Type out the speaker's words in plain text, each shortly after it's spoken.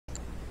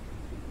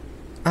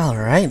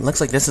Alright,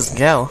 looks like this is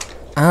go.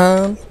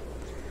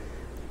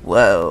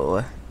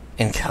 Whoa.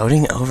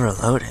 Encoding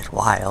overloaded.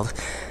 Wild.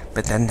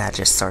 But then that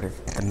just sort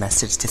of, the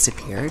message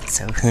disappeared,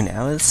 so who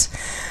knows?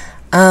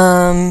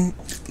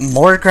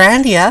 More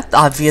Grandia,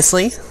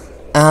 obviously.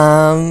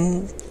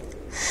 I'm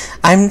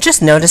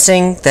just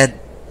noticing that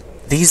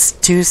these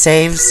two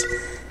saves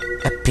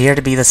appear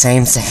to be the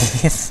same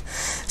save.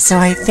 So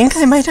I think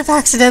I might have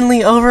accidentally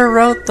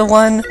overwrote the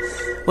one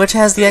which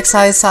has the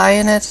GIII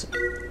in it.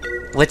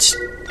 Which,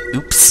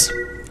 oops.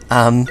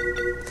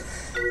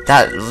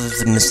 That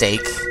was a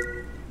mistake.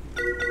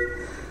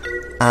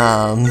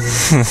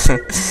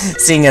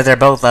 Seeing as they're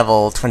both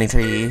level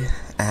 23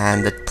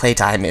 and the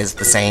playtime is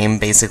the same,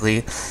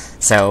 basically.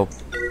 So,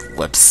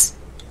 whoops.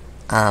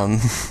 I'm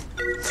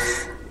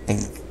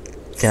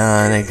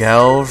gonna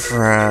go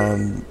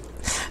from...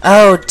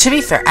 Oh, to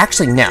be fair,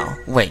 actually no.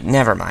 Wait,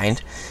 never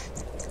mind.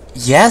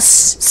 Yes,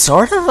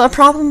 sort of a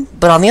problem,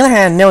 but on the other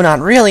hand, no, not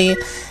really,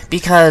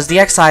 because the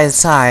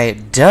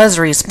GIII does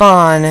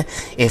respawn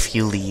if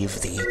you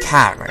leave the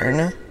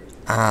cavern.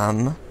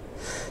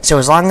 So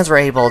as long as we're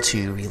able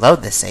to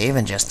reload the save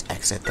and just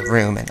exit the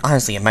room, and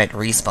honestly it might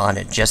respawn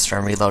it just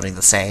from reloading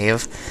the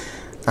save,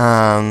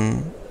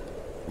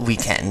 we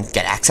can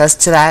get access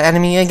to that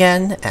enemy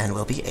again, and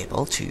we'll be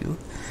able to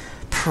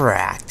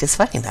practice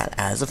fighting that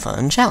as a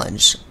fun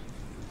challenge.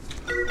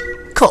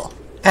 Cool.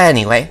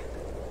 Anyway,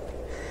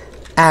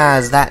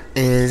 as that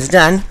is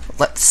done,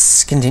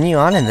 let's continue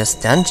on in this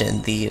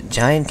dungeon, the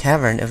giant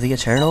cavern of the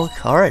Eternal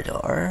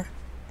Corridor.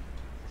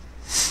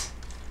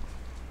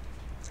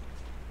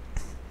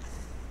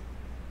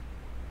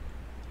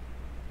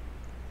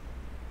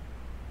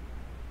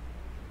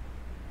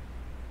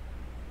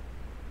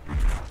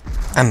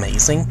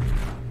 Amazing.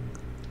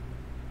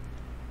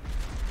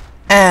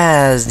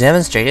 As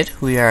demonstrated,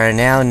 we are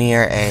now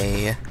near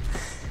a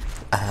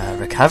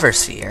recover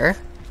sphere,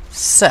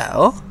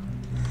 so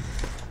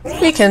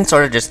we can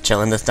sort of just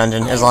chill in this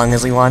dungeon as long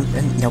as we want,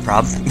 and no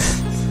problem.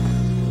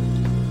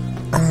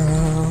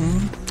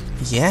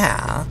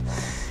 Yeah.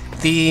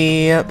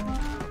 The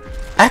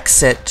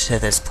exit to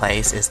this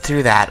place is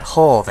through that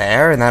hole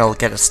there, and that'll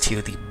get us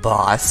to the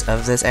boss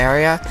of this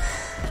area.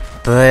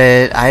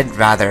 But I'd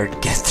rather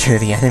get through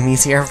the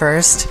enemies here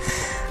first.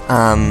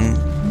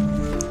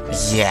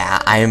 Yeah,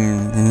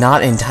 I'm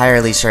not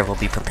entirely sure we'll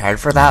be prepared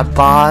for that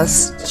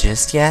boss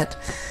just yet.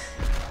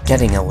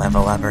 Getting a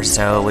level up or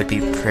so would be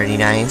pretty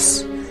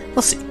nice.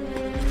 We'll see.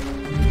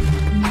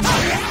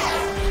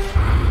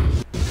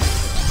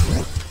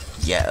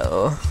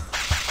 Yo.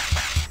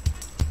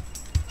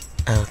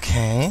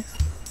 Okay.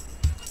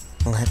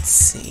 Let's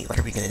see, what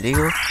are we gonna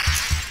do?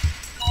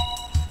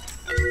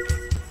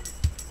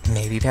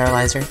 Maybe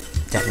Paralyzer?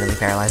 Definitely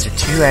Paralyzer.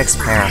 2x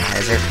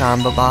Paralyzer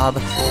combo Bob.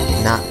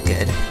 Not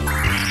good.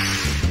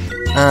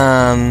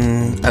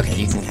 Okay,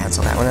 you can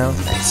cancel that one out.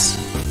 Nice.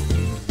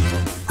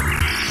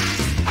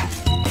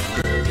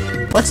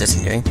 What's this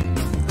one doing?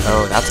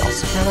 Oh, that's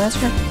also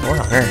Paralyzer? What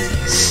on earth?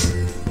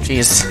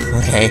 Jeez.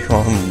 Okay,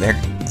 well,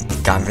 they're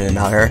confident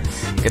about her.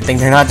 Good thing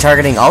they're not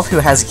targeting Ulf, who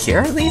has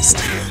Cure, at least?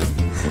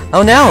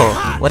 Oh no!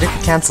 What if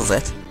he cancels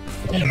it?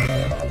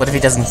 What if he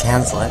doesn't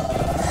cancel it?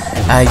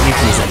 You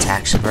can use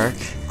attack should work.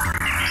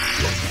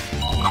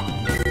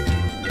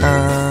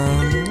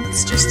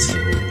 Let's just...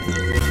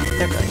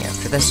 They're going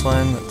after this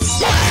one. Let's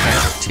try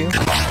it too.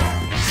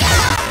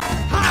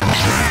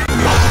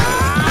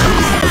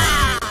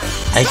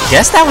 I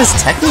guess that was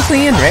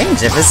technically in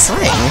range of his swing.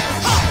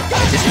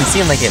 It didn't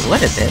seem like it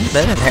would have been,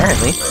 but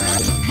apparently.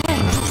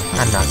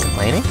 I'm not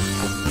complaining.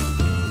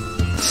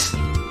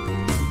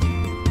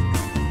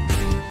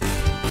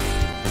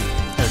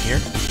 Oh dear.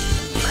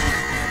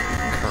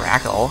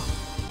 Crackle.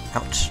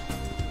 Ouch.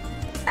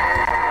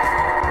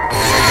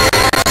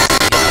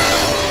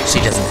 She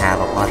doesn't have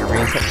a lot of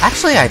range.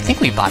 Actually, I think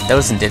we bought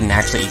those and didn't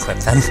actually equip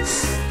them.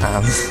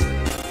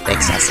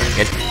 Makes that sound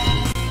good.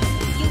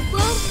 You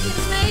won't get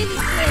away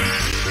with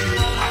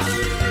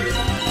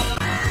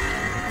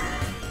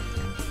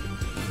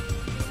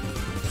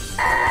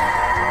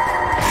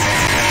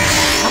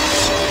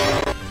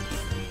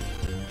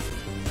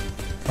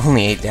it.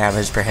 Only 8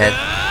 damage per hit.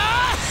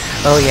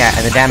 Oh yeah,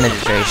 and the damage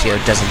ratio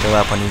doesn't go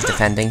up when he's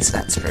defending, so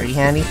that's pretty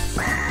handy.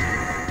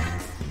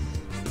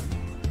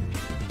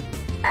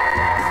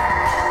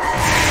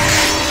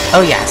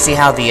 Oh yeah, see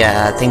how the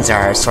things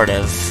are sort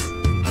of...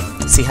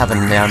 See how the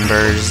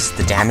numbers,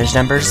 the damage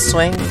numbers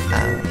swing?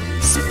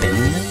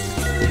 Spin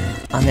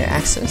on their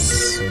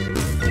axis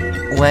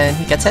when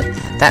he gets hit?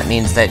 That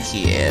means that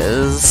he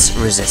is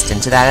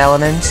resistant to that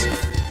element.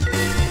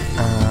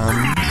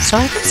 So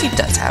I guess he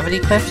does have it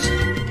equipped.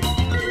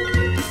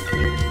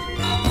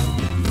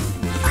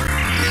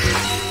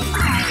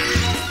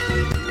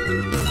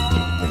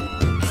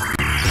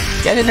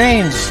 Get in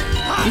range!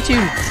 You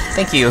too!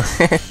 Thank you!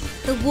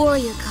 the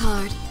warrior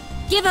card.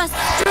 Give us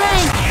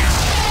strength!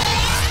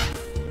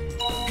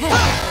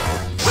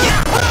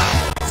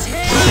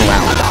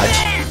 Wow, dodge.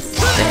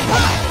 Dang.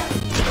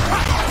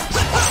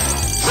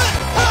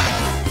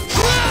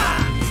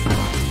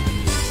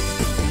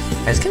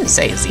 I was gonna gonna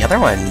say, is the other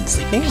one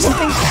sleeping or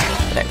something?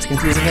 But I was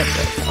confusing it.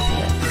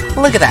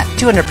 But look at that,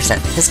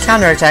 200%. His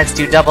counterattacks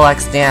do double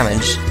X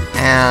damage,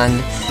 and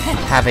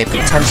have a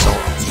potential...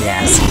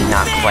 Yeah, see,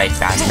 not quite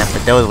fast enough,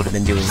 but those would have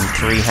been doing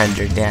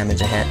 300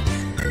 damage a hit.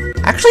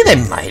 Actually, they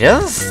might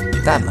have.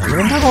 That might have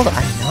been doubled.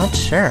 I'm not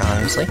sure,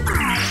 honestly.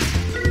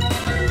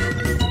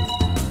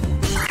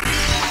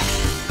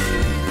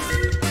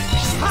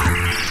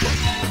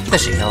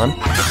 This should kill him.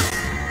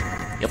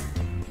 Yep.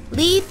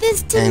 Leave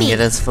this to and me.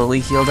 Get us fully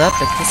healed up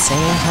at the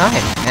same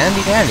time.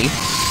 Handy dandy.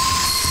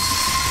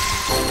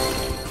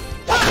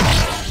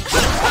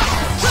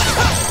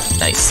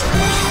 Nice.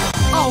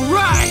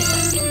 Alright!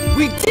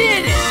 We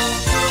did it!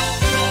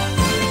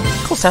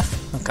 Cool stuff.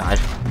 Oh god.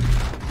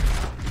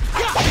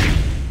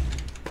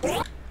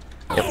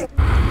 Yep.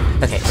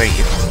 Okay, where are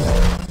you?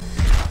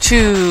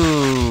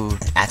 2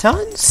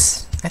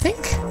 Atons? I think?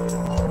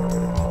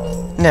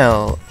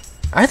 No.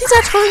 Are these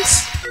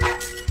Atons?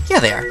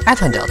 Yeah, they are.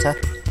 Aton Delta.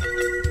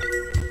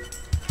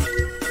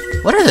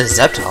 What are the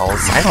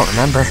Zeptals? I don't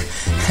remember.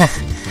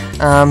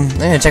 I'm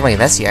gonna check my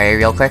bestiary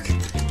real quick.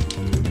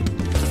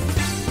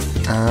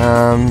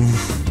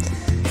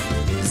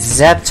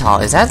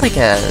 Zeptal, is that like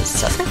a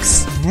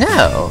suffix?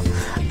 No.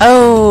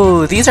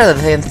 Oh, these are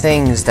the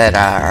things that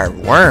are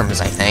worms,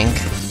 I think.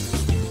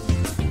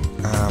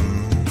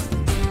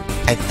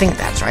 I think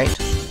that's right.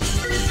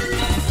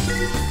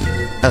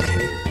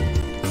 Okay.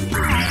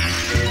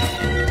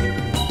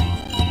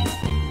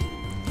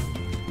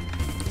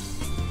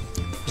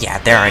 Yeah,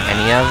 there aren't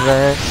any of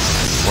the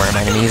worm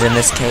enemies in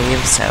this cave,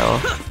 so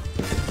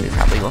we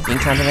probably won't be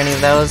encountering any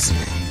of those.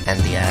 And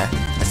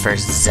the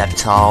first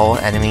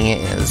Zeptal enemy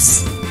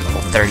is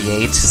level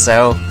 38,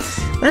 so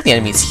what are the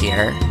enemies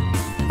here?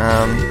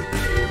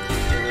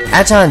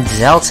 Aton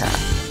Delta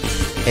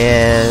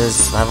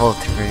is level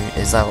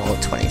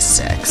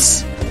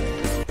 26.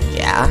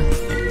 Yeah.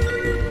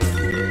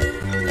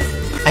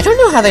 I don't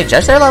know how they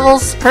judge their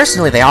levels.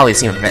 Personally, they always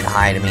seem a bit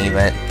high to me,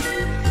 but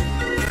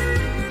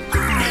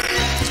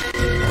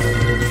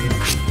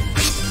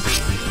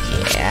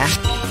yeah.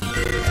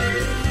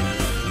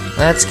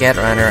 Let's get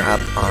Runner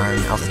up on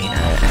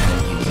Alfina,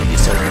 and maybe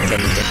so we can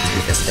get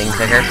through this thing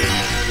quicker.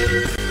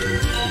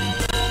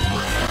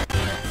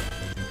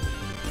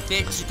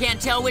 Fix, you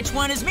can't tell which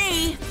one is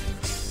me.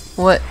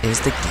 What is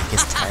the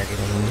Gigas targeting?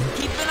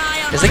 Keep an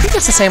eye on Is the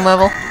Gigas the same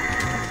level?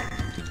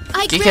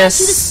 I grant Gigas...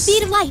 you the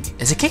speed of light.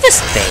 Is it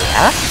Gigas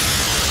Theta?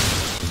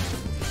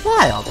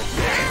 Wild.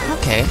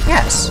 Okay,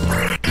 yes.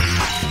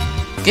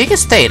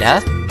 Gigas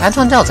Theta,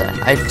 Aton Delta.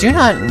 I do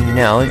not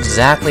know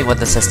exactly what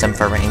the system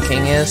for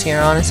ranking is here,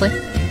 honestly.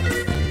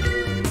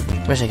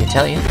 Wish I could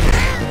tell you.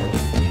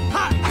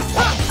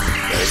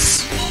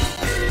 Yes.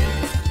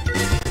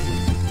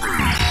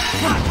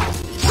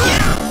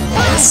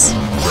 Miss.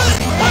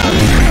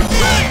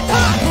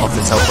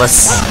 Hopeless, hopeless.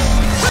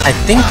 I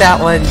think that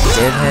one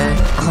did hit.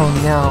 Oh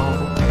no.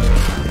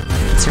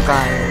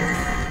 Survive.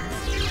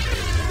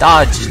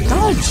 Dodge,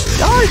 dodge,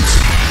 dodge!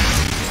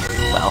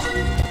 Well.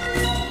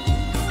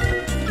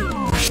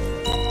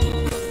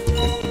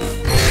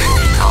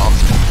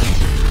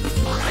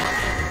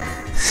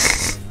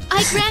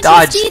 I grant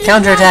Dodge! you speed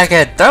Counterattack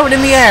it! Throw it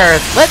in the air!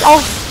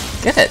 Oh!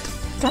 Get it!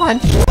 Come on!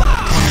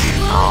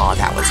 Oh,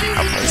 that was an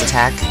upwards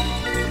attack.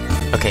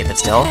 Okay, but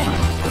still.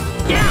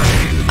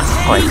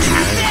 Oh, I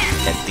can't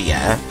get the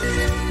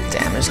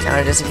damage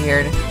counter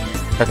disappeared.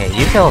 Okay,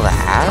 you kill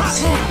that.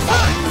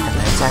 And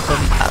then attack with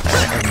the other.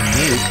 And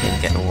you can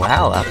get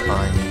well up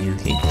on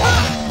Yuki.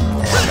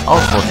 And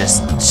Ulf will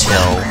just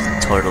chill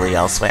totally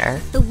elsewhere.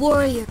 The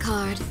warrior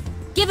card.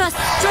 Give us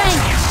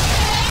strength.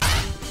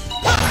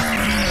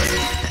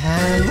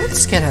 And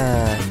let's get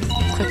a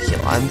quick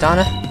heal on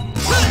Donna.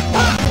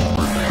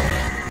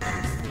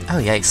 Oh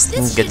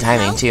yikes, good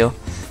timing too.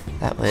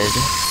 That would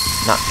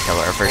not kill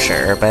her for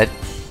sure, but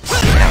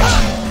you know.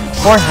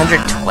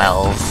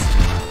 412.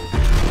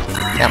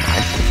 Come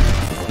on.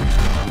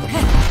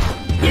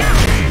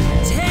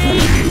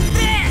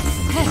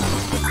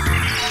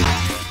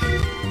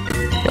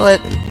 Kill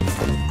it.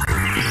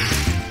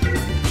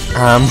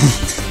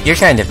 You're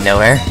kind of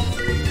nowhere.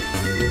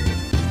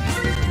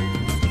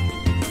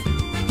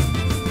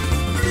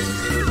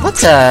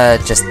 Let's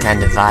just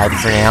kind of vibe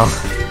for now.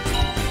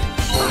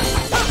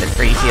 The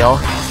free heal.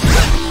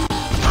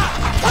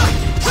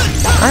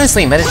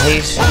 Honestly,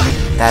 meditation,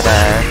 that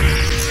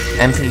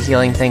MP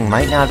healing thing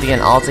might not be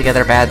an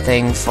altogether bad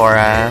thing for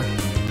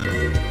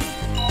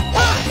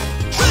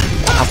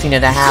Alfina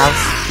to have,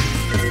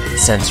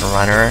 since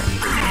Runner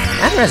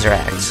and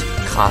Resurrect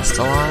cost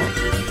a lot.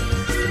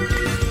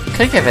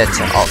 Could give it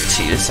to Alt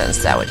 2 since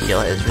that would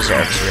heal his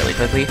reserves really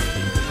quickly.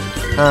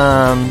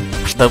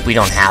 But we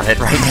don't have it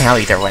right now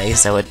either way,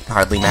 so it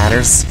hardly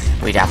matters.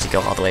 We'd have to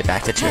go all the way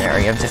back to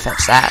Terrarium to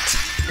fetch that.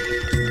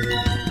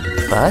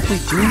 But we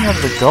do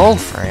have the gold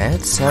for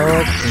it, so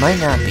it might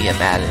not be a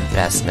bad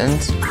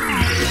investment.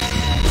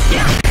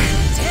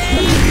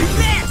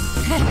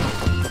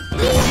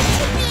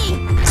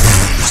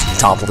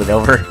 Toppled it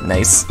over.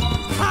 Nice.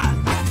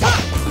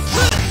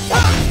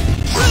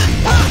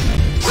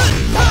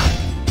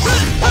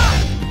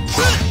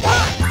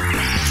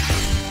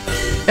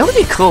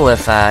 would be cool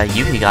if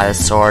Yuki got a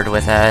sword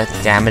with a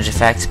damage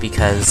effect,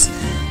 because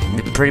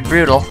it'd be pretty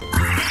brutal.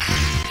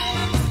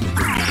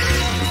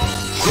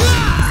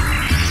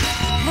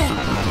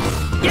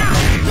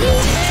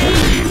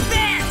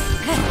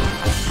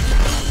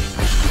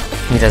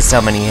 He does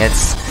so many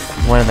hits,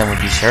 one of them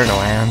would be sure to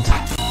land.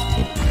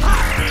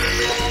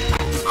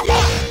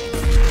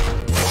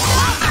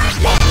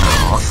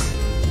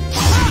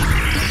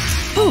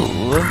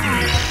 Ooh,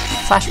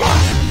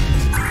 flashbang.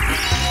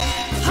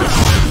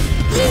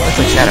 Looks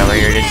like Shadow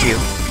Warrior did too.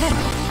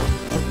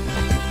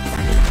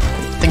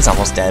 Thing's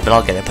almost dead, but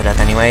I'll get it put up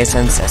anyway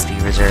since SP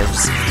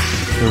reserves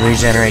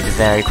regenerate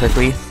very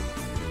quickly.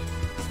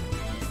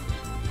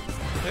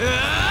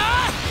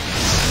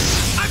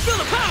 I feel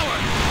the power.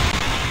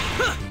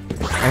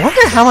 I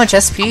wonder how much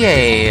SP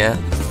a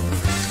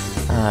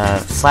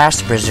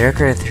Flash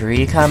Berserker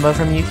 3 combo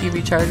from Yuki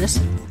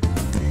recharges.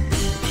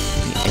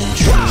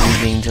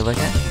 Intriguing to look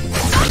at.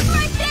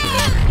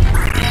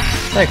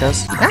 There it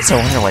goes. I also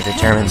wonder what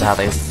determines how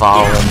they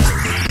fall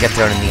and get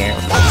thrown in the air.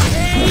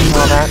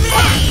 All that.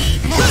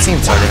 It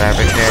seems sort of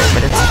arbitrary,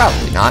 but it's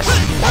probably not.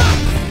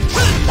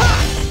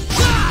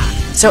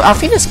 So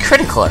Alfina's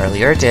critical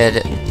earlier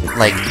did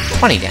like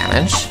 20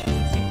 damage,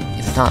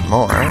 if not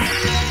more.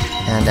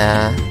 And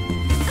oh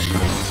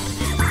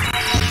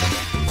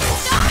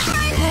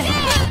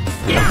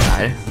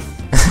god.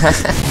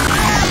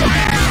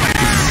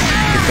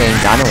 Good thing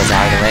Donna was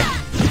out of the way.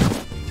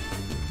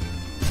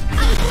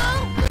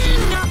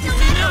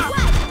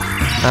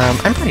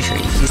 I'm pretty sure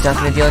he's not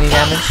gonna deal any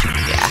damage.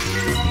 Yeah.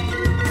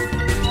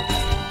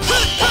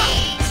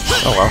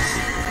 Oh well.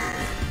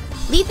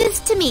 Leave this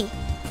to me.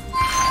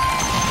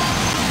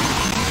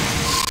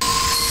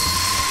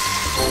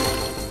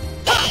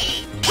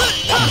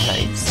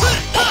 Nice.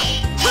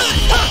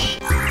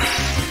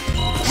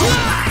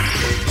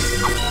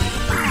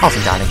 I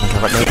think Donna can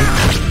kill it, maybe.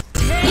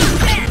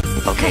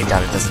 Okay,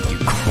 Donna doesn't do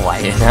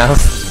quite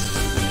enough.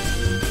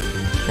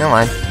 Come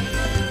on.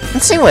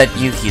 Let's see what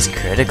Yuki's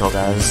critical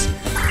does.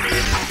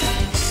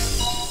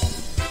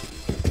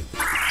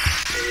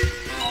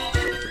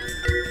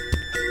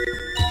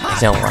 I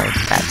don't like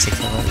that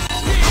particular.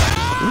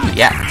 Ooh,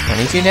 yeah,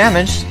 22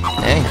 damage.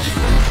 Dang.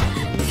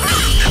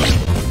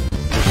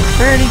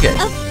 Pretty good.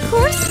 Of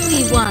course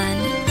we won.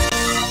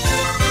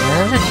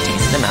 And a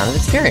decent amount of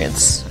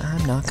experience.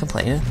 I'm not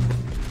complaining.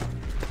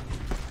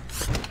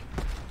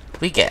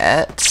 We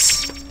get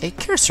a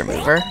curse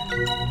remover.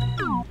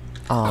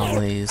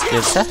 Always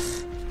good stuff.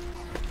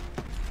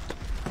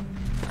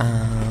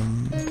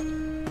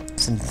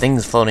 Some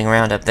things floating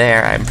around up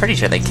there. I'm pretty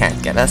sure they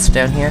can't get us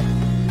down here.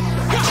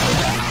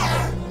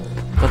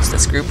 What's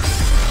this group?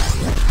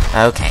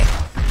 Okay.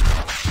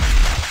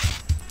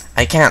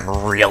 I can't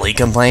really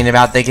complain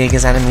about the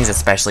Gigas enemies,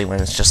 especially when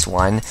it's just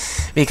one,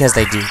 because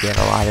they do get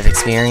a lot of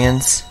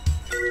experience.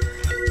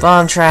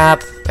 Bomb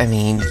trap, I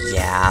mean,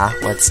 yeah,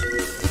 let's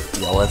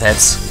deal with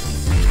it.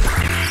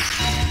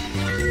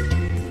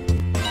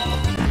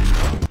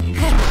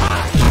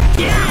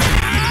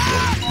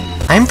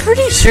 I'm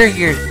pretty sure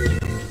you're...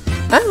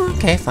 Oh,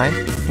 okay, fine.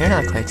 You're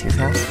not quite too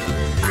fast.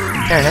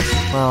 Fair enough.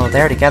 Well,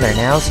 they're together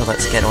now, so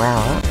let's get WoW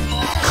up.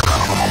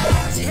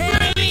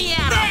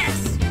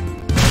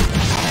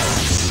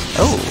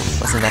 Oh,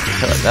 wasn't enough to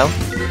kill it, though.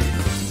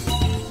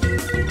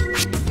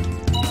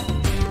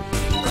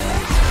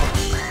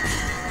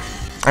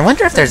 I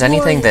wonder if there's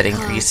anything that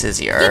increases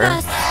your...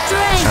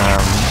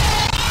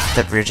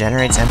 that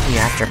regenerates MP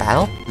after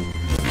battle?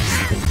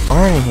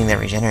 Or anything that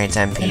regenerates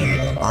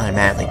MP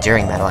automatically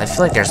during battle. I feel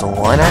like there's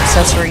one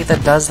accessory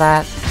that does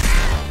that.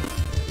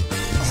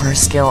 Or a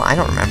skill, I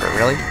don't remember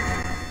really.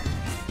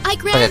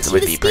 But it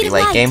would be pretty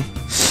late game.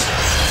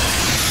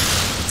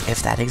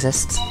 If that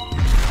exists.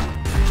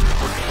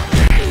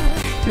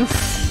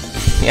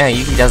 Oof. Yeah,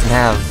 Yuki doesn't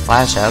have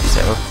flash up,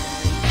 so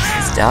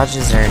his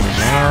dodges are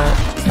not...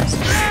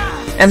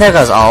 And there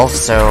goes Ulf,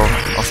 so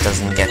Ulf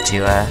doesn't get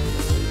to, I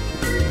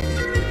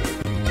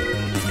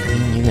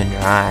mean, you can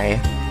try.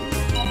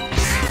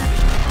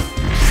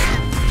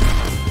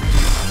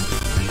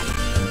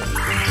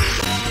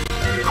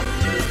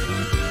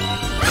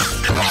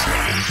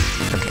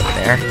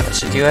 There, that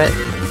should do it.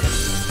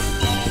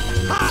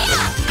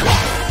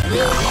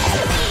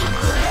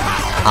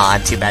 Aw,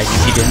 too bad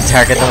you didn't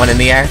target the one in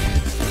the air.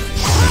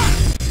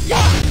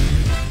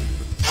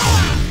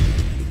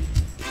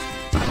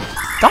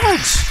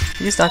 Dodge!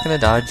 He's not gonna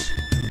dodge.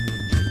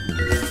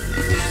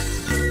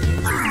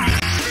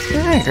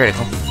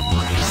 Critical.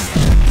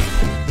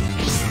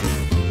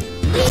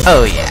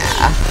 Oh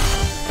yeah.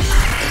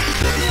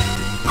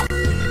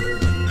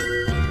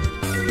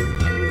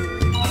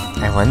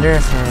 I wonder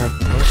if her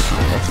potion,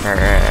 if her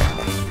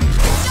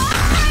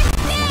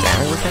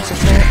damage effects are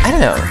fair? I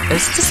don't know.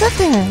 Does that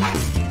thing...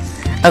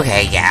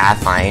 Okay, yeah,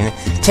 fine.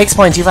 Takes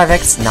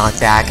 0.25x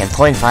knockback and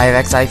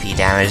 0.5x IP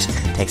damage.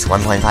 Takes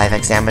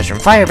 1.5x damage from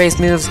fire-based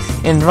moves.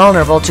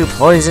 Invulnerable to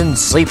poison,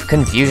 sleep,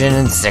 confusion,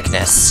 and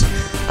sickness.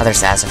 Other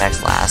status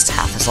effects last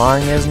half as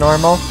long as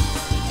normal.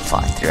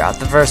 Fought throughout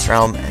the Verse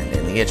Realm and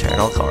in the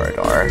Eternal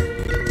Corridor.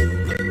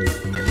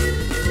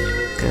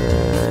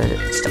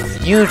 Good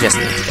stuff. You just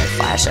need to get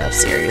Flash up,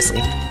 seriously.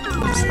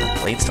 Oops, not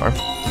Blade Storm.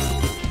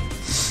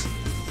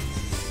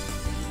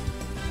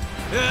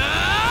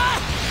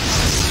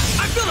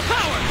 I feel the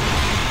power!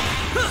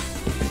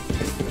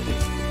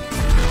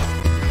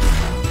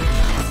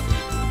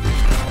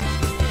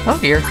 Oh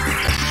dear.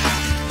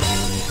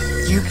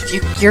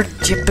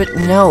 But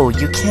no,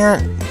 you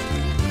can't,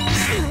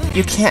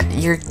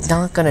 you're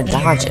not gonna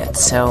dodge it,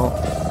 so...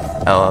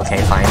 Oh,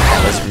 okay, fine,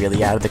 that was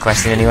really out of the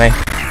question anyway.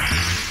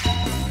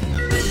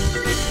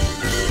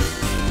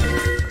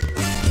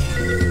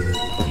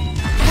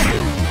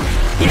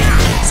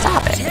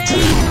 Stop it.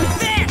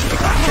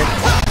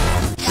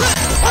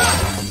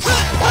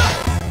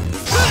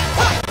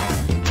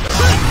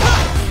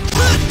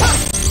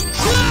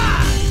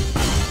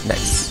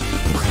 Nice.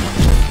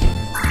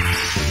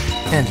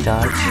 And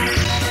dodge.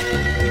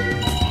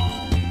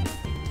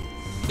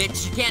 Bitch,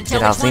 you can't tell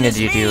Did which one Alfina is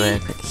do me. a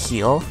quick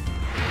heal?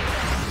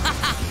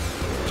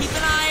 Keep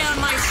an eye on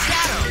my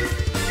shadow.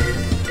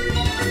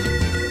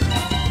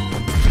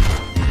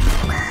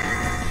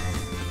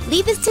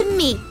 Leave this to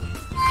me.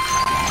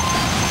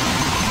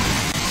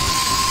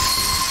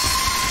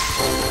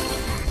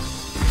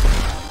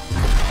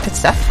 Good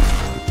stuff.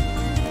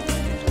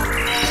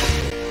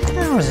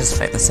 Oh, let's just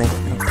fight this thing.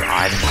 Oh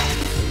god.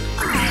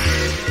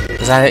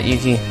 Was that it,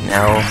 Yuki?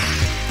 No.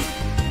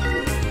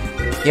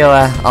 Yo,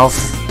 Alf.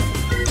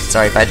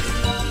 Sorry, bud.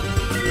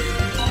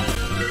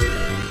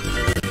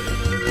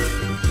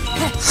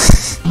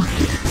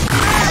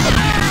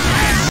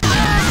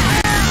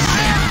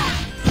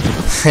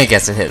 I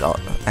guess it hit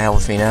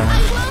Alfina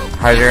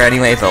harder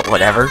anyway, but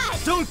whatever.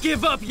 Don't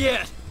give up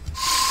yet.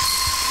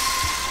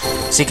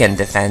 She can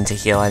defend to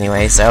heal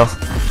anyway, so...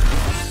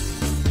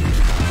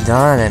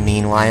 Donna,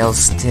 meanwhile,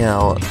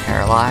 still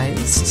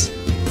paralyzed.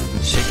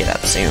 Should get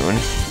up soon.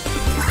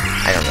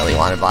 I don't really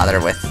want to bother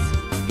with...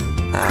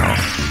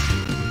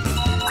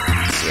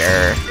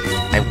 here.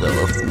 I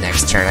will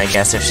next turn, I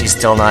guess, if she's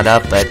still not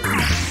up, but...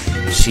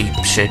 she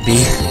should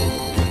be.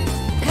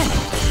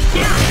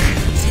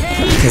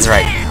 Because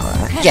right now...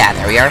 yeah,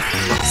 there we are.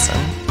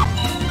 Awesome.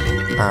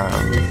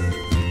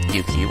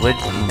 Yuki would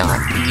not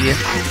be...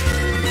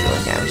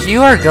 doing damage.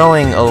 You are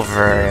going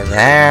over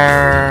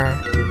there...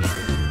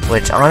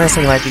 which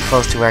honestly might be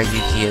close to where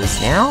Yuki is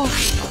now?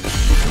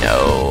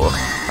 No,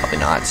 probably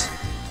not.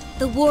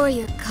 The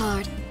warrior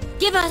card.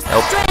 Give us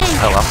Nope.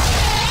 strength. Oh well.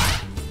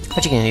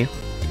 What you gonna do?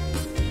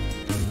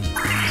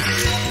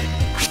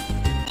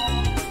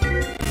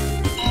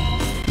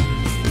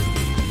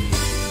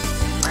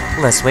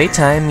 Less wait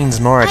time means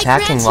more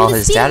attacking grant you while the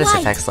his speed of status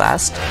light. effects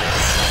last.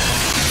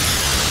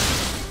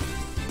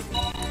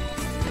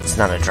 It's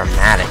not a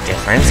dramatic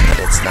difference, but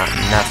it's not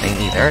nothing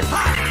either.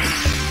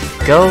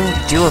 Go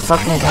do a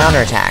fucking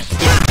counterattack.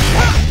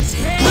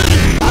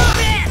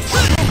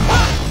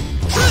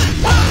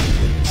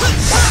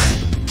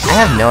 I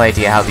have no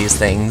idea how these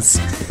things,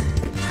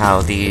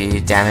 how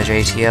the damage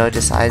ratio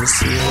decides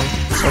to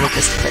sort of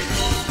just pick.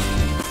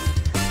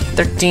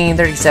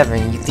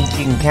 1337, you think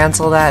you can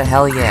cancel that?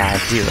 Hell yeah,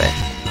 do it.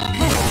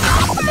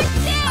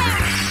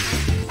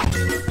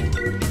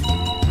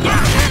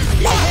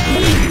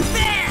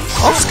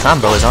 Alf's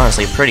combo is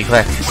honestly pretty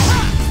quick.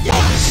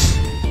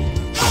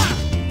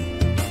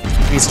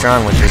 Be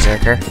strong with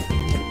Berserker.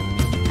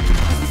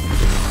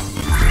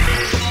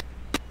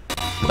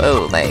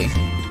 Whoa, leg.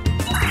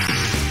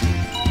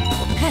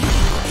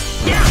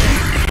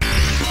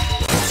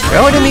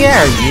 Throw it in the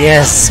air!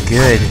 Yes,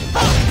 good.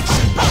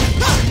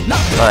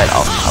 But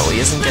Alf probably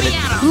isn't gonna...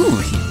 Ooh,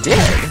 he did!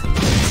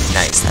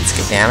 Nice, that's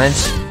good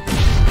damage.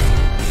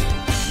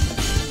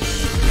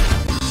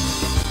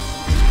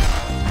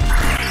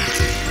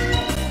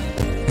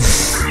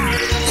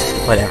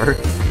 Whatever.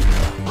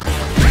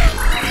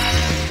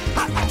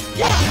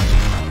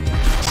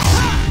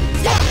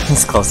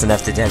 It's close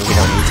enough to dead, we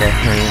don't need to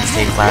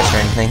reinstate Flash or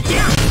anything.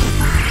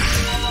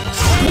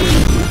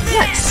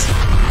 Nice.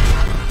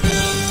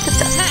 Good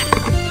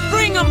stuff.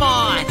 Bring 'em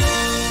on.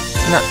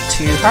 Not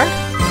too hard.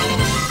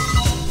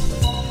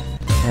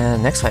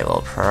 And next fight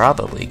will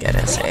probably get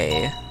us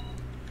a...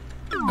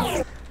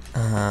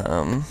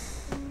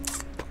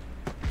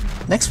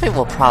 Next fight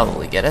will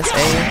probably get us a...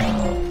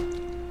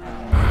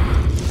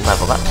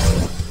 level up.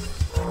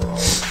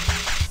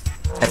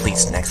 At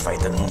least next fight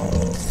then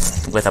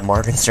with a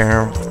Morgenstern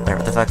or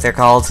whatever the fuck they're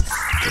called.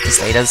 With the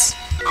Slatas.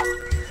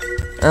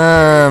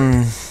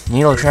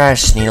 Needle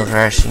Crush, you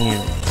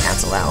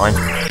cancel that one.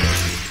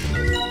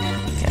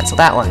 Cancel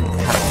that one.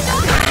 How do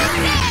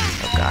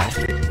oh god.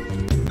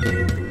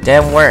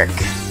 Didn't work.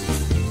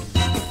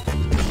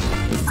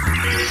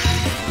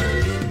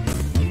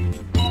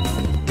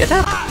 Get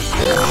up!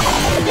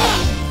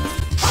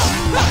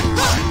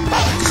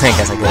 I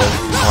guess I could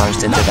have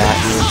launched into that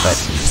move, but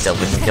still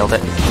wouldn't have killed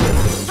it.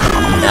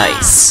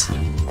 Nice.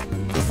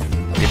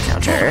 Good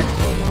counter.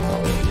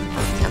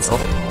 Cancel.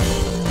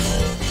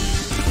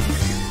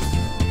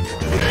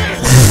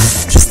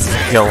 Just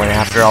going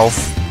after Alf.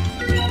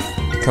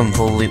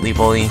 Completely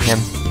bullying him.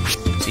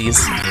 Jeez.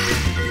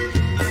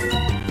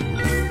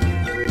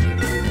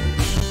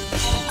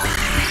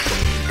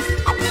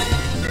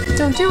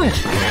 don't do it.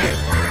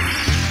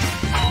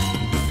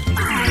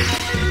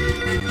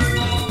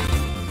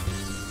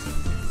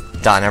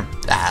 Donna,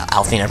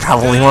 Alfina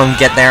probably won't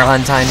get there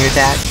on time to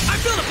attack.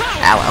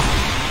 Ah, well.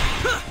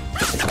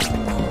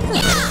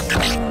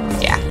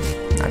 Yeah,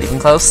 not even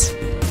close.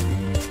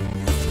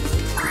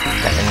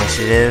 Got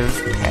initiative,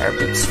 pair of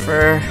boots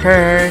for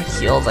her.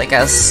 Healed, I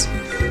guess,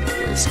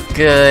 is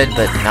good,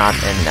 but not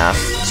enough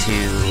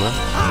to...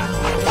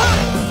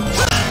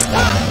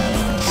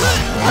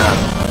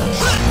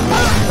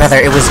 rather,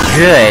 it was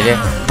good,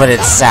 but it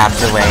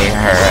sapped away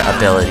her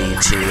ability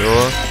to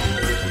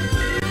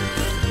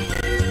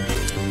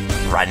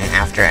run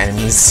after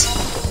enemies.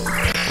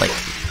 Like,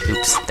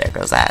 oops, there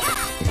goes that.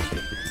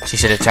 She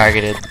should have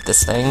targeted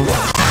this thing.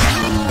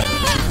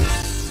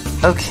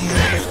 Okay.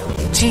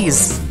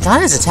 Jeez,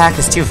 Donna's attack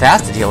is too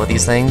fast to deal with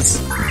these things.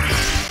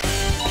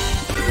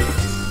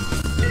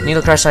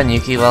 Needle Crush on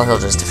Yuki, well, he'll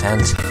just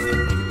defend.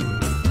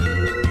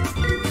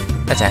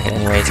 Attack it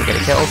anyway to get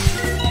it killed.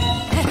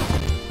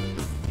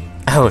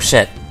 Oh,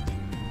 shit.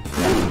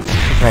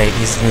 Right,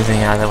 he's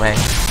moving out of the way.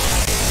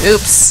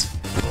 Oops!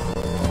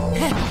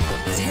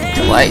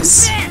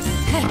 Twice.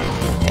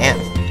 Damn.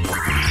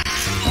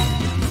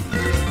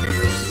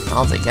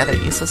 Altogether,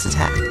 useless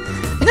attack.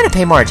 I'm gonna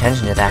pay more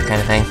attention to that kind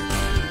of thing.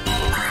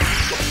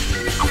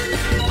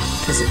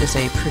 Because it is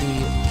a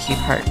pretty key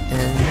part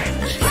in...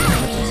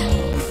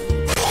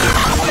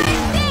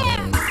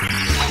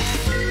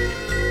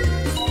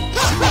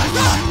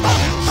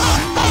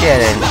 Get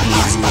an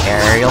easy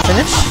aerial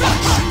finish.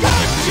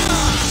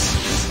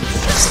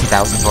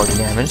 1040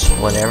 damage,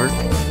 whatever.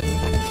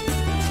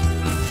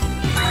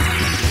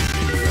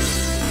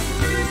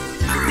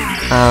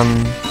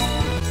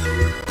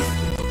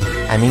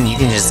 I mean, you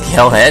can just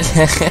kill it.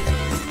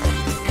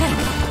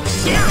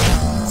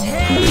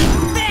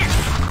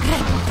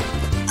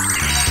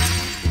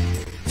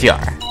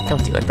 Fiora,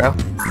 don't do it, bro.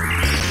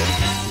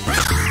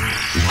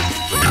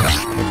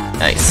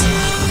 Nice.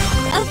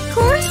 Of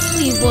course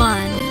we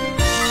won.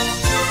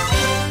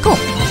 Cool.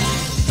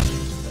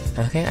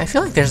 Okay, I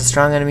feel like there's a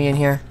strong enemy in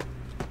here.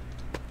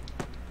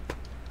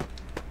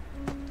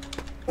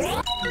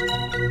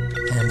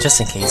 And just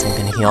in case, I'm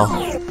gonna heal,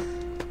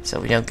 so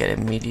we don't get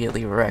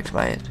immediately wrecked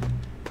by it.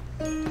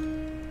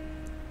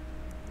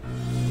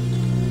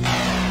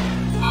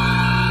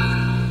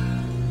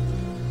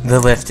 The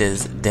lift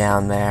is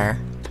down there.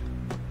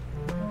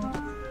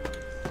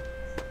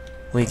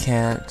 We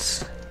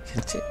can't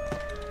continue.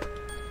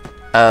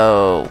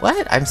 Oh,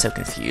 what? I'm so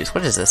confused.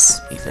 What does this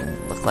even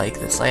look like,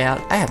 this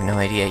layout? I have no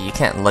idea. You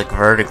can't look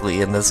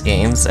vertically in this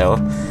game, so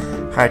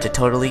hard to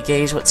totally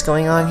gauge what's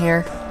going on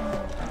here.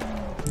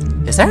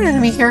 Is there an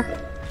enemy here?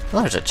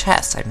 Oh, there's a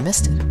chest. I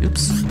missed it.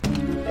 Oops.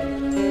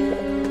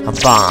 A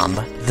bomb.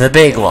 The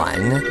big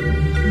one.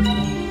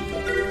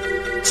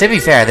 To be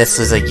fair, this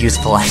was a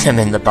useful item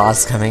in the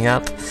boss coming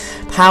up.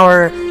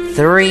 Power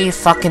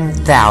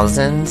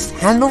 3,000.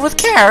 Handle with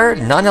care.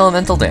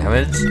 Non-elemental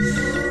damage.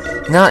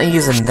 Not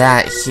using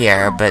that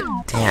here, but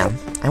damn.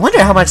 I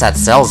wonder how much that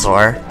sells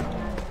for.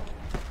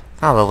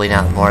 Probably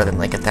not more than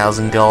like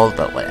 1,000 gold,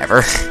 but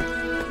whatever.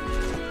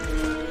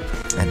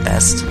 At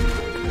best.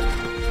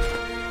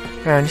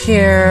 Around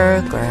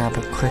here, grab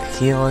a quick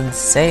heal and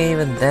save,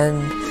 and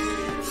then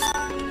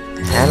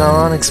head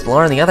on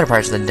exploring the other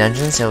parts of the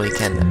dungeon so we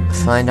can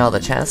find all the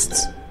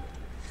chests.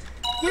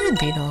 And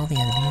beat all the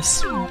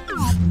enemies.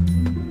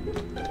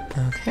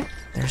 Okay,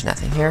 there's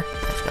nothing here.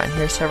 I've gone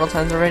here several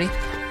times already.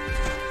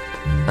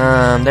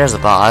 There's a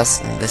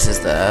boss, and this is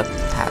the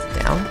path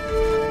down.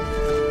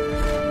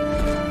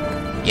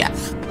 Yeah,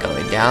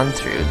 going down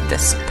through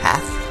this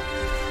path.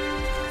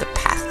 The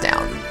path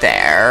down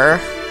there.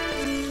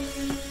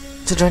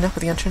 To join up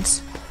with the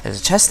entrance. There's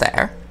a chest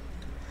there.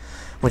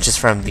 Which is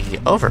from the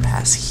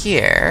overpass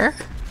here.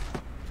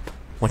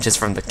 Which is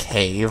from the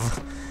cave.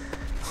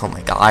 Oh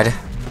my god.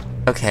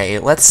 Okay,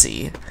 let's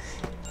see.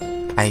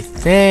 I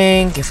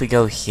think if we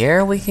go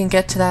here, we can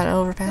get to that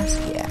overpass.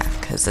 Yeah,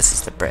 because this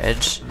is the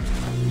bridge.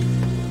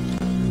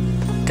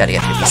 Gotta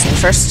get through this thing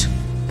first.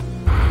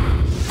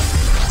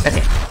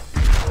 Okay.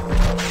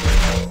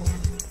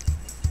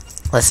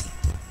 Let's see.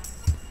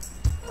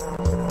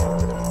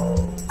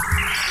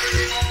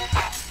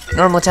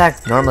 Normal attack,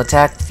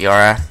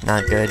 Fiora.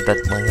 Not good, but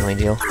what can we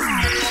do?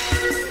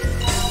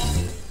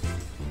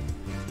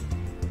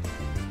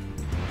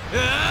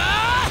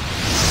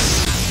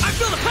 I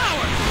feel the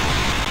power.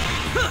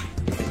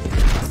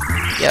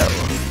 Yo.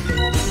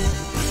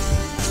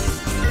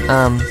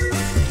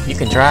 You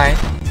can try.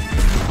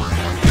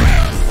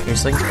 Your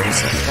sling's pretty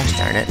slow. Gosh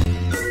darn it.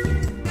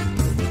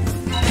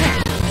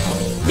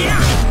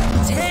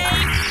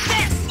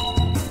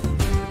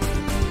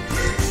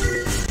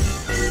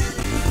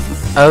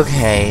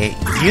 Okay,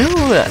 you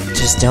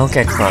just don't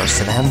get close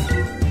to them.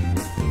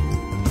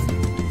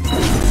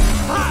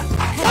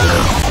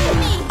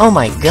 Oh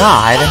my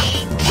god!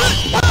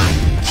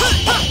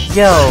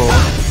 Yo!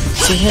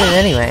 She hit it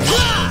anyway.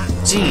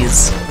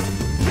 Jeez.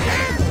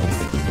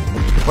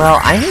 Well,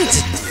 I need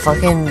to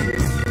fucking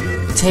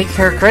take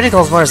her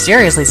criticals more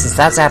seriously since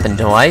that's happened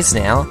twice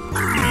now.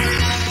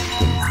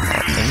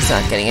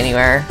 not getting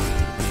anywhere.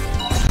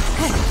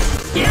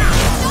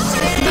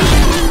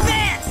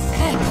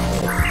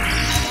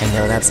 I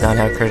know that's not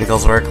how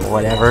criticals work,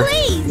 whatever.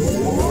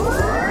 Please!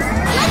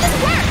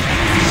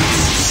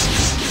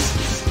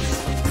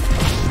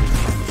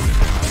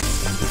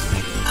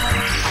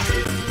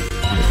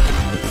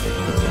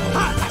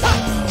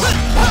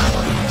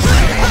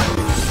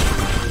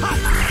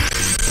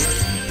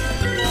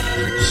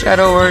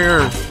 Shadow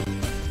Warrior!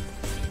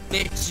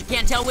 Bitch, you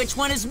can't tell which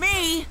one is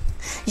me!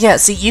 Yeah,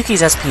 see,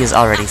 Yuki's SP is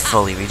already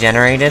fully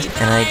regenerated,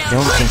 and I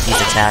don't think he's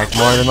attacked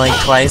more than, like,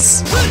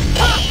 twice.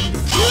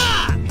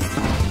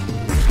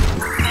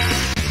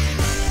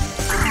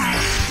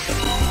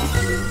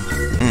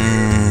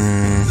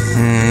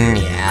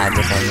 Yeah,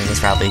 defending is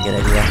probably a good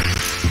idea.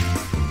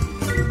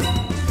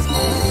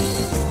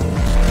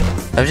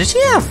 Oh, did she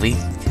have weak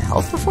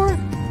health before?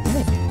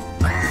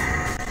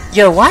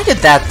 Yo, why did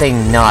that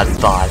thing not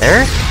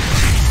bother?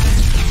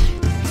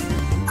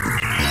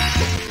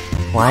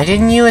 Why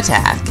didn't you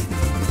attack?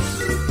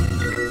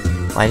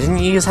 Why didn't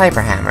you use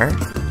Hyper Hammer?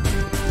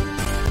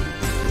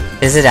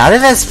 Is it out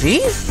of SP?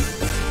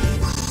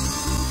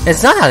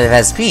 It's not out of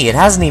SP, it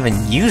hasn't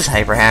even used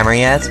Hyper Hammer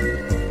yet.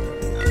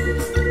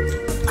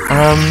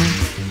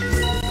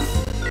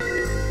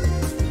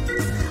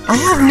 I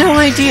have no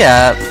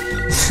idea.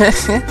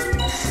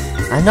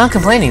 I'm not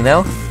complaining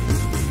though.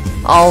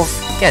 I'll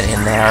get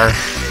in there.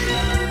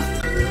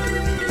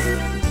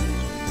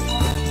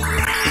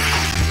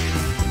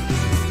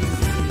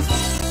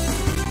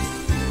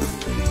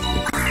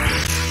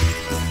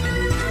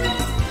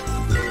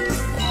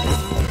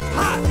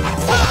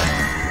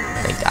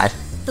 Thank God.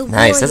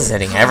 Nice, this is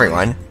hitting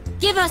everyone.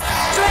 Give us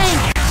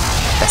strength!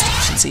 Best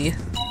efficiency.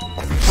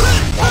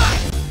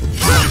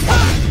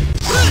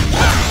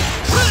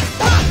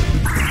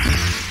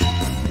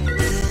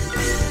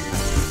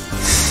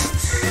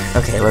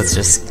 Okay, let's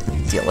just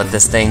deal with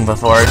this thing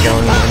before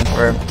going in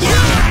for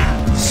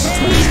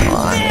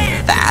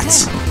that.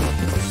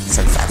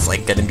 Since that's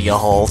like gonna be a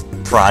whole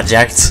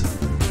project.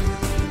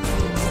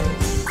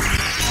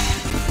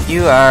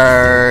 You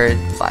are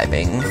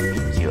vibing.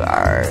 You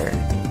are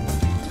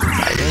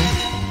vibing.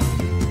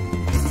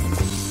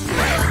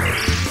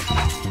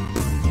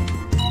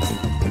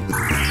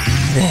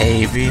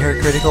 Maybe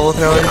her critical will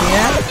throw it in the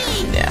air?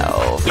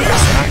 No, of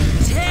course not.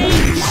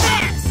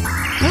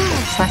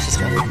 Flash is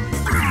going.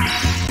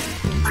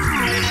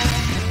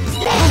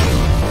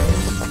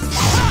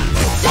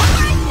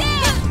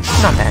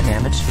 Not bad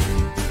damage.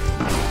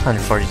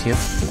 142.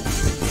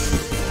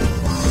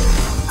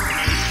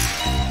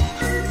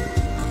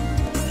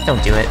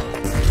 Don't do it.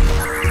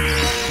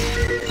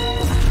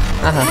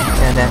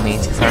 And that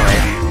means too far away.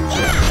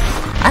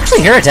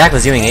 Actually, your attack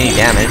was doing 80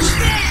 damage.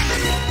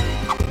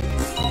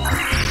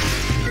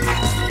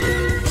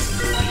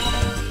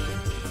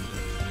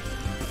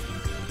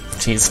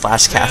 Jeez,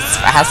 flash casts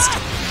fast.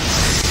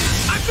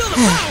 I feel the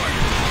power!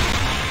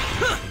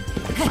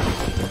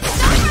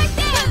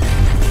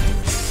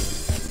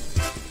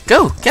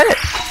 Go, get it!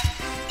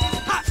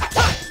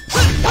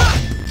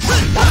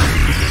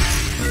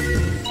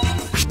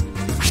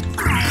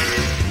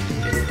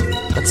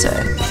 Let's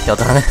kill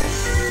Donna.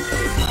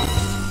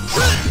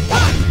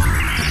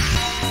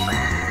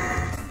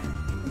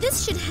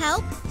 This should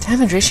help.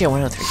 Damage ratio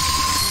 103.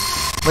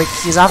 Like,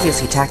 he's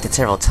obviously attacked it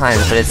several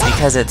times, but it's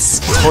because its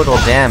total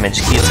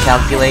damage keeps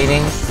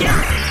calculating.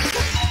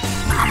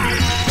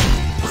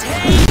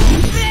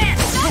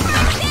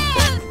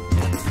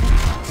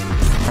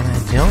 And I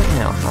don't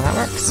know how that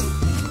works.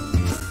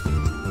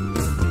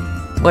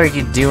 What are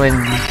you doing?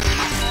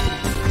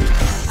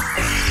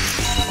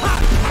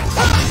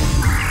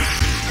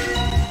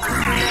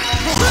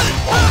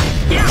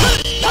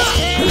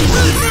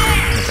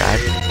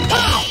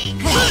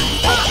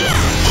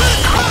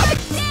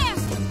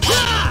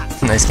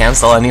 Nice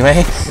cancel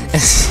anyway.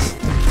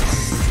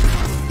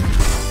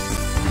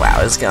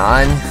 WoW is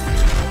gone.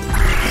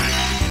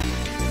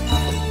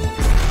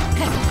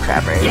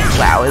 Crap rate.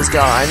 WoW is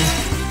gone.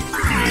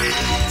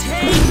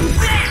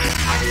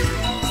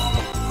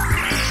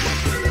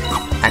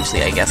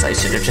 Actually, I guess I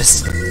should have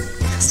just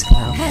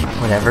WoW.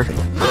 Whatever.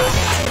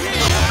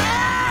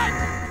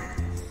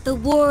 The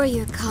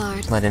warrior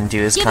card. Let him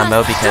do his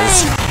combo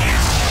because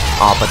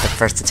all but the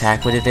first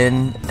attack would have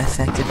been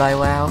affected by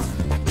WoW.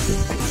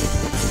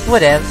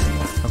 Whatever.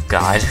 Oh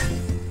god.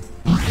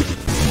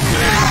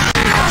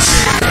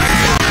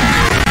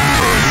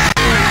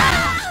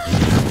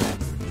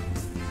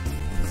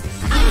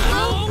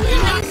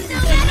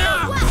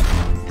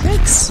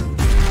 Thanks.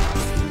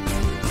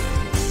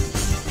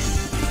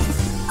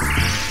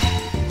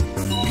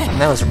 And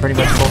that was pretty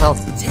much full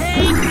health.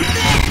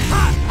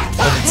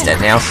 Oh, it's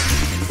dead now.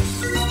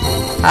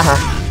 Haha.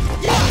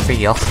 Free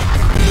heal.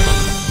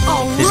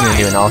 He's gonna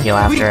do an all heal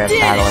after a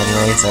battle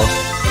anyway, so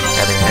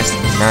rather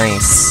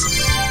nice.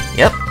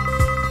 Yep.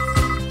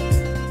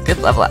 Good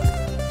level up.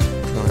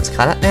 Everyone's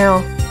caught up now.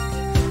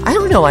 I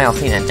don't know why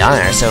Alfina and Donna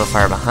are so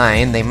far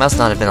behind. They must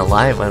not have been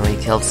alive when we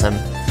killed some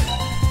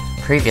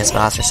previous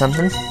boss or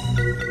something.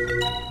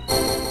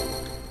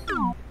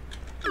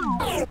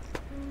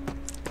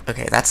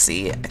 Okay, that's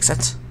the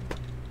exit.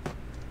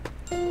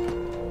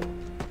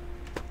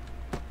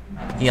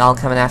 Y'all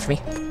coming after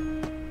me?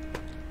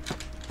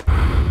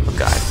 Oh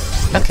god.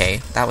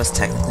 Okay, that was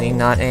technically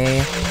not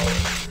a...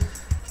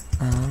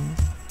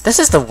 This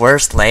is the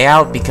worst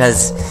layout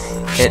because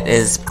it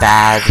is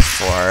bad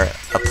for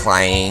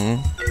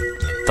applying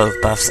both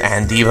buffs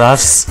and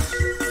debuffs.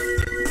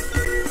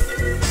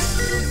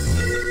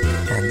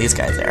 And these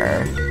guys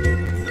are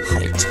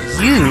hyped.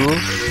 You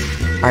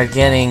are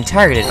getting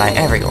targeted by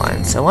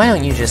everyone, so why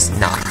don't you just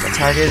not get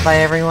targeted by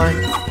everyone?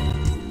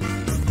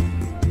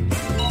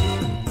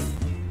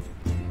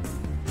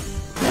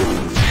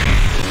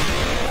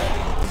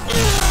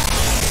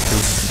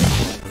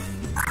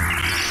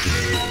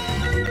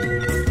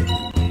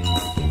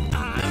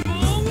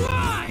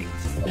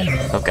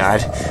 Oh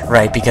god,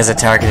 right, because it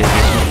targeted you.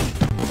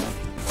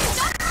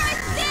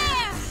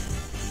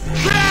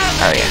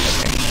 Oh yeah,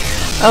 okay.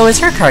 Oh, is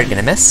her card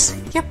gonna miss?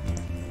 Yep.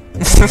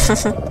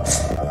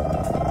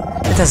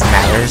 It doesn't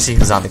matter, she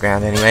was on the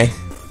ground anyway.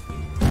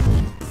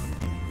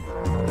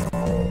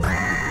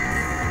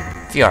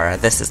 Fiora,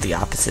 this is the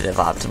opposite of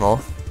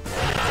optimal.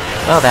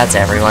 Well, that's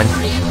everyone.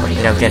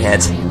 You don't get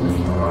hit.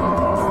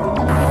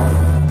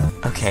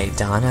 Okay,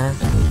 Donna,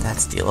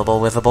 that's dealable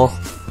withable.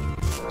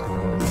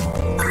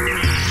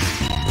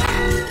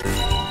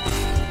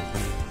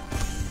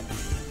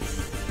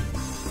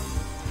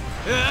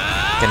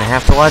 Gonna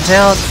have to watch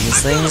out,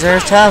 these things are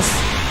tough.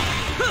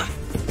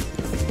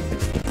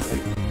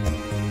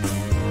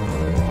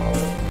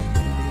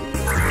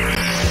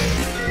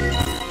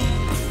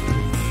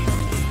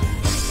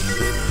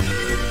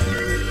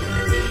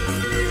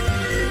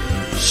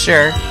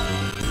 Sure.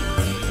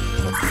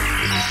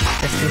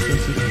 If you think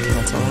you can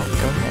cancel that,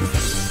 go ahead.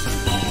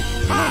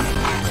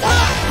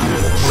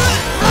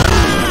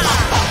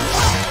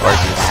 Or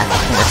do that,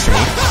 works for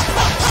me.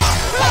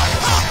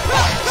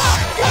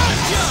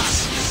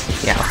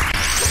 Yeah.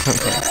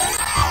 Okay.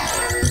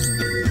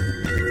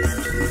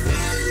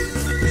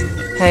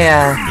 Hey,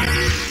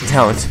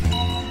 don't.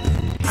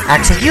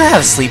 Actually, you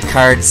have sleep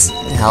cards.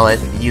 Hell it,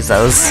 use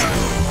those.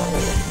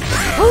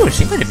 Ooh,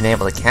 she might have been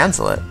able to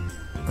cancel it.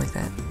 Like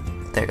that.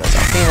 There goes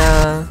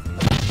Alfina.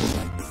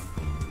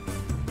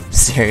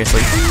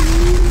 Seriously.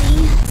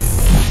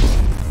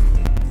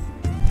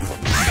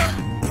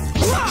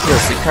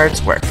 Those sleep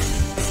cards work.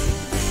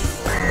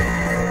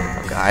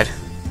 Oh god.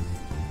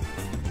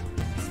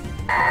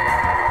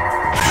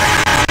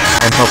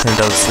 I'm hoping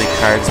those sleep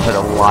cards put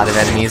a lot of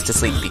enemies to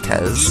sleep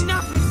because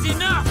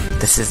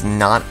this is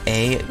not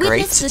a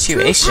great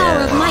situation. The true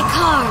power of my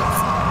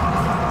cards.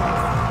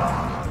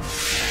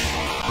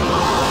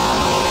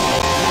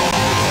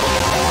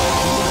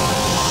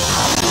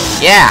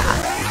 Yeah!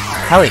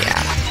 Hell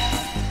yeah.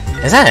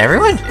 Is that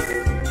everyone?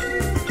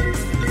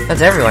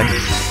 That's everyone.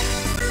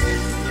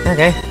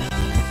 Okay.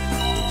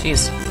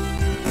 Jeez.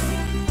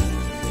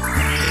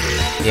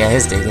 Yeah,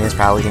 his digging is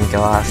probably gonna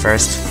go off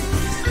first.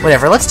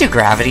 Whatever, let's do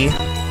gravity.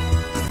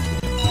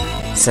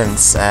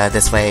 Since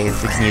this way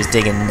we can use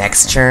digging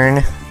next turn.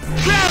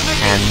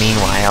 And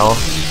meanwhile,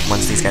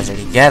 once these guys are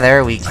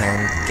together, we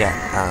can get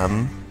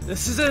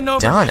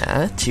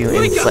Donna to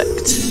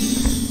inflict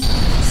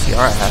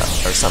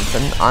Fiora or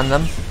something on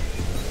them.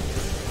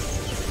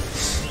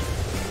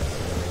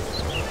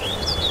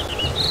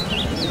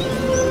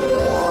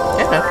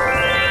 Yeah.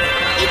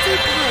 It's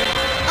okay.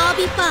 I'll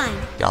be fine.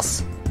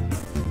 Yes.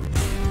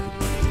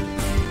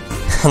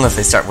 Unless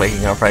they start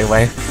waking up right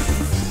away.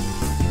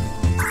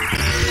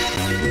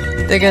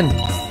 Dig in.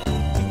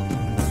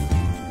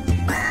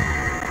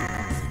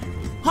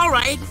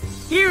 Alright,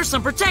 here's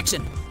some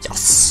protection.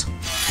 Yes.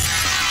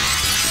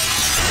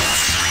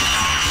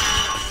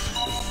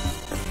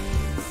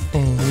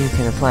 And you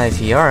can apply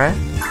Fiora.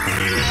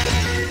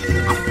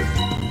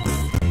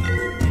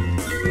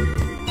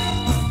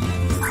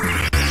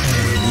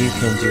 And you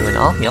can do an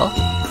all heal.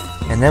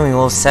 And then we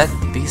will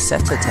be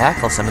set to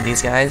tackle some of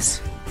these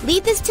guys.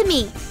 Leave this to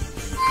me.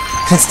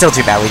 It's still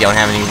too bad we don't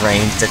have any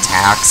ranged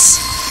attacks.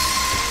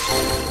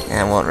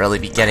 And won't really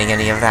be getting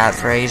any of that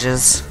for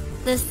ages.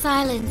 The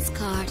silence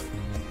card.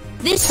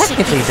 This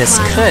Technically, this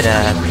could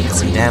make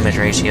some damage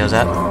ratios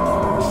up.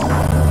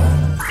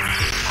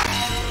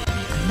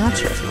 I'm not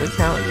sure if it would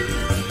count.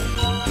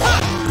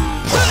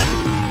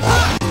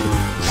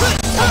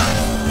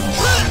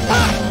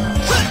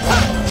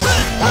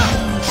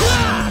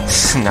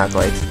 Not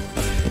quite.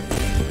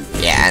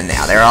 Yeah,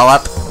 now they're all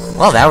up.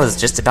 Well, that was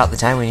just about the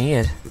time we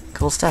needed.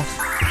 Cool stuff.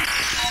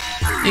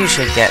 You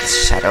should get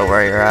Shadow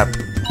Warrior up.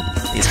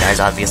 These guys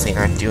obviously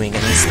aren't doing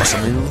any special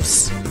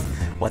moves.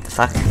 What the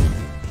fuck?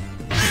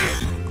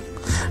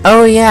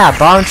 Oh yeah,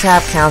 Bomb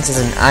Trap counts as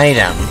an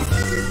item.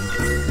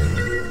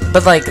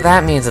 But like,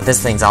 that means that this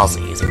thing's also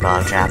using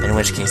Bomb Trap, in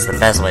which case the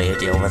best way to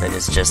deal with it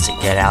is just to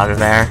get out of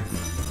there.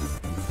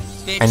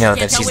 I know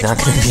that she's not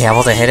going to be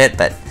able to hit it,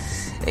 but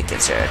it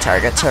gives her a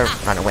target to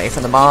run away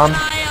from the bomb.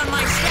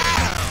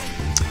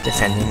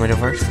 Defending would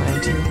have worked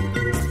fine too.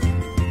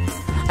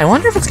 I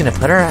wonder if it's going to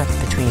put her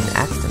between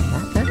Act and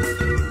that then?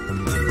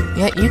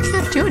 Yeah, you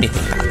can't do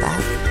anything about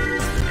that.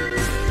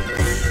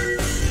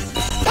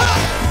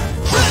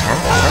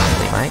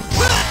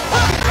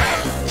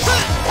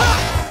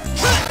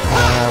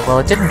 Well,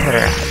 it didn't put her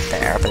out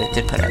there, but it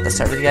did put her at the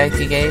start of the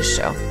IP gauge,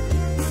 so...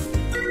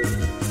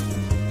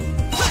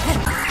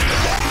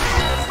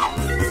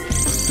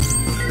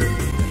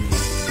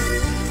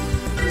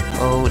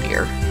 Oh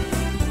dear.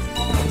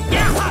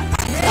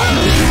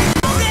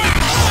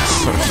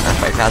 Not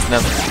quite fast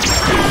enough.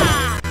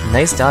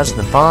 Nice dodge in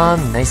the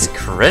bomb, nice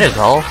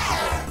critical. And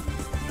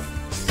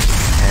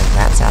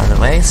that's out of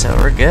the way, so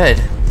we're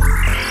good.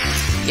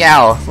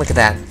 Yow! Look at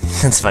that.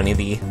 It's funny,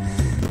 the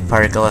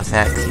particle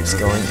effect keeps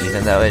going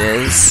even though it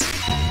is.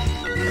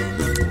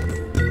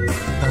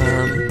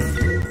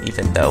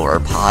 Even though we're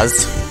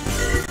paused.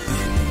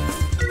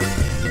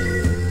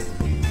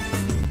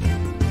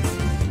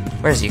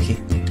 Where's Yuki?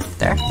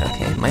 There?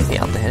 Okay, might be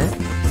able to hit it.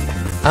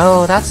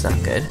 Oh, that's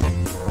not good.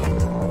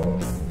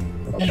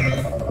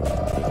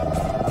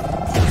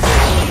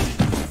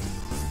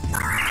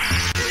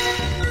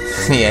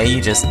 Yeah, you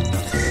just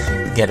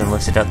get him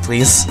lifted up,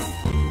 please.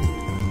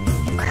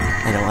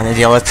 I don't want to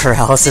deal with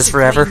paralysis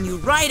forever. You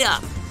right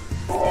up.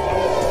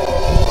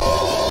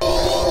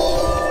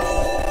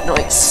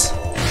 Nice. We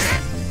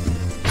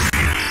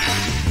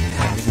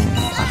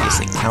can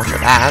obviously counter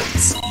that.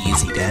 It's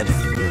easy dead.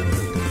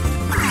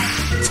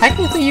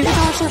 Technically, you can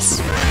dodge this.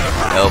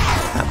 Nope,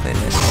 not playing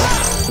this.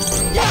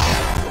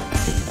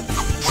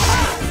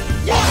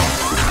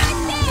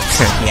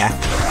 Yeah,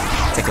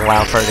 take a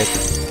while for her to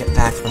get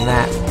back from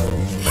that.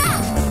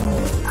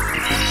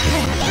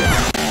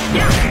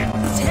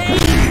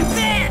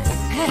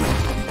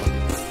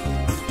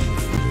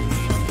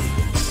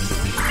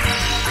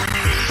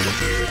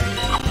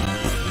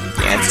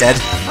 Yeah, it's dead.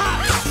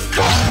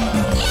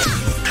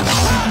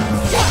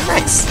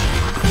 Nice.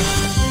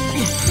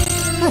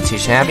 Not too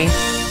shabby.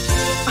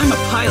 I'm a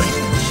pilot.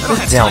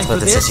 We've dealt with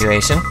the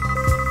situation.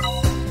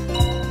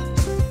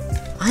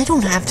 I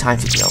don't have time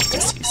to deal with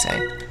this, you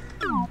say.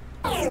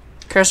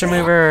 Curse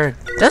remover.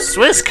 What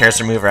does curse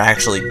remover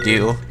actually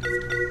do?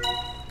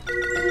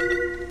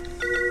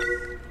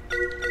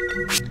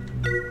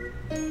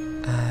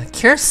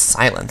 Cure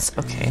silence.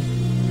 Okay.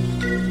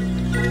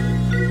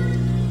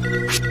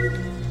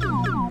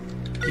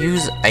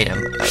 Use item.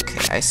 Okay,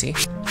 I see.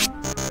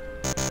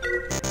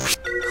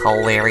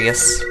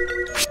 Hilarious.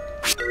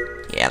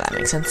 Yeah, that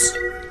makes sense.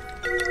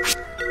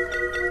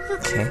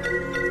 Okay,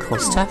 cool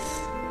stuff.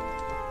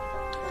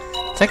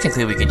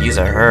 Technically, we could use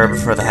a herb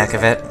for the heck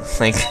of it.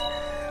 Like,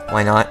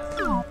 why not?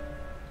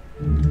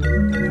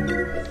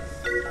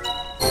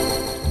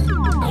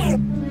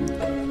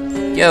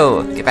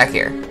 Yo, get back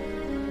here.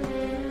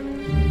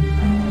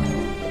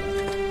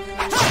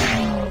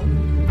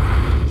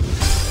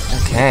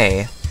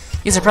 Okay.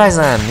 You surprise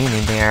them,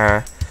 meaning they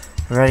are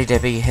ready to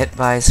be hit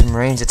by some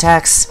ranged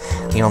attacks.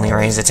 The only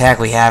ranged attack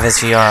we have is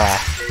Fiora.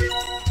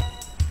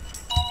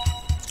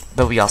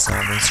 But we also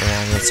have them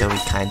surrounded, so we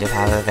kind of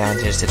have an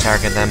advantage to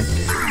target them.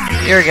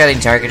 You're getting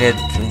targeted,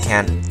 we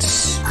can't deal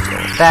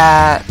with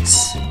that.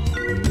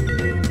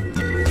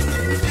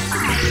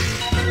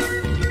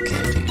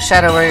 Can't do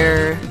Shadow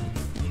Warrior.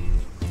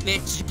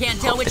 Bitch, you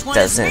can't tell Hope which it one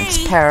is me.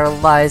 doesn't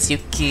paralyze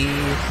Yuki.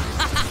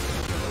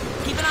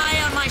 Keep an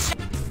eye on my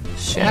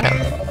Shadow.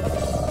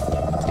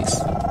 Please.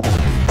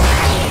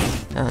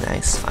 Oh,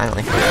 nice.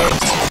 Finally. That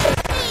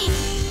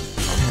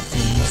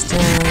thing's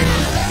dead.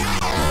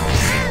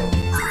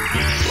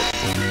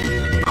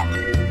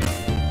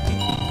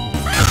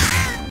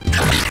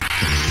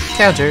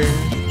 Counter.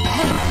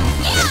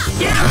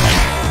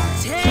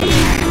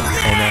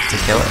 Enough to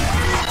kill it.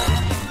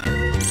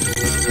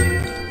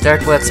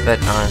 Dark Blitz, but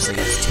honestly,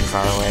 it's too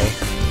far away.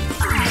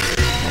 I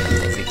don't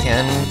think we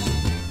can.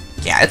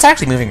 Yeah, it's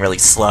actually moving really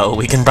slow.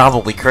 We can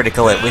probably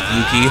critical it with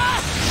Yuki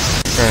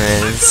from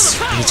his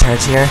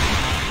recharge here.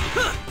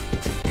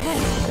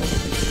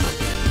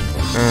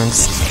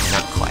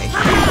 Not quite.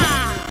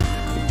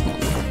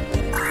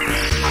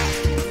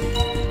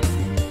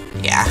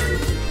 Yeah.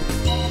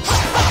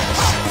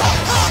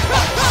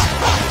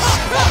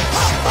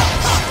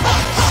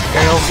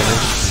 Aerial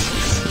finish.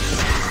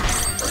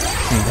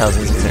 Tells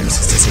me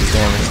 66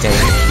 damage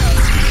daily.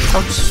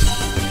 Ouch.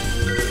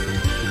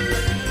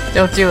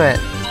 Don't do it.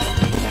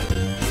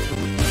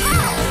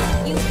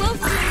 You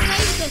both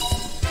replace this.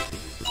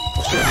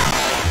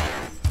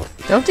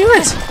 Don't do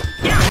it!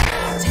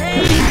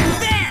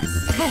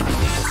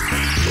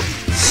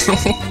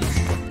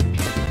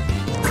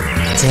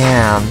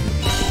 Damn.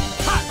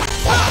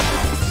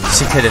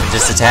 She could have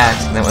just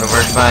attacked, and that would have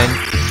worked fine.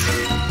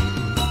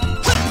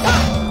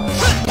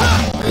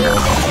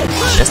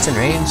 Just in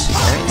range.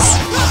 Nice.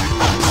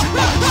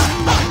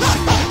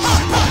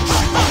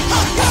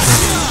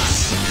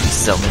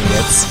 So many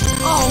hits.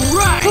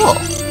 Alright! Cool.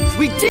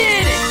 We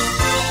did it!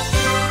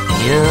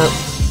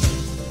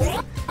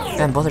 Yep.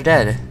 Man, both are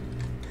dead.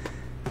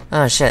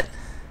 Oh, shit.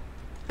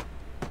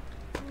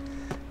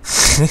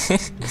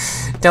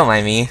 Don't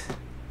mind me.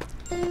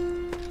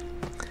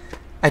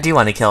 I do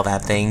want to kill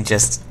that thing,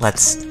 just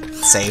let's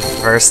save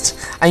first.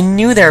 I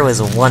knew there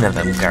was one of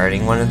them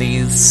guarding one of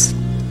these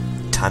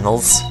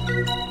tunnels.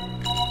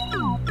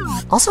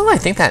 Also, I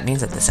think that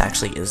means that this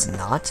actually is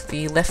not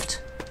the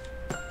lift.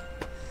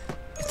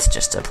 It's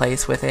just a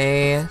place with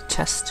a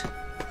chest.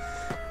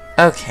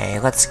 Okay,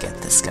 let's get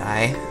this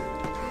guy.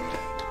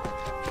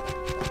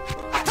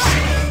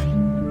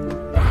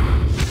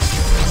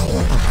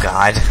 Oh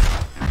god.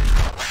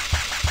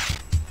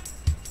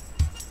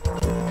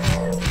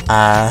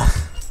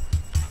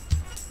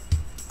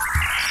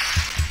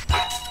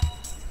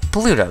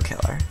 Pluto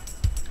Killer.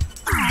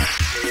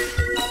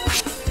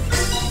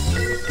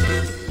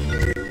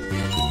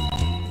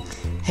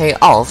 Hey,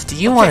 Ulf, do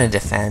you want to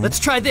defend? Let's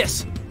try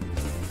this.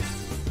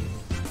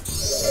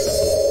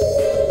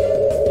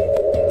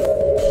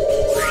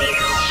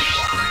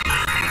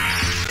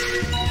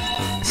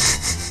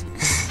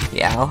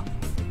 Yeah.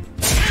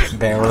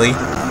 Barely.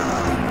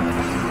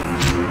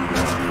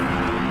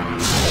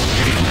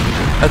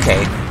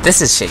 Okay,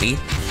 this is shitty.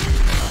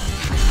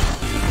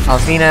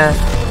 Alfina,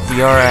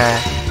 Fiora...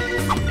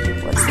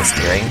 What's this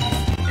doing?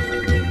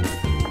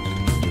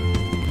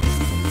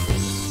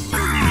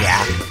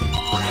 Yeah.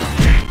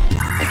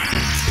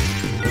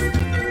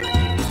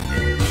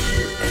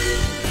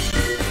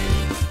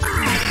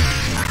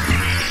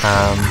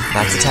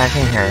 That's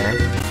attacking her.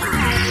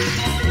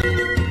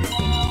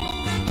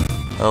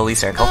 Holy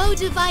circle. Oh,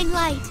 divine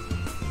light,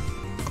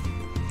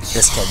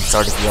 This can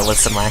sort of be a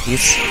list of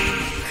lackeys.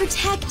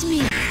 protect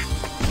me.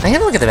 I have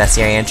to look at the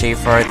bestiary entry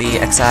for the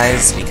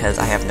XIs because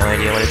I have no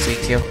idea what it's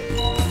weak to.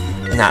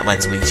 Not what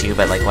it's weak to,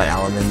 but like what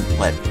element,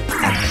 what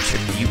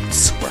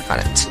attributes work on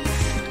it.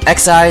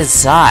 XI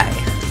Zai.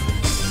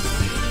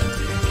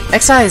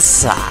 XI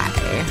Zai.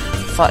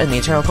 Fought in the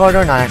Eternal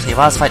Corridor, not actually a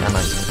boss fight,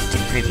 unlike the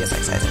previous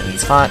XIs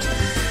enemies fought.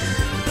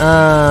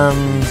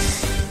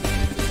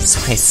 It's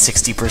my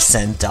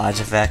 60% dodge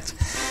effect.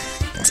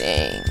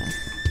 Dang.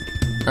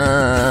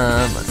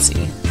 Let's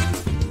see.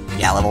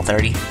 Yeah, level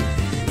 30.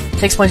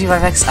 Takes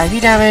 0.25x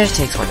IV damage,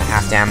 takes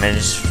 1.5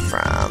 damage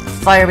from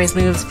fire-based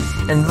moves,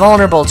 and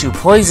vulnerable to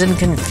poison,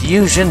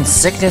 confusion,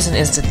 sickness, and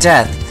instant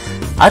death.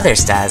 Other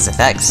status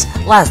effects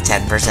last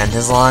 10%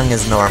 as long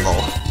as normal.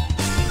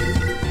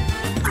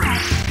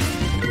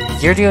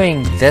 You're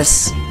doing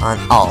this on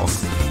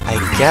Ulf. I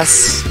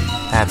guess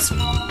that's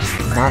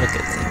not a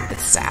good thing.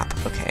 It's Zap,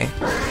 okay.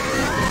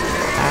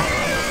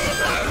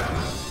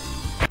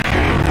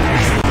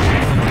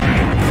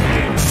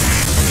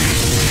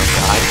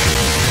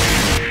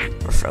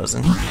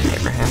 Frozen.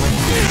 Abraham.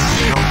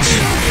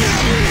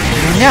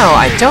 No,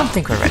 I don't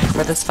think we're ready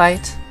for this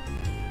fight.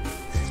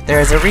 There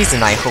is a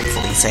reason I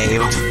hopefully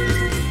saved.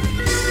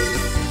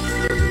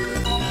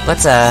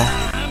 Let's,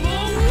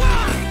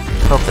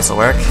 hope this'll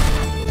work.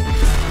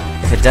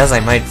 If it does, I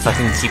might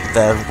fucking keep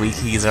the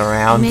weakies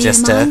around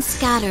just to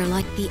Scatter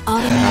like the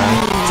autumn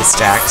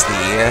distract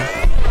the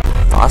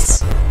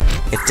boss.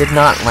 It did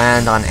not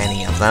land on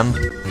any of them.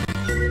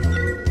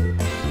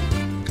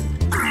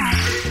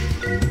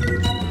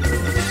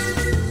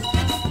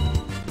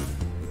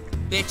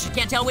 Bet you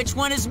can't tell which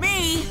one is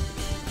me!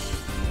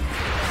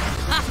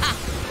 Haha!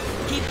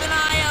 Keep an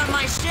eye on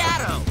my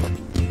shadow!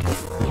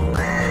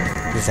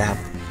 Zap.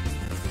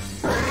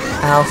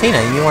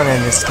 Alfina, you wanna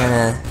just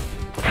kinda...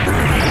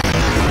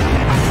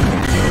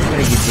 What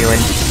are you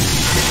doing?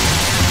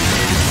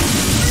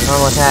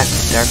 Normal attack,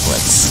 Dark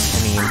Blitz. I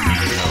mean,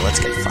 let's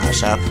get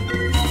Flash up.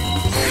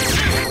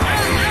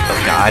 Oh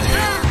god.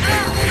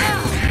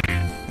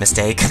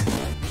 Mistake.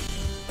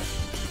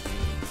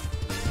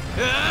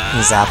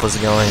 Zap was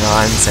going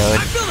on, so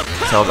it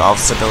killed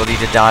Ulf's ability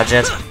to dodge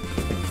it.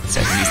 So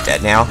he's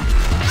dead now.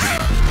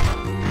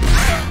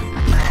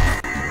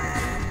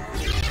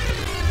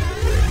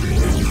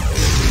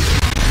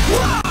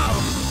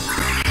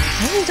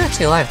 I think he's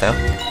actually alive, though.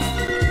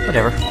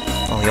 Whatever.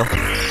 I'll heal.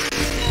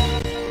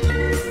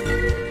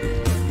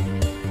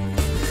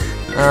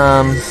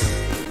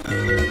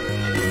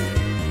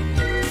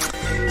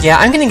 Yeah,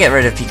 I'm gonna get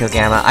rid of Pico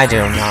Gamma. I do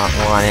not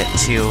want it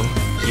to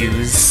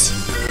use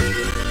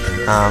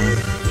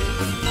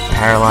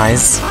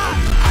Paralyze.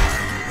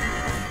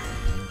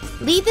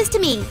 Leave this to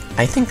me.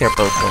 I think they're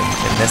both going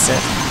to miss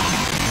it.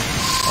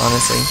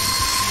 Honestly.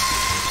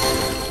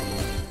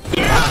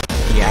 Yeah.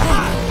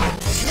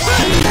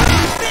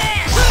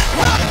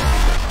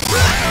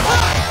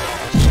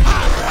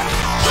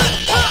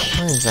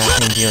 What is that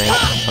thing doing?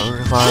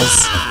 Overclaws?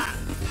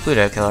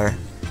 Pluto Killer.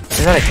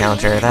 Is that a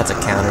counter? That's a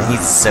counter.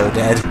 He's so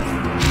dead.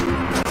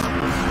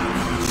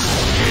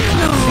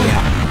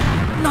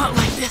 Not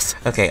like this.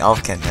 Okay,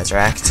 Ulf can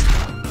resurrect.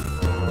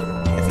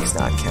 If he's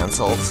not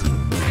cancelled.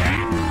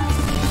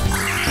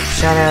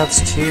 Shoutouts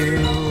to...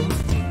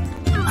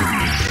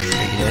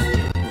 Pretty good.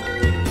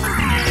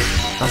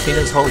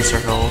 Alfina's Holy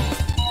Circle.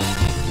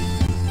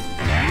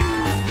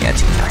 Yeah,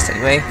 too fast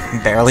anyway.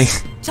 Barely.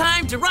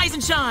 Time to rise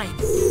and shine!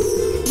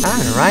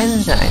 Time to rise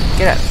and shine.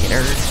 Get up, you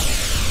nerd.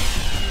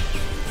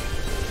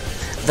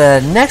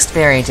 The next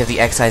variant of the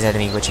Excise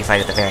enemy, which you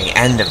fight at the very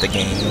end of the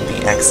game,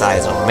 the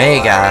Excise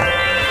Omega,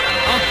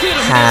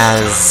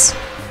 has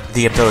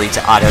the ability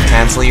to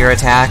auto-cancel your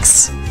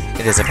attacks.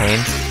 It is a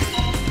pain.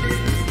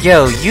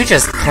 Yo, you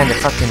just kinda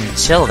fucking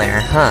chill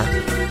there, huh?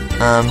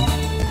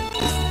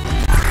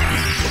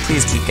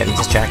 Please keep getting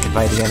distracted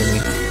by the enemy.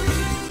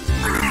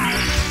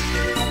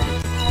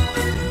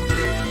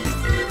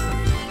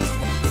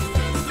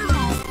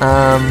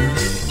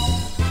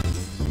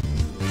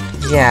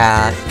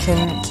 Yeah,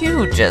 can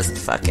you just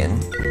fucking...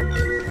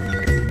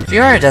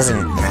 Fiora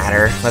doesn't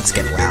matter. Let's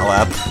get WoW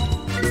up.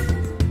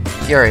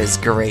 Fiora is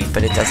great,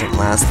 but it doesn't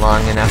last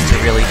long enough to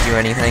really do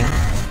anything.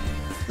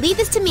 Leave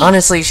this to me.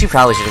 Honestly, she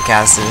probably should have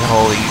casted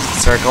Holy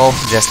Circle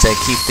just to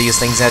keep these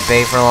things at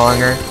bay for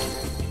longer.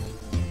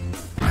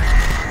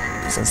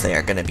 Since they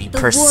are going to be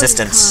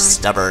persistent,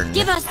 stubborn.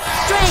 Give us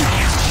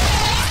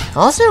strength.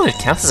 Also, it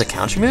counts as a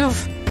counter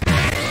move.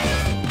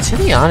 To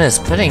be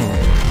honest, putting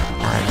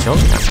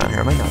Jolting Knock on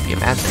her might not be a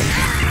bad thing.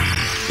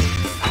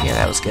 Yeah,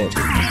 that was good.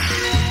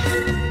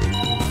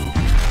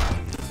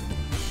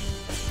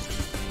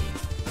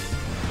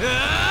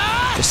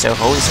 Just so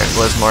Holy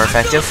Circle is more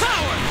effective.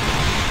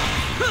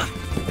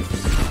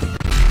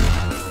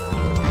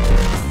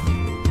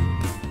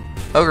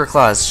 Ogre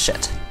Claws,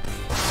 shit.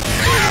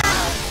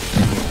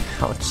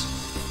 Ouch.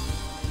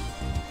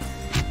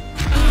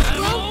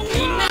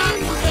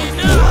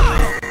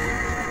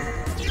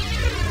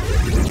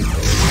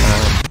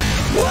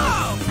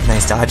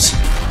 Nice dodge.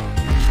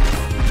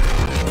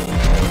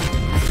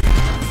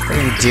 What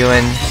are you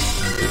doing?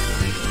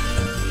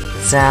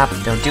 Zap,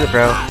 don't do it,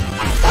 bro.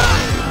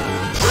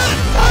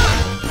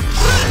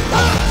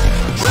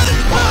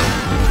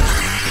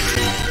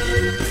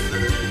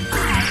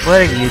 What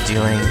are you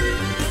doing?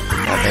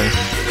 Nothing.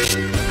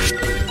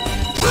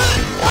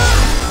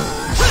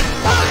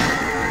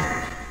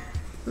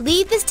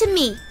 Leave this to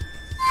me.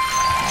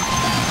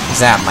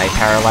 Zap might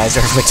paralyze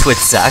her, which would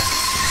suck.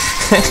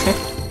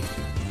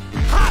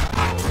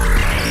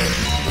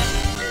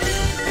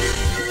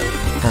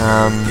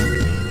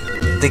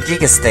 The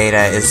Gigas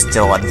Theta is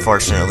still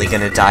unfortunately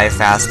gonna die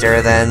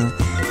faster than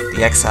the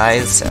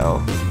GIII,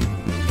 so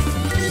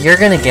you're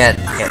gonna get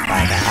hit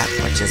by that,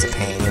 which is a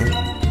pain.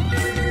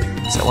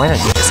 So why don't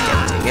you just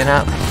get digging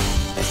up?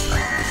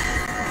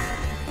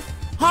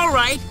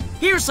 Alright,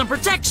 here's some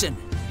protection.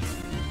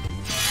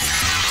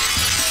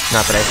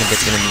 Not that I think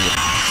it's gonna be a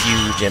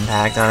huge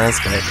impact on us,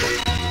 but...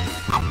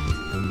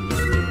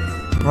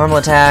 Normal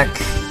attack,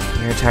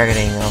 you're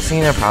targeting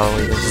Elfina,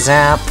 probably with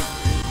Zap.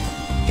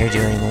 You're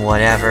doing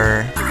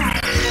whatever.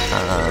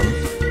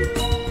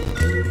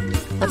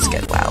 Let's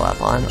get WoW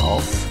up on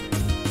Ulf.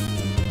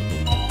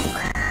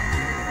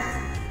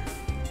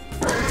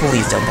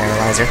 Please don't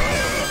paralyze her.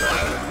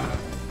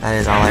 That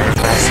is all I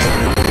request.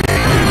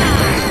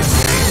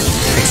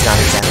 It's not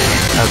exactly.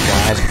 Oh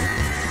god.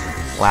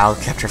 WoW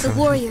kept her from. The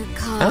warrior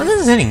card. Oh,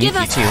 this is hitting Give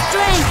Yuki us too.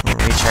 strength. We'll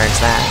recharge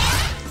that.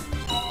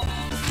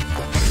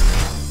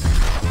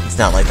 It's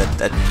not like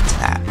the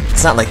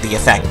it's not like the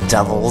effect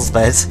doubles,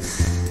 but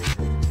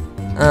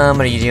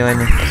what are you doing?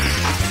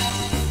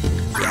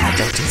 Yeah,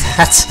 don't do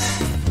that.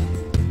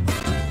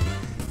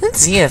 Let's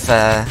see if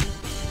that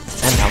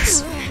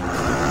helps.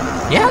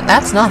 Yeah,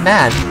 that's not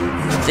bad.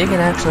 Digging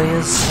actually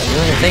is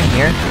doing a thing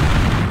here.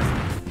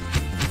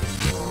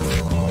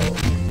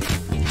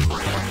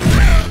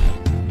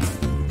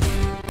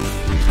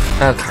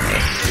 Okay.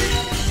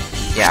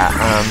 Yeah,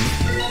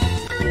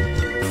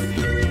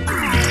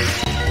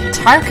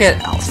 target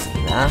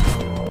Alfina.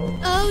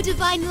 Oh,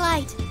 divine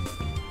light.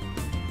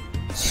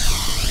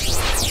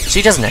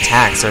 She doesn't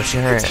attack, so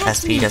her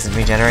SP doesn't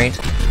regenerate.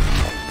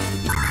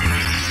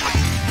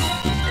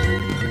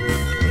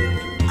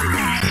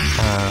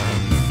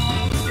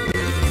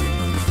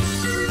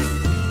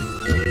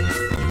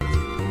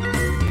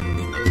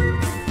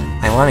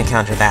 I want to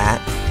counter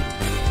that,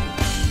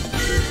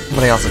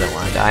 but I also don't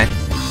want to die.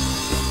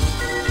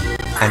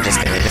 I'm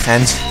just gonna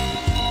defend.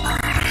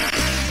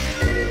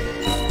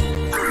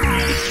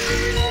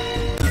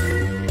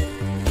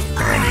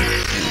 And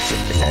you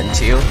should defend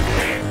too.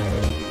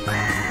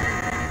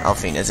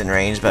 Alfina's in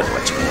range, but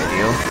what you gonna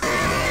do?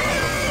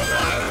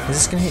 Is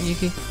this gonna hit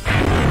Yuki?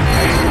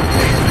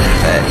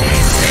 But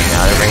staying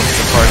out of range is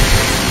important.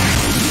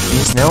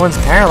 Means no one's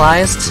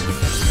paralyzed.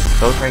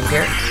 Both right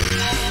here.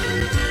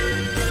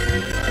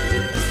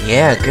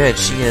 Yeah, good.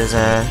 She is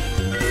no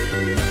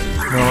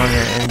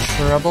longer in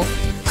trouble.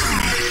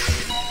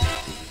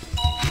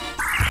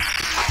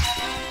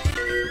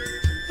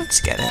 Let's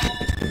get it.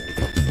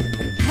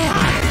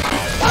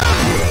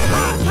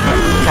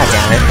 God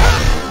damn it.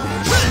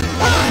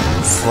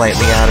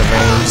 Slightly out of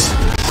range.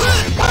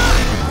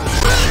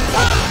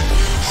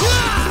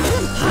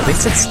 At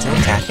least it's still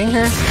attacking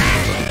her?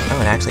 Oh,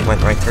 it actually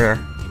went right through her.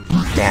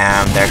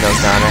 Damn, there goes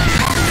Donna.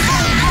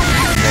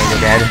 Now you're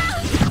dead.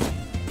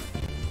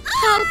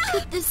 How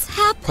could this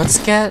happen? Let's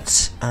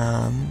get,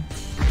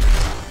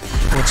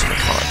 what should we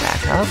call it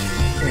back up?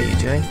 What are you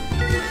doing?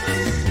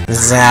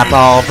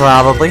 Zapall,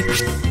 probably.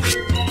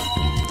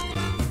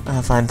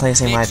 If I'm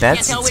placing my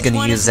bets, it's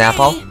gonna use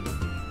Zapall.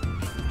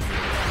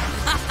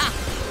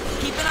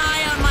 Keep an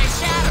eye on my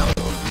shadow.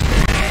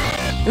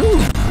 Ooh!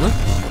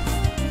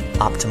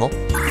 Optimal.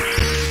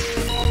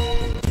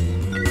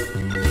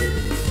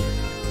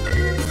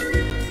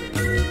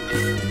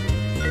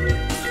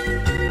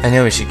 I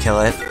know we should kill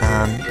it.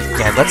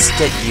 Yeah, let's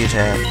get you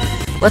to...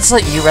 Let's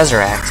let you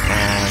resurrect,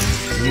 and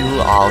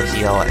you all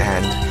heal,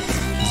 and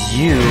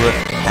you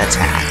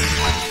attack.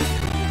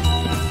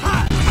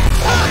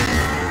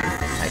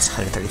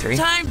 133.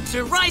 Time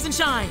to rise and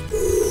shine.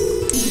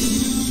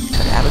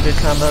 Could have a good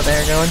combo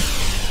there going.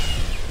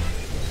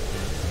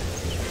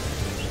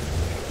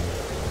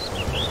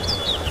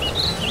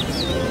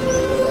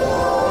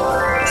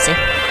 See?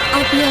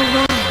 I'll be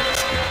alright.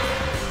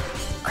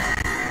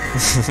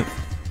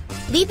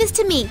 Leave this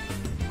to me.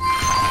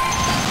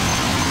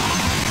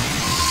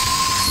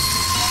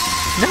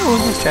 No,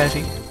 no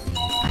strategy.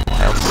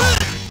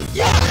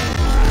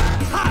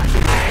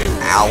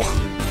 Ow.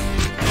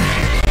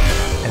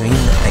 I mean,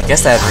 I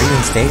guess that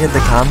reinstated the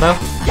combo.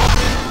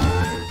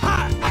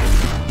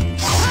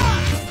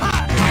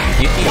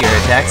 Yuki, your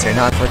attacks are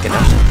not quick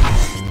enough.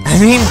 I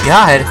mean,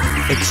 God,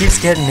 it keeps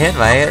getting hit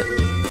by it.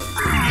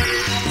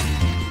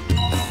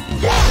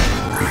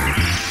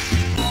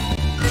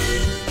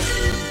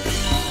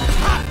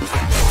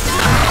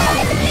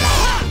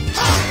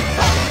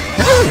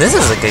 Ooh, this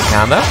is a good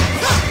combo.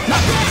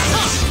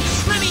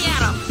 Let me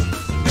at him.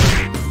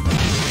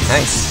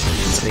 Nice.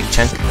 It's a big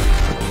chunk.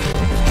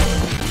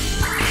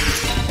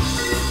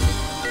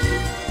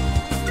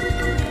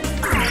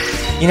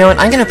 You know what?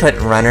 I'm gonna put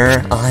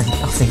Runner on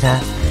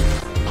Althena.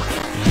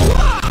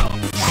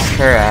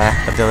 Her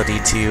ability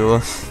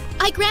to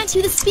I grant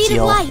you the speed of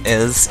heal light.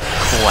 is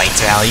quite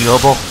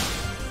valuable.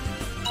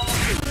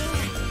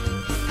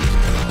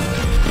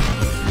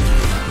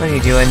 What are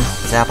you doing,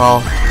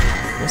 Zapall?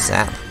 No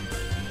Zap.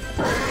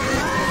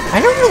 I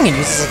don't think it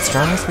uses its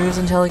strongest moves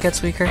until it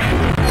gets weaker.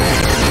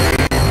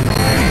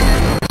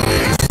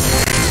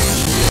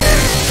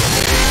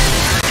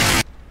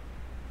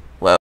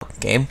 Whoa,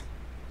 game.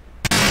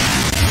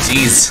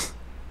 Jeez.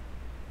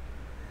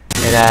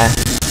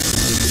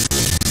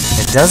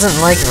 It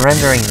doesn't like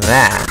rendering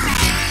that.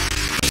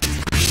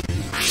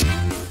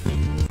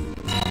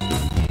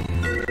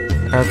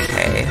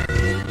 Okay.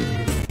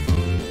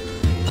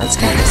 Let's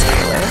get this out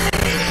of the way.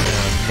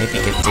 Maybe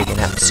get digging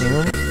up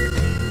soon.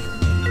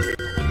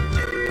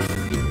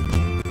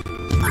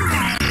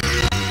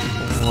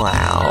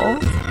 Wow.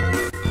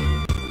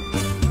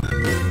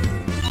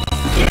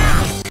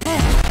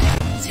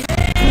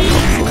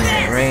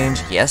 Range,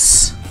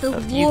 yes. The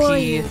Of Yuki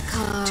warrior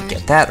card. to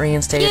get that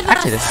reinstated. Give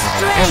Actually, this us is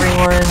for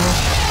everyone.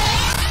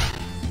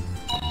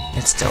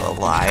 It's still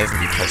alive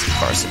because, of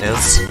course, it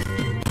is.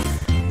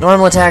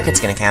 Normal attack, it's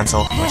gonna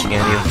cancel. What you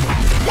gonna do?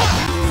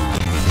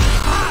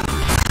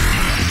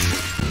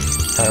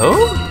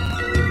 Oh?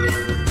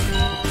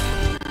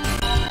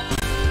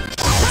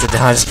 It's a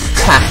dodge.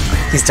 Ha!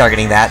 He's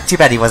targeting that. Too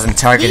bad he wasn't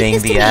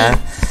targeting the,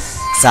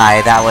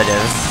 side. That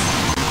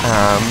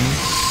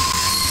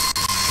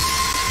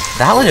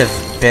would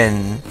have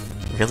been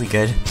really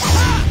good.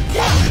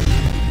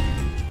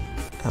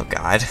 Oh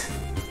god.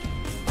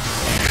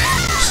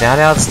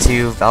 Shoutouts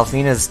to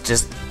Althena's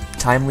just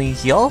timely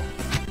heal.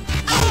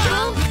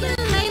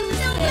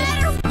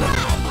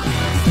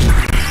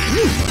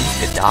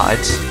 Good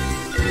dodge.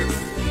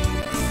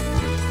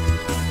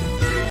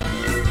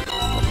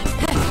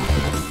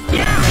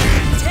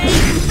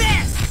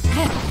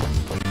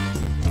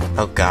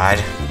 Oh god.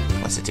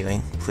 What's it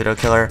doing? Pluto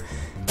Killer.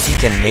 He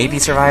can maybe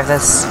survive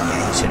this.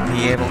 Yeah, he should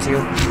be able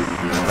to.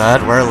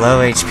 But we're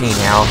low HP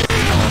now.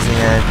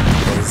 Althena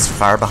is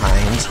far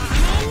behind.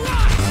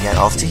 We got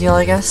Ulf to heal,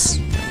 I guess?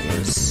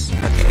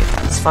 Okay,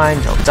 that's fine.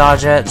 He'll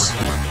dodge it.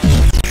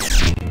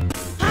 It's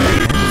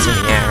in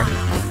the air.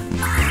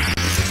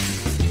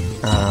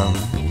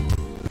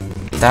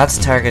 That's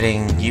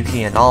targeting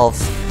Yuki and Ulf,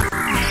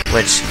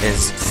 which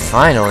is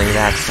finally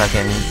that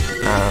fucking,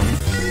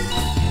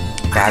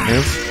 bad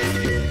move.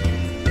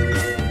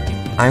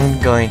 I'm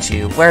going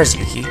to... Where's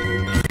Yuki?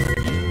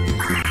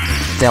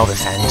 They'll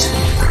defend.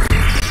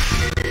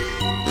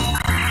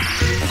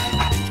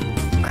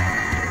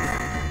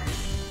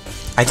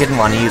 I didn't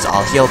want to use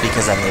all heal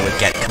because then they would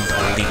get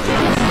completely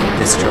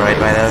destroyed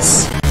by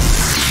this.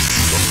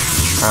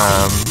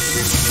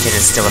 It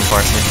is still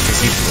unfortunate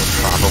because Yuki will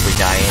probably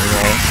die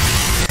anyway.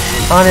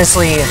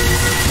 Honestly,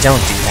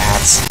 don't do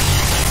that.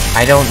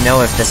 I don't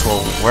know if this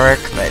will work,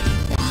 but...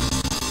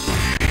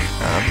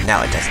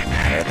 now it doesn't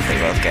matter that they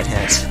both get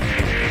hit.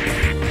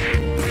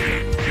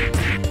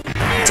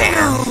 Damn.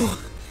 No,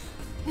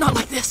 not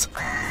like this.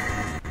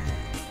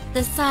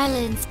 The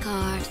silence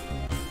card.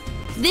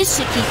 This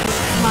should keep you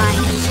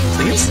quiet.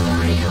 Please?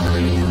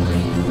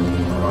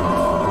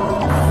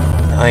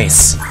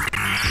 Nice.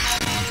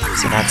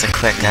 So that's a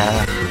quick,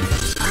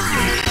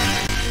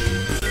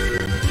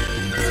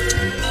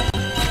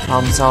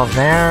 problem solved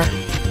there.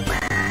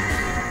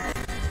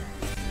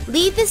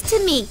 Leave this to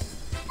me.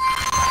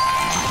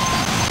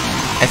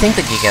 I think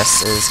the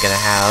Gigas is gonna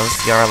have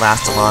Yara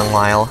last a long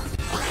while.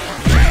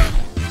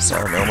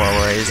 So no more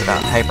worries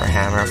about Hyper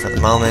Hammer for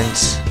the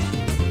moment.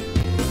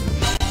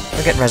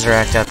 We'll get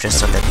Resurrect up just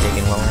so that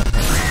digging will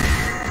happen.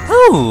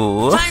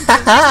 Ooh!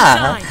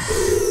 Haha!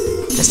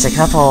 Just a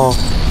couple...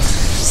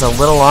 Just a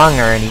little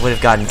longer and he would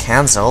have gotten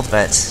cancelled,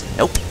 but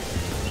nope.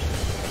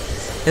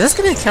 Is this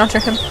gonna counter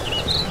him?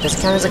 Does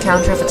it count as a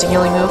counter if it's a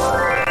healing move?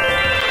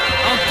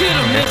 I'll get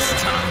him next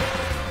time.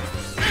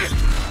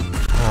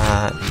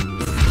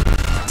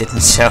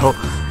 Didn't show.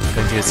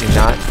 Going to assume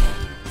not.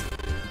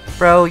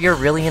 Bro, you're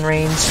really in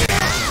range?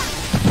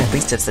 At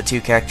least it's the two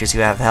characters who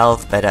have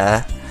health, but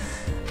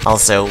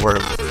also we're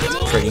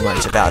pretty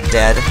much about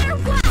dead.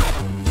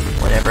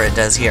 Whatever it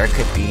does here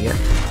could be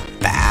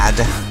bad.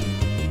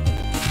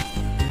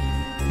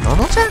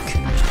 Normal check?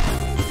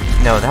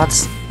 No,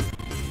 that's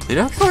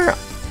Pluto Killer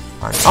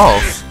on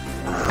Ulf.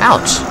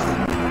 Ouch.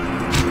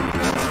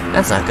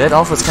 That's not good.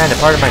 Ulf was kind of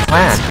part of my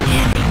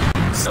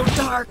plan. So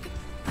dark.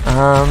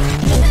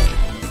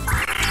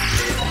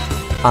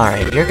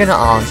 Alright, you're gonna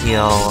all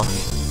heal.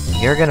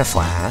 You're gonna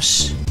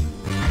flash.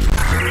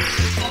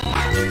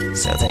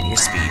 So that your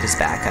speed is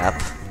back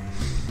up.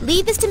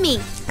 Leave this to me.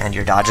 And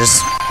your dodges.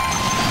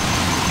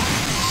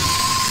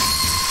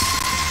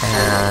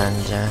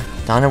 And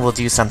Donna will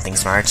do something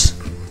smart.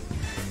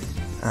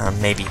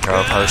 Maybe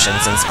throw a potion,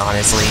 since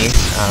honestly,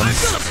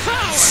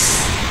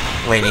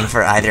 waiting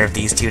for either of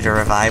these two to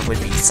revive would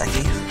be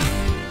sucky.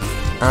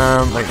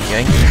 What are you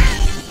doing?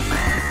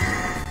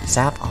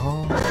 Zap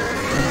all? What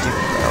are you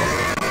doing, bro?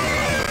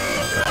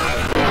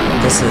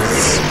 This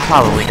is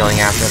probably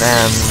going after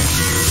them.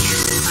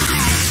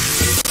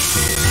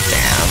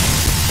 Damn.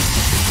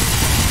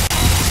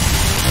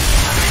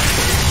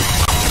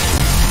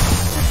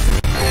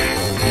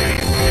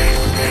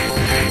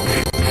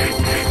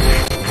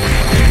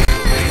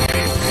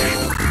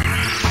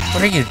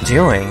 What are you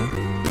doing?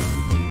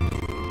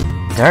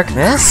 Dark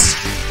Mist?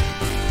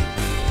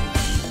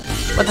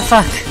 What the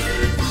fuck?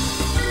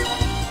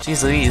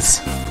 Jeez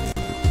Louise.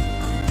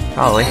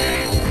 Probably.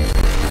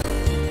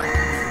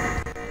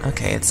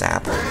 Okay, it's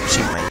Zap.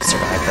 She might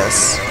survive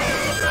this.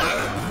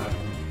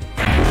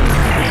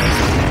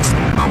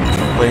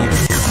 Wouldn't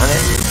on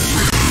it?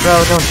 Bro,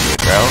 don't do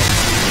it, bro.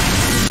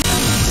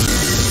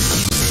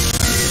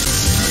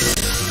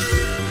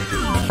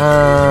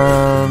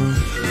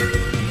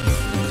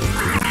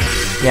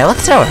 Yeah,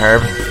 let's throw a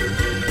herb.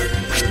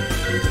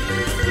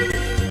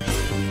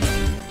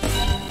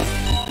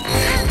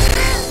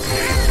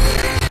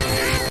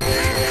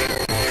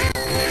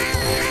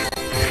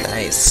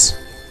 Nice.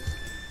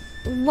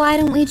 Why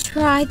don't we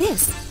try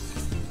this?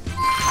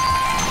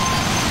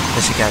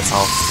 This should get us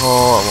all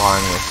full,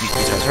 along with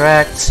Yuki's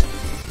Resurrect.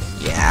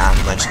 Yeah,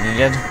 much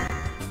needed.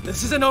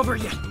 This isn't over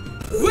yet.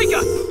 Wake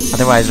up!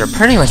 Otherwise, we're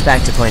pretty much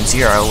back to point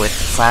zero, with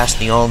Flash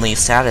the only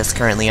status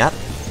currently up.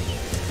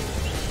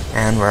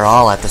 And we're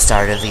all at the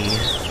start of the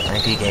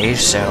IP gauge,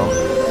 so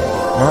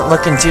not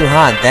looking too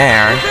hot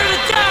there. You're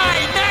gonna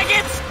die,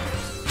 maggots!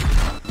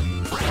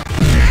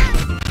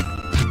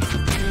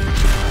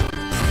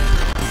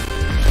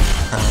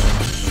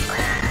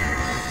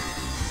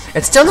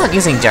 It's still not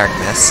using Dark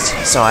Mist,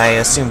 so I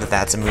assume that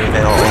that's a move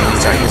it'll only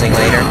start using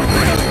later.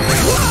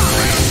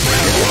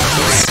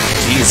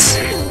 Jeez.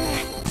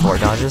 4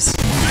 dodges.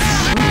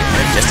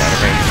 Just out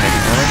of range of my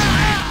counter.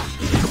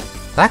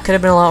 That could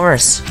have been a lot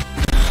worse.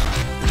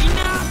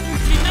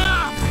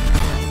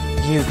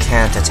 You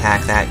can't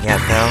attack that yet,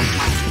 though.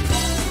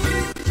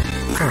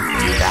 Don't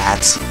do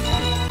that.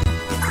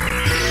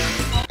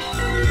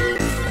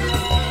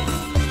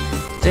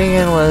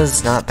 Digging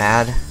was not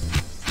bad.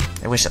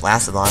 I wish it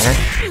lasted longer.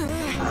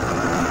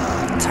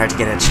 It's hard to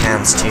get a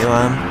chance to,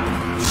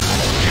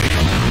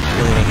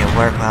 really make it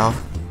work well.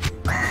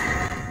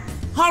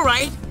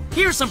 Alright,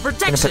 here's some I'm gonna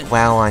protection. put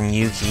WoW on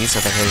Yuki so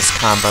that his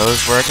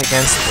combos work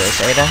against the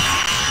Theta.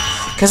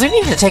 Because we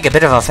need to take a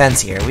bit of offense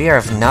here. We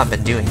have not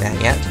been doing that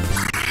yet.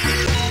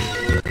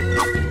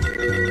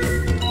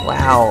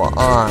 WoW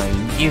on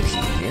Yuki.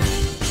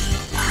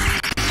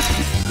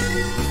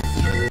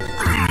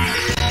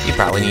 You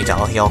probably need to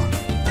all heal.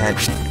 And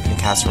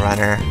cast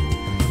Runner.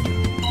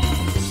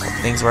 Hope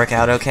things work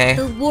out okay.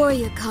 The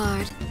warrior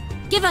card.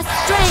 Give us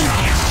strength.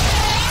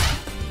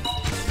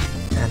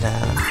 And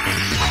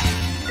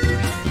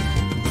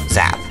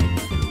Zap.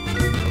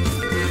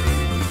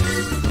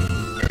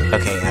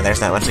 Okay, yeah, there's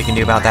not much we can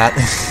do about that.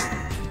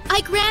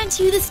 I grant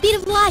you the speed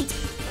of light.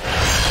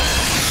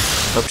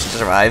 Hope she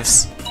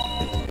survives.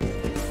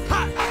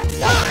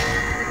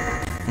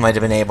 Might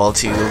have been able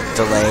to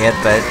delay it,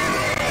 but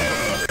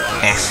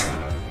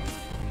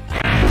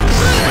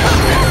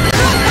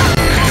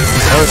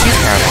Oh, she's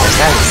paralyzed.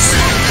 That's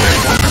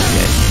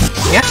good.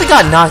 She actually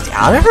got knocked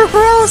out of her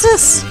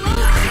paralysis?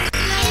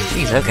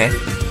 Jeez, okay.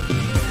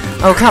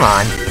 Oh, come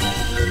on.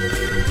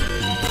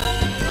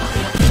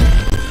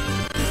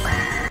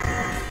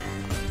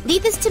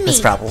 Leave this to me. This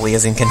probably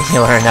isn't gonna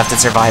heal her enough to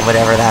survive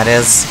whatever that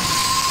is.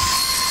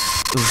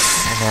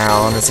 Oof, and they're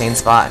all in the same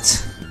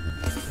spot.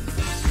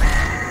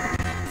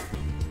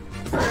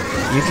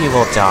 Yuki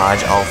will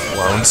dodge, Ulf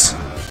won't.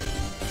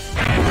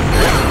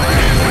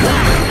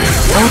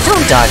 Oh,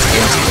 don't dodge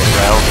into it,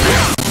 bro.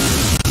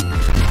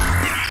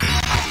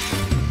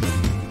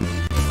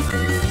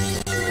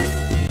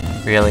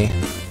 Really?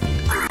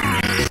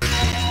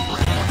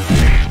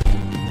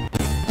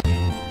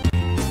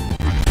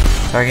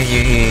 Target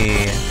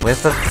Yuki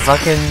with the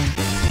fucking...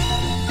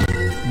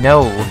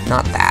 No,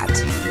 not that.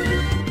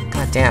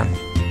 God damn.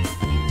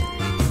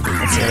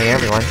 That's nearly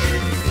everyone.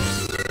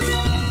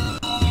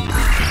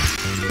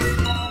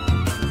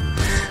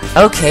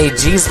 Okay,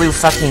 jeez Lou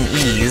fucking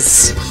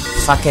ease.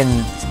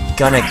 Fucking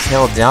gonna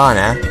kill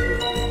Donna.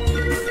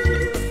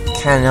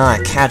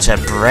 Cannot catch a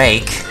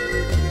break.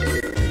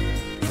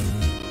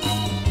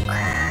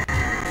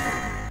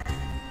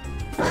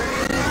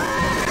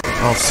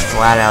 Wolf's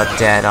flat out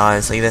dead,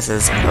 honestly. This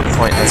is a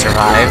pointless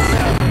revive.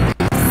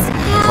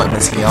 A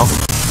pointless heal.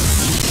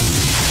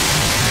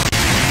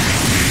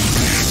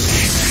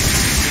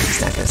 He's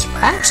not gonna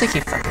actually, he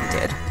fucking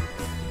did.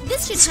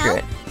 This should Screw help.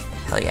 it.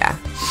 Hell yeah.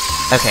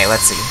 Okay,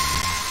 let's see.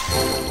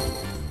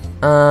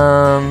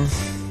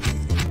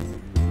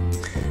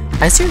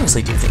 I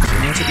seriously do think we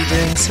need to be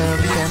doing some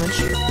damage.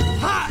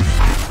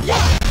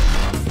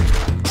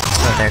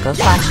 Oh, there goes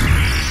Flash.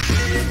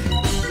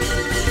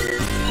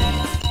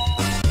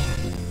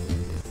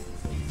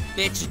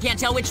 Bitch, you can't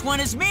tell which one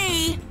is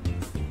me!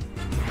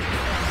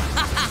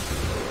 Haha!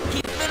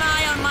 Keep an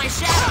eye on my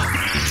shadow!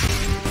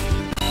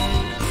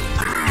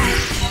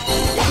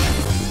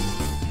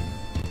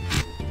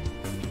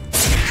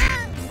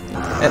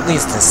 At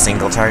least the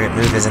single target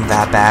move isn't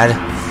that bad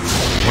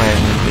when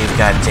we've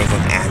got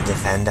digging and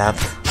defend up.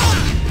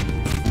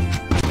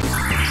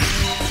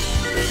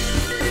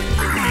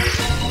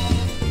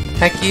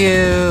 Heck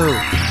you!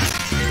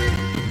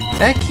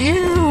 Heck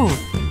you!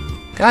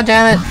 God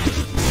damn it!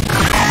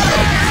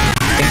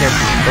 I think they're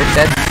both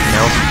dead?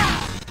 No.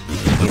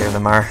 Neither of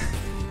them are.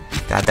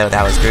 God, though,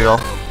 that was brutal.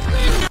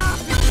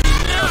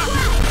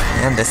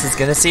 And this is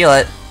gonna seal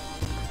it.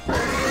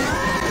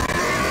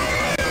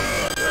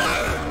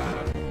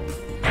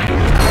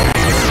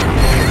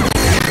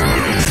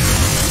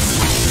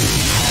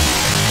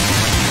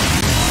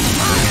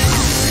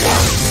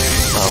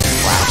 Oh,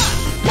 Flash.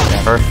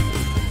 Whatever.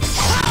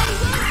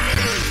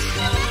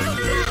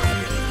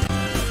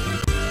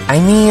 I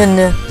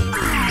mean,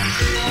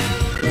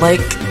 like,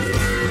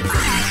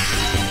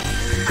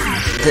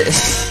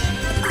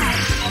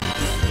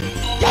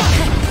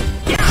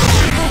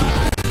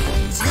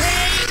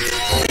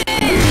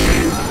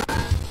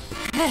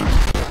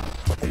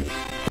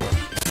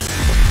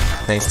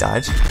 nice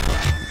dodge. Ooh.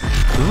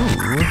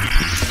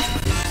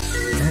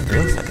 That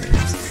really fucking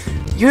nice.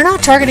 You're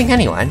not targeting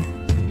anyone.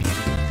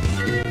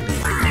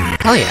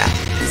 Hell yeah.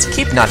 Let's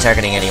keep not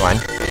targeting anyone.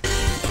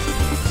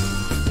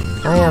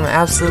 I am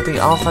absolutely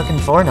all fucking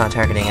for not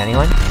targeting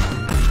anyone.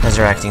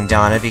 Resurrecting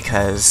Donna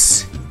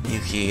because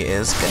Yuki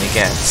is gonna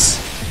get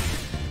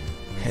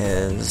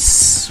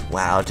his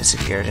WoW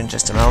disappeared in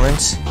just a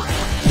moment.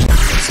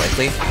 Most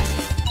likely.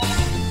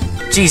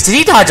 Jeez, did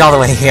he dodge all the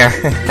way here?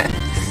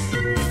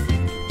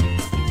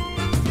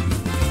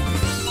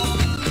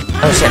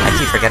 Oh shit, I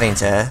keep forgetting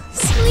to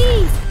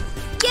Please,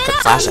 get put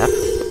up. Flash up.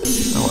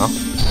 Oh well.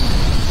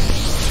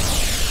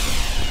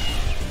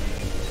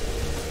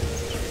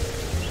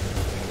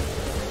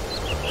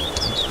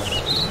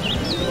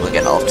 We'll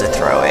get Ulf to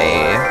throw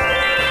a...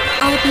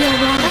 I'll be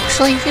alright.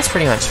 Actually, he's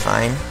pretty much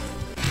fine.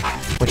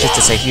 Which is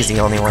to say, he's the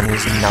only one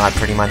who's not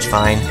pretty much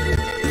fine.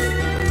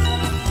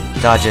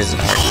 Dodges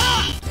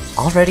are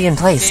already in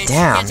place.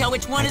 Damn! Can't tell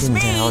which one I is didn't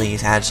me. tell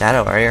he's had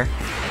Shadow Warrior.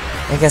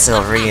 I guess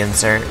it'll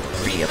reinsert,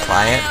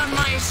 reapply it. On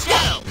my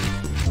shadow!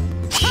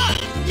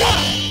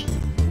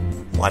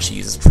 Watch he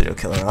uses Pluto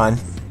Killer on.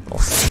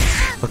 Oh.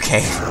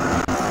 Okay.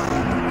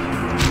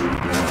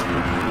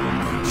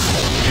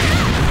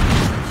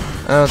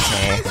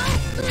 Okay.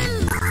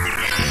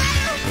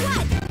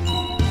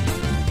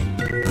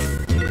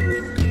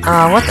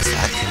 What the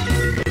fuck?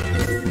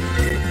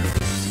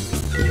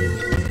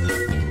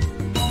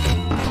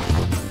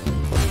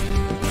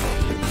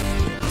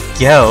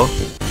 Yo.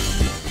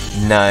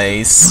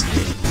 Nice.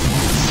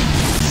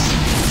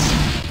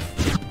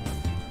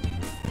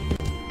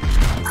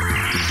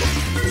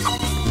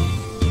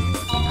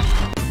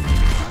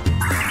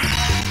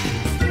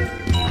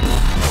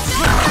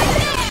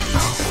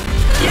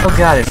 Oh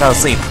god, it fell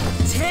asleep.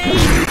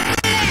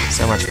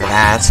 So much for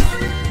that.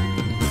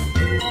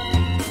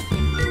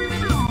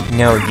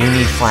 No, you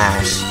need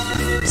Flash.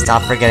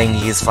 Stop forgetting to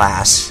use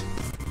Flash.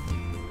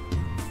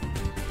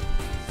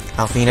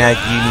 Alfina,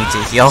 you need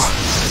to heal.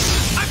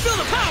 I feel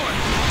the power!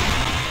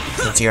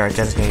 Since you're a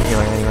designated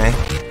healer anyway.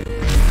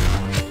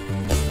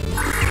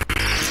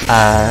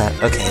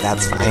 Okay,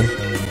 that's fine.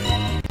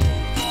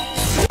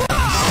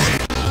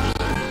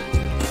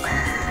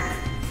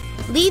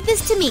 Leave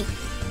this to me.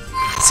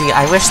 See,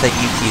 I wish that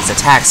Yuki's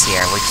attacks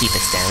here would keep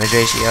its damage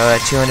ratio at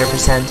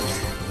 200%,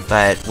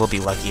 but we'll be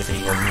lucky if it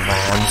even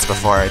lands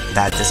before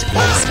that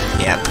disappears.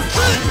 Yep.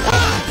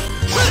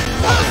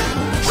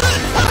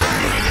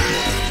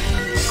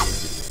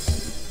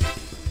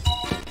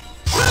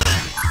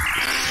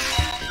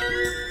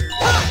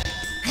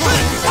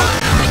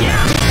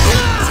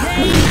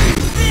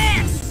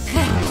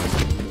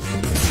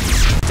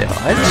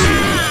 Dodge.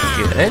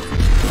 Good.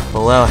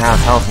 Below half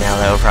health now,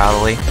 though,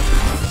 probably.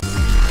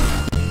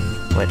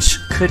 Which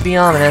could be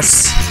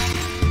ominous.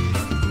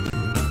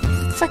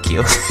 Fuck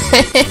you.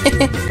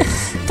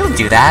 Don't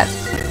do that.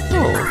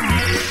 No.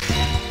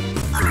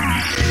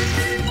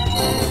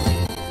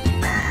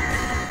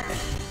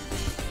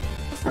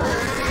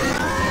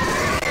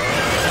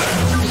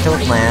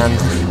 Don't land.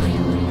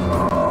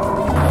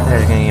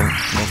 They're gonna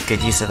make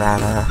good use of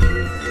that,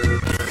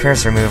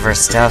 curse remover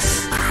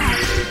stuff.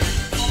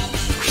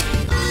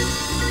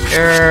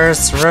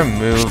 Curse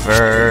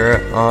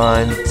remover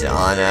on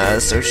Donna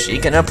so she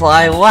can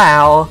apply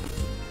WoW.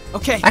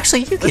 Okay.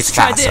 Actually, Yuki's let's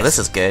try fast, so this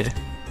is good.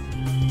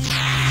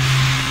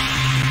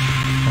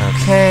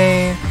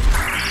 Okay.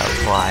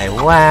 Apply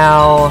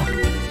WoW.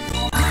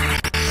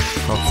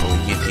 Hopefully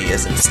Yuki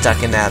isn't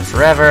stuck in that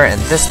forever, and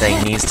this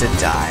thing needs to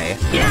die.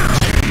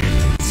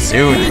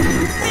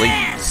 Soon,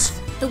 please.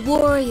 The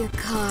warrior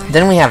card.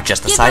 Then we have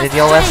just the side to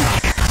deal with,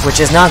 which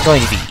is not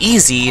going to be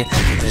easy,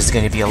 but is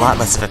going to be a lot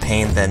less of a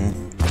pain than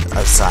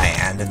a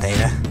Cyan and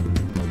Theta.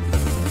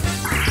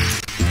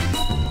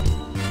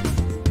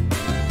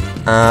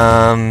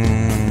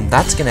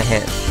 That's gonna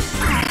hit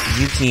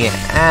Yuki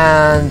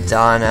and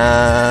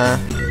Donna.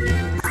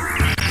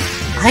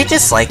 I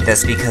dislike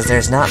this because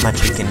there's not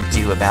much we can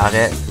do about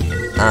it.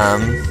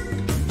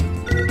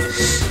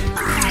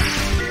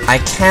 I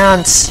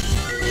can't...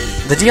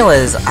 The deal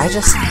is, I'm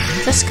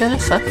just gonna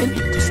fucking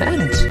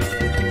defend.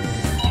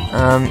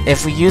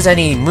 If we use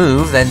any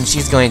move, then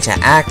she's going to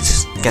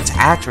get to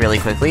act really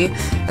quickly,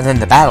 and then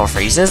the battle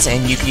freezes,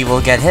 and Yuki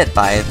will get hit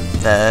by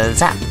the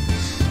zap.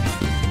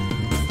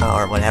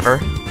 Or whatever.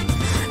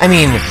 I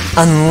mean,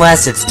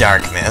 unless it's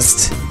Dark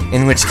Mist,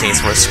 in which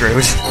case we're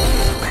screwed.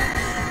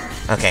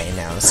 Okay,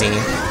 now, see?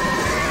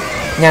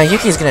 Now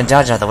Yuki's gonna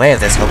dodge out of the way of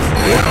this,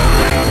 hopefully.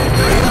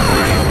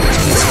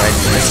 Jeez, right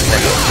in this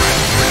bit.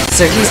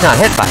 So he's not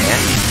hit by it.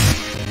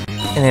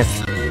 And if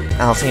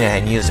Alfina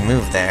had used a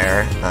move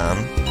there,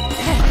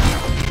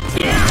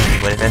 he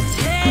would have been.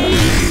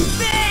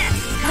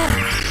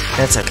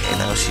 That's okay,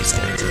 though, she's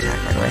going to attack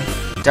right away.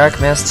 Dark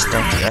Mist,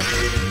 don't do it.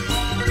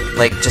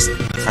 Like, just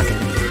fucking...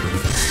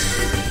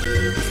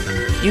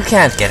 You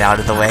can't get out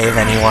of the way of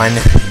anyone.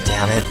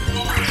 Damn it.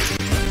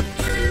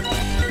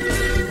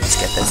 Let's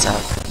get this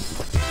up.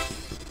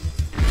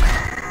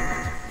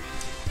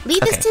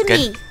 Leave this to good.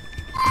 me.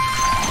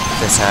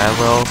 This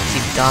will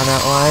keep Donna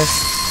alive.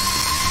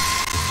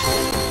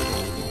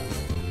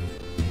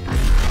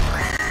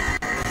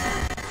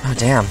 Oh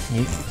damn,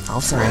 you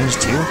also range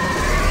too?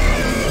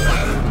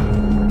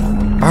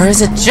 Or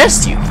is it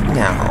just you?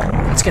 No,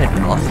 it's gonna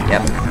be off,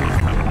 yep.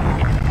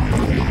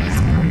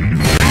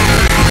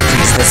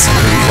 Jeez, this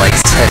move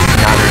likes to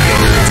not reveal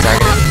who it's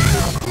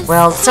targeted.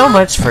 Well, so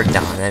much for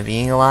Donna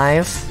being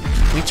alive.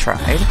 We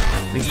tried.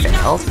 We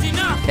failed.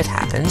 It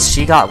happens.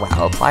 She got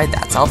WoW applied,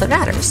 that's all that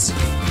matters.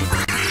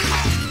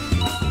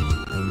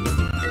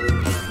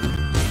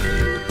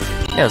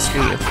 No,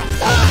 screw you.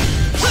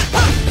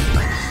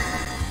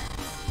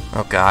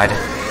 Oh god.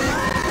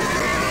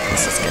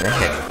 This is gonna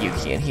hit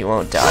Yuki and he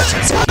won't dodge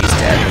and so he's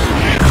dead.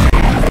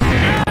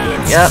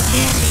 Yep.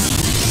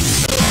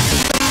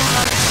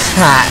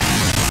 Ha!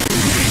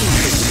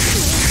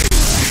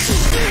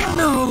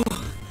 No!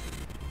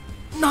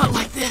 Not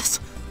like this!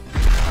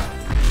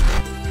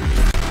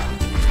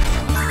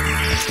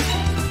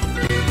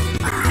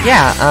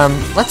 Yeah,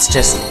 let's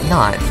just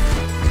not.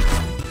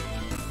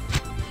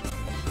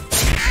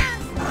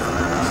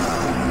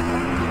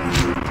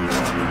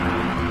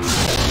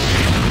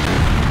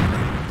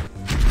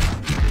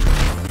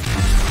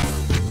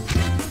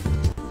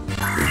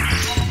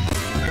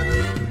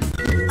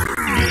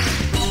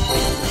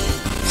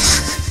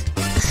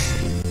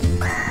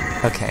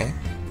 Okay,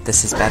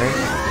 this is better.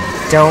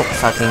 Don't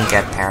fucking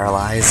get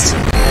paralyzed.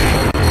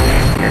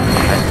 You're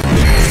not.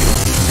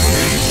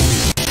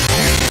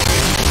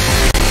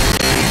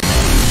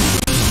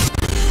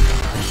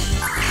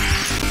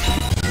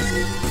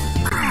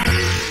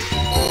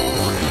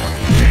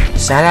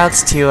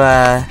 Shoutouts to,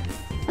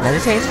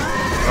 Meditate?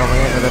 Or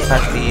whatever the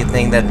fuck the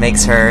thing that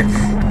makes her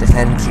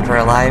defend, keep her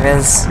alive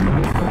is.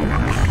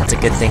 That's a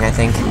good thing, I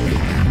think.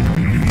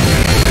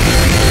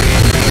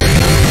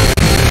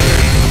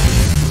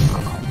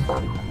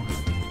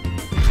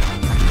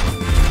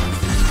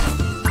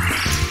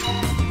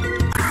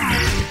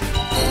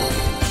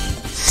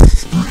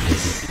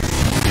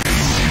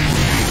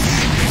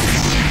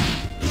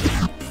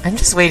 I'm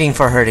just waiting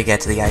for her to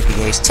get to the IP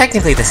gauge.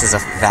 Technically, this is a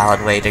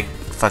valid way to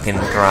fucking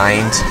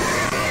grind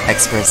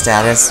expert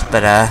status,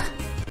 but,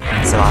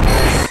 so on.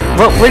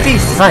 What would be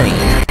funny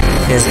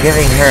is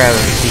giving her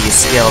the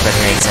skill that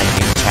makes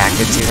enemies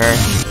attracted to her.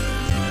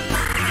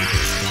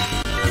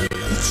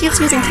 He keeps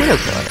using Kudo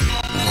Killer.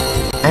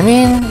 I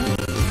mean,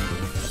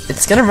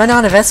 it's gonna run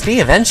out of SP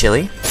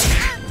eventually.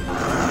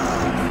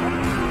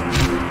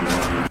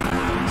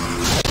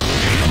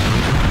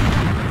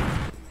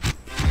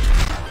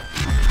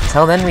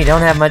 Till then, we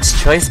don't have much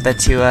choice but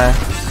to,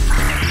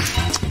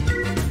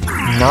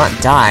 not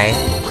die.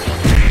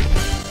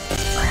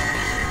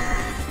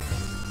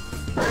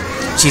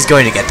 She's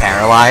going to get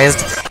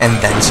paralyzed, and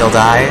then she'll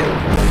die.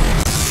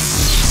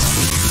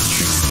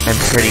 I'm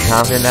pretty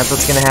confident that's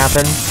what's gonna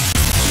happen.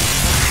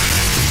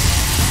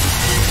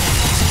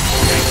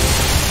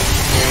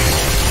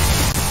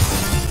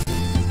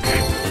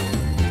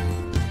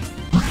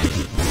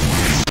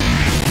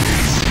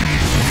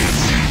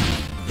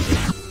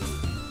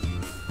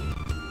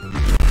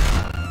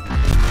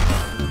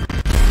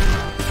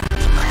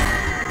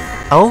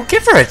 Oh,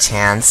 give her a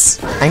chance.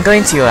 I'm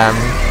going to,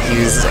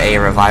 use a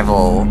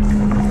revival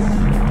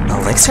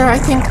elixir, I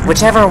think?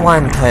 Whichever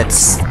one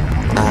puts,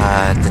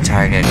 the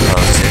target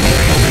closer.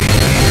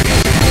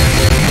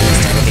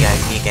 Instead of the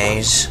IP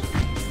gauge.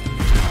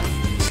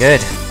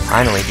 Good.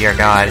 Finally, dear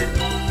God.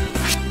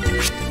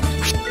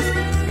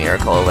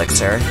 Miracle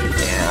elixir.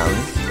 Damn.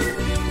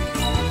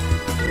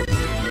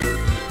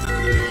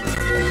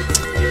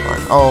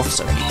 On Ulf,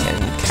 so he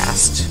can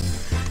cast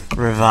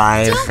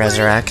Revive,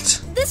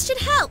 Resurrect. This should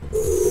help.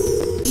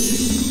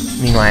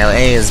 Meanwhile,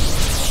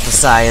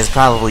 Psy is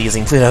probably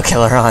using Pluto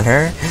Killer on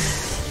her.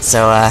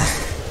 So, oh,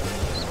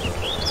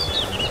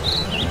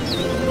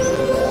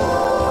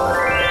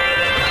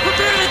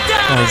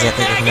 he's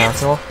exactly with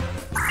mouthful.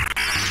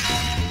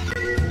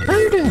 Oh,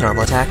 you're doing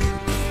normal attack.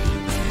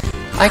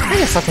 I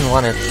kinda fucking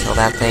wanna kill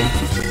that thing.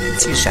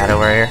 Let's use Shadow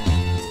Warrior.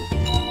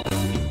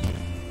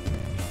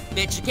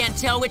 Bet you can't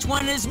tell which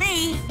one is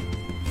me.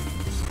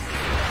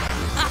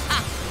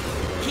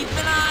 Keep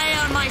an eye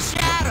on my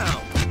shadow.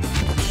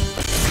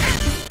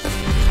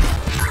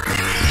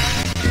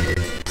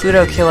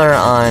 Pluto Killer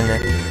on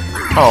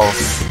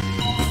Ulf.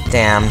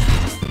 Damn.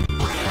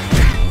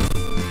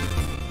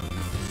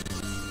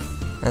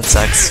 That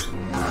sucks.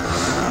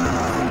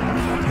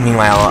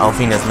 Meanwhile,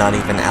 Alfina's not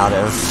even out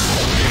of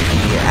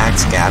the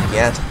axe gap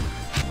yet.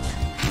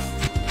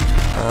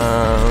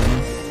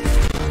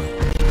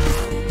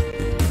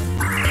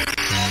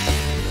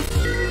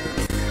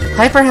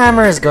 Hyper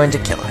Hammer is going to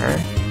kill her.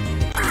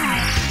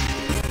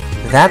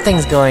 That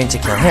thing's going to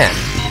kill him.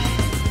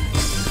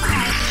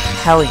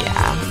 Hell yeah.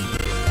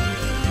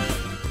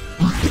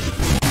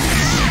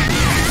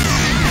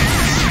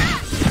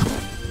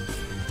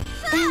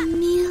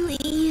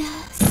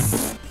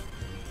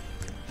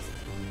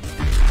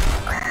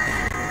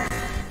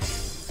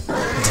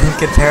 Don't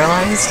get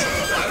paralyzed?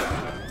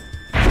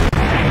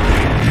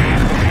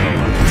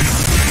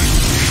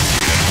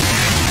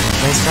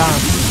 Nice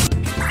job.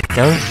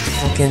 Don't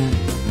fucking...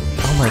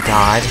 Oh my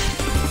god.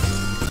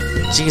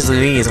 Jeez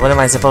Louise, what am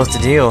I supposed to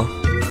do?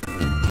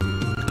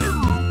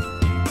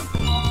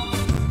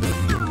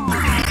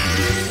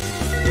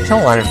 I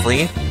don't want to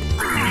flee.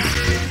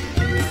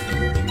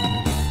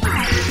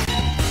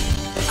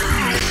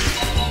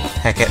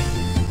 Heck it.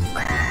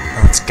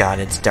 Oh, it's God,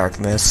 it's Dark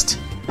Mist.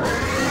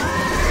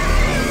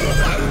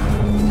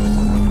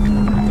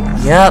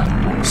 Yep,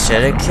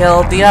 should've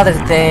killed the other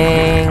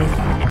thing.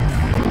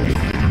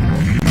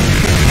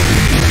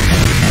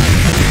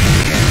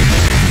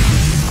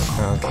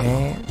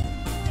 Okay.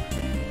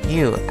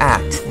 You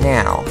act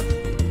now.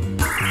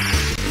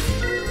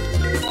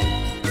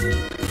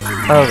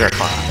 Ogre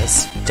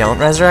Claws. Don't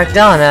resurrect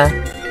Donna.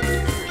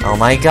 Oh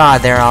my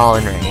god, they're all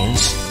in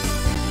range.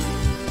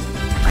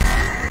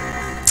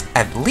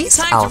 At least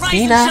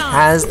Alfina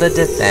has the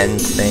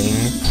defend thing.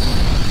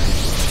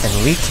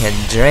 And we can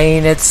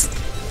drain its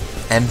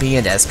MP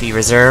and SP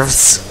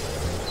reserves.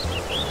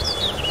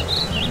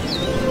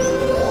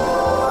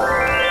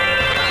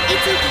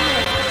 It's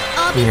okay.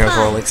 I'll be Miracle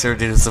fine. Elixir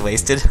is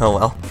wasted. Oh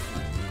well.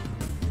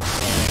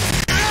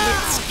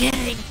 It's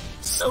getting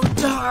so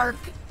dark.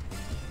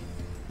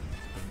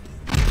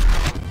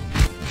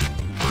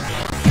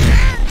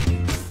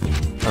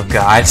 Oh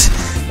god.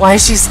 Why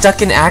is she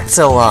stuck in act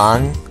so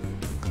long?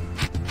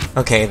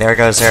 Okay, there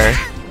goes her.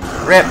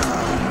 RIP!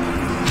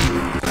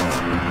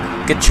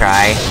 Good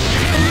try.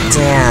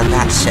 Damn,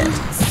 that shit.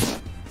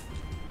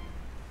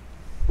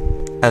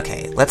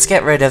 Okay, let's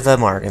get rid of the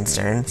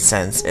Morgenstern,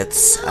 since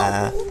its,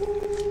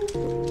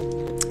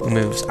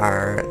 moves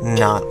are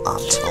not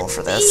optimal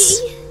for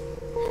this.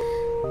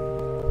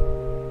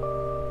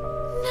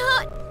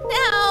 Not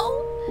now.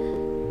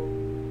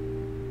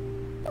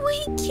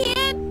 We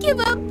can't give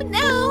up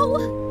now.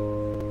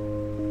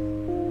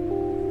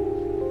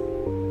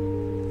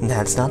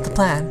 That's not the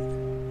plan.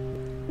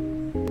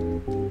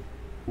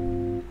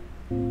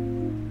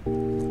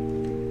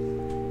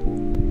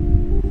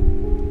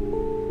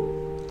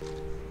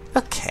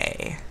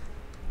 Okay.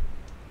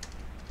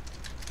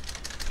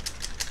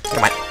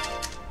 Come on.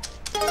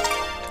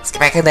 Let's get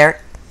back in there.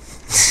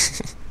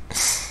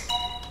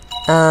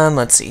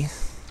 Let's see.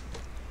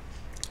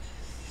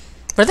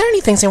 Were there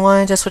any things I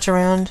wanted to switch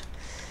around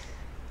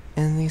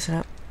in the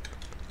setup?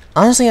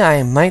 Honestly,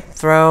 I might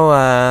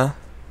throw,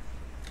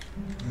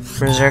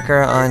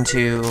 Berserker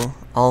onto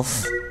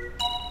Ulf.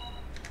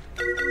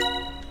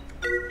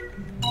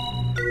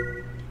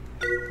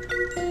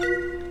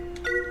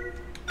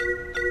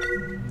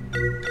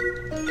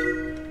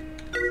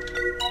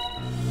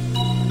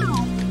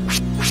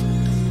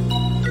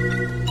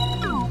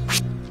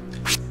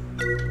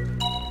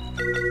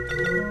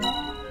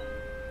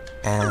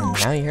 And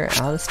now you're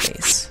out of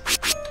space.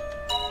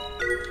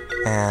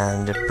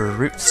 And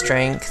Brute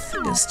Strength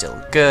is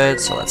still good,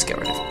 so let's get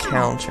rid of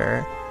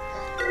Counter.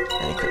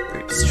 And equip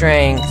Brute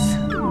Strength.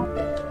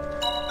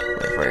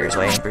 With Warrior's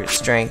Way and Brute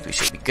Strength, we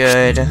should be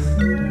good.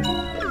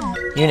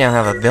 You now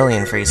have 1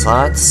 billion free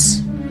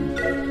slots.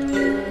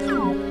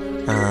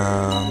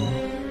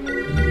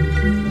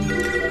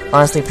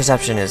 Honestly,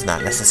 Perception is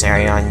not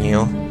necessary on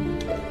you.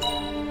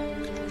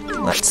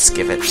 Let's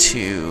give it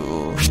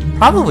to...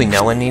 Probably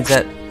no one needs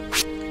it.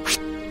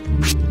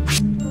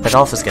 But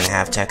Alpha's gonna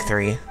have Tech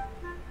 3.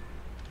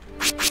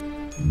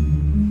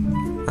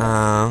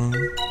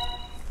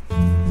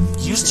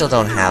 You still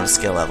don't have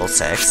skill level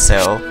 6,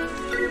 so...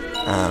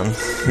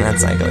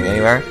 that's not going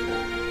anywhere.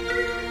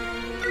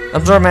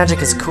 Absorb Magic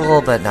is cool,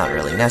 but not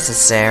really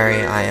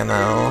necessary.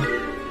 IMO.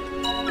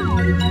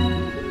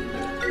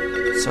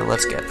 So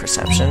let's get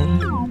Perception.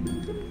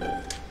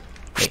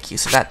 Make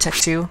use of that Tech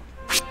 2.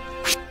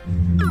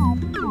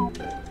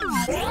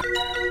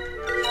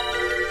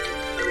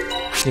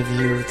 Give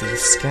you the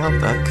Scout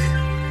Book.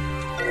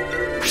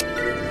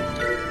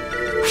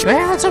 Do I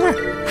have that somewhere?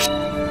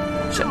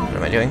 Shit, what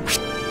am I doing?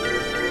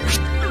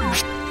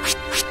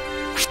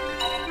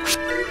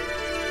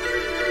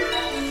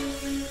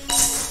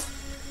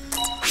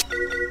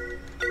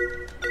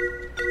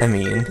 I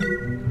mean...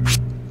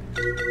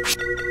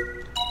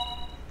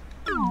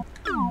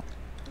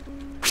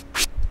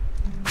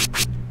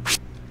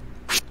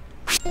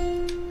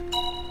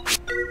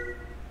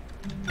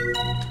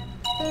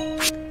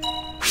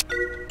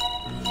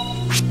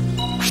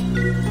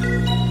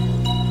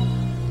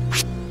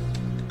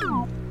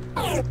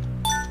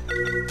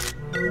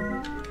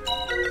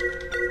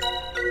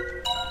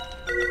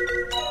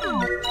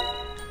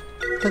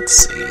 Let's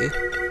see.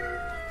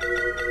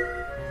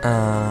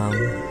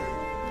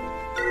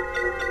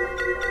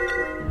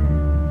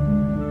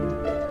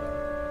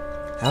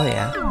 Oh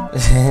yeah.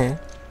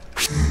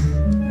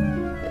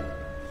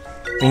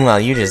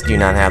 Meanwhile, you just do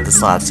not have the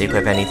slots to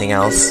equip anything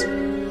else.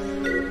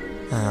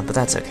 But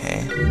that's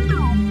okay.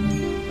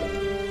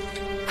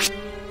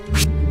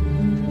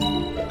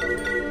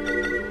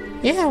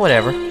 Yeah,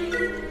 whatever.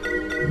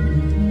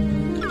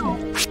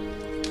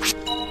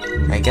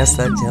 I guess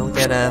that he'll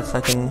get a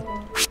fucking...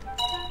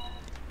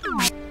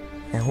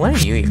 And what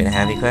do you even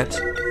have equipped?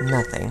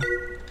 Nothing.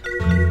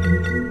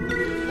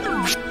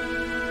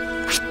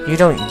 You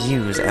don't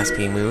use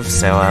SP moves,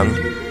 so,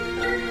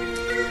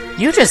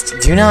 you just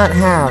do not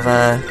have,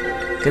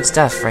 good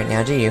stuff right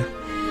now, do you?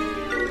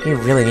 You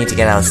really need to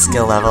get a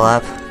skill level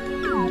up.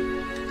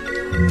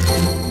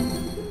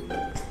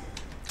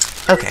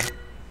 Okay.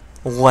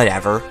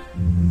 Whatever.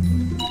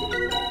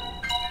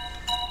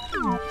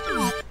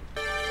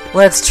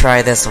 Let's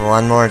try this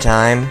one more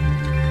time.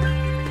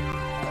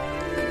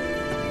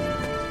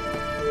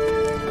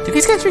 Do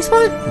these guys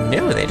respawn?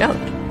 No, they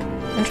don't.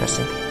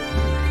 Interesting.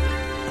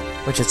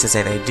 Which is to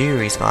say they do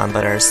respawn,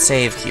 but our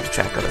save keeps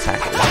track of the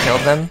fact that we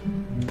killed them.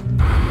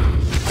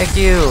 Thank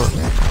you!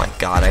 Oh my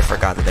god, I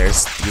forgot that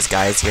there's these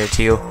guys here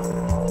too.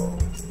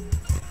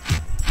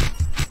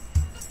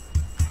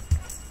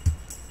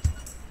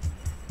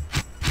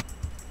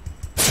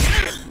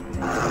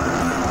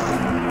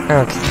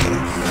 Okay.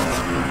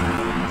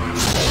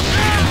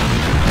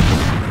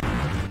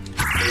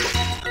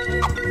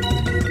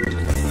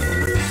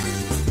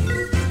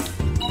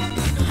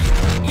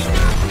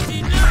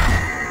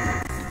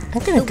 I'm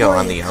gonna go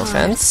on the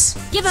offense.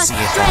 Give us See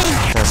if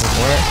that doesn't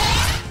work.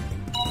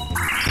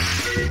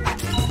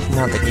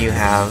 Not that you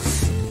have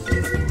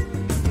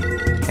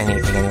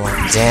anything anymore.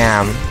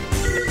 Damn.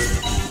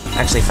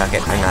 Actually, fuck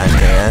it. I'm not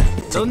gonna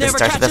take the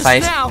start of the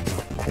fight.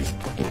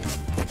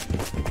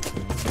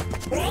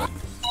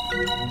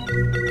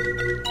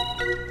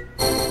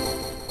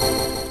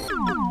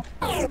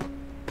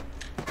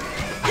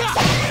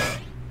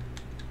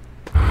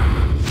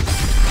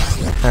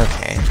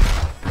 Okay.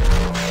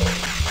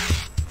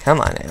 Come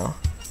on now.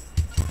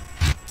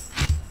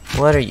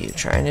 What are you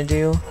trying to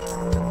do?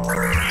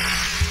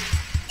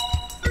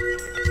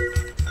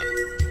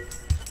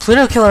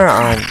 Pluto Killer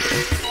on you.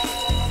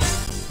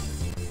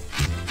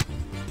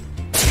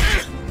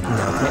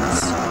 No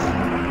thanks.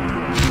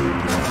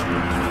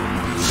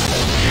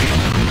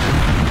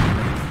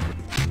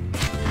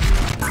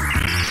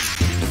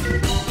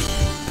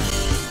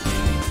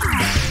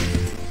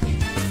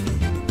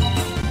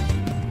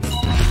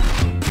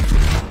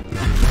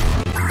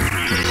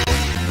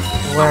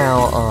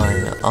 Well,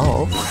 on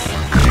Ulf.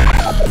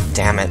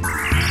 Damn it.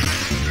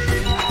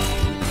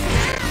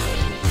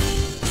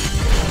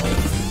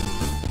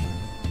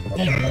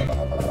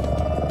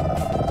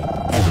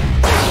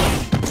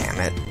 Damn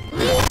it.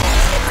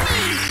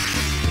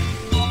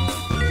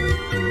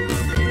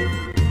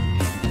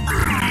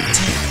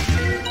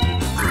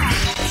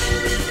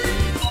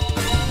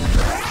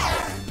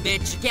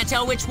 Bitch, you can't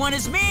tell which one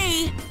is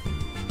me!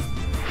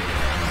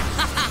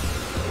 Haha!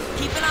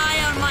 Keep an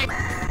eye on my...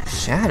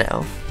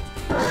 Shadow?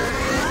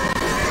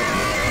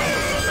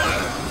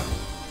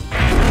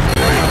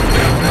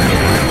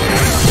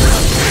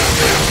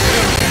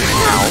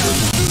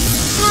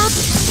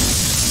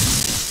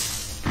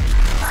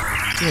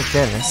 Dear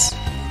goodness.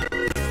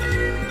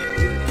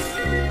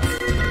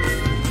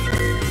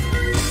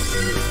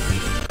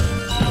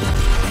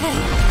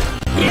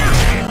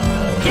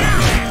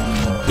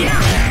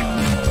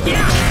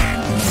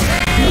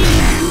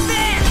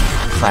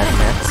 Five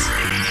minutes.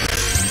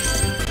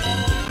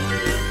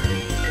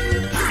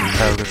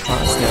 Ogre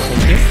Claws, no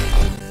thank you.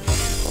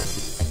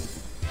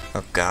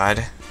 Oh god.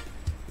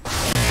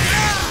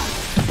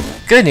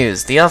 Good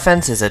news, the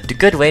offense is a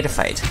good way to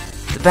fight.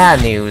 The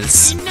bad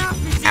news...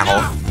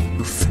 Ow.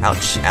 Oof,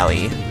 ouch,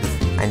 owie.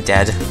 I'm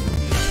dead.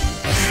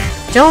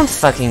 Don't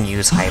fucking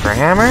use Hyper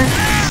Hammer.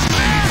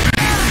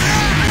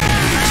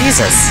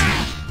 Jesus.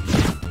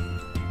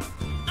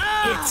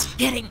 It's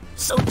getting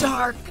so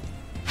dark.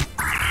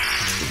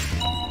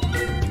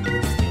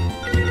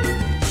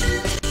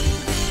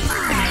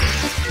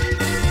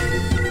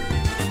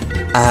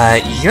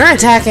 You're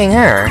attacking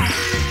her.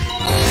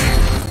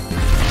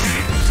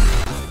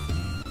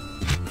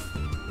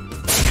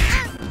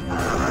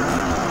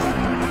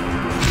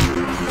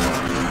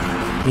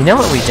 You know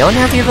what we don't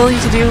have the ability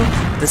to do?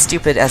 The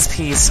stupid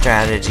SP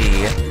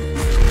strategy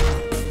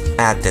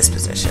at this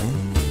position.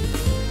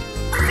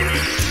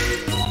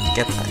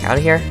 Get the fuck out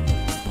of here.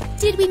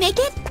 Did we make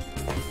it?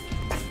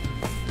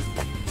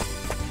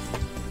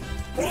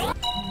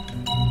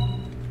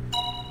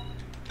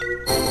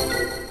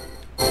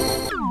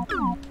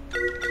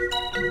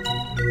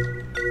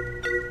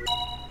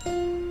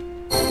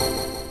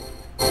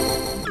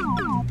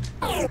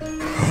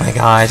 Oh my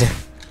god.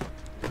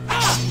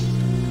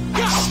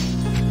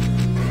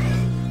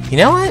 You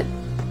know what?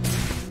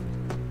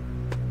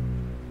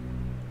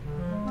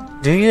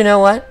 Do you know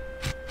what?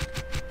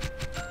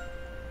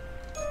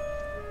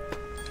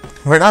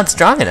 We're not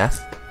strong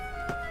enough.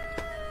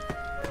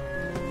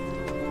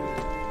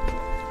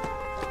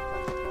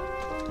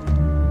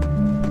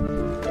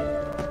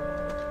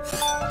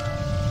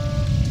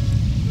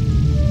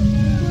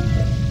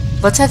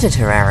 Let's head to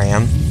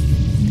Terrarium.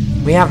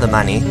 We have the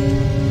money.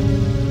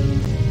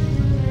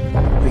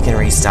 We can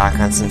restock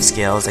on some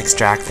skills,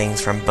 extract things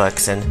from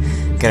books, and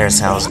get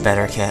ourselves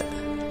better kit.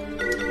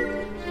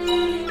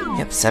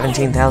 Yep,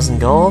 17,000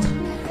 gold.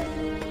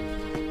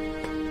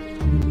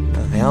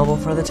 Available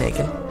for the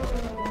taking.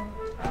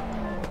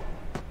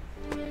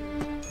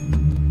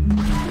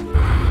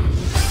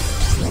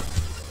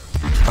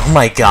 Oh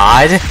my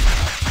god!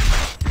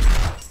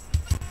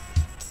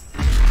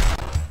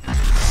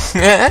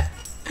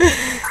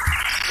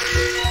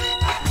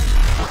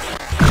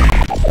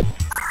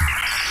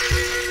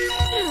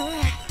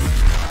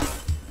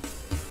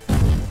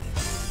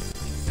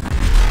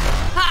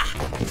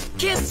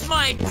 Kiss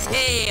my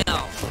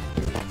tail!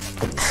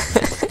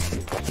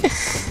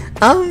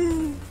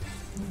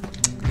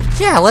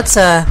 Yeah, let's,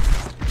 I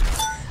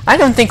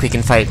don't think we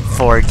can fight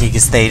 4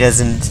 Gigas Thetas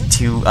and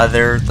 2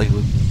 other, like,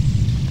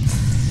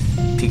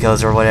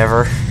 Picos or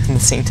whatever at the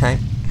same time.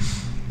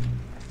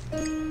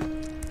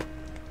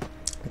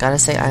 Gotta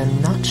say,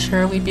 I'm not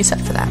sure we'd be set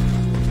for that.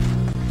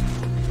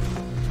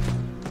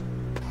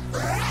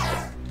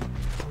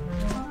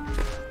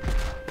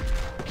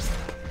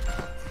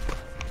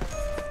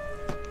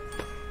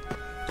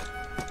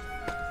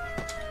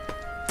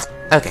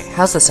 Okay,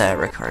 how's this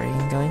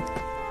recording going?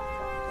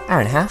 Hour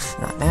and a half,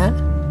 not bad.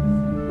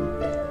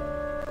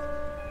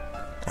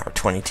 Hour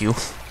 22.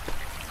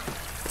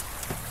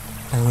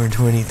 Hour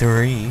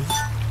 23.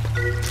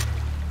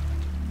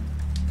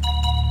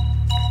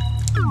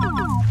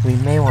 We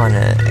may want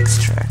to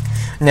extract...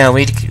 No,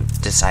 we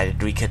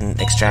decided we couldn't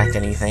extract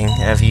anything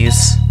of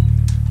use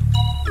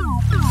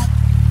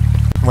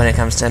when it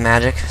comes to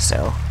magic,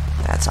 so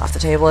that's off the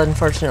table,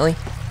 unfortunately.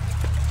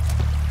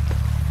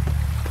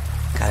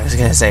 God, I was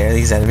gonna say, are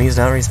these enemies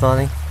not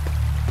respawning?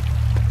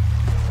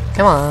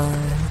 Come on!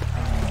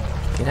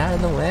 Get out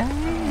of the way!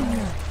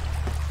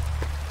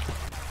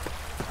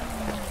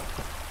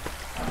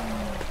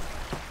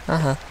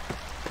 Uh-huh.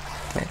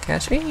 Can't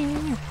catch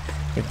me!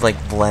 You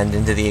like blend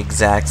into the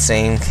exact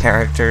same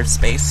character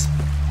space.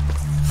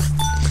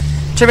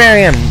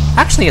 Terrarium!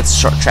 Actually, it's a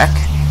short trek.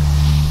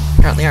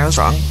 Apparently I was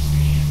wrong.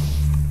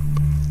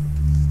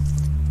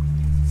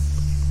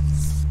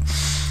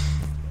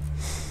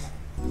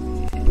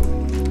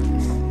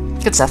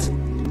 Good stuff.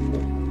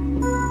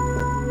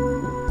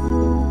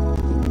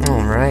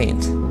 Alright.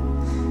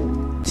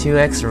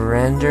 2x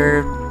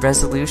render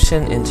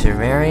resolution in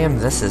Terrarium.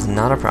 This is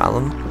not a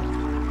problem.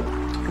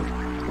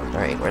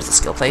 Alright, where's the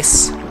skill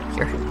place?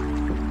 Here.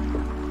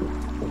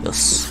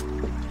 Yes.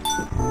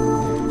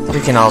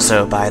 We can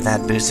also buy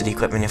that boosted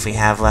equipment if we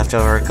have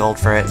leftover gold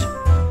for it.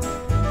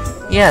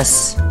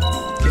 Yes!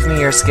 Give me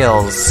your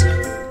skills.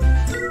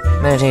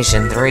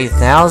 Meditation,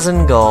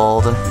 3,000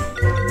 gold.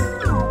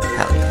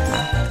 Hell yeah.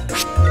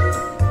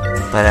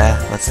 But,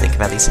 let's think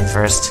about these things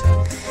first.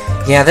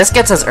 Yeah, this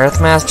gets us Earth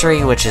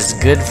Mastery, which is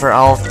good for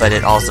Alf, but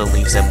it also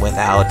leaves him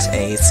without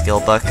a skill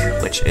book,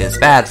 which is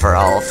bad for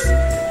Alf.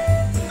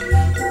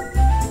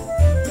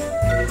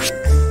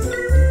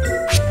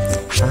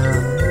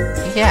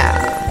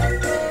 Yeah.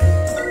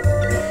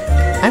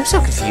 I'm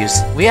so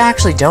confused. We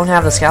actually don't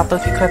have the scout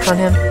book equipped on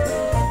him?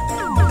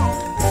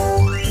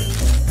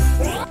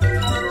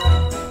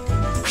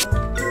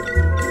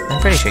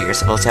 I'm pretty sure you're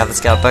supposed to have the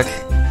scout book.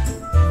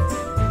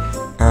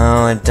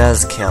 Oh, it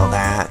does kill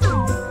that.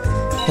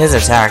 His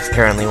attack's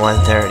currently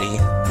 130.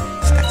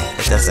 Fuck,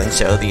 it doesn't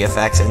show the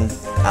effect in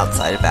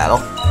outside of battle.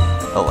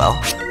 Oh well.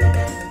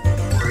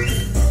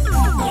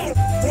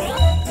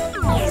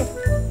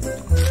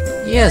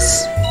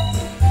 Yes.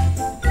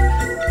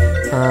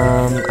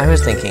 I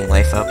was thinking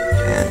Life Up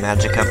and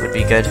Magic Up would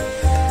be good,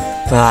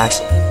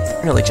 but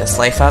really just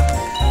Life Up.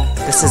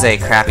 This is a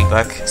crappy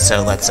book,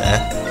 so let's,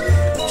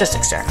 just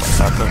extract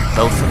Life Up of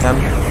both of them.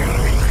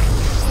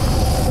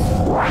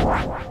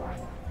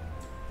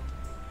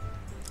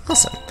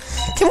 Awesome.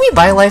 Can we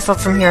buy Life Up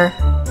from here?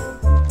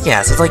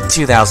 Yes, it's like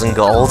 2,000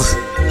 gold.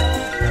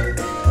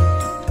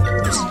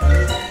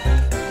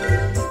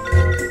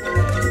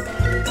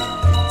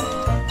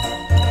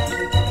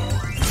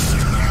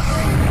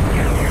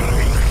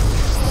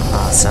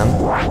 Awesome.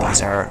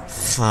 These are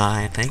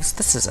fine things.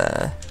 This is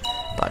a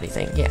body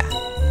thing, yeah.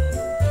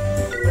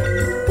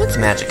 What's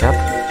Magic Up?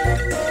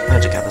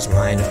 Magic Up is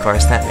mine, of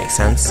course, that makes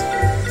sense.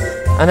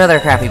 Another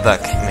crappy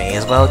book. May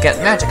as well get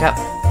Magic Up.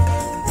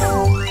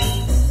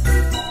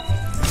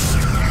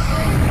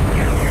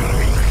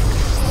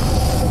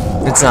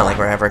 It's not like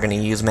we're ever gonna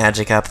use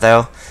Magic Up,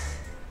 though.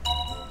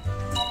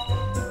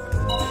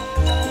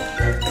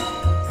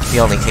 The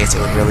only case it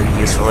would really be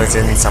useful is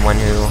in someone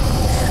who...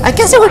 I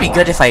guess it would be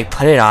good if I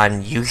put it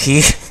on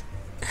Yuki.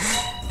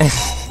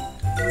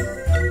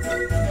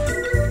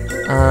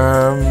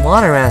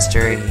 Water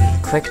Mastery,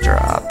 Quick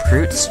Draw,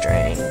 Brute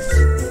Strength.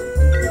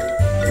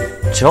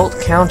 Jolt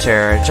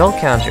Counter. Jolt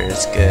Counter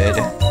is good.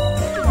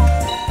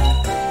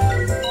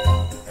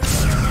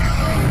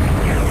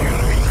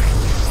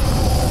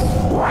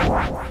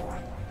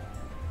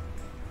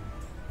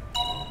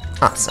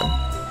 Awesome.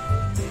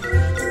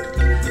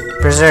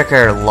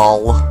 Berserker,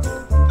 lol.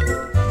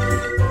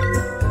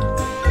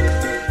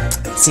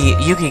 See,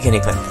 Yuki can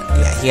equip that.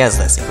 Yeah, he has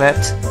this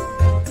equipped.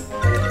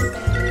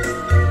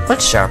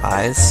 What's Sharp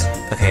Eyes?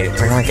 Okay,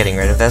 we're not getting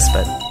rid of this,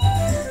 but...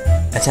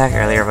 Attack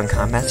earlier when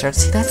combat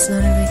starts. See, that's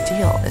not a big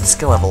deal. It's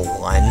skill level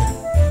 1.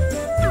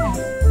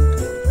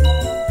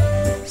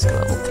 Skill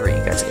level 3,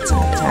 you guys get some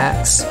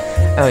attacks.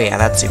 Oh yeah,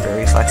 that's super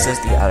reflexes,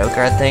 the auto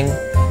guard thing.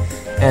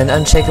 And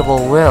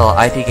Unshakable Will,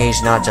 IP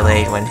gauge not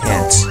delayed when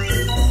hit.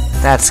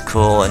 That's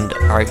cool, and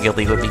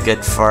arguably would be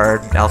good for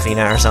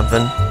Alfina or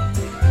something.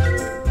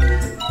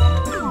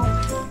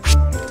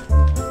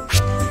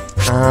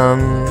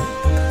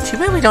 Too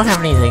bad we don't have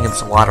anything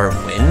against Water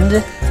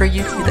Wind for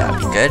Yuki, that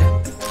would be good.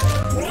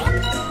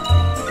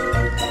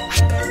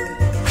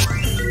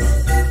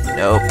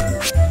 Nope.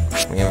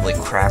 We have really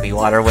crappy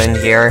Water Wind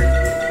here.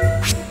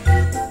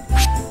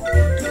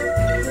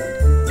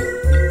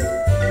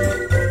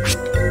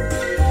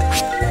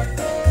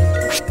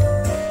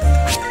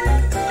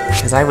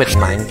 Because I wouldn't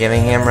mind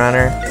giving him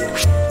Runner.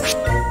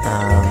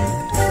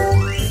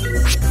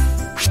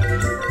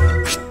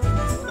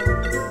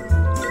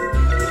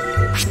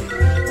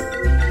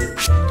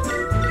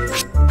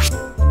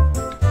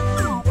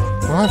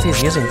 Well, if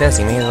he's using this,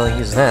 he may as well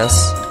use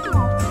this.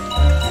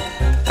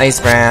 Ice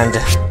Brand.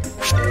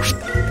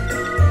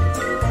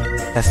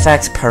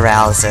 Effect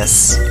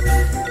Paralysis.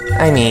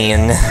 I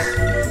mean...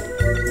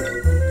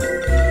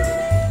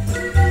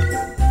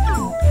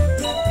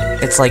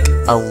 It's like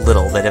a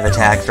little bit of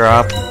attack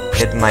drop.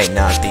 It might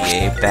not be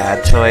a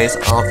bad choice,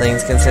 all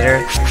things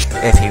considered,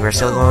 if he were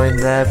still going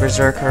the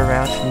Berserker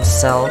route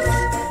himself.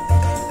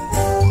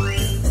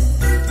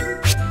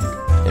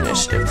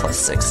 Initiative plus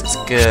 6 is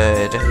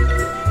good.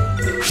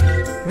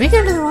 Did we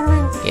get into the Water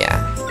Ring? Yeah.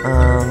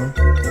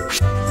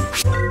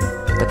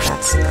 But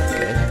that's not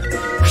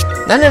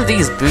good. None of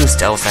these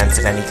boost offense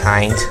of any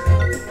kind.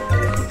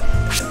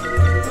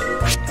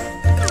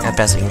 At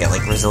best we can get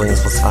like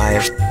Resilience plus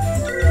 5.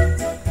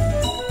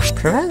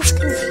 Prevents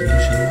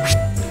confusion.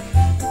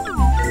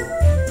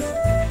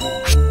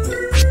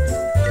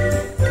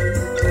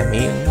 I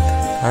mean,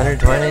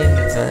 120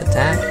 to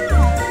attack.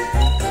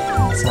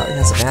 It's not like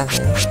that's a bad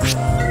thing.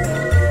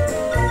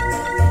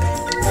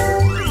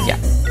 Yeah.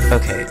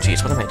 Okay,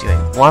 geez, what am I doing?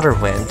 Water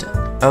Wind.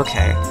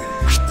 Okay.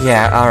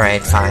 Yeah,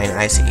 alright, fine,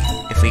 I see.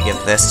 If we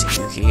give this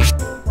to Yuki,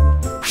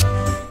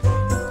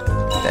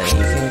 then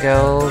you can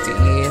go the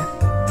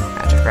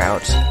magic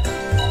route.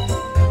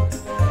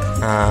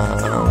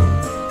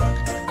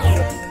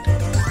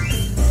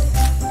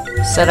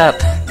 Set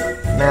up.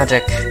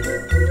 Magic.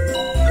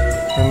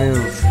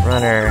 Remove.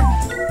 Runner.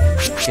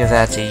 Give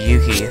that to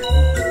Yuki.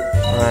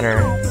 Runner.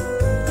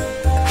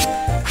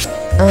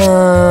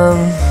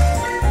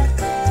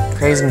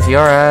 Craze and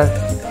Fiora.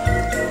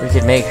 We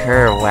could make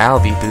her WoW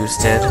be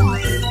boosted.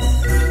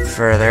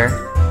 Further.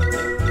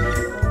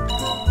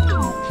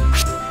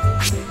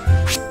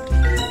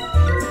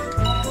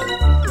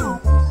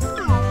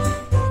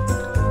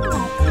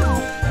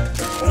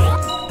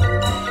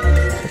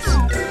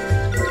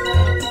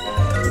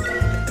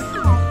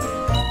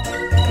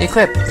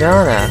 Equip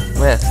Donna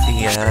with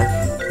the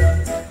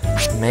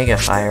Mega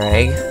Fire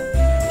Egg.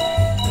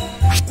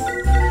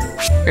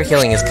 Your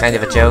healing is kind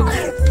of a joke.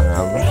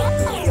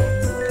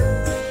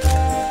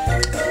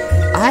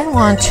 I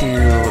want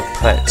to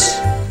put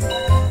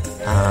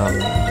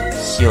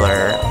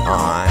Healer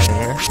on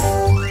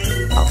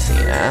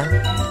Alfina.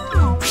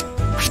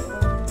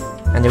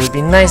 And it would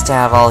be nice to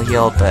have all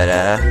healed, but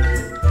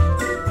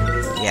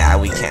yeah,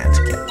 we can't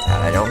get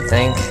that, I don't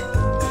think.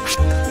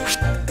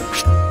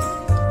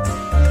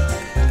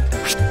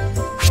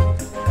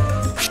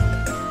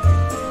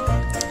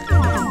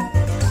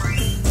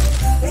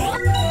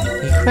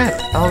 equip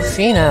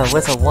Elfina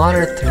with a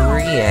Water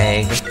 3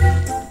 egg.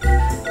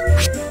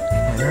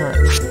 Why not?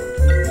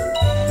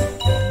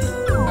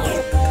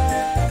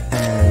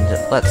 And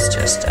let's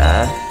just,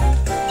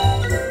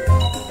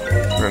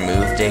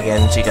 remove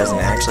Diggin. She doesn't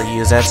actually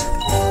use it.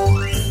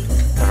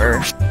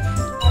 Ever.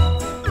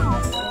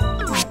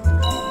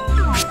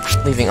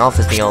 Leaving Ulf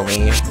as the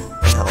only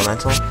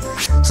elemental.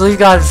 So we've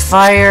got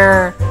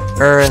Fire,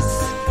 Earth,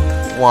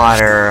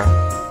 Water,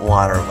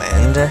 Water,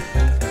 Wind.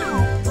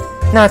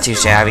 Not too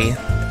shabby.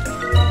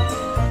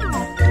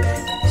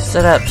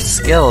 Set up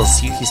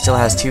skills. Yuki still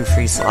has 2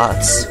 free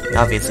slots. You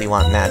obviously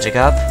want Magic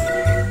Up.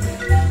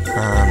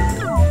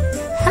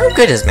 How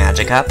good is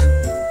Magic Up?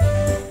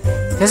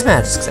 His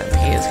Magic's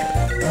MP is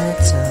good.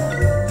 Let's,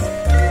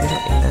 we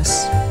don't need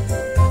this.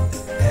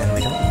 And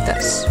we don't need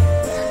this.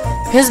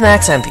 His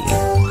max MP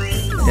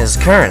is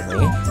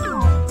currently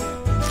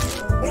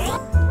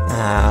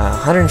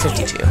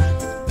 152.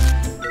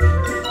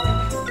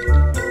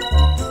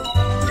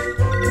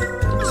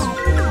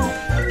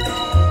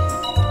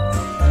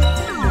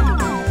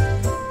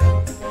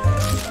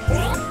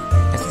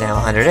 It's now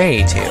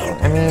 182.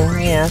 I mean,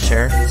 yeah,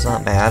 sure, it's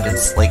not bad.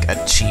 It's like a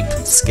cheap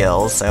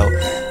skill, so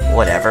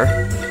whatever.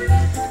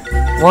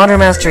 Water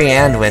Mastery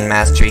and Wind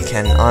Mastery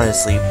can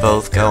honestly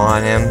both go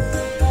on him.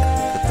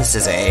 But this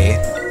is a...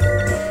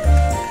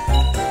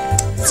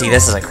 See,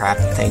 this is a crap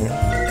thing,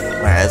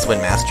 whereas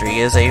Wind Mastery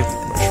is a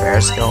much rarer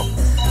skill.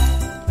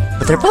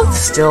 But they're both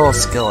still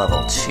skill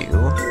level 2.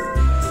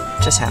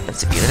 Just happens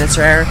to be that it's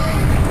rare.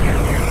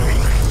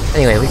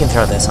 Anyway, we can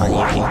throw this on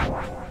Yuki.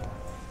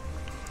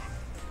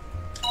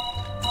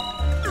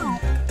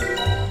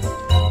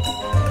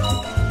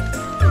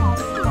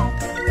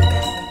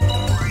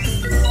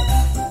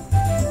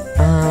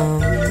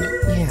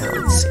 Yeah,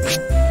 let's see.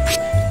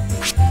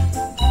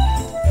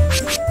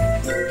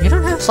 You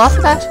don't have slots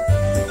for that?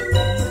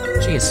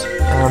 Jeez.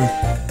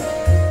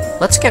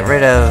 Let's get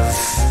rid of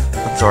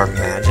Absorb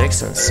Magic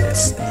since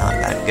it's not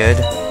that good.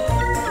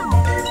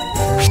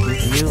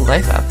 Give you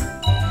Life Up.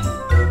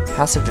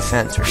 Passive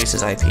Defense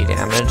reduces IP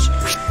damage,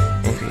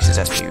 increases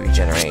SP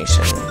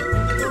regeneration.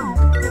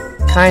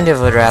 Kind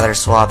of would rather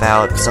swap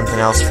out something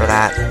else for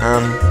that.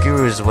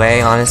 Guru's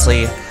Way,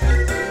 honestly,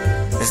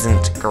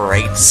 isn't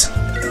great.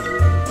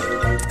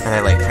 And I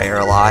like Prayer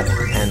a lot,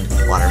 and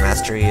Water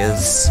Mastery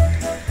is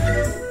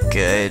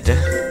good.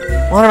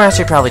 Water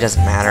Mastery probably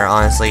doesn't matter,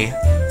 honestly.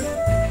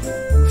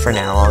 For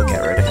now, I'll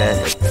get rid of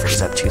it. It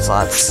frees up 2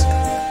 slots.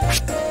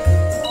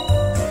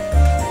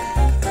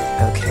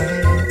 Okay.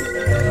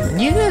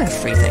 You get a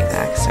free thing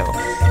back, so...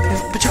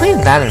 between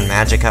that and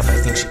Magic Up, I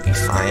think should be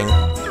fine.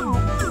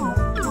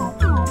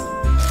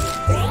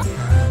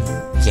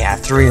 Yeah,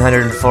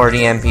 340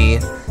 MP.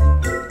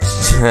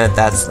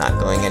 That's not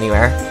going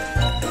anywhere.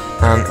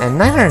 And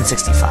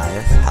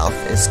 965 health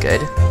is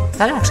good.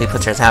 That actually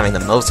puts her as having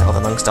the most health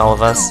amongst all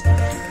of us.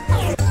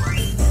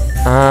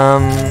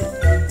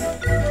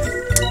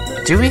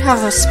 Do we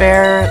have a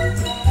spare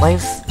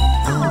life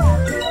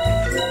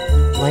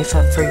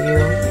up for you?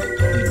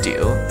 We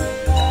do.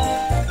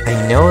 I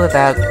know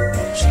that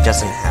she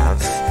doesn't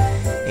have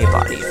a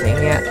body thing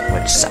yet,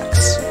 which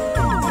sucks.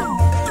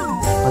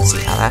 Let's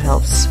see how that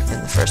helps in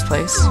the first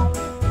place.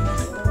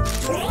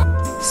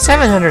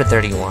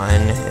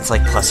 731, it's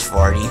like plus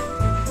 40.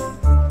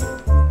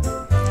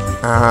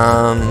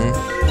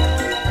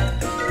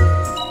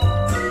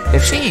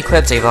 If she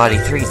equips a body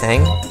 3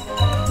 thing,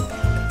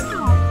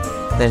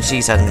 then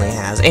she suddenly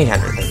has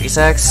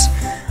 836,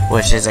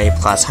 which is a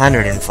plus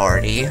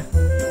 140,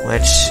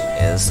 which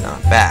is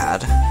not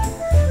bad.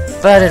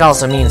 But it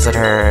also means that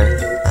her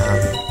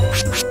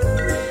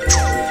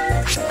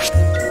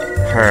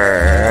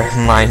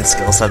mind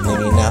skills suddenly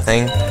mean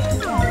nothing.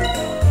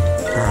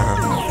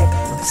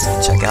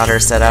 Let's check out her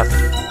setup.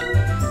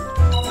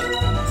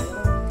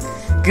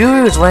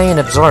 Guru's Way and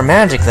Absorb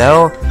Magic,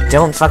 though,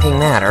 don't fucking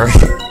matter.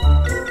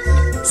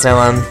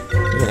 So,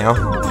 you know.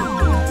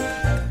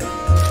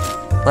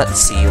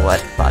 Let's see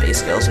what body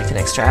skills we can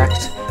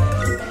extract.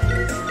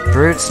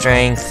 Brute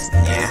Strength,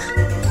 yeah.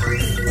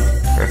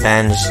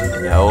 Revenge,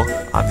 no,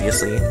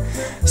 obviously.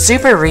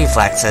 Super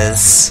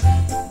Reflexes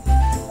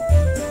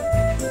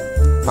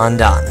on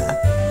Donna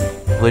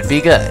would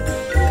be good.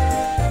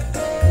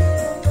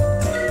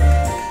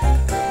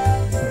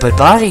 But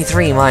Body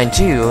 3, Mind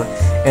 2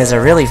 is a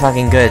really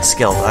fucking good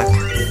skill book.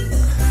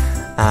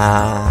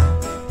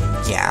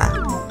 Yeah.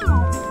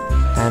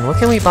 And what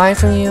can we buy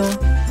from you?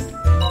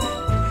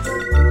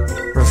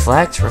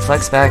 Reflect?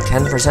 Reflects back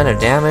 10% of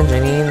damage? I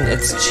mean,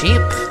 it's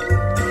cheap.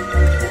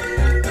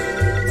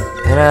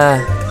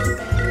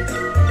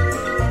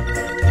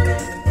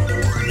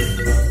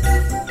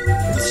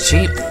 It's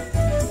cheap.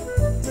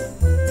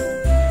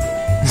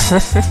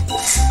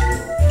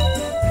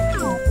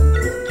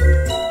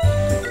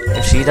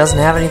 If she doesn't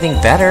have anything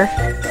better,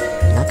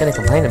 I'm not gonna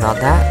complain about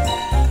that.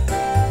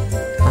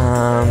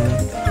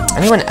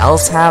 Anyone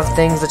else have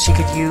things that she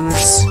could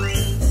use?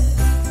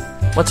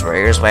 What's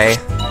Warrior's Way?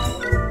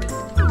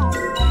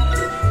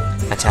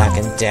 Attack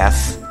and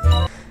Death.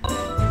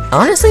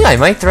 Honestly, I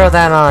might throw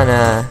that on,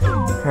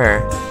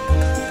 her.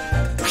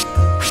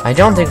 I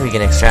don't think we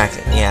can extract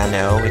it. Yeah,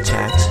 no, we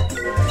checked.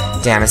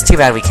 Damn, it's too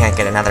bad we can't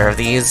get another of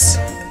these,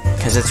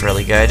 because it's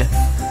really good.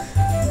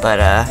 But,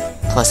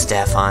 plus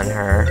def on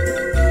her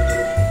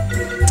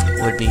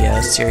would be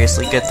a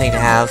seriously good thing to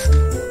have.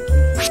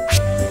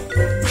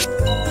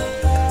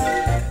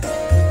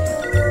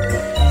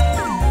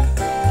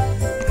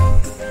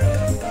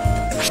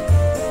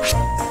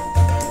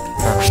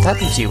 That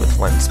leaves you with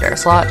one spare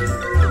slot.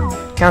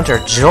 Counter,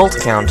 Jolt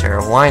counter,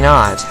 why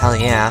not? Hell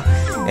yeah.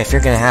 If you're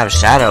gonna have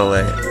Shadow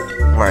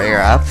Warrior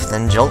up,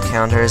 then Jolt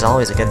counter is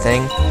always a good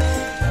thing.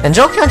 And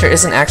Jolt counter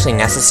isn't actually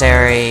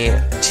necessary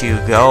to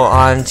go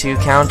on to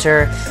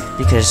counter,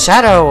 because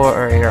Shadow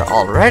Warrior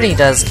already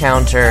does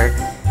counter,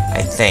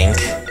 I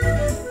think.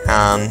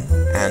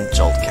 And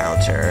Jolt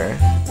counter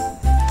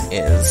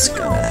is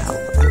gonna help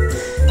with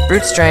that.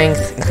 Brute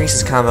Strength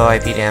increases combo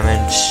IP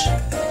damage.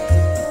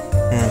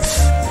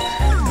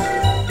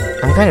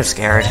 I'm kind of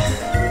scared.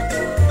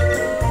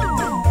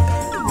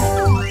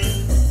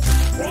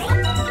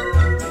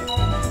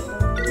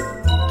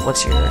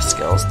 What's your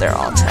skills? They're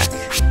all tech.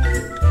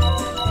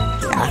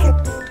 Yeah.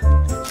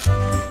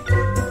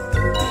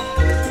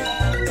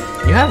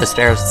 You have a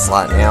spare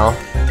slot now.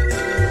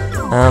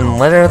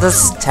 What are the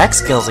tech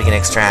skills we can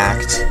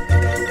extract?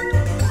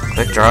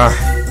 Quick draw.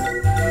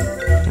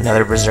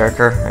 Another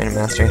berserker. Item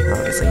mastery.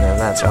 Obviously none of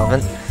that's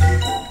relevant.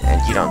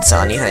 And you don't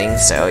sell anything,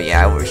 so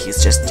yeah,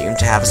 he's just doomed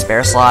to have a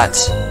spare slot.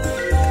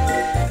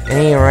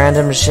 Any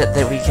random shit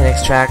that we can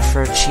extract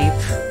for cheap?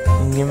 We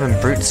can give him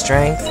brute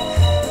strength.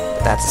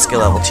 But that's a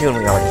skill level 2 and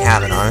we already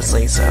have it,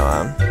 honestly, so,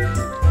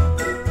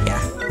 yeah.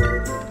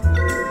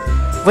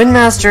 Wind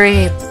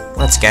Mastery,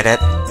 let's get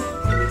it.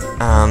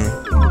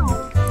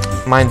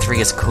 Mine 3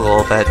 is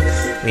cool, but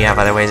we have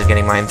other ways of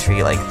getting Mine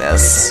 3 like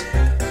this.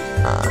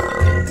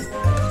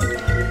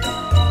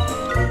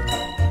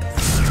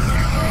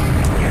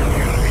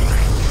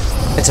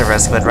 It's a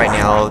risk, but right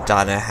now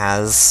Donna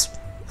has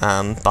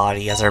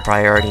body as her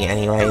priority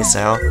anyway,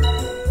 so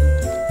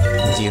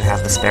you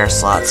have the spare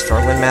slots for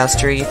Wind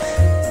Mastery.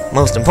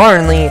 Most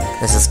importantly,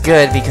 this is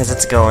good because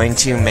it's going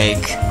to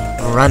make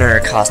Runner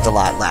cost a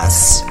lot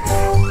less,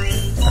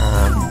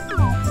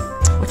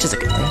 which is a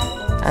good thing,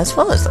 as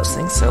well as those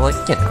things, so, like,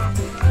 you know.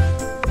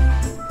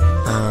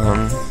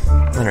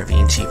 Runner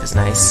being cheap is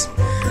nice.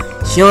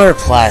 Healer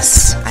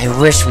Plus. I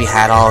wish we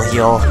had all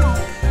heal.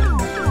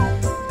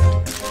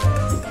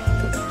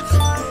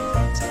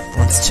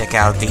 Let's check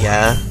out the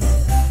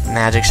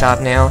magic shop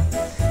now,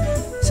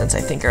 since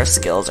I think our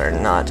skills are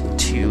not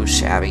too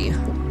shabby.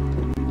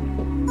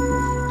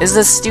 Is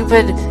this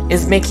stupid?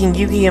 Is making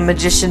Yugi a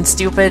magician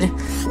stupid?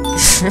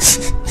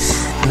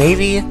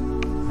 Maybe.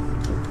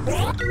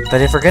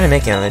 But if we're gonna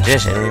make him a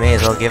magician, we may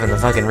as well give him the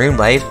fucking rune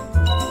blade.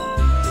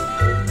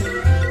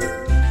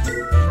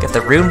 Get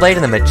the rune blade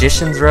and the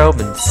magician's robe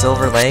and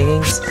silver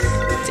leggings.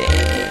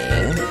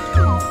 Dang.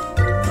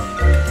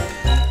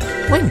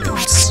 Wing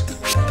boots.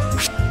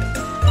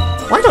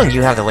 Why don't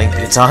you have the wing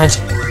boots on?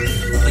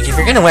 Like, if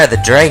you're gonna wear the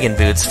dragon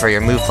boots for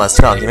your move plus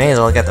 12, you may as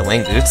well get the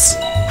wing boots.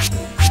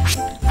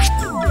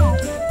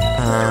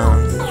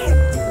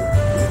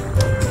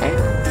 Okay,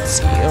 let's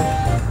see you.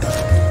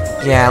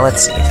 Yeah,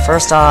 let's see.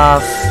 First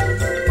off,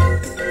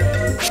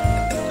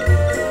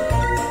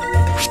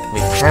 we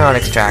cannot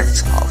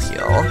extract all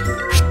heal.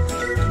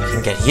 We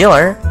can get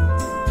healer,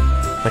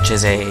 which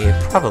is a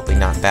probably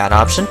not bad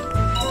option,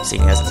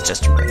 seeing as it's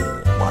just rain,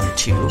 water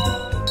 2.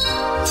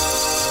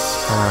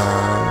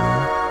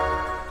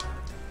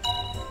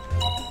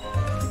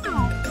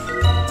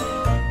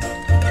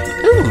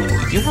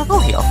 Ooh, you have all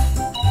heal.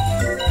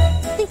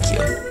 Thank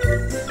you.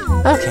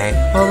 Okay,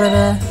 well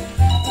then,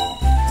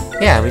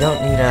 yeah, we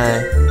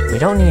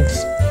don't need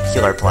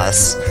Healer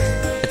Plus.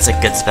 It's a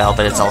good spell,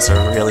 but it's also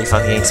really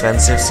fucking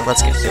expensive, so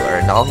let's get Healer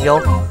and all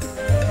heal.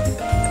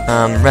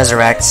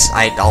 Resurrect,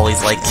 I'd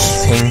always like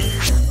keeping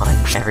on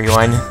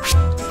everyone.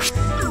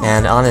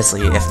 And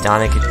honestly, if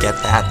Donna could get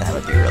that, that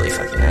would be really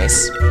fucking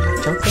nice.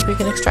 I don't think we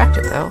can extract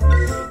it, though.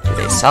 Do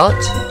they sell it?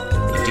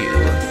 They do.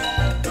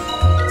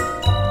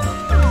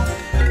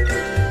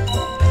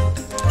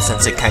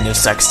 Since it kind of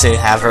sucks to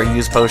have her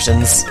use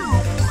potions.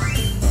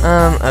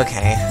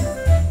 Okay.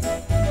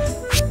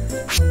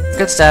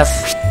 Good stuff.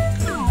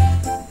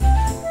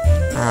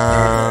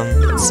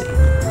 Let's see.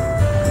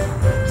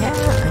 Yeah,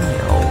 I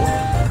know.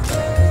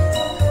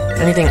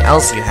 Anything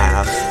else you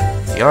have?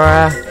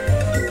 Fiora?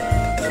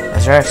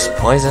 Resurrects,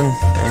 poison,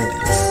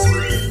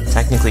 and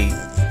technically,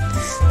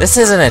 this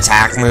is an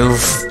attack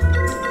move.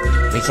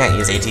 We can't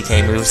use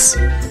ATK moves.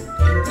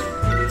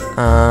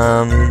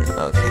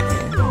 Okay.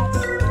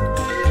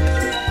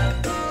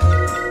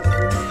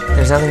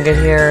 There's nothing good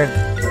here.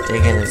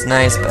 Digging is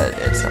nice, but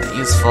it's not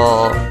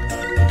useful.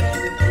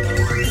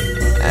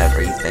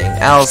 Everything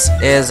else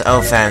is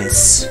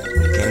offense.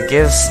 We can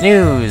give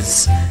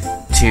snooze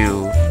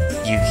to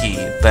Yuki,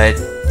 but,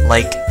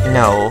 like,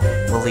 no.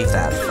 We'll leave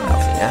that for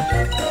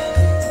Alfina.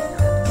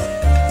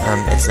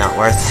 It's not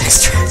worth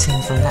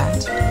extracting from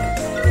that.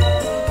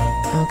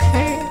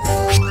 Okay.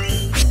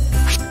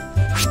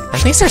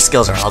 At least our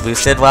skills are all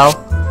boosted well.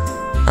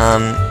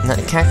 No,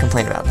 can't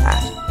complain about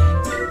that.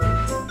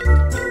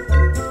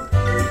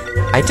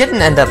 I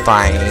didn't end up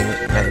buying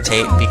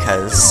Meditate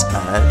because,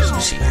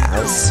 she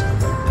has.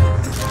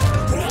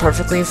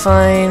 Perfectly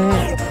fine.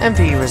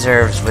 MP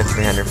reserves with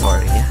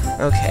 340.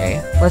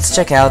 Okay, let's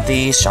check out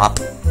the shop.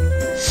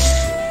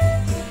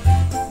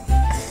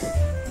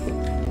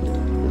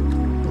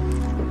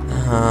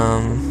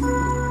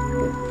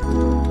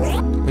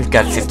 We've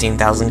got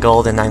 15,000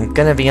 gold, and I'm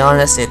gonna be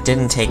honest, it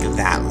didn't take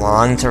that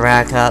long to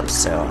rack up,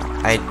 so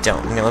I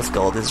don't know if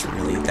gold is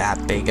really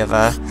that big of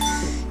a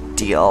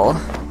deal.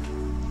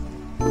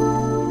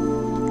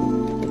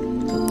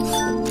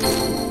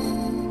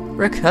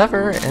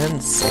 Recover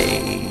and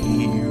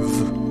save.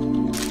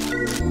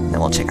 Then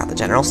we'll check out the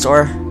general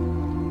store.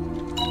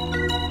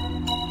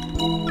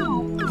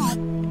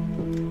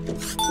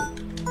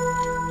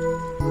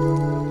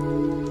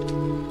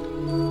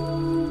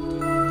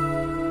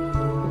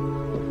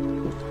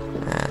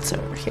 That's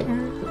over here.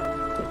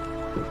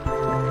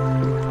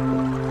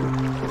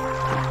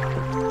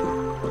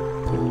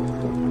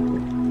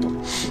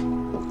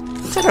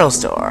 General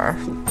store.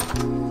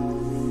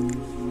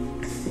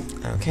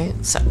 Okay,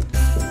 so.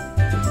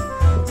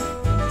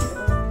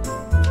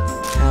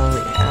 Hell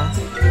yeah.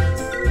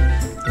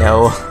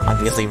 No,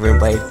 obviously Rune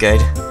Blade,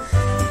 good.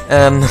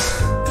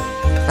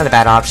 Not a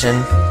bad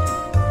option.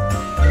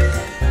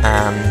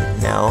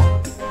 No.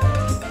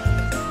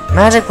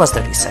 Magic plus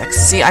 36.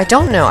 See, I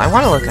don't know. I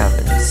want to look up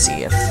and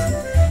see if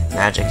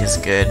magic is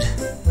good.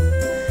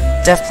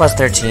 Def plus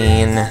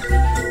 13.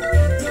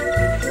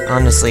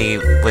 Honestly,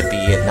 would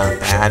be not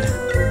bad.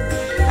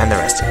 And the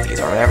rest of these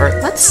or whatever.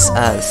 Let's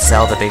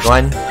sell the big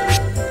one.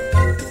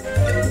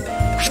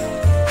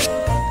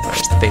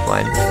 Where's the big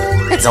one?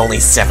 It's only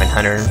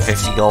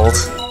 750 gold.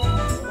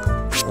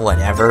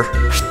 Whatever.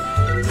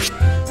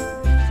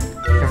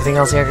 Everything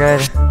else here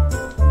good?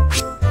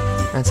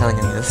 Not selling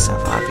any of this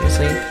stuff,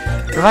 obviously.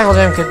 Revival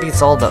Gem could be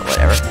sold, but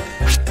whatever.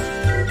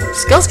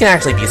 Skills can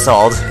actually be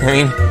sold. I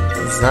mean,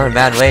 it's not a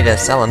bad way to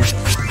sell them.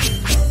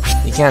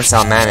 You can't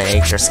sell mana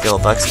eggs or skill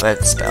books,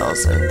 but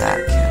spells, and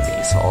that can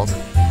be sold.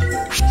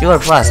 Healer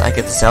Plus, I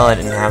could sell it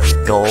and have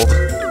gold.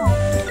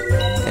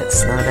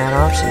 It's not a bad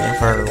option if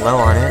we're low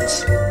on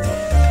it.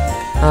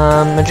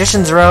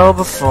 Magician's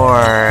Robe for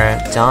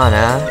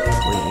Donna,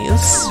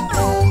 please.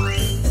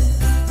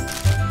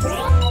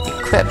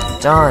 Equip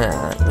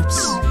Donna. Oops.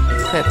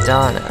 Equip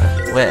Donna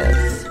with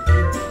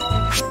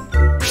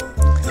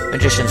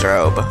Magician's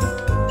Robe.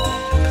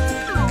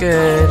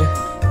 Good.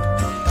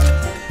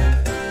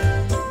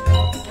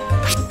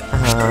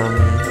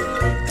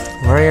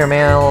 Warrior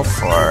Mail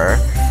for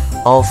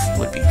Ulf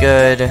would be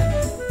good.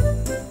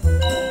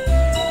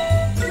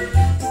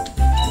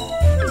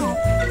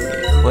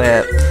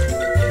 Equip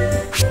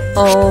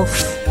Ulf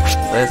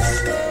with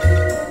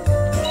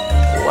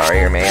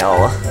Warrior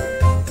Mail.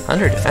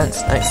 100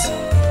 defense, nice.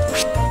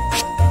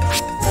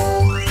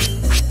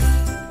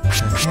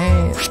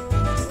 Okay.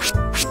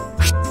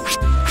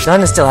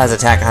 Donna still has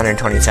attack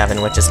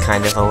 127, which is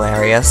kind of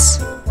hilarious.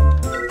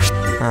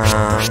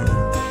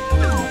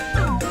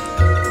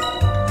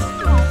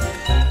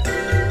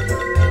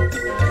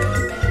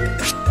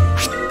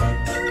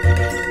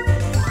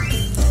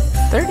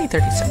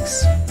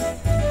 36.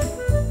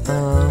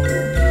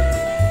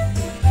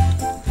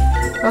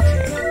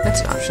 Okay,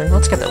 that's an option.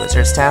 Let's get the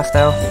Wizard Staff,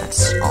 though.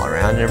 That's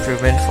all-around an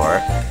improvement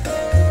for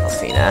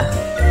Elfina.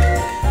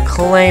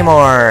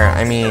 Claymore!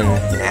 I mean,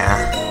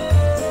 nah.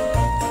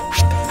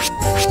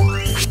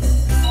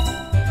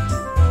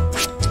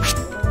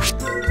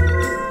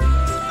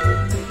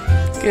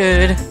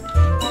 Good.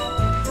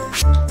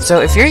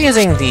 So, if you're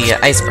using the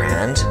Ice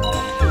Brand,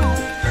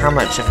 how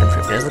much of an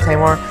improvement is the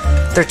Claymore?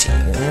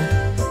 13.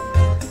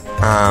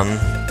 Nah.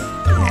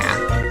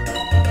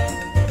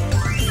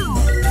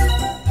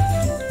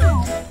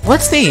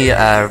 What's the,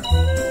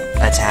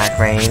 attack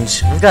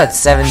range? We've got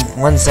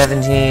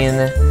 117,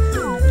 and,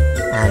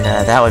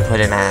 that would put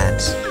him at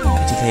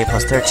 50k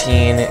plus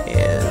 13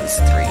 is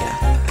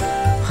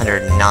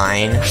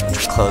 309,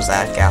 which will close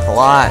that gap a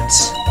lot.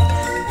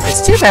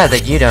 It's too bad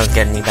that you don't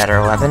get any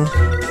better weapon.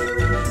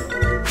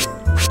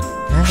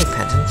 Magic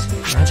Pendant.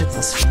 Magic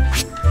plus 4.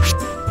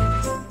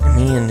 I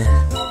mean...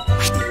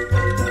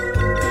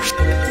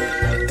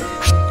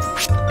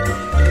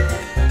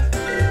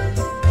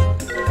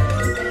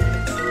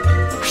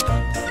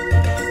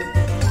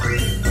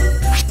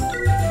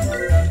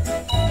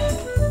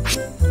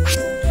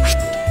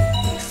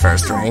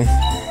 First ring.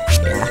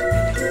 Yeah.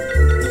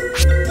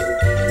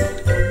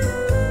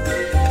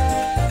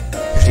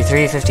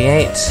 53,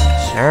 58.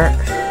 Sure.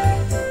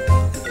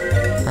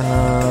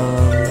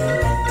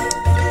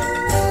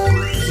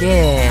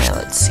 Yeah,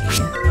 let's see.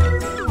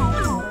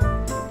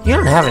 You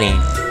don't have any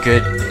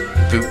good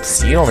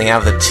boots. You only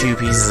have the 2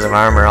 pieces of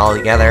armor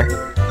altogether.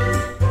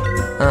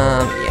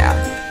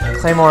 Yeah.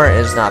 Claymore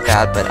is not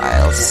bad, but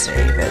I'll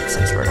save it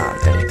since we're not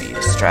going to be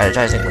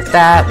strategizing with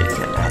that. We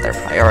can rather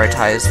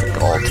prioritize the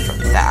gold from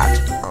that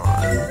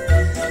on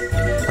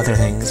other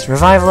things.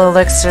 Revival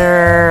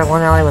Elixir,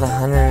 one ally with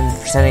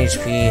 100%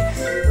 HP.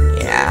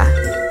 Yeah.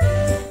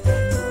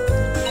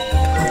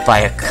 buy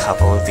a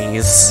couple of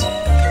these.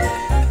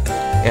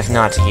 If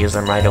not to use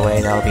them right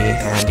away, that'll be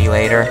handy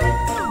later.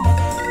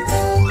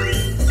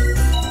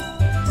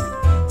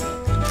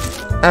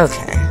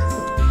 Okay.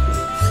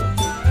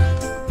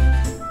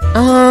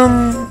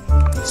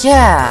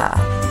 Yeah.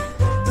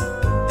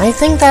 I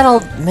think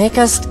that'll make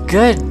us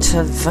good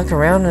to fuck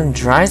around and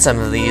try some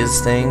of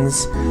these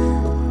things.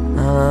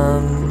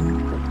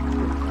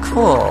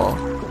 Cool.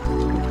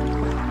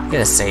 I'm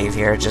gonna save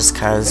here just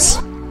cause.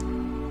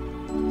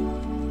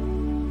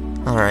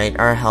 Alright,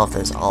 our health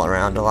is all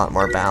around a lot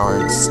more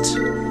balanced.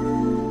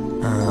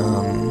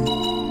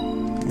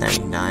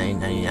 99,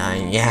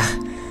 99, yeah.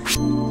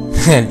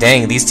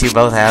 Dang, these two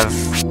both have...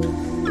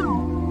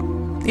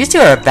 These two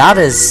are about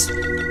as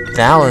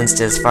balanced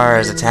as far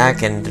as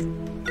attack and,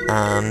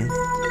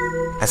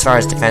 as far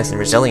as defense and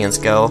resilience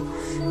go,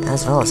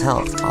 as well as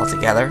health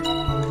altogether.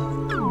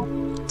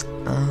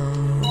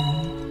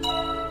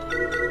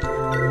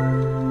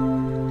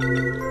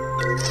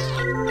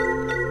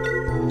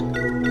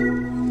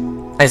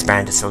 Ice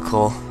Brand is so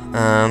cool.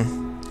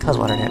 Cause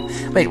water damp.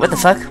 Wait, what the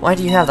fuck? Why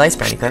do you have the Ice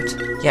Brand equipped?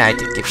 Yeah, I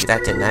did give you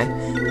that, didn't I?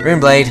 Rune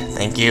Blade,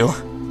 thank you.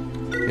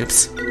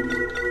 Oops.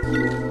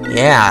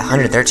 Yeah,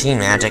 113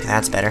 magic,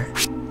 that's better.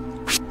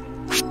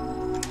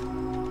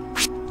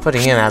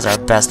 Putting him as our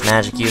best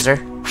magic user.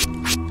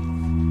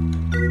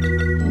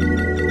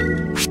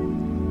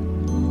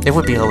 It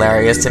would be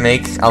hilarious to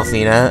make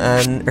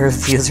Alfina an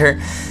Earth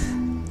user.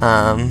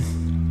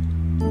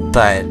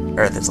 But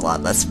Earth is a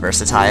lot less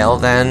versatile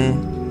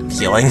than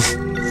healing.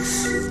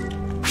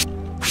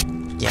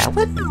 Yeah,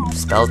 what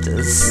spell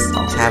does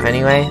Elf have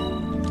anyway?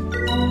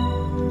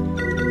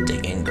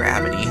 Digging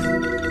Gravity.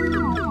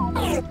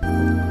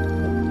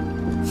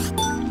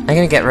 I'm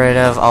gonna get rid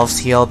of Elf's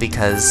heal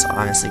because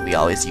honestly we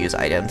always use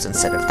items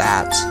instead of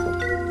that.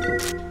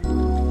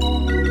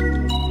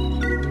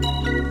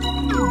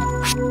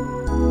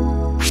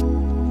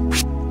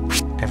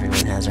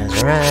 Everyone has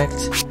Resurrect.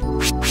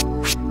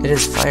 It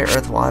is Fire,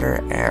 Earth,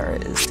 Water, Air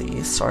is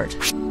the sort.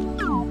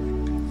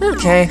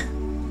 Okay.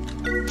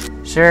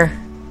 Sure.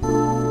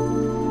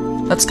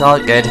 Let's call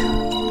it good.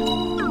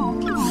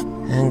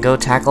 And go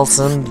tackle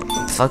some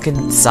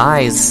fucking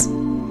size.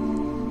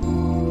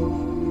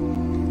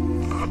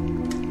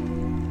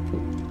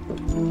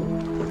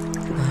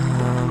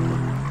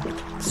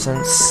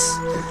 Since...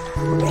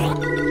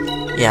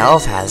 Yeah,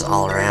 Elf has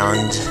all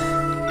around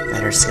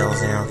better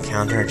skills now.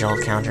 Counter,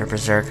 Jolt, Counter,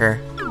 Berserker.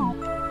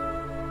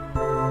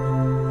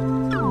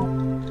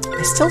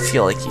 I still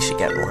feel like he should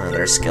get one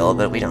other skill,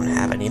 but we don't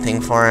have anything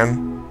for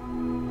him.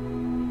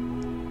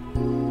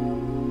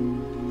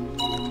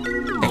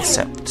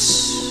 Except...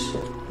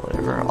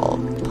 whatever, I'll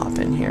pop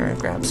in here and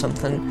grab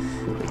something.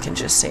 We can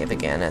just save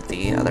again at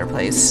the other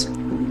place.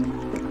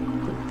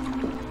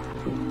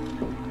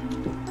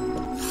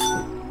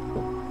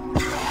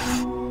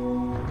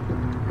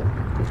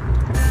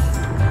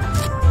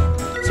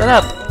 Set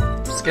up!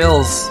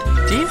 Skills.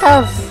 Do you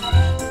have...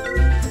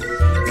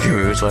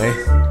 GIII's Way?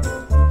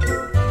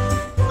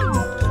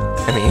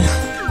 I mean...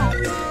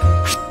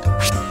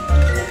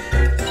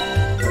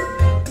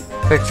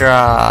 Quick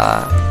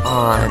draw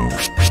on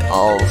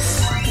Ulf.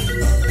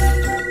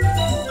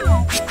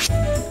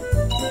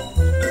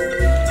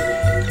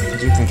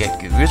 You can get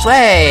GIII's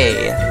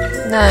Way!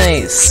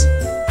 Nice!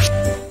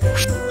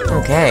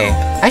 Okay.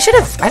 I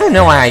don't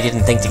know why I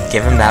didn't think to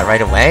give him that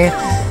right away.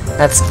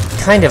 That's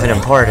kind of an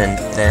important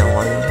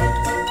one.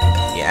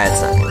 Yeah,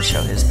 it's not going to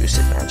show his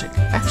boosted magic.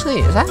 Actually,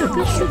 is that a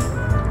boosted?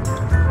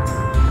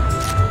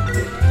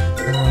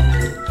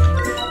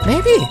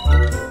 Maybe.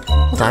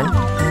 Hold on.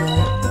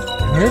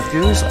 Remove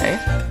GIII's Way.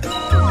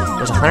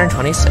 There's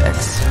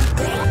 126.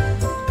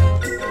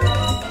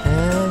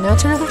 And now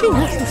it's another 15. No,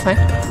 that's fine.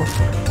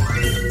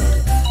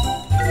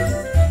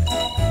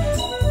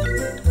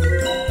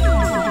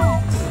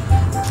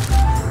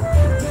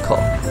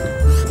 Cool.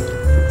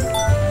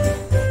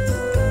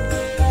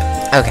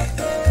 Okay.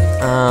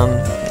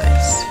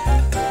 Nice.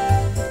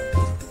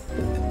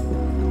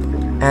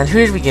 And who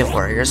did we give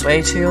Warrior's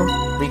Way to?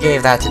 We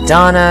gave that to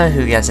Donna,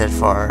 who gets it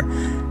for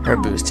her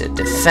boosted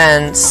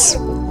defense.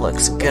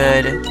 Looks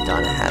good.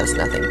 Donna has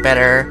nothing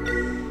better.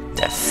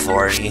 Def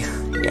 40.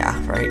 Yeah,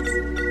 right.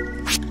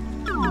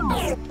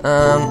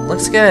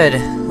 Looks good.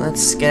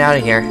 Let's get out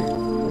of here.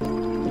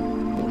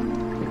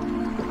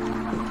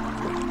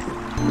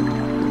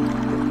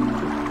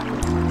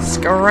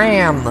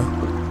 Scram!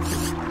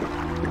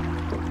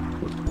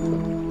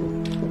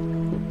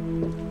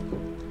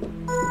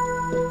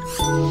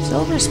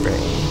 Silver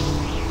Spring.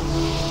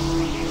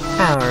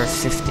 Hour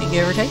 50,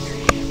 give or take.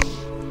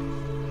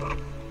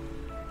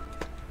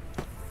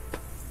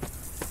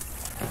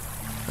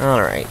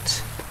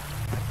 Alright.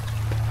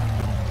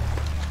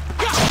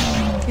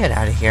 Get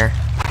out of here.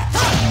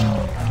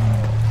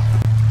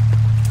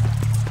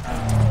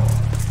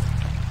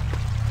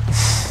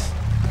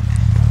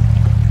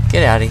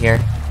 Get out of here.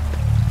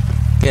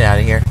 Get out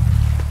of here.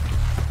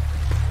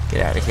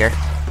 Get out of here.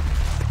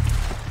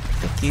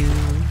 Thank you.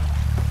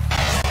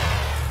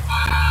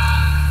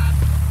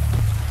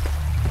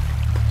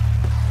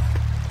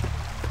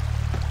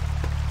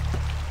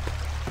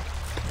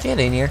 Get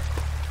in here.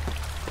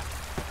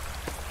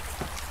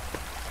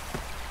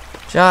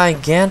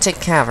 Gigantic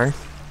cavern.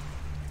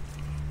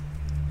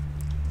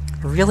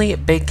 Really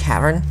big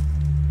cavern.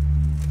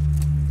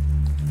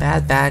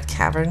 Bad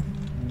cavern.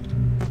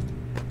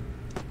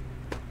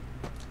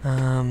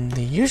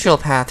 The usual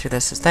path through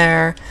this is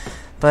there,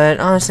 but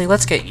honestly,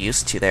 let's get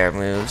used to their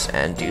moves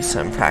and do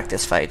some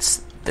practice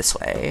fights this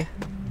way.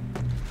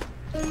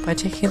 By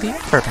taking the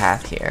upper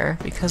path here,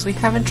 because we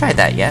haven't tried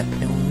that yet,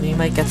 and we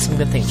might get some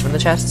good things from the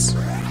chests.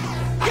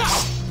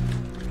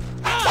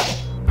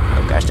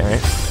 Oh gosh darn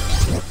it.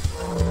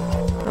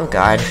 Oh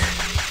god.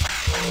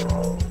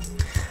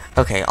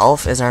 Okay,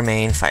 Ulf is our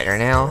main fighter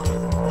now.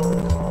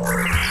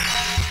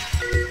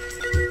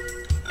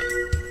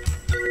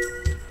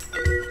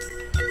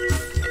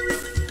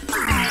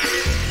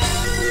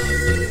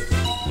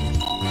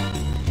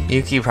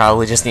 Yuki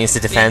probably just needs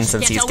to defend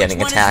since he's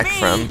getting attacked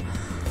from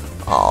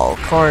all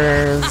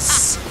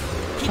corners.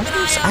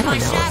 I don't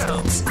know if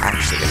that's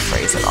actually a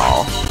phrase at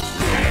all.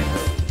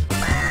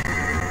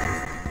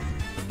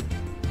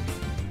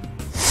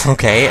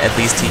 Okay, at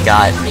least he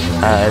got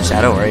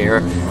Shadow Warrior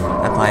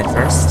applied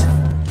first.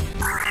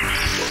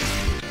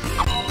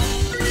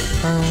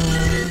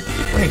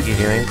 What are you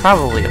doing?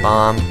 Probably a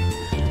bomb.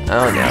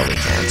 Oh no, we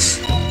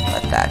can't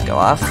let that go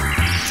off.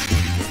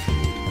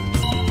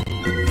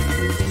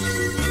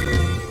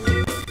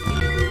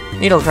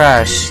 Needle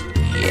Crush!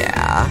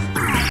 Yeah.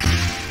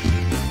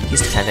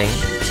 He's defending,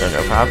 so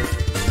no problem.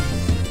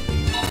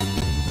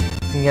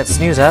 We can get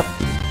Snooze up.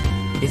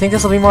 You think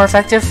this will be more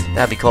effective?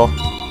 That'd be cool.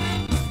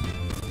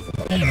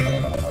 Thank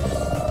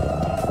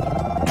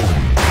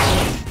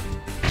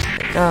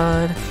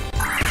God.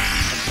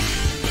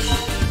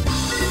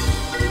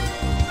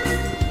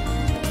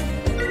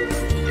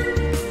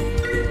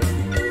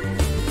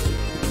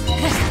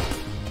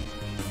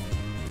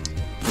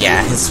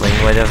 Yeah, his swing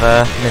would have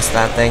missed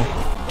that thing.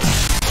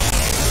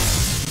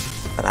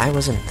 But I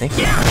wasn't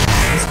thinking about it.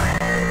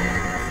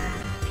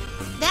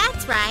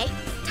 That's right.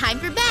 Time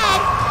for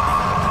bed.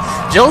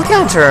 Jolt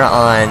counter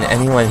on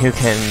anyone who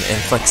can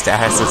inflict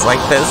statuses like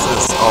this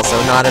is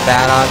also not a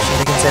bad option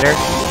to consider.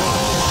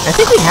 I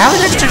think we have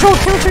an extra Jolt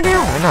counter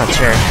now? I'm not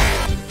sure.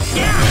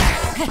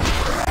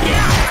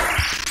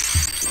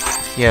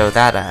 Yo,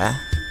 that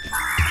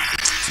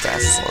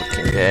status is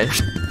looking good.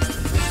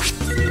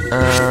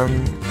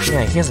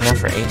 Yeah, he has enough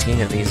for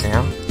 18 of these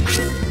now.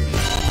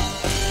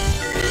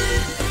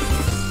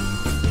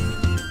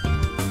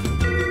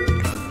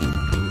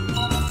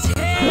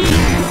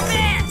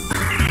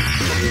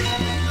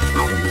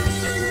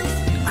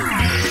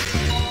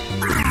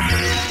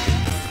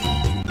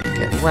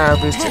 Wow,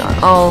 boosted on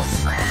Ulf.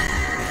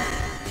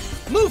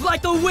 Move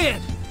like the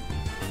wind.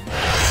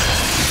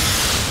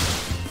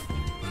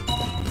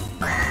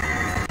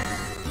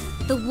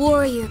 The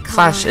warrior card.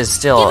 Flash is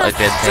still a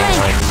good thing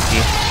on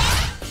Yuki.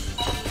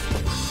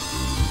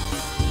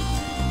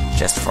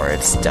 Just for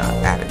its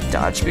added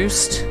dodge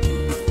boost.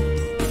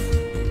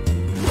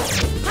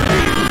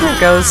 There it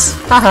goes.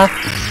 Haha.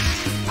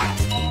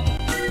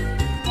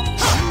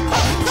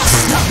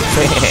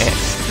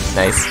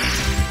 Nice.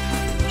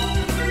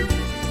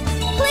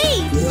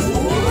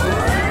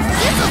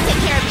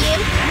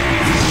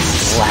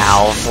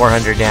 Wow,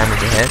 400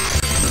 damage a hit.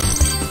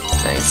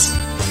 Nice.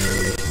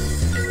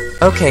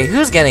 Okay,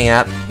 who's getting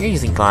up? You're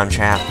using Bomb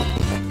Trap.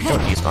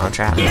 Don't use Bomb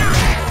Trap.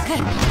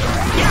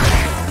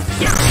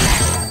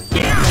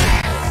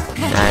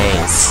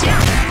 Nice.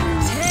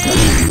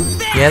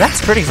 Yeah,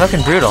 that's pretty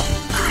fucking brutal,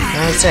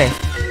 I would say.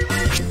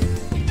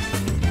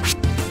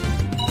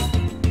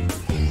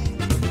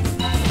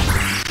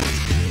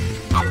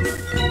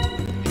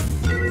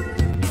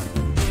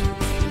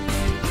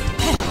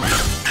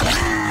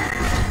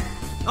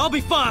 I'll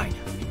be fine.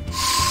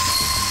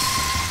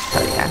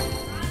 Oh yeah.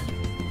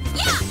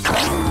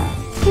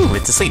 Ooh,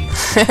 it's asleep.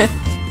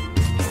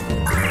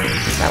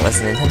 That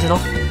wasn't intentional.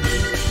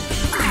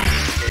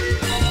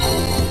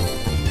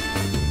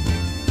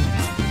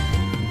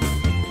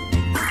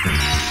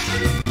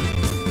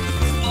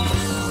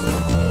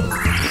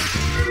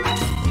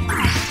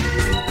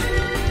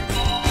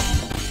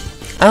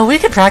 Oh, we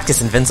could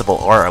practice Invincible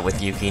Aura with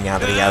Yuki now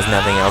that he has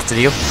nothing else to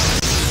do.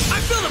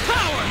 I feel the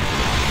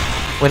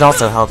power. Would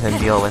also help him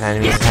deal with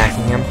enemies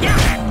attacking him.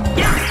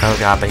 Oh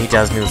god, but he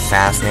does move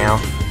fast now.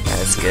 That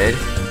is good.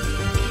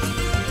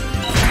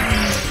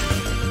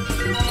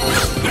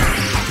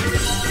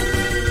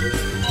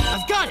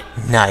 I've got it.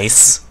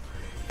 Nice.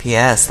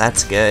 P.S.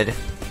 That's good.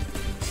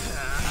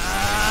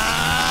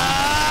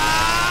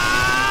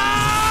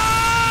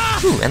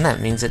 Ooh, and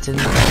that means it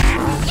didn't on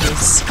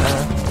his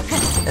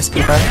SP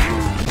bar.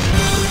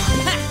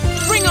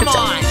 Bring him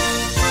on!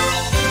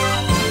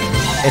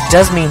 It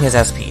does mean his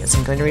SP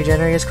isn't going to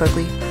regenerate as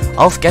quickly.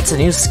 Ulf gets a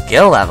new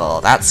skill level.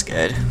 That's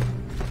good.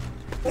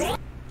 And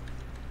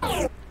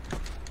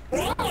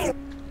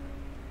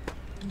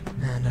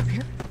up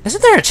here.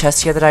 Isn't there a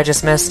chest here that I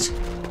just missed?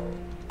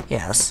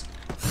 Yes.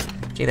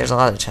 Gee, there's a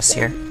lot of chests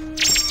here.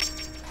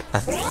 A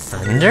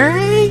Thunder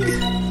Egg?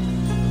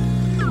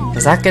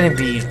 Is that gonna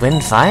be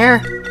Wind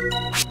Fire?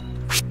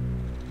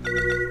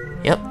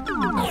 Yep.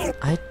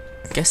 I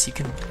guess you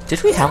can...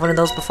 Did we have one of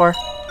those before?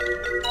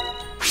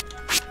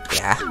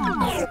 Yeah.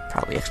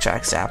 Probably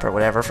extract sap or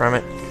whatever from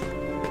it.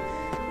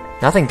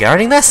 Nothing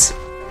guarding this?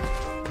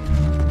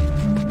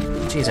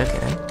 Jeez, okay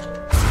then.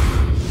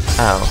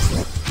 Oh.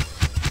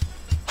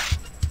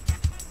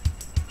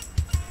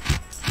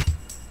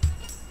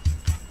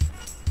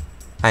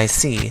 I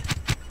see.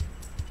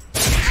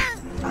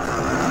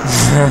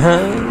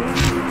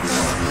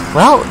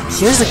 Well,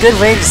 here's a good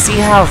way to see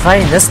how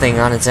fighting this thing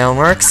on its own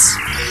works.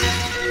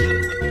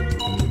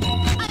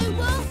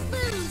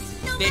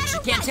 Bet you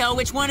can't tell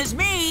which one is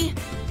me.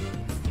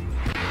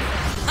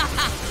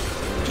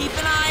 Keep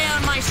an eye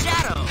on my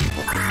shadow.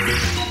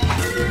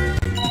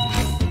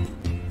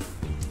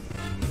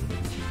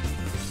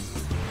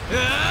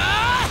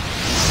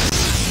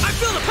 I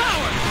feel the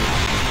power!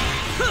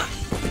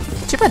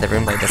 Too bad the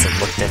room light doesn't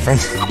look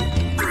different.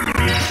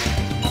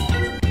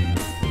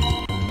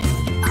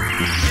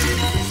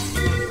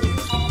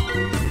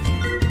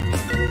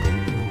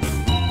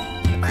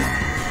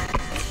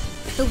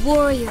 The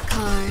warrior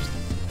card.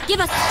 Give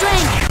us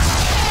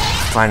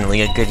strength.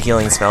 Finally, a good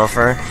healing spell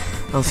for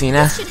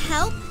Elfina. Should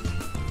help.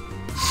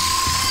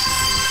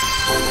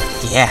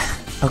 Yeah.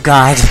 Oh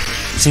god.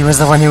 She was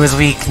the one who was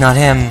weak, not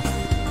him.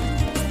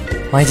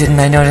 Why didn't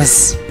I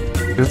notice?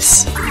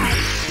 Oops.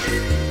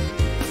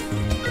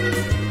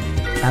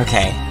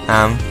 Okay,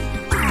 alright,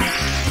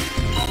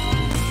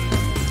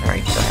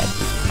 go ahead.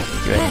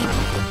 Do it.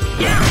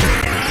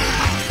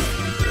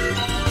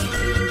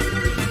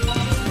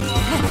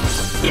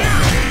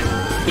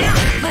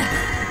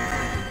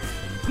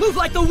 Move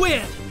like the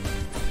wind!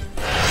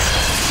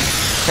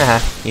 Haha,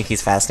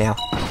 Yuki's fast now.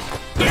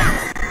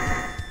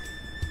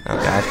 Oh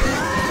god.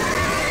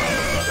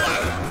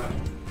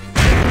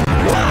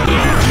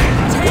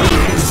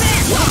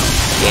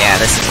 Yeah,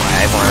 this is why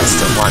I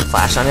still want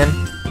flash on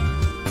him.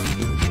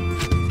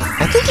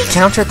 I think he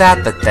countered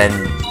that, but then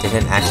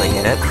didn't actually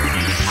hit it.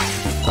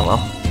 Oh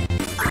well.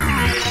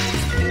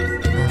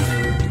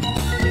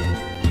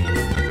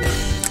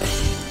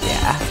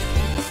 Yeah.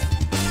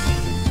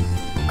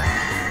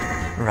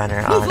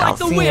 Runner on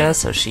Alfina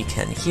so she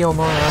can heal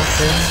more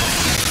often.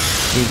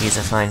 Yuki's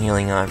a fine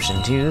healing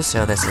option too,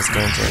 so this is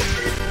going to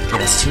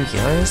get us 2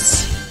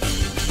 healers.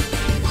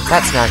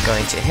 That's not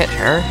going to hit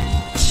her,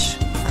 which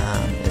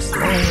is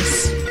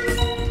nice.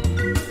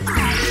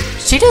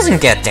 She doesn't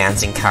get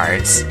dancing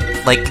cards.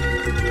 Like,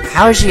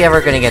 how is she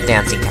ever gonna get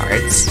dancing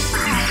cards?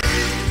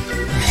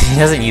 She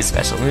doesn't use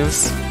special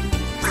moves.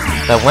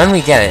 But when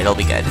we get it, it'll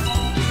be good.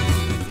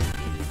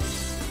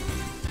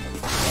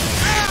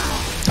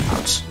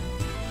 Ouch.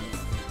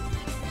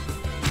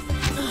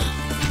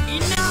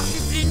 Enough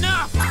is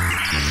enough!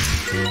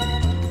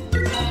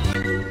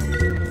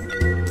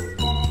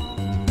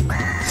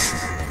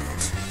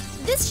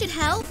 This should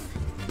help.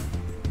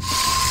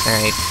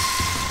 Alright.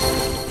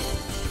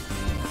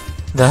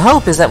 The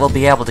hope is that we'll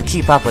be able to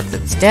keep up with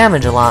its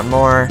damage a lot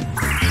more,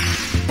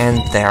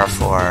 and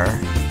therefore...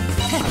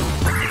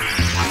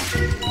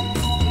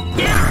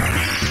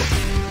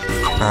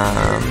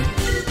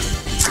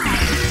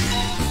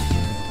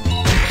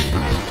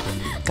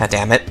 God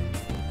damn it.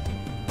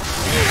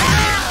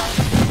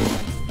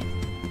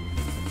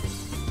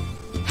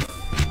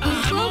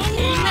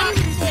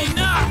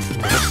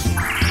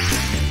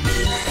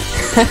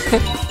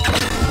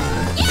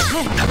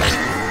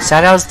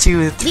 Shoutouts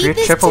to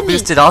triple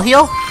boosted all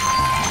heal?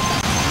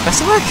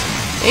 Question mark?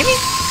 Maybe?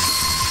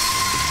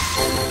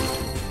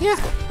 Yeah,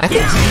 I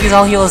think Yuki's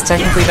all heal is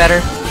technically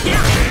better.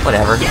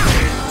 Whatever.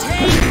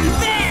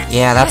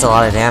 Yeah, that's a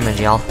lot of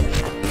damage, y'all.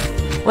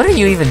 What are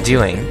you even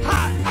doing?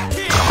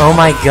 Oh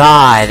my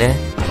god.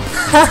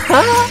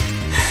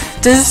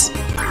 Does...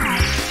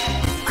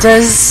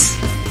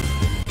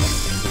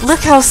 Look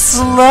how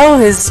slow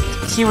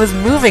he was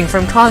moving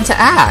from con to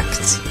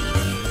act.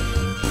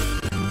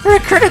 For a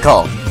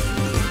critical.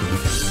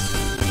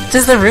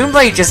 Does the Rune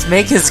Blade just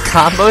make his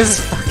combos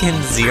fucking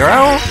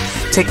 0?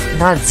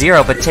 Not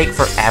 0, but take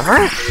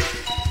forever?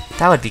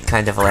 That would be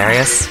kind of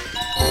hilarious.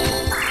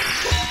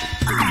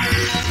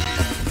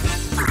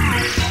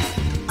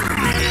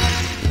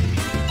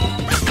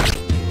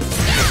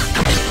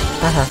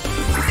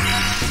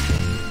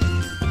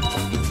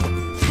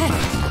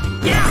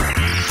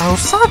 Oh,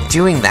 stop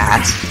doing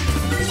that.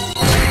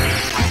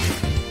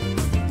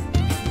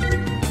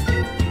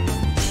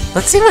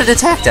 Let's see what an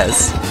attack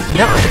does.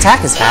 No,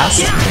 attack is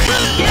fast.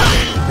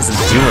 Doesn't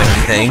do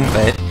anything,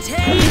 but...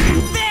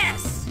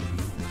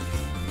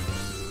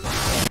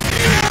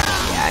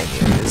 Yeah, I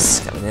knew he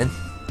was coming in.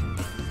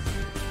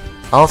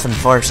 Ulf,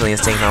 unfortunately, is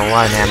taking a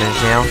lot of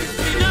damage now.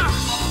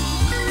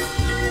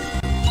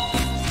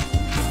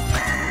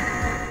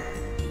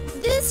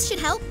 This should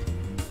help.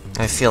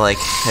 I feel like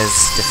his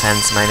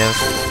defense might have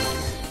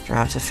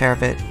dropped a fair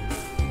bit.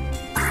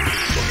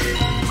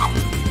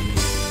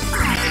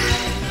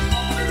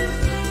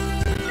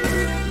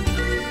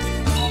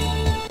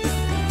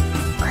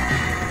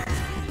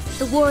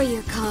 The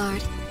warrior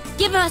card.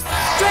 Give us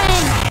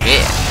strength.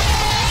 Yeah.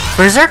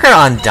 Berserker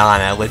on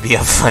Donna would be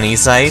a funny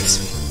sight.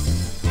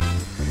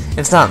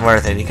 It's not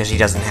worth it because she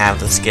doesn't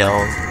have the skill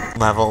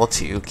level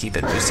to keep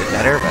it boosted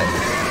better, but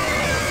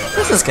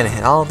this is gonna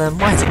hit all of them.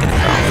 Why is it gonna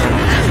hit all of them?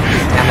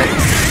 Damn it.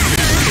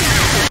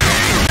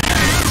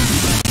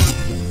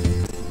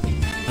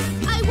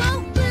 I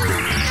won't lose,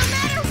 no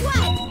matter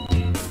what!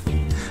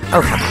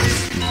 Oh, come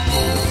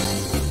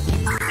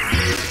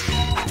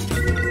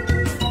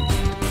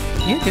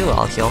on. You do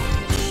all heal.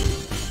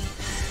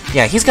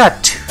 Yeah, he's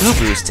got 2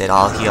 boosted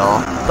all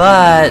heal,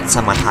 but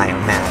somewhat high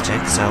on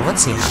magic, so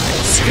let's see how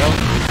his skill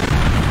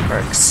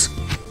works.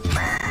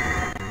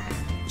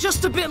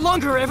 Just a bit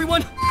longer,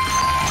 everyone!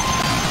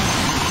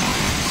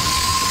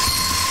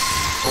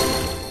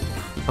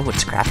 Oh,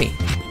 it's crappy.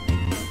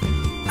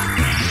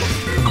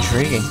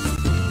 Intriguing.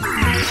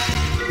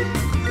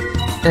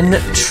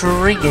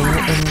 Intriguing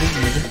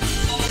indeed.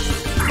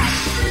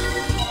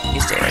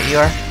 You stay where you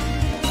are.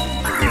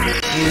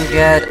 You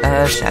get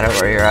a Shadow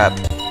Warrior up.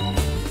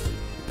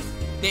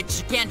 Bet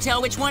you can't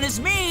tell which one is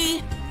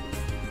me!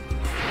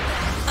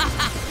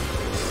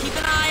 Keep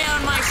an eye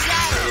on my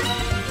shadow!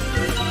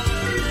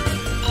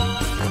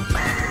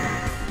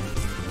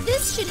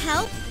 This should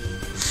help.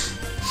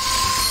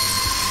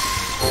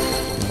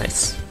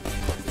 Nice.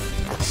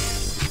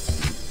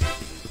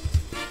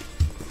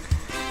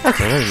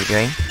 Okay, what are you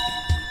doing?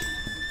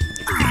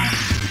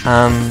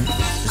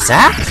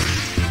 Zap?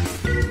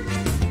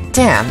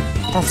 Damn,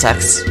 that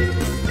sucks.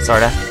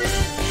 Sorta.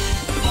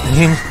 I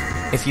mean,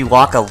 if you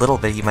walk a little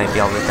bit, you might be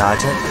able to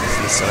dodge it. If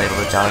you're still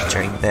able to dodge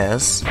during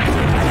this.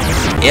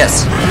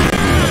 Yes!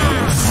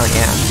 Oh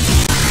yeah.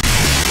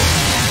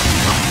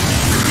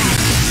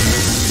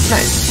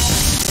 Nice.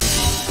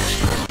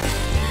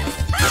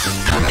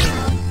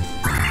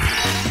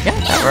 Yeah,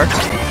 that worked.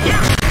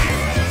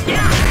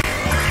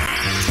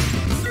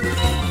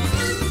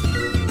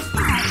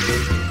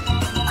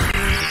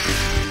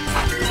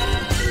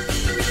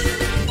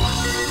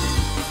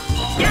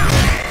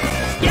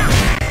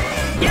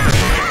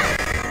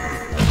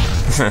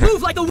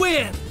 Move like a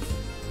wind!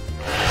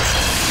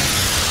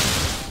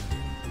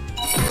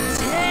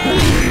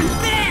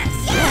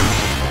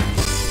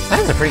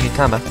 That's a pretty good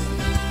combo.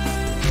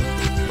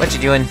 What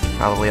you doing?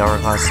 Probably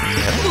overclass.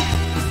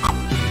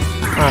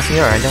 Oh,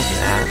 Fiora, don't do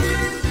that.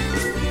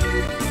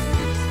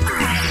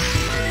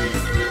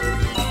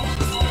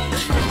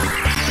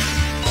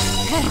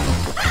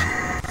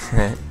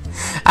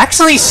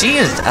 Actually, she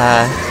is,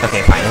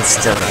 okay, fine, it's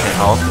still gonna hit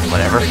all,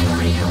 whatever.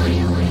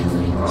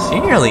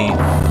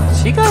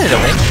 She got it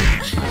away.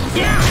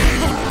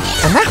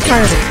 And that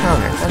card is a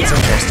counter, that's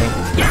interesting.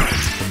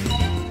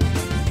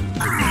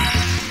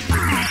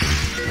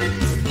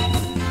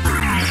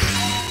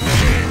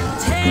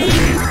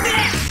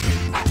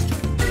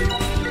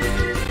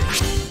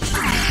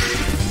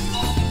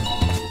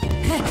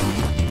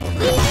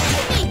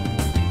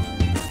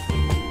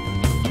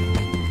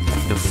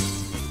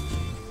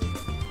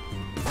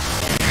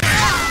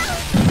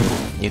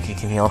 Yuki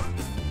can heal.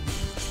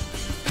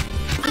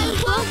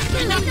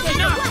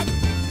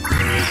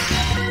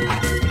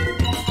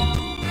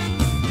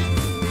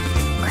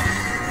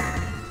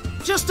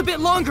 Just a bit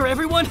longer,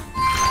 everyone!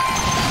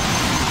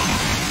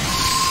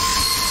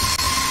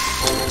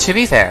 To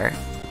be fair,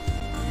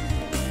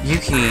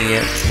 Yuki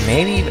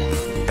may be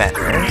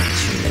better to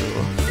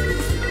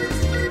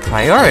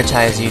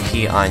prioritize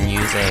Yuki on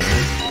using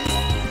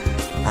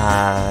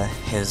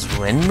his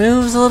wind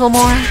moves a little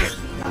more.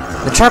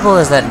 The trouble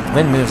is that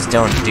wind moves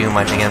don't do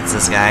much against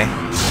this guy.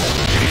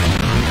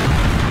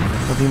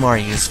 He'll be more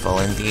useful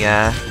in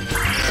the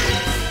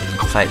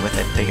fight with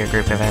a bigger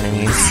group of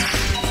enemies.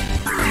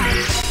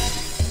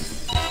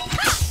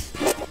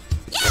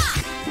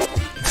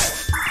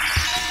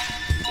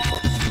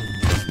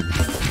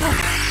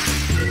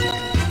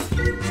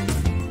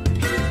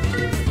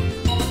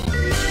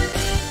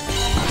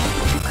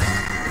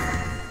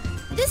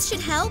 This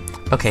should help.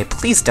 Okay,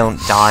 please don't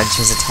dodge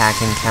his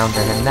attack and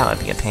counter him, that would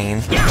be a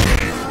pain.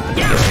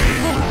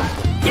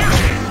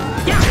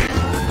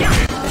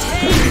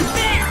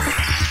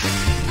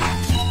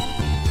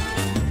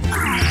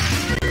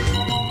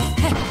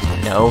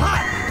 No,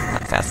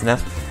 not fast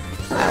enough.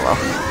 Ah well.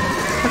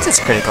 What's his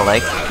critical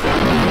like?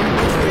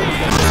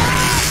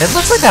 It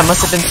looks like that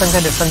must have been some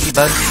kind of funky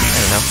bug. I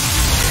don't know.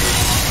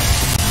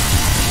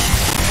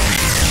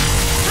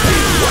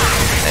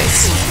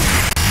 Nice.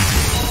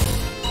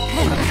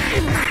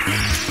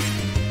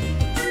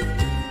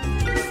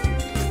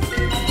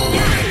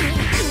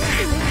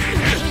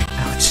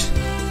 Ouch.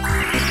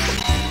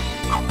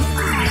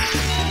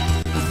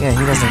 Yeah,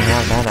 he doesn't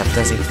have that up,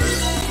 does he?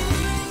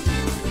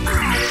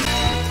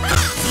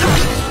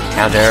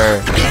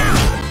 Counter!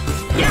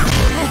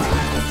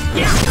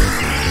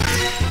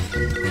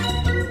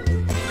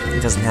 He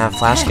doesn't have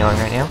flash going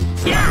right now.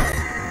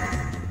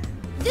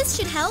 This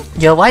should help.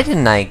 Yo, why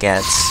didn't I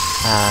get,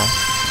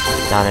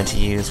 Donna to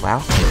use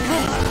WoW?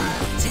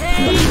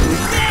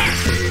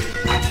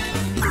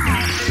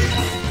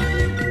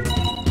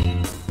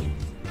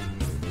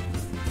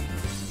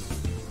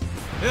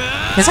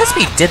 His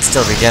SP did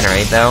still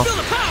regenerate, though.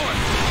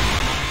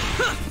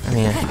 I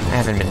mean, I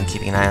haven't been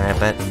keeping an eye on it,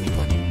 but...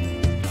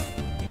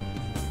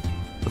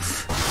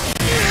 Oof.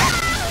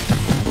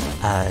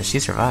 She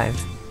survived.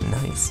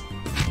 Nice.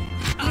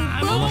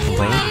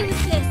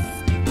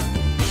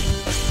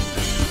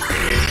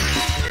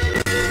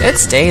 It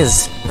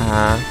stays,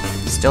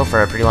 still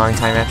for a pretty long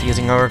time after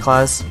using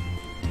Overclaws.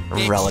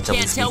 Relatively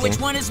can't tell speaking. which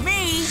one is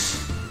me.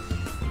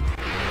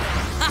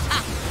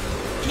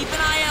 Keep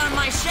an eye out on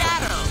my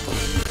shadow.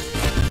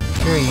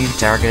 Who are you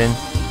targeting?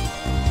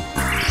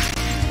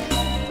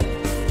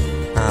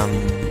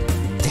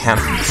 Damn.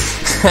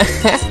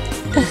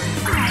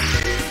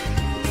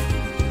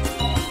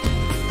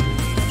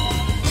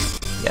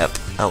 Yep,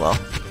 oh well.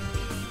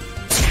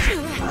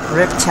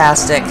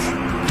 Riptastic.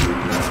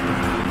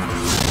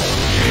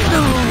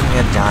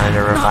 Get Donna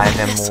to revive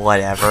him,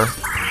 whatever.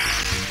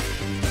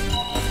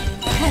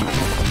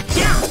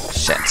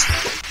 Shit.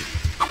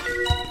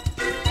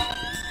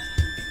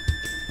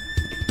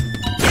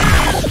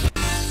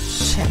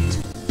 Shit.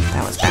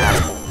 That was bad.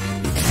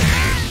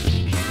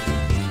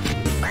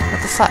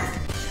 What the fuck?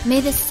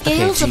 May the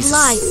scales of Jesus.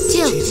 life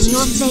tilt in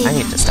your favor. I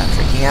need to stop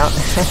freaking out.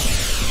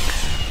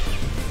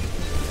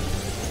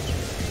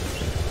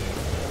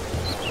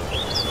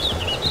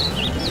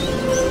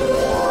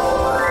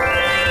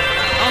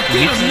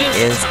 Yuki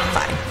is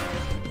fine.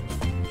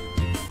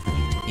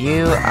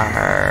 You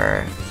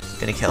are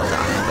gonna kill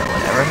Donna, but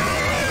whatever.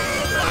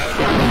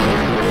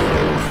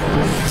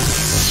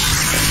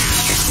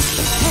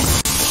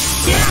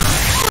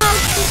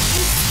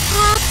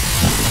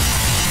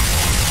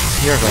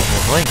 You're going to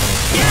avoid me.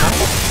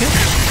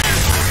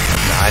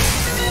 God.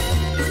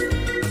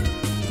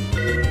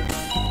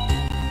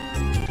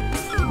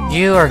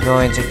 You are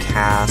going to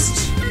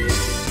cast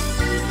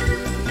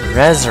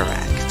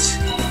Resurrect.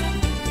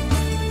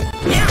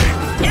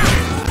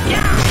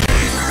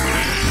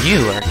 You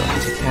are going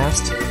to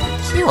cast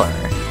Cure.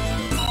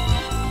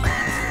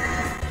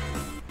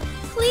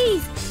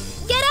 Please,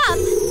 get up!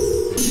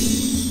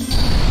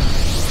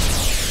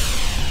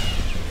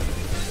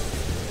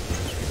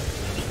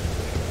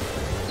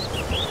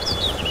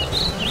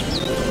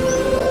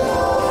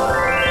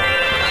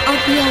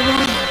 I'll be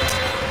alright.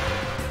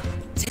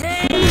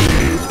 Take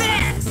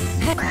this!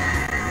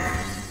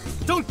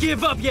 Don't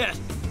give up yet!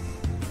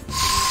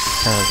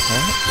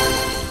 Okay.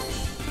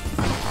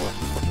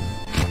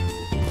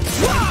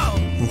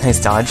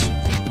 Nice dodge.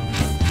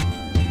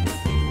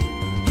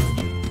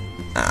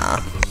 Ah,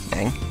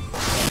 dang.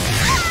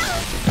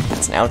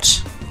 That's an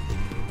ouch.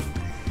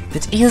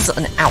 It is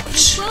an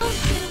ouch. Won't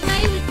get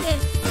away with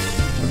this.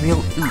 A real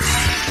oof.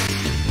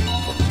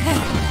 Oh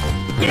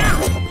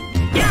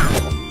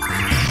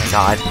my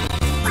god.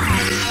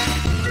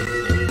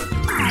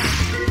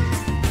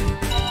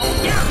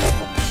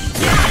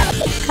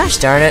 Gosh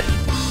darn it.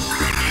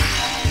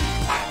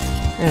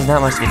 There's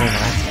not much to be done with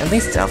that. At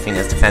least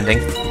Delphina's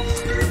defending.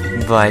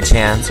 By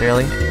chance,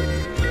 really.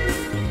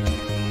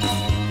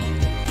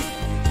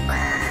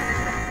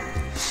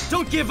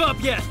 Don't give up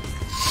yet!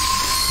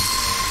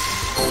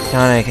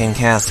 Donna can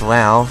cast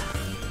WoW.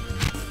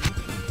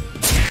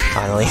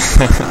 Finally.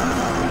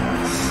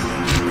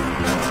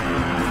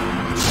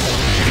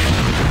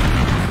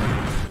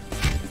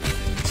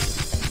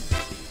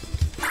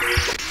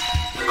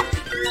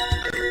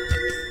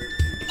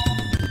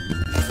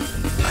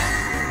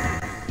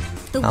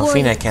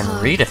 Alfina can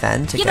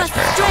redefend to get her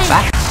health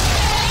back.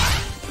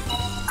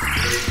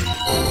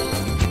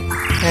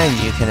 And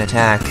you can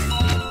attack.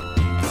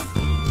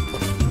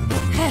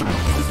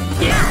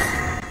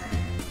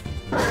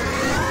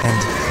 And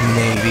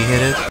maybe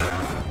hit it.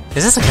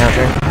 Is this a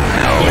counter? No,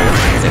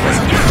 because it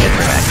wasn't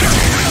incorrect.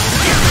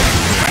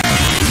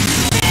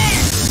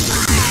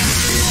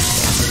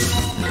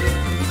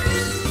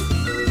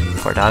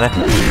 Poor Donna.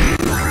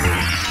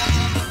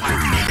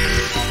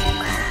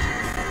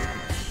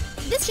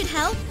 This should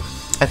help.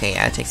 Okay,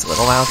 yeah, it takes a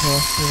little while to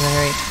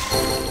regenerate.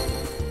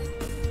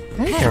 I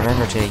need to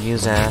remember to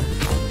use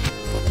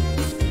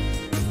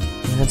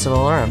Invincible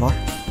Aura more.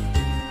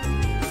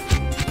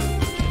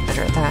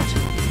 Better at that.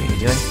 What are you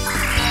doing?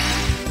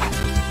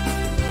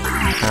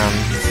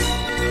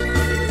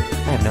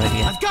 I have no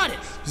idea. I've got it!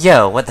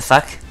 Yo, what the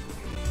fuck?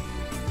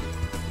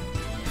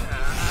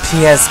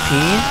 PSP?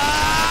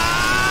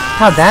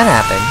 How'd that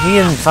happen? He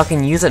didn't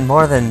fucking use it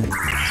more than...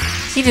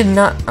 He did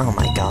not... Oh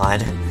my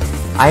god.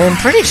 I am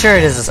pretty sure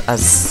it is a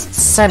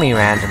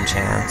semi-random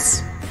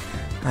chance.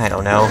 I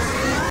don't know.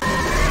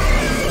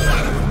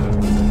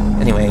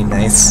 Anyway,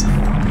 nice. She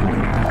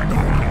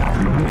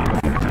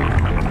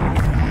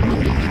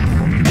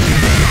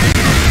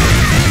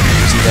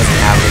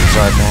doesn't have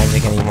absorb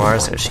magic anymore,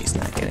 so she's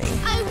not getting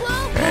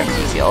her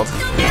MP field.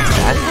 That's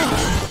bad.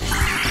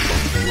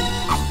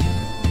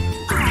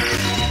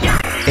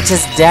 It's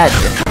just dead.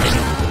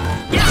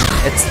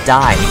 It's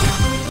died.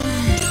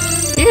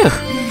 Phew.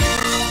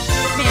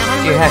 Man,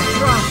 I'm You really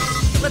drunk.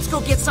 Let's go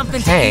get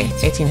something Hey, to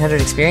eat.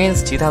 1800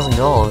 experience, 2000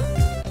 gold.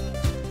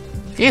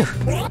 Phew.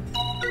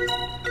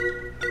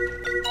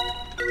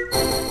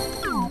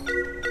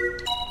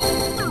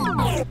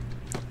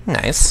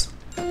 Nice.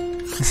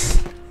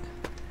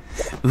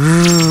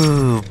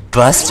 Ooh,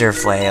 Buster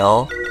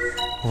Flail.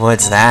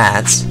 What's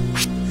that?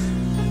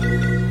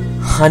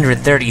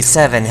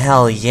 137,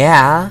 hell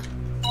yeah!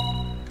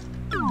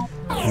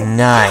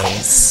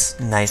 Nice.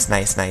 Nice,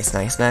 nice, nice,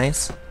 nice,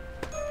 nice.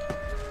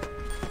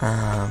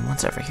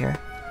 What's over here?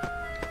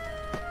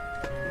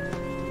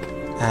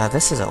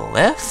 This is a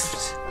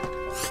lift?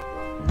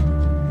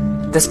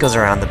 This goes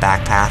around the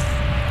back path.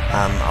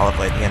 I'll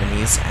avoid the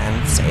enemies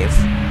and save.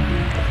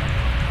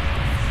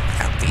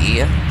 Got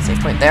the save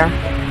point there.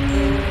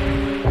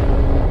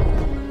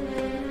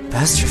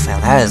 Buster fail,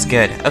 that is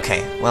good.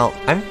 Okay, well,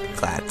 I'm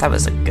glad. That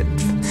was a good...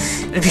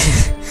 Could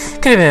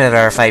have been a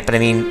better fight, but I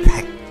mean,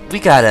 heck, we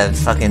got a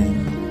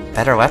fucking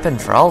better weapon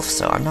for Ulf,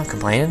 so I'm not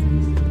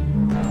complaining.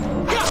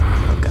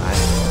 Oh god.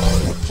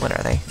 What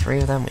are they? 3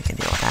 of them? We can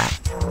deal with that.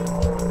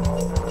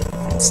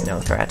 It's no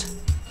threat.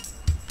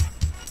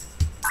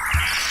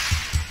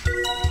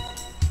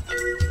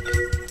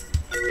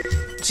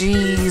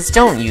 Jeez,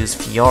 don't use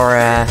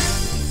Fiora.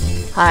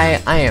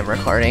 Hi, I am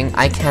recording.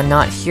 I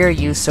cannot hear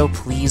you, so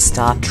please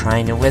stop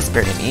trying to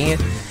whisper to me.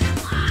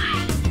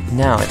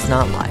 No, it's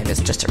not live,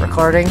 it's just a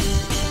recording.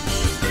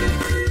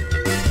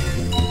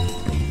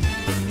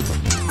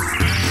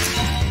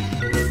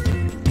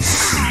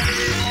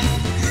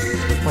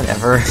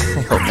 Whatever.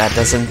 I hope that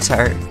doesn't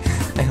start.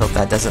 I hope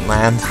that doesn't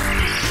land.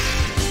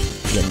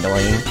 Be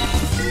annoying.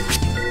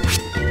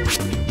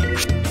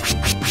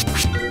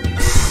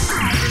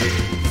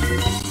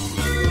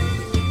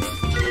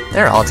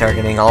 They're all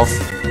targeting Ulf.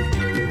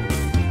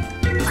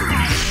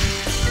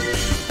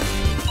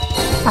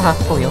 Haha,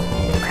 full heal.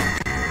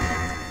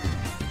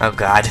 Oh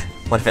god,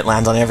 what if it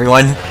lands on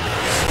everyone?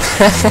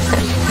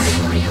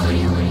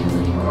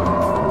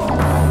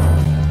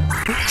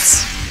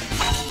 Oops.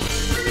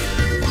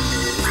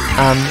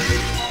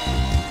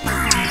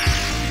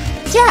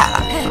 Yeah!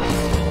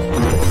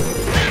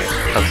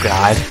 Oh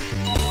god.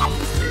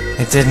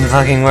 It didn't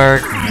fucking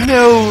work.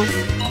 No!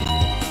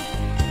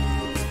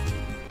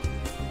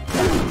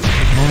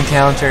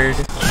 Encountered.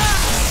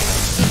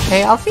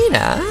 Hey,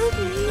 Alfina!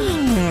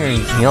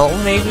 Heal,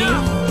 maybe?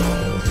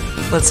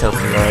 Let's hope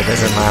Fiora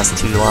doesn't last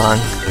too long.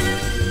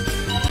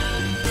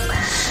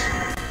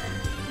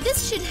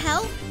 This should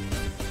help.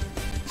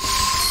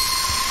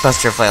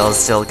 Buster Flail is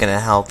still gonna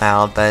help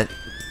out, but...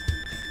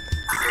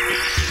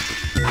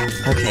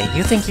 Okay,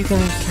 you think you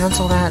can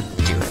cancel that?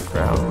 Do it,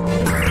 bro.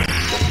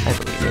 I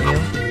believe in you.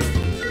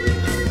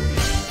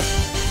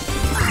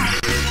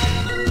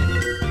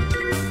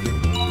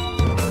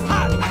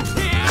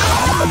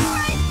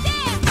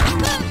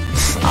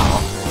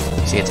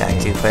 Oh, she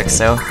attacked too quick,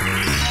 so...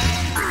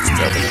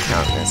 Still didn't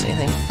count as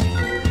anything.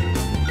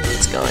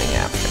 It's going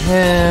after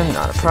him,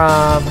 not a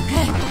prob.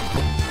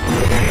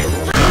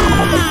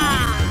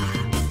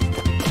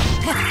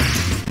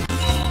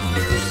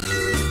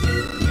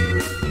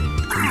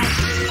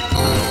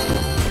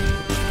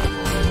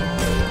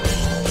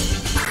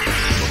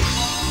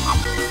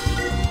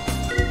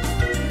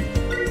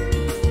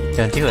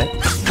 Don't do it.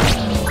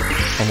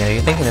 I know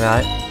you're thinking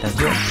about it. Don't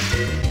do it.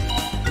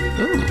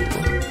 Ooh,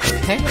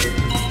 okay.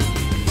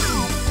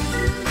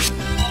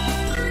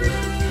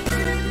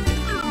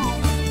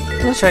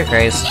 Let's try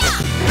Grace.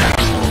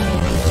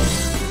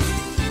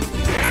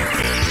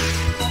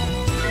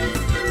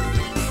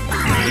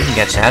 You can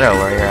get Shadow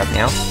Warrior up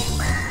now.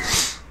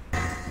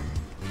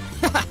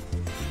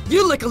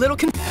 You look a little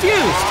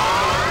confused.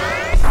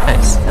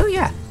 Nice. Oh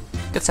yeah.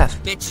 Good stuff.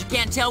 Bet you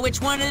can't tell which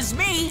one is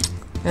me.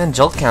 And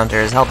Jolt Counter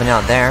is helping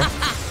out there.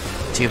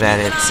 Too bad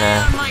it's,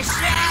 My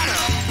shadow.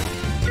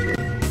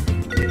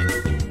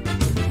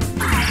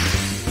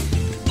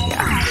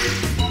 yeah.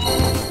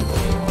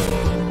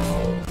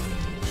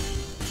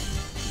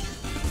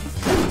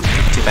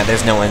 Too bad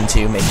there's no one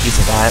to make use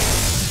of that.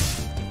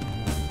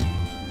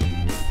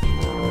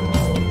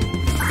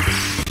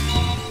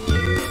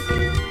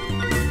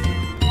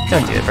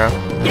 Don't do it, bro.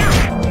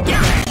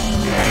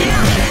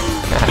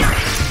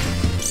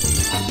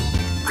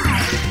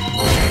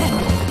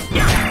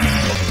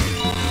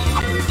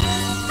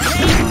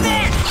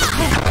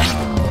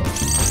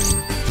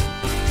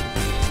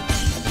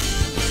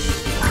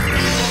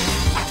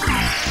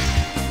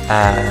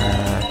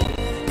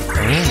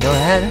 I mean, go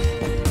ahead.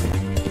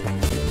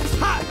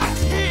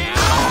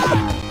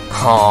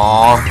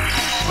 Aww.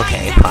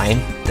 Okay, fine.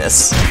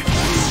 This.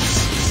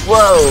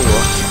 Whoa!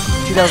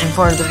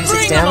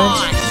 2,436 damage?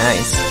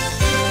 Nice.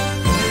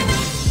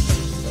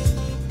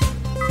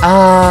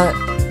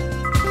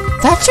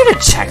 That should a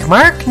check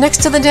mark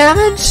next to the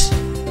damage?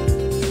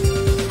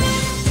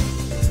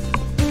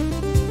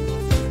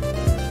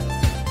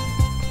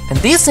 And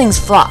these things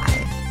fly.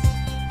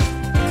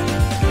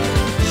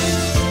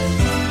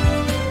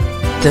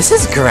 Does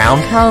his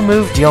ground pound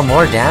move deal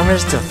more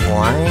damage to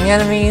flying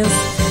enemies?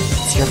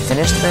 It's your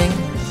finished thing?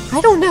 I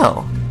don't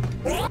know.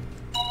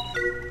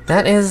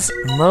 That is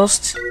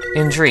most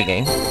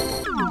intriguing.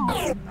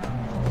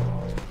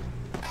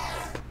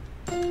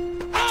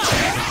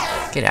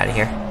 Get out of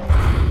here.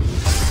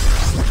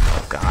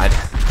 Oh god.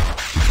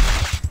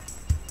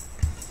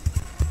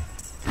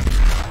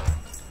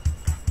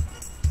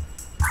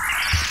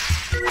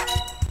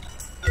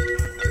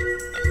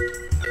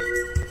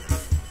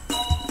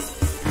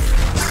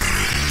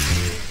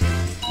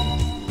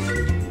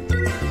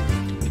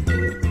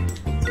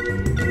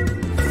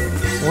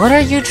 What are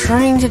you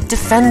trying to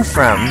defend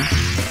from?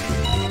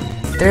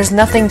 There's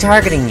nothing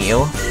targeting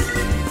you.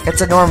 It's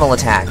a normal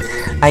attack.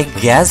 I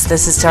guess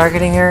this is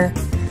targeting her,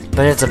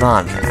 but it's a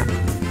bomb trap.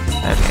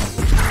 Okay.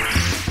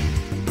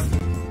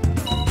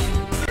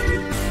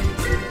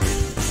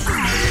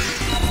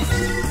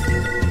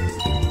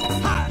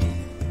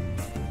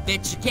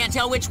 Bet you can't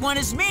tell which one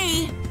is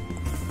me.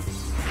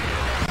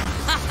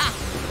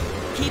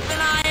 Keep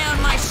an eye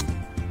on my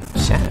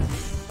Shadow.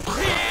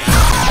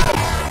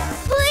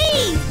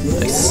 Please!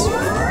 Nice.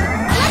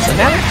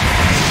 Okay.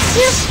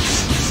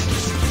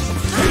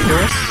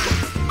 Yours.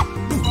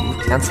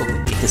 Cancel the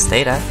Geekest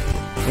data.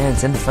 Yeah,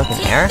 it's in the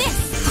fucking air.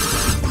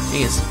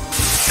 Jeez.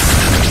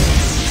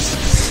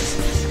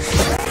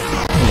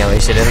 No, we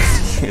should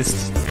have used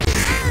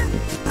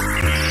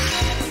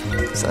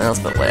something else,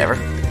 but whatever.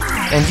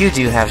 And you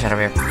do have Shadow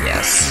Mirror.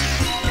 Yes.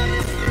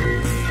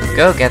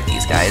 Go get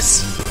these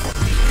guys.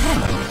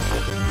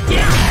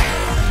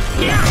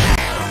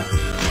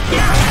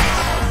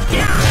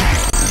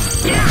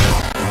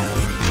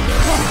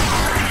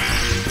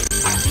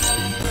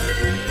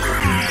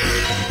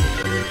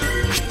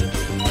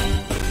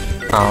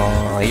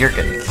 Oh, you're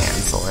gonna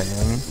cancel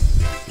him.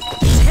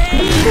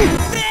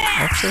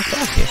 Actually,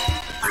 thank you.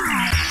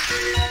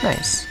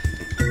 Nice.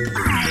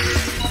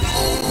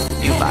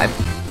 You vibe.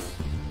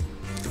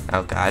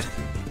 Oh god.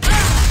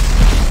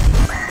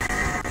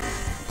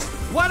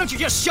 Why don't you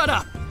just shut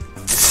up?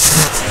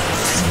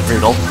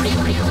 Brutal.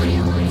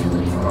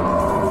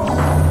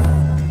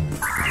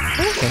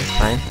 Okay,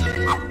 fine.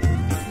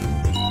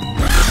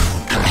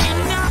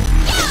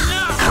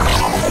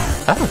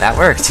 Oh, that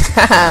worked.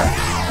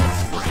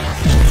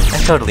 I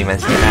totally meant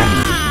to do that.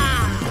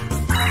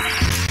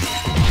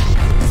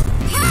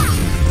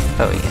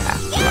 Oh yeah,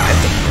 5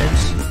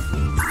 damage.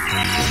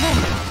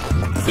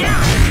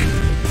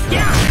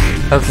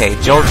 Okay,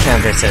 Jolt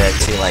counters it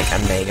to like a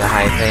mega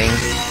high thing.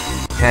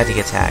 Had to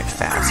get attacked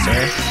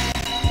faster.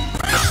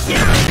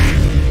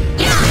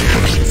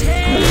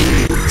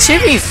 To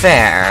be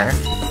fair,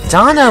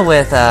 Donna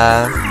with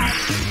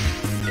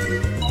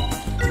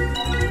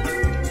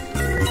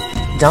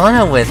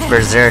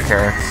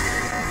Berserker,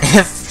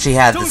 if she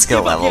had the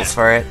skill levels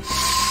for it,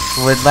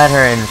 would let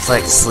her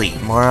inflict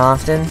sleep more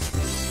often.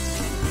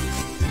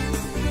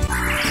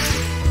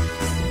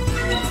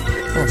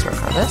 Let's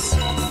work on this.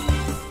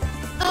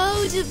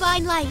 Oh,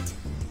 divine light!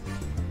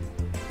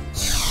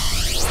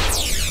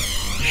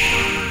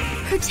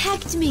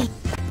 Protect me!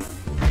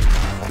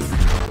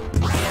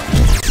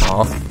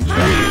 Oh.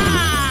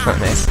 Oh,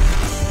 nice.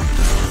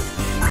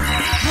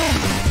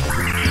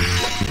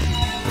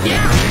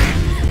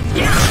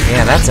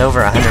 Yeah, that's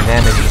over 100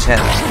 damage each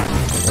hit.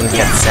 We've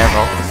got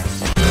several.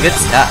 Good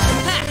stuff.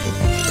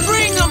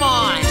 Bring them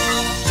on!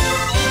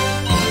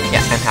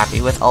 Yeah, I'm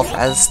happy with Ulf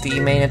as the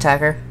main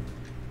attacker.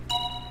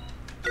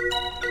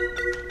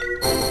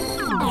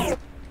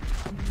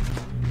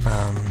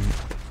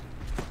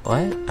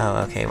 What?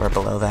 Oh, okay, we're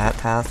below that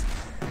path.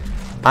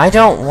 I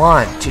don't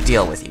want to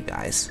deal with you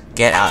guys.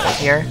 Get out of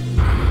here.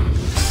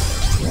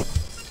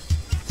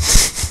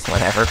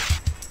 Whatever.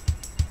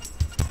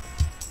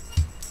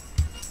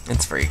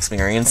 It's free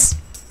experience.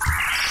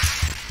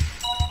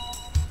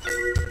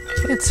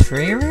 It's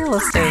free real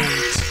estate.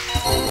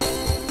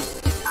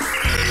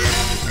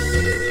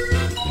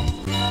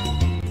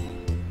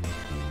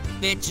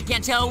 Bet you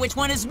can't tell which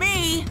one is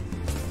me.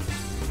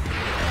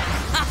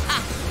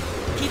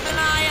 Keep an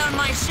eye on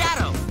my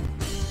shadow.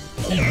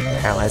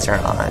 Paralyzer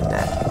on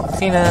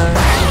Athena.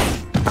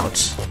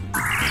 Ouch.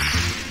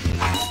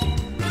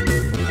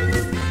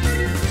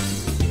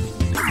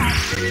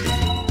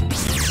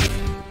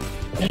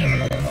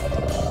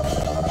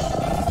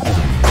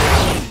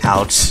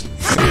 Ouch.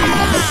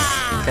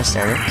 Gosh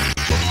darn it.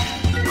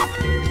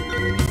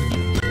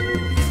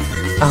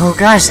 Oh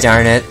gosh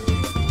darn it.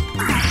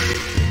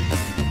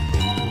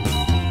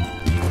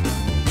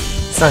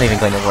 It's not even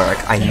going to work.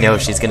 I know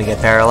she's gonna get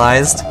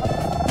paralyzed.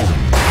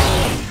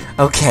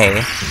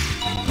 Okay.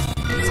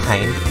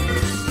 Fine.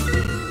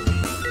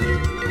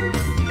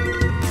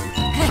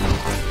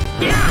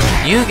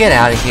 You get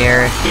out of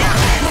here.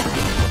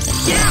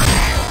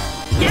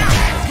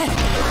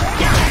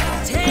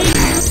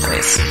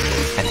 Nice.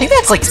 I think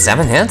that's like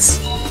 7 hits.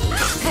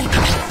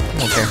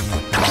 Okay.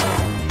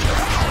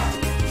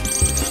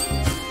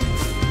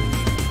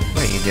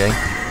 What are you doing?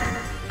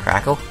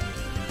 Crackle?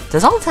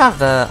 Does Alt have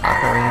the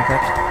Aqua Ring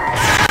equipped?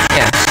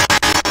 Yeah.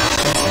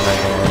 That's not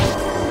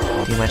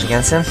gonna do much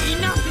against him.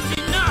 Enough is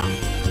enough.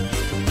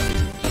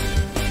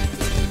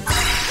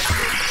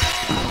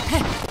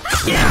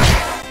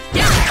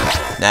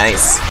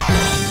 Nice.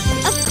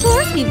 Of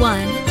course we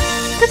won!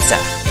 Good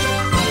stuff.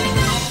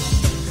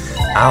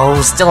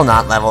 Oh, still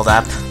not leveled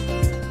up.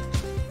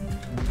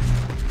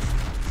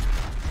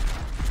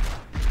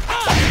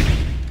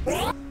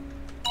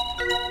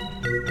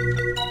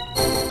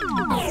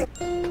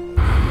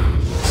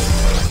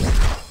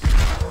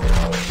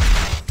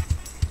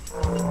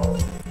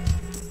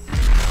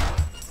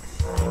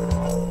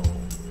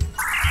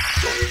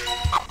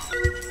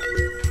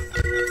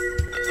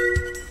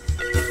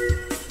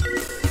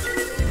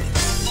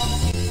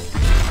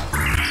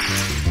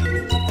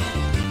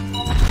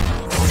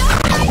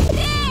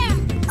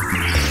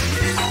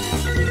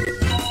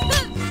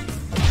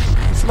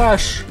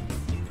 Rush!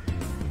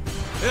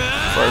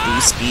 For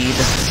boost speed.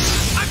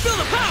 I feel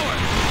the power!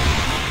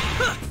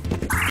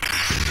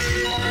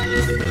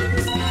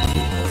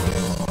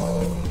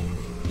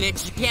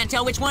 Bitch, you can't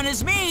tell which one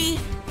is me.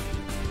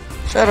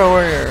 Shadow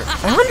Warrior.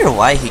 I wonder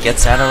why he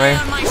gets Shadow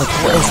Warrior. Like,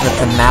 what is the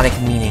thematic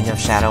meaning of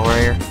Shadow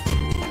Warrior?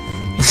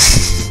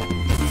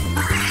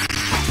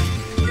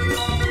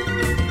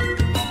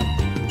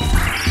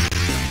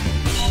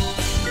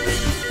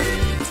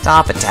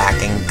 Stop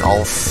attacking,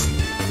 Golf.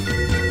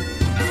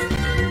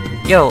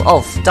 Yo,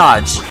 Ulf,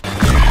 dodge.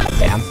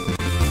 Damn.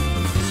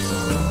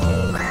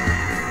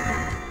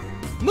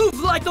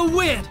 Move like the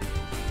wind!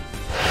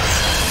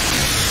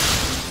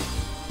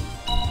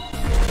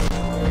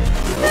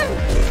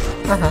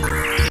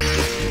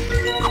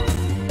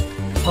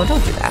 Oh,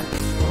 don't do that.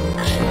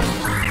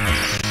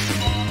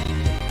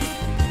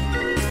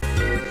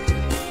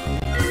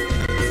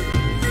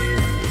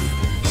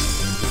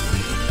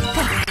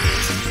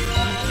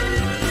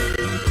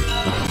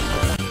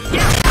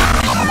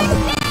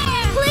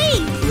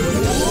 Please!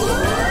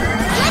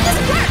 Let us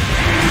work!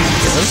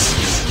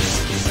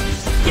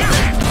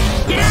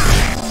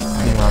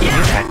 Well, you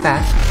attack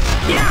that.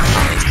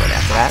 I'll explode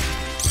after that.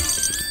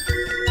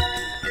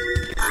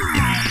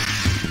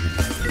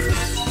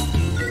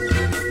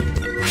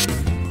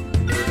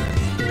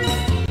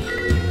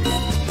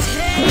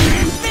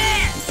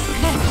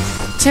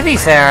 To be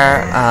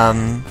fair,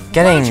 Why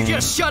don't you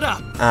just shut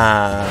up?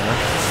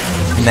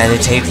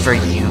 meditate for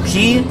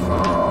Yuki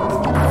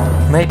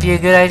might be a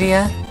good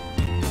idea.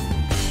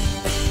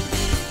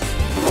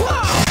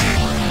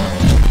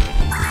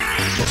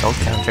 Jolt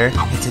counter.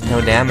 It did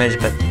no damage,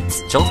 but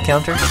it's jolt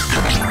counter.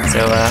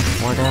 So,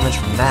 more damage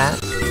from that.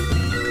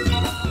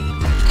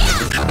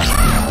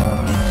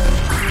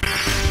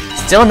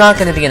 Still not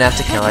gonna be enough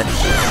to kill it.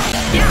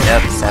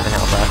 Yep, 7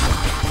 health left.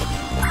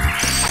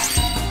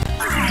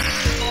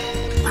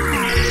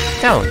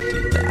 Don't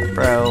do that,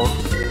 bro.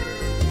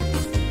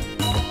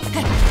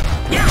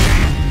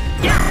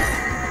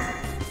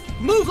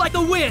 Move like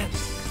the wind!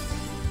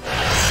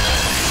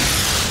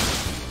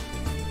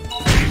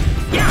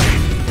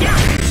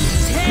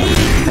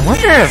 I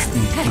wonder if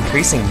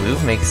increasing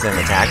move makes him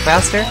attack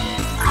faster?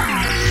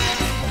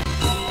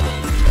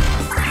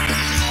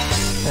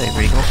 That'd be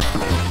pretty cool.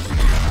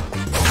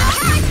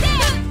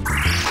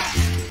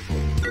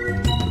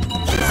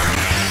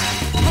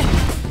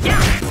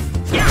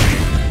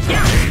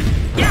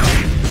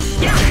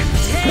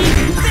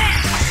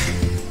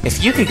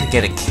 If you could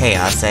get a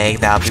Chaos Egg,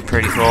 that would be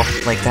pretty cool.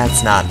 Like,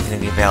 that's not going to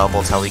be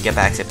available till we get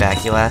back to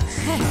Bacula,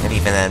 and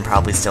even then,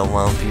 probably still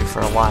won't be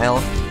for a while.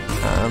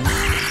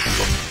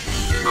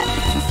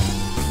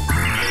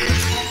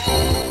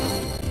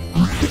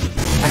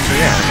 Actually,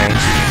 yeah,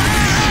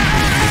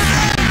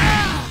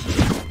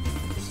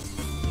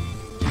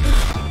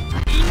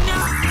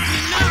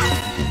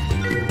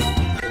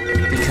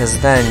 okay. Because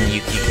then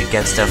Yuki could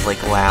get stuff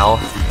like WoW,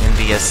 and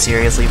be a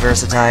seriously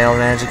versatile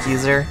magic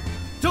user.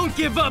 Don't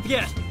give up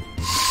yet!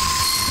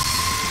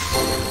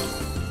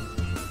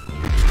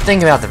 The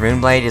thing about the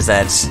Rune Blade is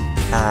that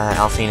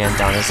Alfina and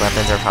Donna's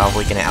weapons are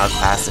probably going to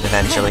outclass it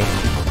eventually.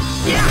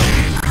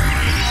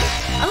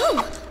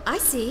 Oh, I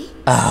see.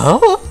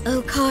 Oh?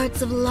 Oh,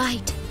 cards of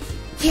light,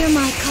 hear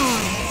my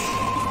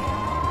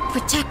call.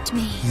 Protect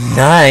me.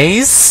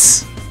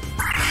 Nice!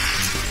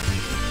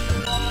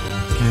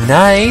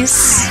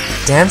 Nice!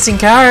 Dancing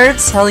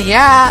cards! Hell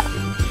yeah!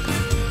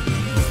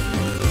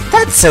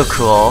 That's so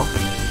cool!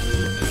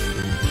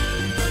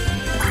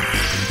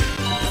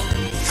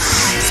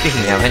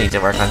 Speaking of, I need to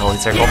work on Holy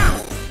Circle.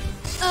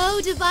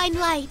 Oh, divine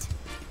light.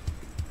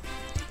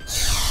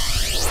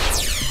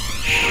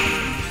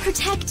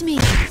 Protect me.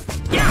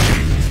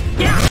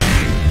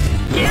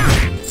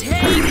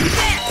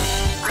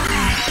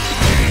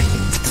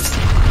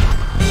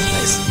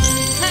 Nice.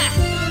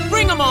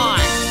 Bring 'em on!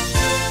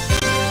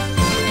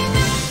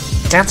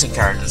 Dancing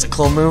card is a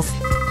cool move.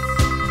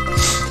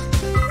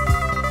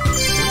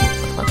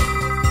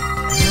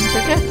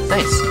 Pretty good.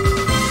 Nice.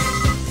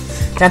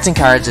 Dancing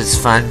cards is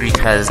fun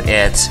because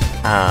it,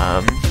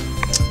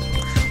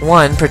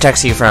 one,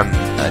 protects you from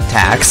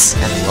attacks,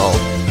 and will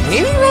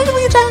maybe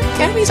randomly attack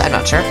enemies, I'm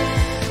not sure.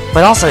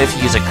 But also, if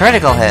you use a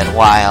critical hit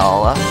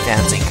while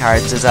Dancing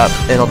Cards is up,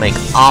 it'll make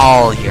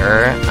all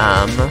your,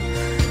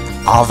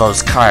 all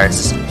those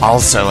cards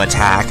also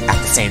attack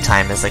at the same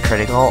time as the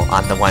critical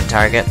on the one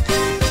target.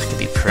 It can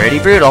be pretty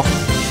brutal.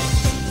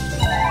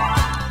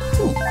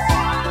 Ooh.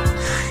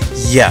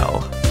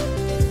 Yo.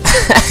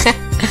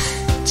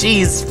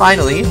 Jeez,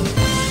 finally.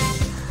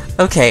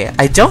 Okay,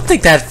 I don't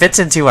think that fits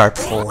into our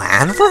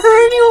plan for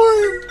her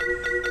anymore.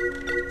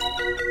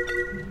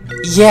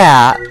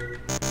 Yeah,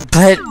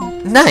 but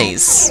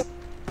nice.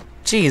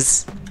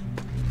 Jeez.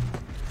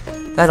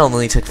 That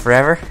only took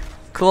forever.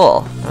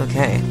 Cool,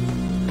 okay.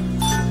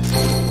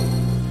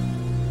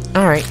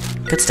 Alright,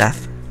 good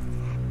stuff.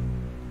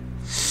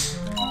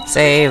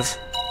 Save.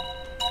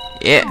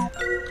 Yeah.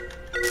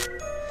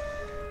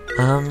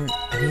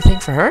 Anything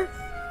for her?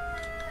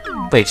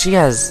 Wait, she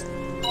has...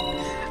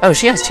 Oh,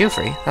 she has 2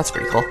 free. That's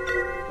pretty cool.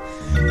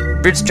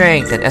 Brute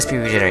Strength and SP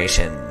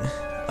Regeneration.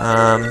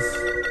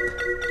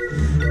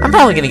 I'm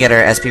probably gonna get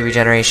her SP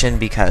Regeneration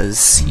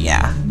because,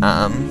 yeah,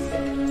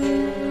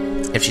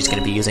 if she's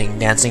gonna be using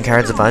dancing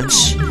cards a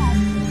bunch,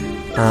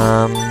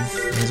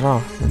 as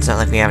well. It's not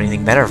like we have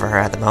anything better for her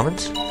at the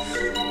moment.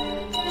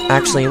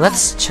 Actually,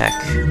 let's check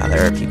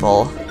other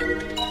people.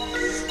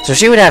 So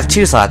she would have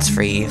 2 slots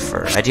free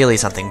for ideally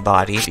something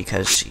body,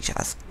 because she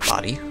has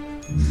body.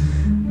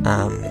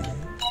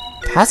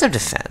 Passive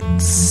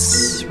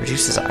defense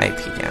reduces IP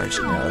damage.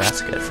 No,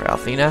 that's good for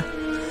Alfina.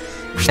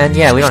 And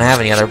yeah, we don't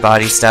have any other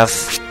body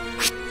stuff,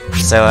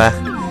 so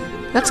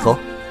that's cool.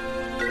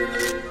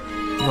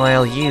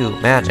 Meanwhile, you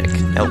magic.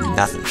 Nope,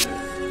 nothing.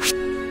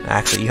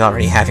 Actually, you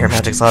already have your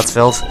magic slots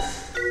filled.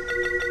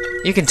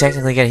 You can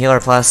technically get healer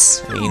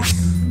plus. I mean,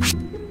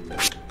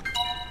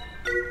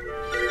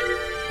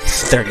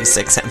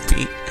 36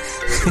 MP.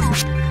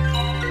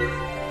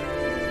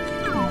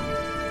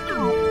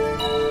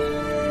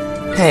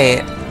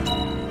 Hey,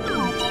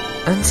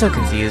 I'm so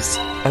confused.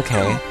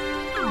 Okay.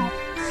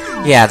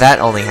 Yeah, that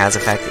only has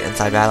effect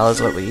inside battle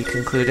is what we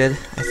concluded,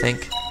 I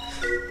think.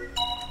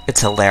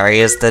 It's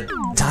hilarious that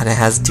Donna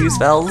has 2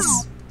 spells.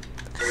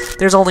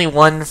 There's only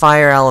 1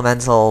 fire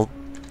elemental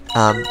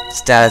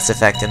status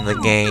effect in the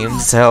game,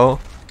 so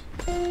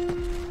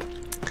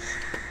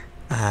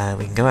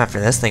we can go after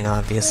this thing,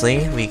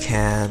 obviously. We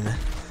can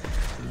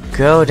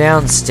go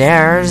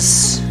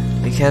downstairs.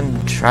 We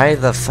can try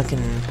the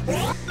fucking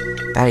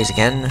baddies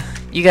again.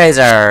 You guys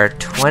are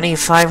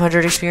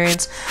 2,500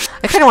 experience.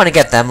 I kind of want to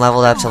get them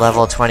leveled up to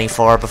level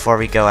 24 before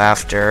we go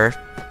after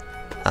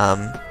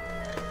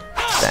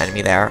the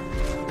enemy there.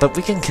 But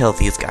we can kill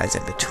these guys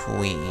in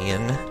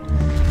between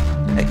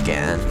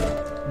again.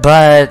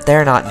 But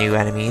they're not new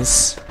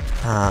enemies.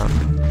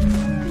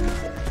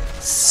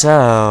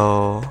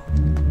 So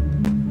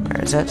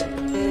where is it?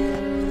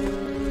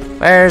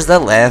 Where's the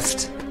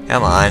lift?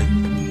 Come on.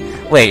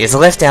 Wait, is the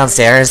lift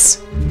downstairs?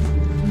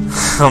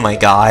 Oh my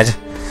god.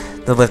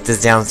 The lift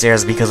is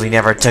downstairs because we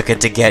never took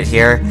it to get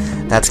here.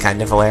 That's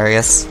kind of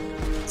hilarious.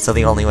 So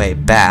the only way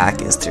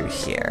back is through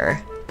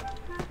here.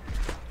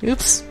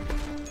 Oops.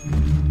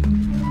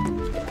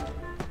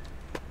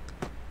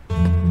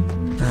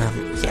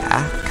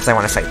 Yeah, because I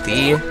want to fight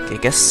the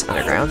GIII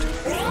underground.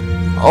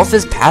 Ulf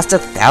is past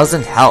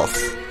 1,000 health.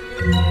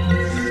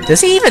 Does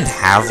he even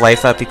have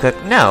life up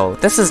equipped? No,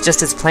 this is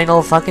just his plain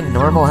old fucking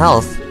normal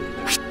health.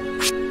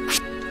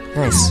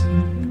 Nice.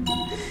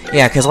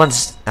 Yeah, because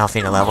once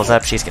Alfina levels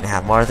up, she's going to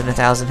have more than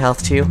 1,000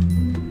 health too.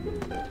 And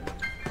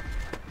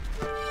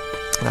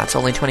that's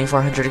only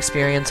 2,400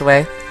 experience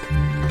away.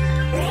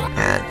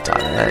 And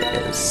Donna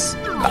is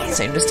about the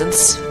same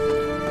distance.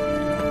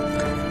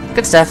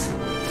 Good stuff.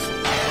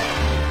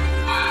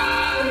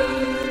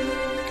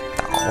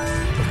 Oh,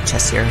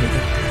 chest here.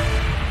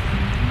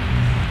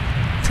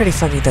 Pretty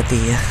funny that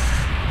the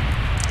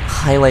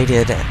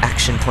highlighted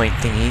action point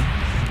thingy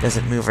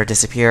doesn't move or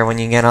disappear when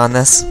you get on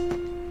this.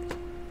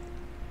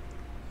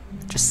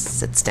 Just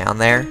sits down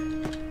there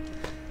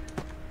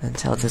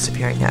until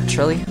disappearing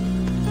naturally.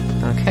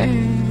 Okay.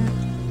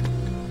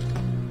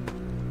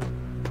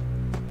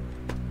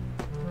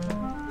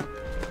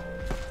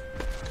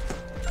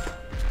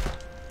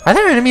 Are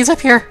there enemies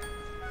up here?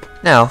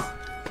 No.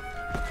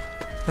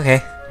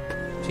 Okay.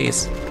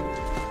 Jeez.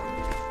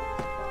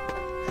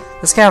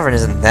 This cavern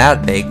isn't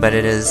that big, but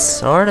it is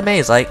sort of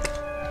maze-like.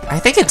 I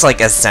think it's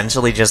like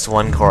essentially just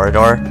one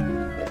corridor,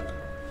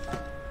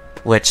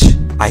 which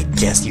I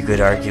guess you could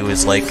argue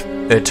is like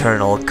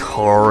eternal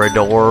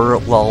corridor,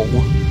 lol.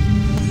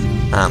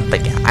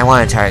 But yeah, I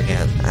want to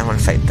target. I want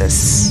to fight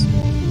this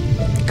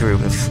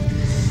group of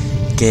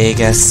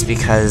GIII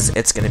because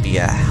it's going to be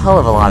a hell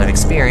of a lot of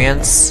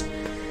experience,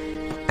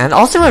 and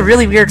also a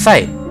really weird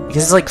fight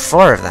because it's like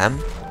 4 of them.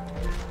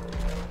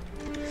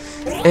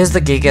 Is the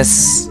GIII?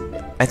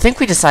 I think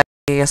we decided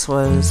GIII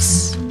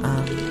was,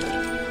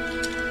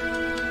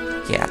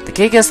 yeah, the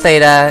GIII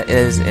Theta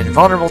is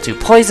invulnerable to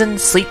poison,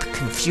 sleep,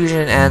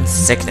 confusion, and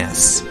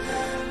sickness.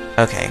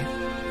 Okay.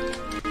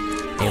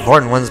 The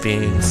important ones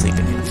being sleep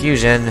and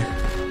confusion.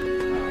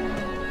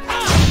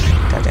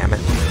 God damn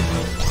it.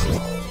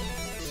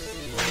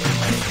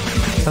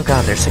 Oh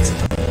god, there's 6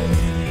 of them.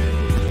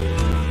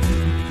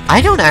 I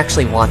don't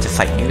actually want to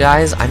fight you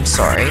guys, I'm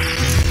sorry.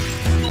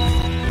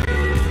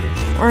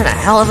 We're in a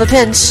hell of a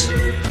pinch.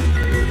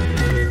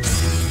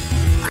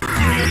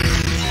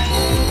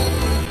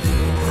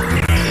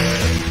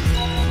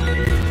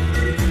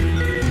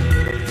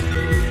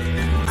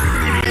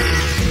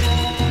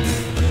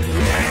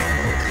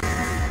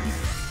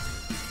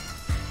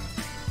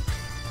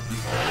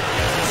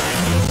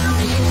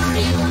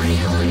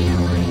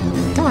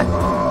 Come on,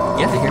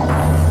 get out of here.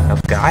 Oh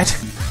god.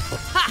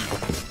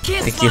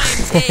 Thank you.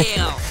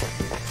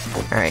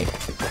 Alright.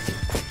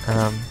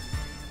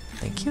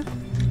 Thank you.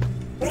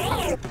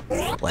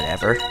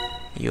 Whatever.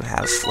 You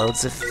have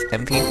loads of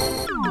MP.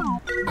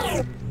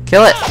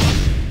 Kill it!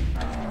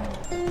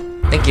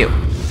 Thank you.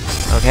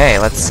 Okay,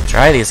 let's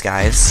try these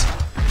guys.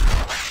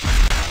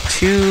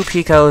 2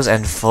 Picos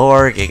and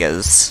 4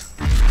 Gigas.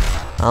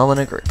 All in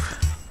a group.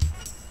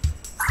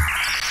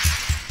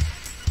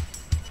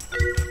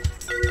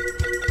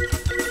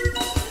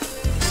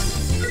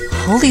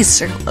 Holy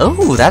circle.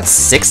 Oh, that's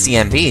 60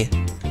 MB.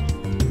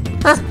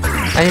 Huh.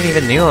 I didn't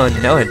even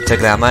know it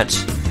took that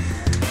much.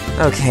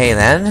 Okay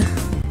then.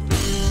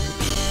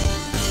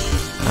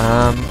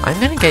 I'm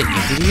gonna get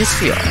you to use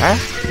Fiora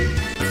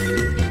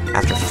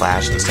after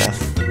Flash and stuff.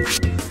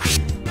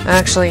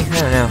 Actually, I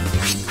don't know.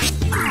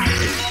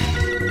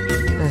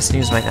 This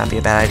news might not be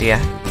a bad idea.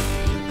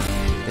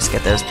 Just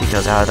get those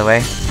Picos out of the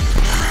way.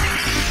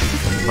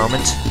 For the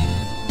moment.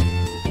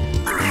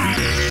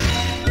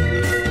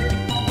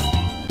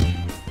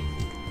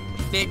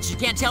 Bet you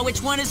can't tell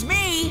which one is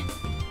me.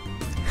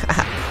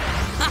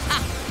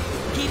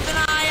 Keep an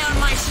eye on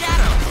my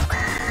shadow.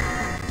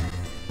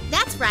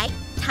 That's right.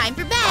 Time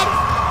for bed.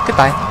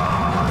 Goodbye.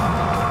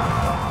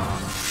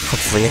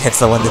 Hopefully it hits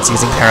the one that's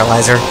using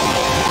Paralyzer.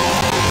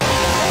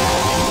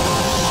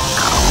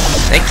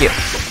 Thank you.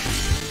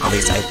 At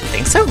least I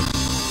think so.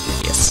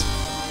 Yes.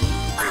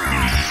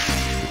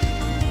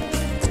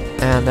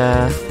 And,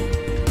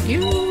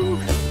 you...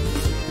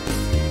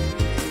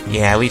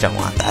 Yeah, we don't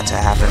want that to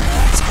happen.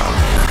 That's probably...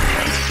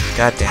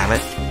 God damn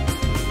it.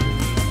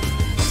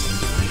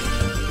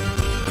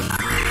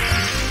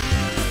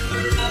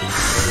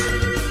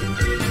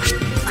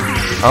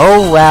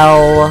 Oh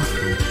well.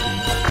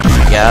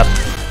 Yup.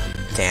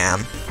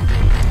 Damn.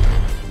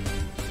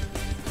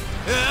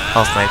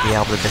 Elf might be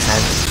able to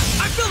defend.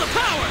 I feel the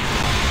power.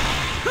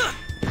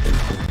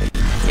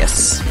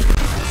 Yes.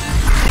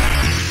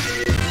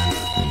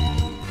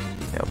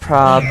 No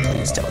prob.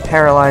 Please don't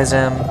paralyze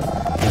him.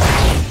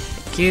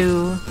 Thank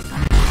you.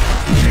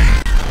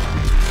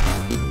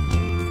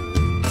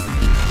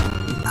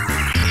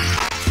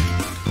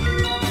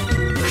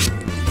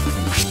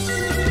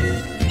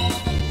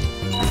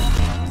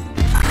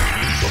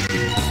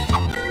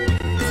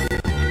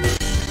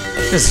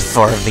 There's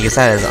 4 of these,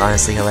 that is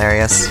honestly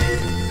hilarious.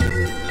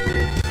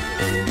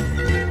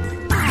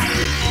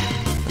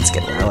 Let's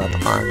get Rile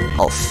up on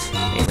Ulf,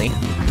 mainly.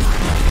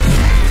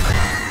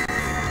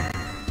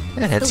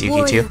 And hits The Yugi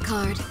warrior too.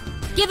 card.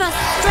 Give us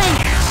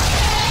strength.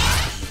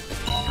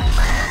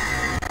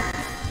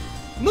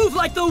 Move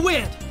like the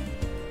wind.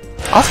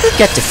 Ulf could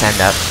get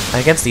Defend up.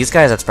 Against these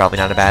guys, that's probably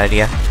not a bad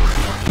idea.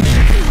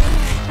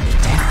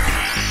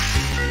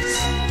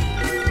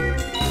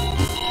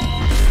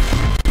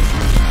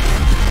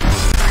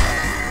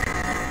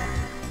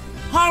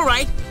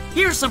 Alright,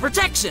 here's some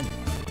protection.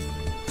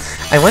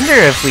 I wonder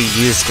if we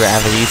used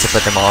gravity to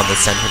put them all in the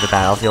center of the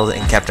battlefield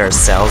and kept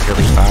ourselves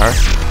really far.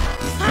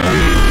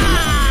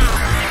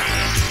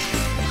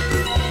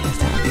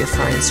 That would be a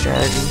fine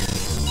strategy.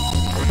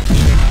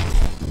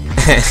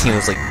 He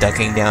was like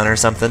ducking down or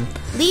something.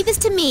 Leave this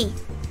to me.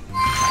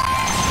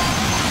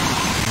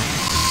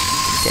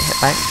 Get hit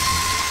by.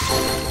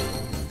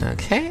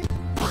 Okay.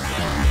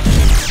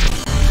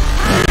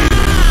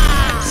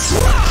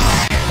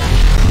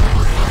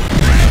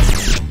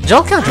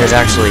 Jolt counter is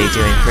actually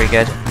doing pretty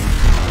good.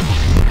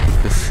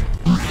 Oof.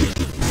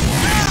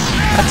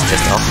 That's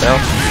just Elf though.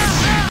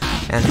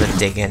 And with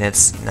dig in,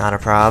 it's not a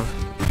prob.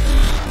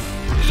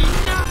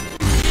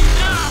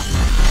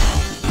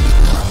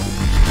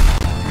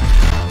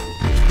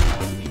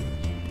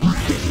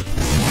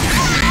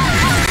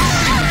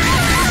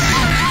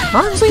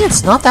 Honestly,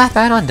 it's not that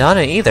bad on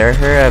Donna either.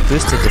 Her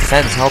boosted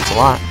defense helps a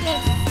lot.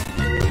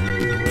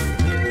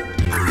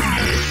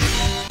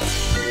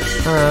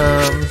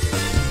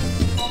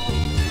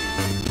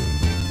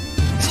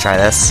 Let's try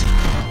this.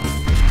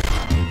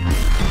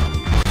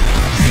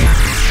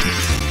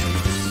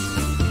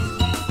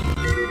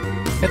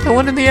 Get the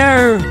one in the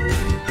air!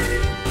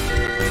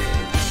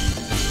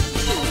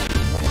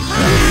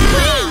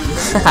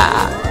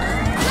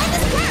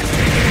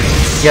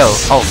 Yo,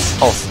 Ulf,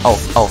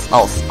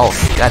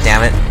 god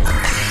damn it.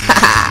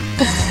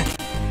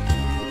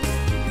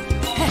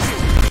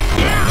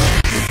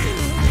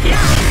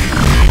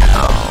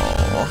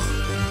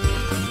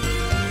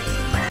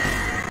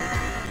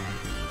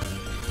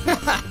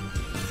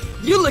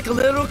 You look a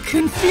little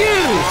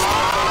confused.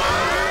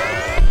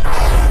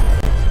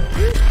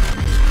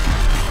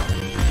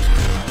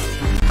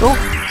 Go.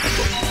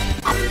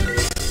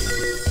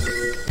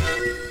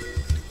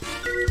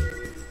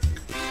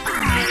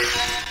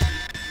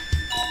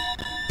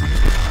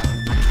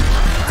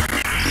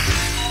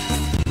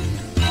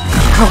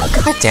 Oh,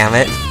 god damn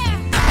it.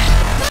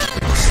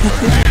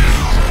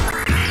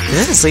 Is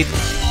it asleep?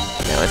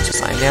 No, it's just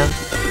lying down.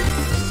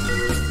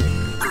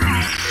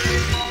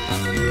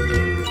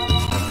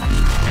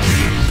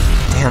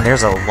 Damn,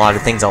 there's a lot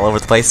of things all over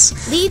the place.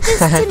 Leave this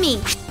to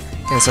me.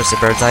 Gonna switch to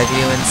bird's eye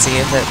view and see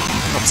if it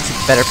helps keep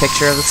a better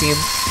picture of the scene.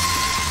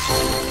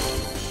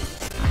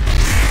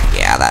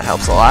 Yeah, that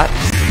helps a lot.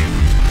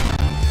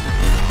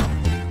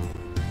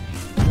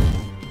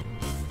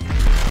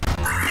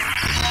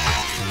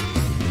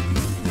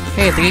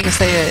 Hey, the Giga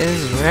Slayer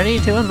is ready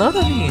to unload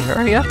on me.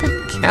 Hurry up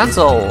and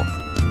cancel.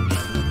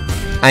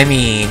 I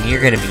mean,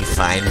 you're gonna be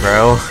fine,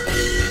 bro.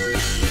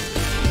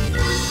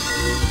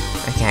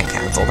 I can't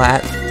cancel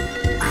that.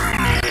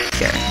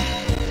 Here.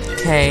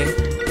 Okay.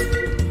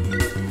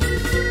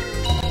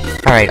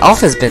 Alright,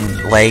 Ulf has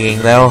been lagging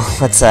though.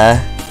 Let's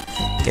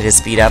Get his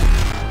speed up.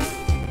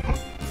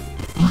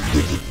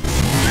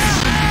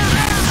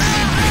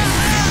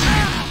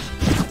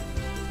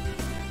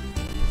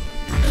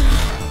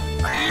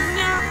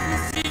 Enough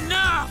is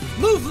enough!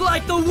 Move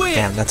like the wind!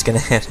 Damn, that's gonna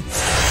hit.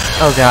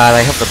 Oh god,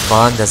 I hope the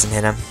bomb doesn't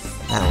hit him.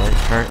 That would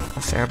hurt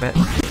a fair bit.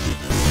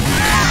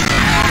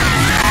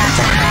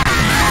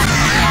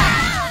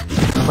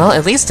 Well,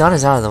 at least Dawn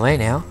is out of the way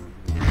now.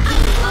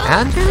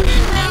 Andrew?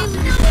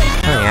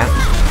 Oh yeah.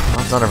 Well,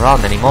 it's not a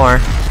problem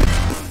anymore.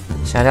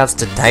 Shoutouts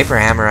to Diaper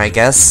Hammer, I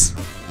guess.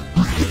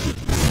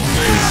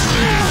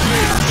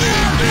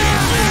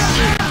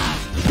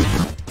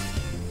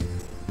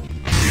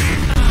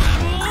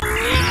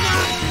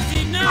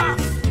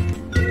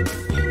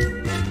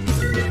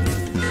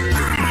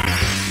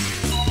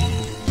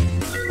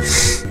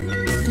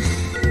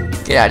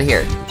 Get out of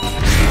here.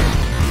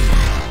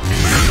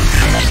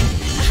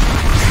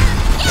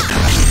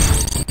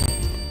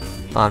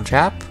 Bomb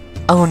trap?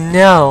 Oh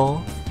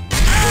no!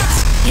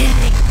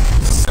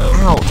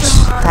 Ouch,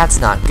 that's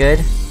not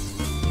good.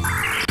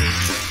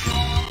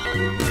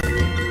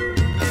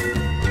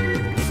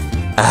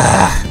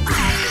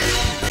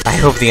 I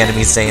hope the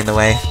enemies stay in the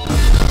way.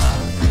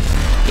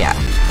 Yeah,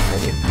 I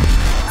do.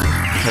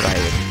 Because I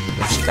would,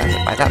 if she got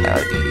hit by that, that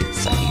would be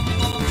sucky.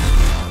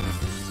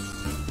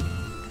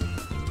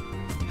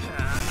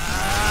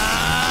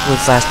 Would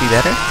Flash be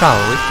better?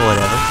 Probably, but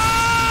whatever.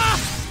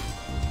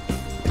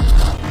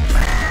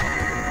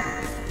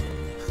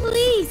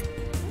 Please,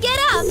 get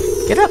up!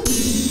 Get up!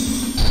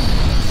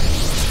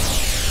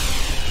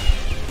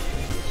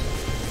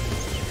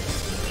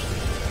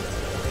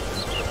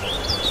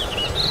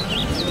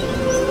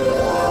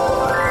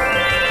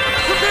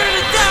 Prepare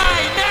to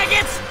die,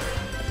 maggots!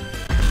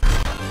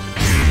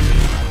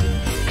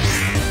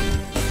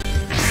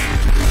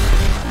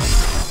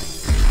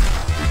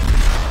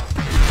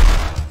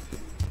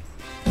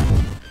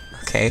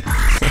 Okay.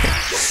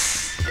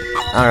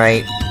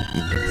 Alright.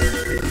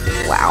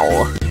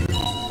 Wow.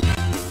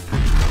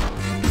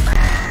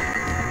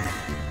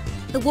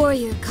 The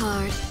warrior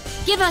card.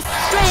 Give us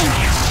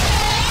strength!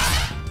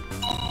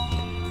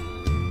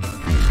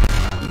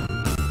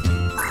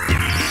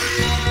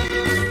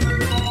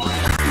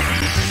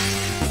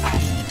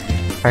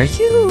 Are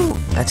you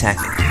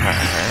attacking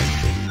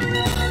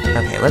her?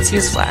 Okay, let's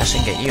use Flash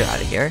and get you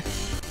out of here.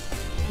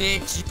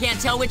 Bitch, you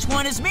can't tell which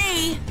one is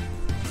me.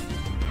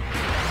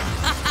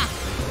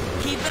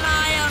 Keep an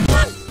eye on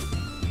what.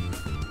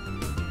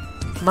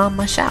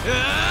 Mama shout.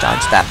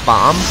 Dodge that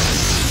bomb. I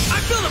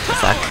feel the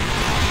Fuck. power!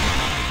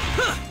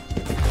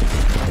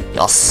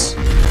 Yes.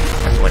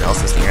 Everyone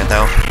else is near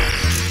though.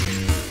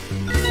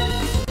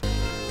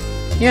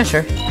 Yeah,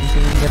 sure. You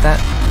can get that.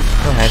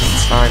 Go ahead.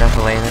 It's far enough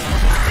away that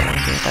I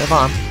don't get by the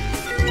bomb.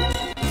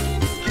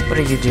 What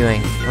are you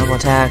doing? Normal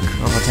attack,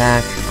 normal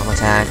attack, normal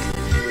attack.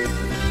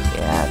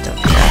 Yeah, don't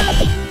do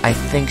that. I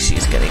think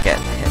she's gonna get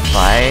hit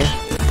by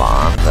the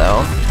bomb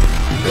though.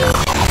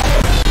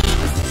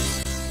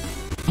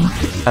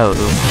 Oh, oof.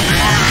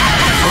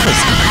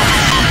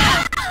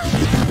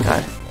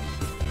 God.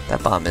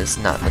 That bomb is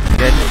not looking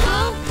good.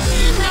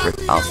 Rip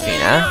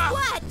Alfina.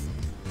 What?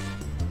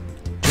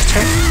 Just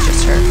her?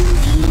 Just her.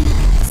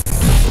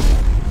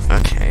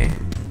 Okay.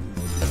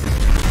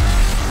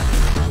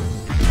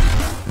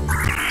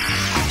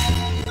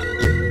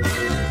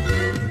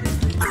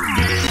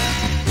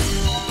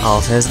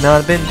 Alt has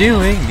not been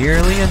doing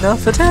nearly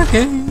enough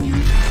attacking.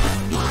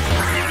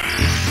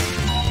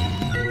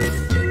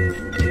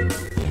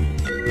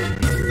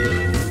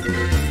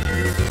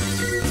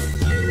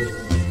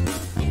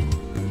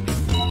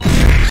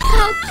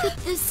 How could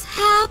this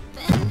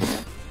happen?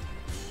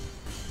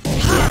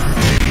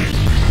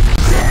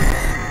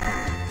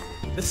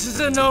 This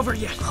isn't over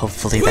yet.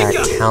 Hopefully that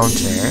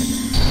counter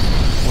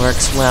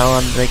works well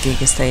on the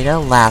Gigas Theta,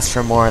 lasts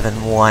for more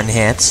than one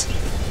hit.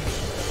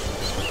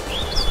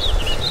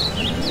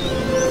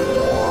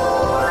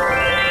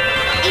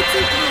 It's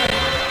okay.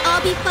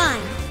 I'll be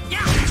fine.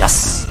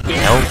 Yes!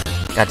 No!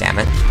 God damn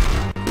it.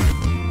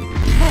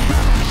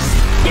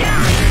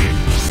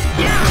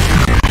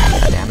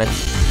 God damn it.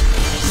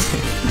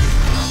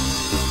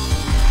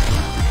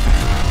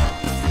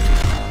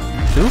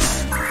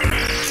 Oof.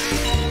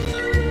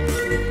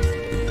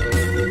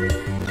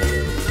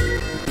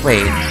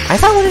 Wait, I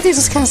thought one of these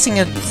was casting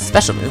a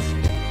special move.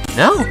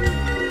 No?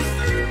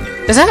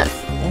 Is that...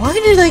 Why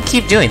do they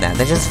keep doing that?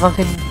 They just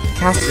fucking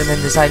cast it and then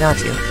decide not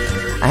to.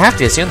 I have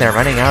to assume they're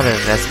running out of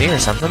SP or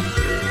something.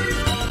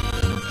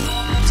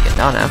 Let's get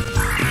Donna.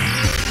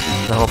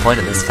 The whole point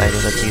of this fight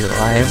is that she's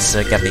alive,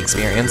 so get the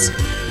experience.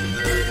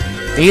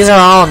 These are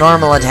all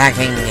normal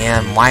attacking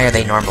him. Why are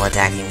they normal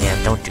attacking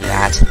him? Don't do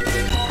that.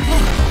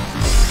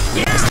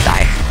 Just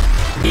die.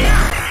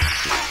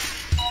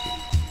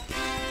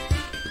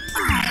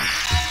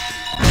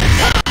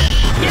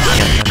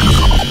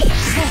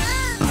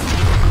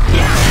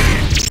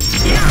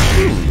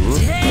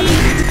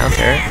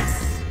 Counter.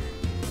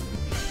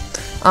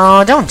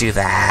 Oh, don't do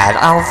that.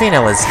 Alfina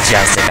was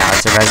just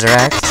about to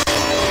resurrect.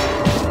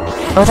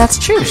 Oh, that's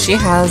true. She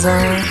has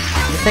the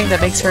thing that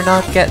makes her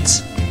not get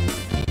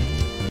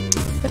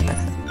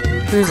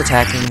Who's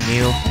attacking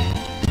you?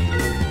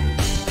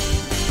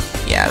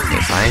 Yeah,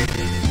 okay, fine.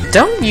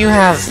 Don't you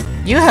have...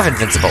 You have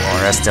Invincible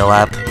Aura still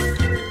up.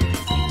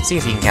 See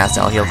if you can cast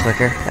All Heal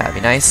quicker. That'd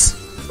be nice.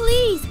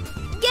 Please,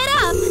 get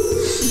up!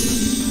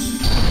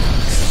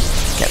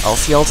 Get All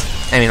Healed.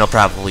 I mean, it'll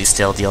probably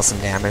still deal some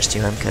damage to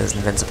him, because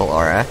Invincible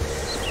Aura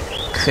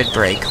could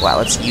break while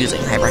it's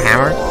using Hyper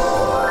Hammer.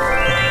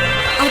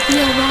 I'll be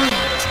alright.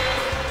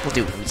 We'll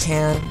do what we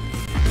can.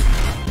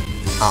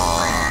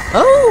 Aww.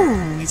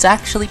 Oh, he's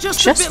actually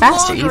just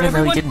faster, longer, even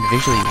though he everyone. didn't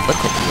visually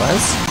look like he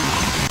was.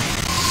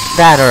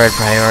 That or it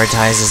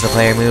prioritizes the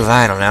player move,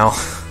 I don't know.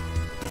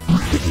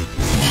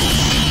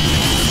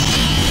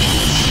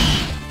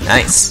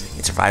 Nice,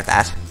 he survived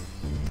that.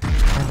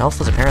 And Elf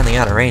was apparently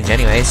out of range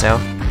anyway, so...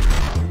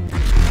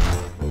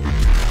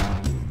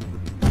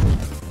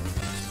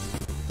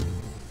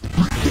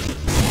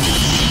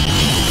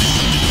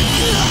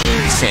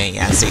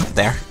 yeah, safe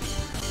there.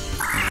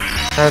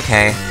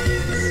 Okay.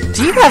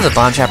 Do you have the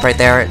bomb trap right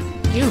there?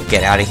 You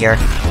get out of here.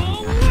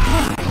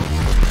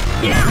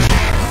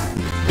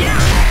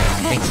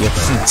 Thank you.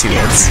 2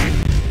 hits.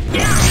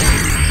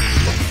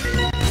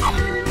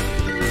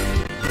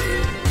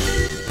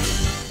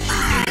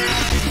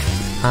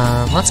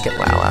 Let's get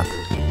WoW up.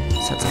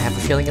 Since I have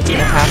a feeling it's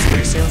gonna pass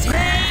pretty soon.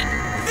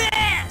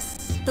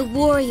 The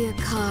warrior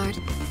card.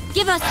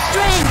 Give us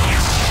strength!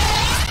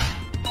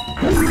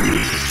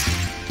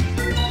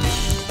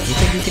 You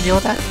think you can deal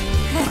with that?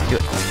 Do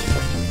it.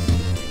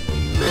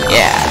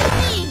 Yeah.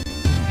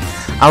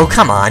 Oh,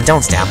 come on,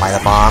 don't stand by the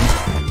bomb.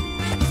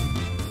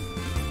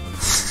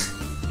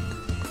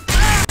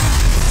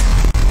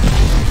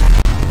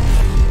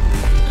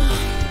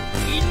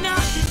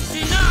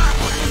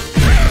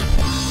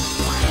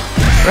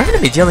 We're going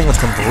to be dealing with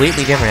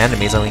completely different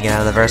enemies when we get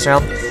out of the first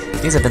round.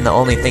 These have been the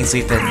only things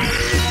we've been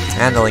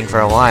handling for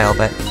a while,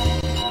 but...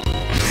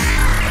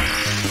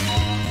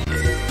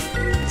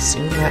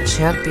 soon that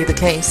shan't be the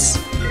case.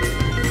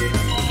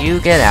 You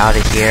get out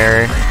of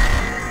here.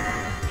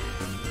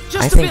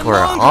 I think we're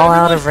all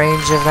out of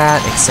range of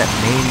that, except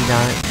maybe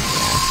Donna.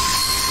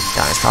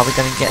 Donna's probably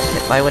gonna get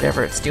hit by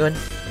whatever it's doing.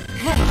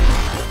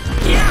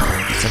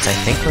 Since I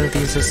think one of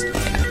these is...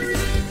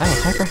 yeah.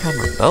 Oh, Hyper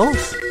Hammer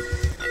both?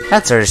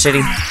 That's sort of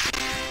shitty.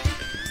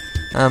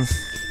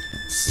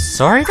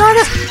 Sorry,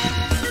 Donna?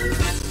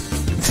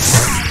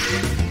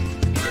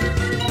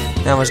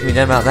 Not much can be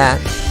done about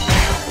that.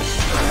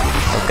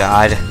 Oh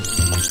god.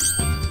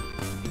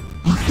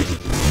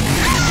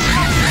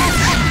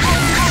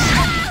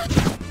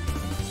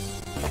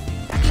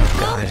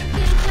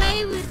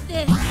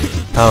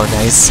 Oh,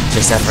 nice.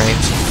 Just out of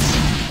range.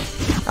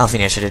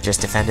 Alfina should have just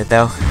defended,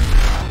 though.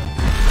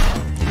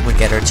 Would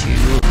get her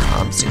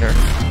to sooner.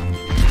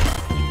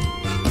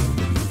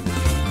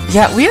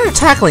 Yeah, we are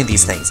tackling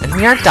these things, and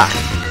we aren't dying.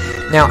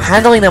 Now,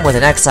 handling them with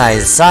an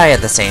X-sized Psy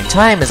at the same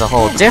time is a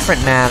whole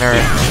different matter,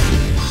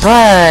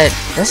 but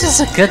this is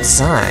a good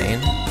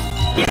sign.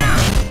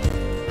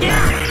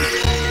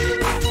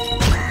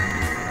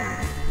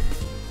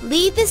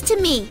 Leave this to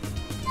me.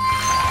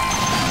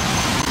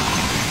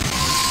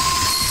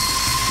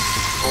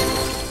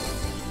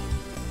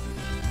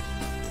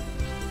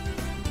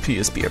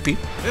 PSBRP.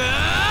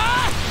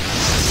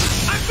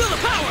 I feel the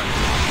power.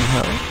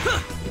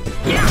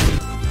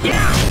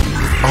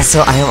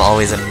 Also, I am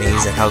always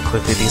amazed at how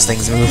quickly these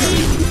things move.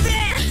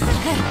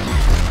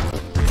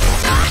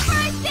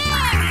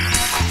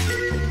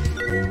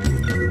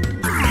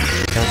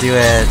 Don't do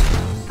it.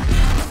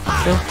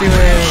 Don't do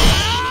it.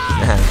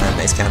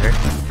 Nice counter.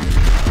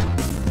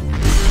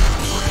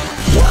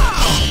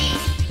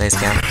 Nice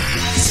counter.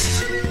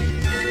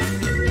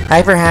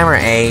 Hyper Hammer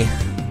A.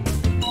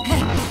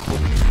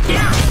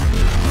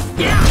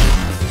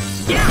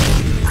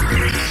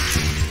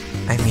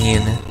 I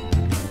mean...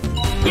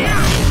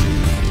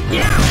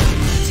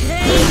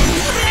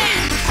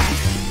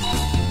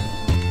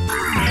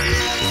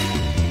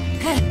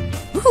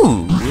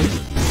 Ooh!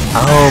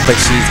 Oh, but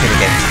she's gonna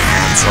get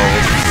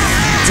cancelled.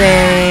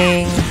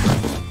 Dang!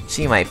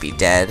 She might be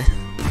dead.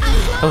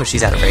 Oh,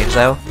 she's out of range,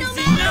 though.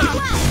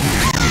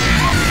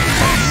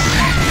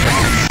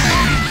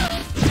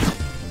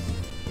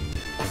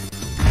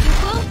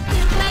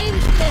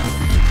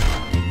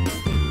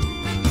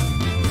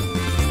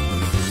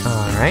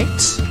 Alright.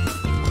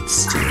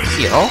 Let's do a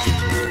heal.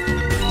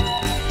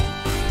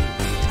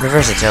 The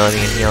versatility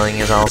in healing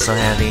is also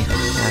handy,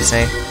 I'd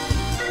say.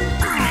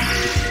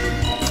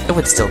 It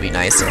would still be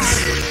nice if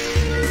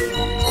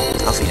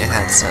Alfina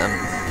had some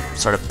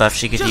sort of buff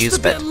she could use,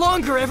 but... Just a bit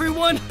longer,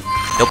 everyone!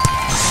 Nope.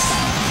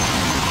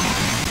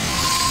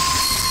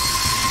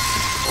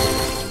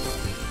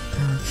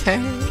 Okay.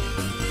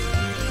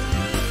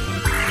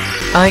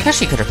 I guess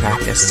she could have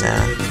practiced,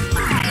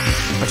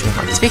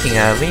 whatchamacallit. Speaking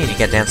of, we need to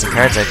get down some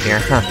cards out here,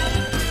 huh?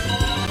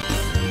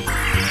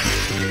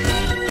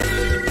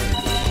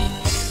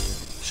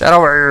 Shadow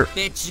Warrior!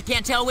 Bitch, you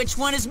can't tell which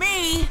one is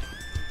me!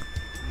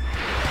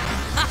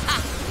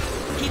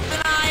 Keep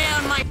an eye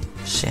on my...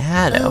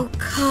 Shadow? Oh,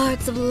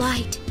 cards of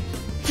light,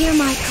 hear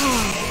my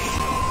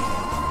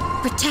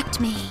call. Protect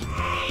me.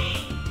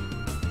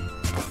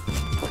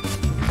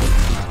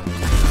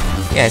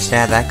 Yeah, I should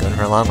have had that going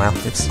for a long while.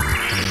 Oops.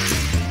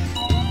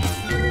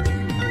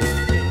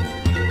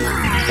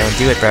 Don't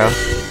do it, bro.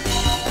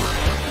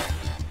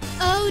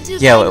 Oh, do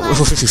Yo, it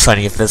would be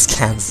funny if this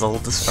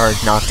cancelled or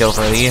knocked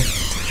over the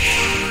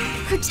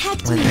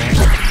protect me.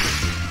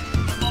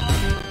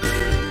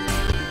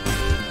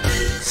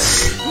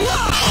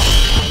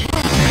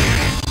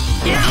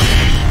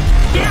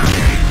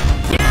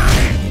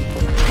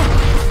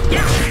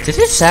 Did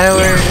his shadow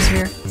wear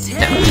disappear?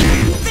 No.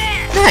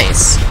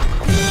 Nice.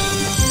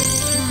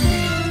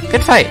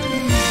 Good fight.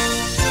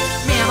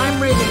 Man,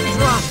 I'm ready to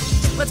drop.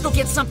 Let's go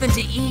get something to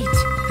eat.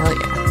 Hell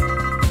yeah.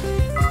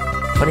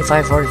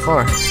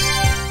 2544.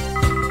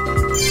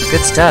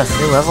 Good stuff.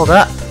 You leveled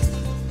up.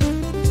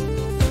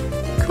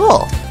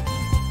 Cool.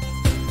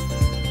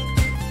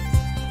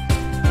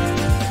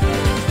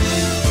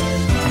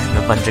 And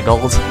a bunch of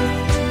gold.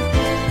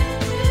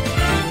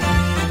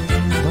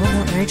 No,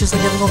 outrageously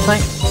difficult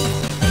fight.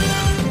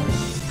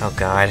 Oh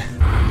god.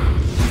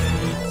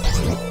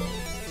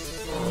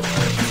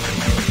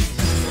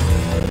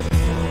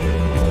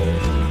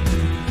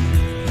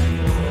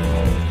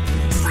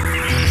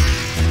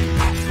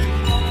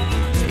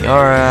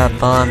 Fiora,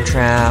 bomb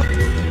trap,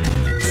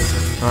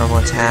 normal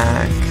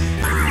attack,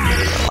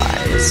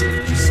 paralyze,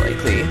 most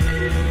likely.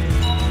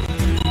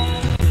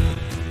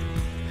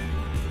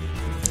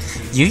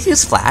 You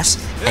use flash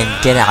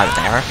and get out of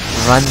there.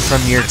 Run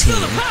from your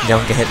team.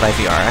 Don't get hit by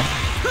Fiora.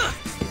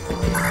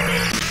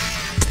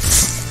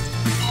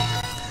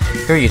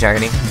 Who are you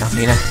targeting?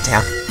 Alfina,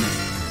 down.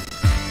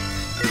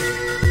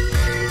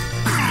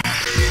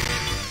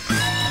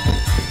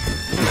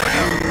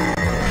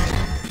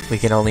 We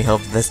can only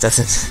hope this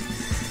doesn't,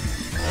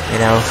 you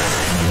know,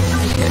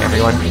 hit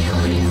everyone.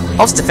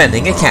 Ulf's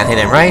defending, it can't hit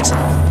him, right?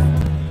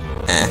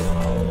 Eh.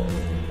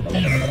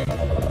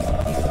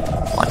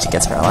 Watch, he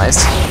gets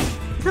paralyzed.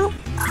 Nope.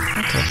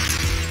 Okay.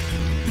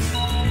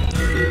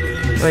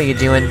 What are you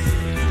doing?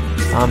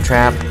 Bomb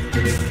trap.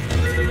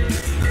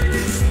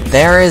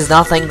 There is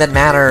nothing that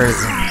matters.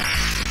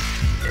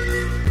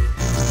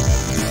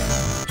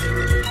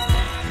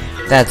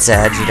 That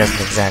said, she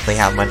doesn't exactly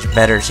have much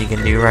better she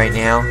can do right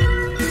now.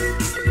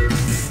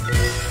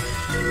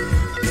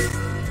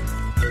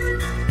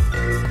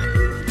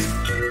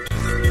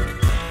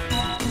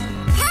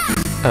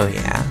 Oh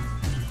yeah.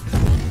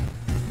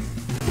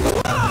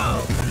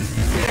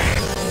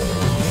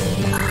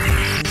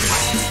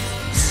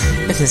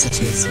 It is a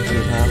chase you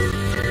do have.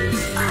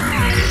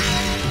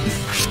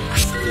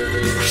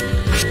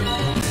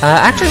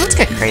 Actually, let's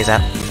get Craze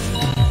up.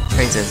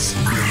 Craze is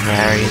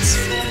very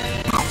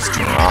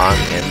strong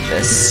in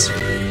this.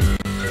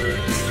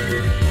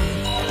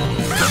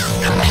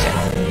 Okay.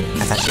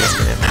 I thought she was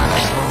gonna.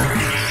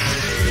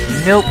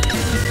 Nope.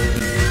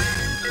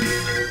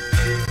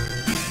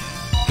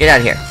 Get out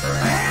of here.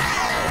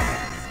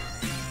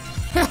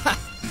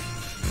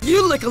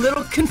 You look a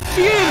little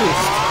confused.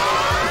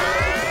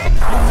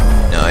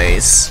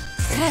 Nice.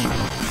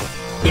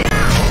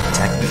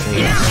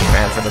 Technically, she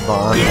ran for the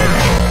bomb,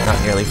 but not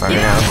nearly far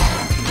enough.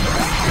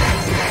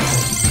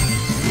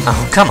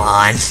 Oh, come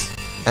on.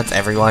 That's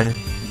everyone.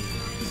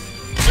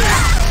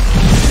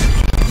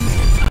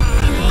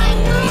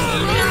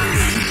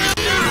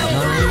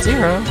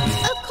 Zero.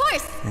 Of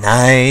course.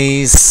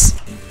 Nice.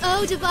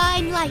 Oh,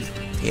 divine light.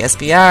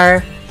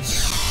 PSBR.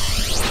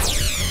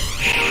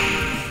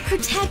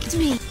 Protect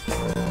me.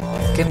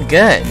 Looking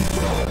good.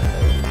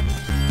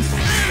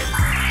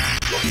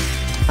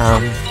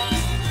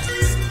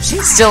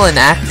 She's still in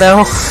act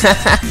though,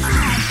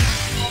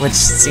 which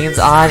seems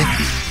odd.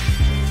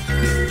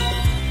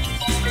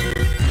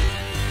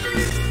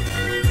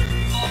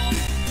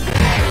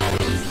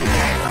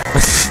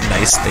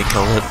 Nice, they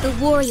killed it. The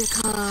warrior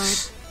card.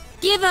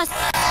 Give us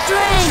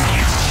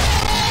strength.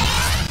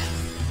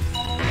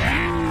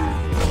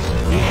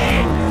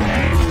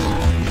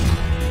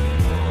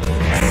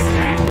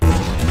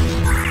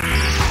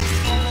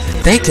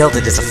 They killed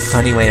it is a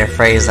funny way to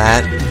phrase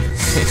that.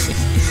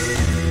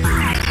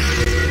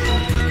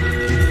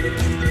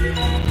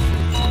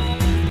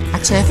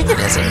 Actually, I think it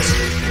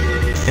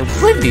isn't. It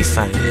would be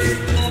funny,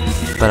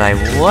 but I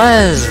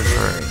was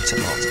referring to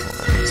multiple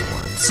numbers at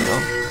once, so...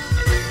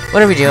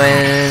 What are we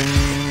doing?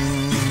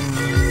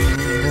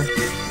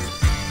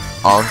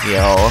 I'll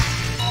heal.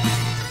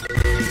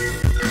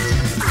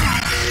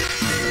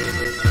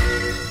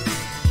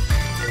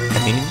 I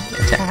mean,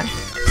 attack.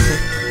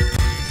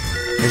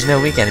 There's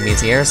no weak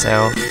enemies here,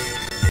 so...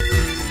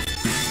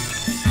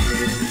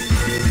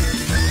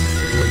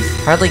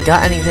 Hardly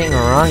got anything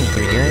wrong you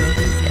could be doing.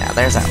 Yeah,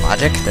 there's that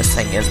logic. This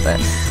thing is the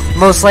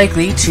most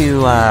likely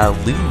to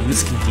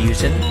lose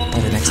confusion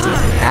in the next 2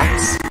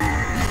 attacks.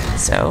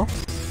 So...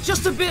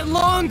 Just a bit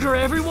longer,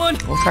 everyone.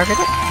 We'll target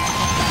it.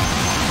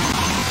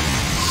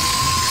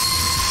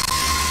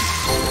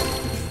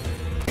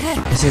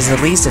 It is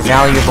at least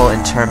valuable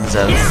in terms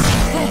of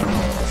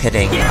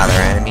hitting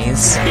other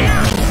enemies.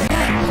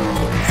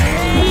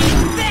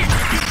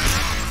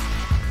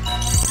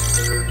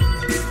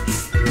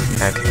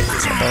 Okay,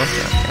 these are both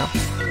down now.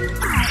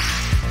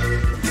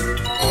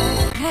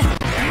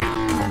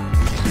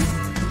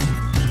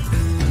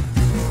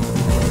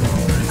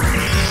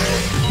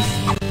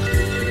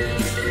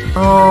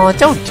 Oh,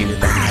 don't do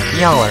that.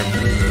 Y'all are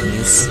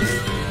meanies.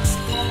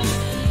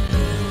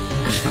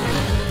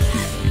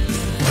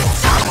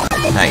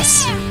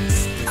 Nice.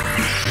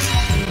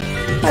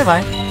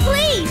 Bye-bye.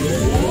 Please!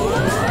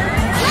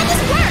 Let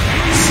us work!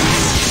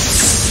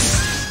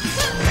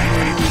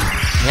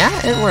 Yeah,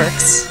 it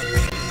works.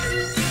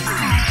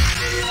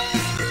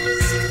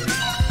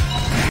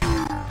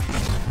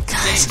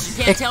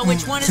 You can't tell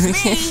which one is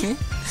me.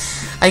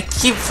 I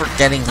keep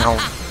forgetting how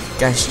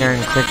gosh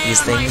darn quick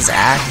these things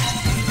act.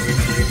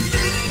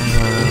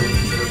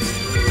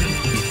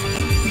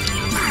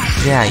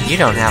 Yeah, you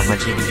don't have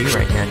much you can do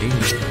right now, do you?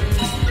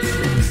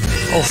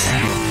 Oh.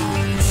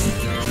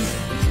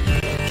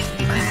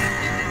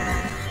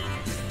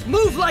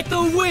 Move like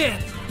the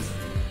wind!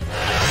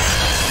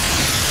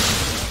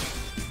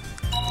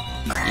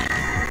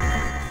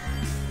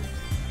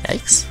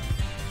 Yikes.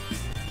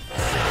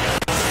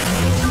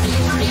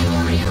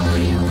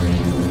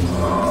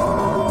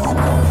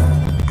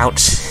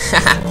 Ouch.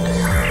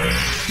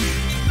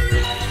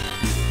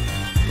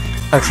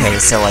 Okay,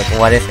 so like,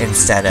 what if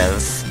instead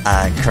of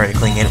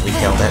critically it, we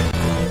killed it?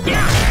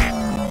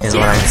 Is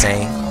what I'm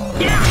saying.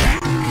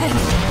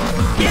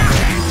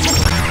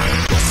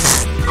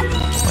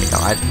 Oh my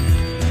god.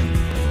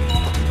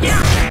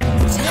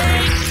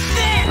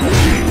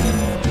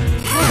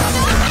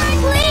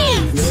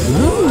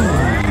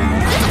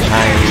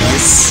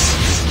 Nice.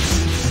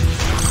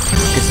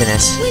 Good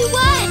finish. We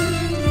won!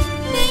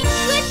 Thank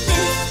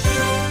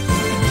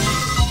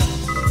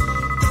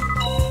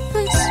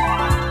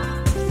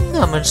goodness!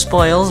 Not much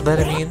spoils, but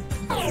I mean...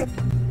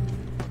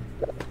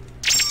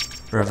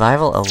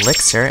 Revival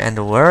Elixir and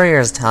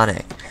Warrior's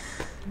Tonic.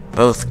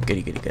 Both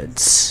goody goody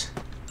goods.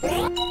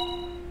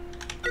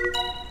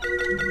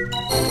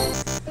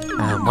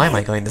 Why am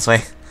I going this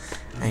way?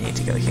 I need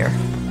to go here.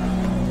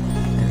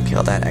 And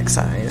kill that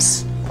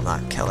excise. Well,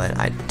 not kill it.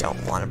 I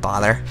don't want to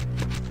bother.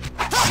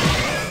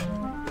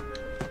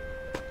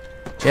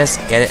 Just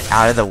get it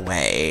out of the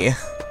way.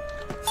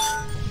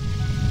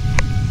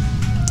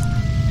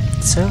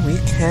 So we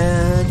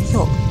can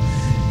heal.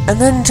 And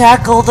then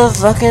tackle the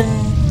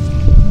fucking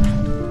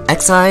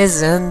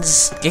excise and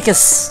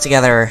Gigas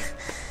together.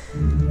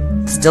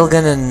 Still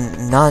gonna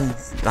not...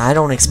 I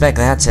don't expect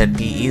that to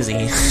be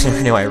easy.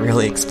 No, I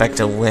really expect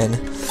to win.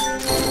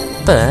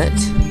 But...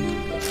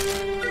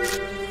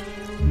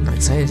 I'm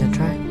excited to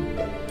try.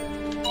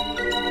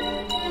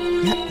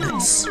 Yep,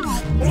 nice.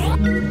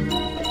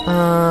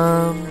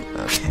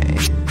 Okay.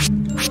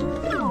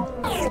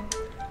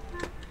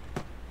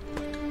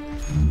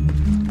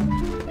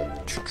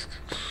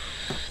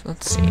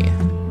 Let's see.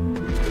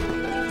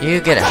 You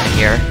get out of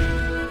here.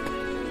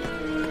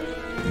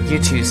 You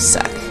two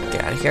suck.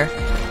 Get out of here.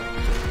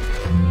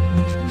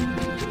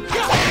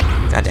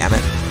 God damn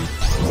it.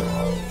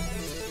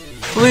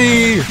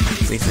 Flee!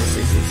 Flee, flee,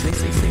 flee, flee, flee,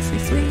 flee, flee, flee,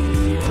 flee,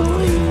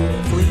 flee,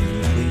 flee,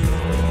 flee.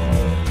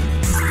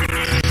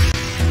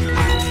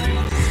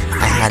 I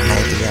had an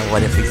idea.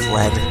 What if we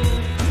fled?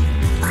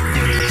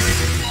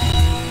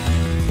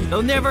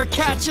 They'll never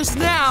catch us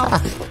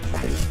now!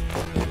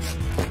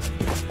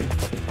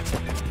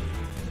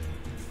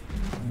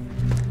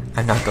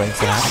 I'm not going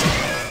for that.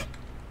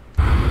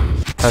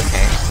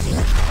 Okay.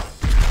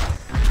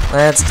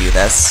 Let's do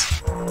this.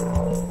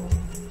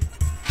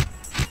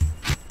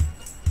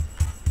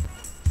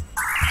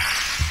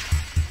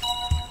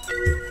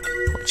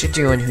 What you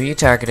doing? Who you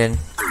targeting?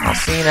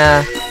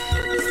 Alfina.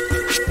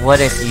 What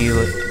if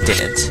you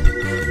didn't?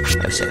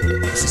 Oh shit.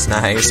 This is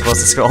not how you're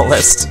supposed to scroll a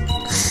list.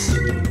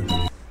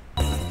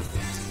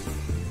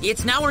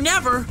 It's now or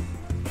never.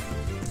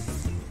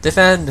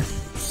 Defend!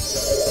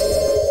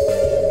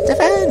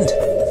 Defend!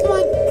 Come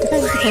on!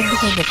 Defend, defend,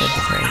 defend, defend,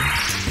 defend.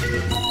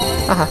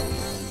 Haha.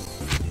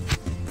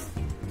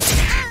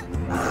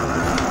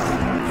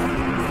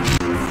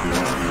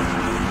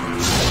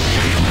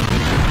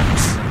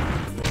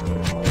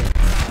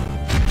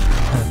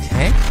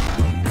 Okay.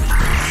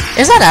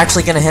 Is that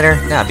actually gonna hit her?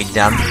 That'd be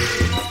dumb.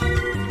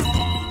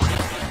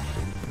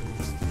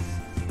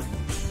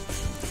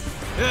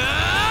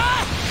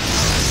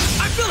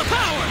 I feel the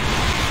power!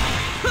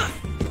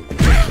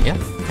 Yeah,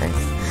 okay.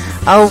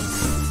 Oh,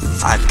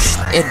 fuck.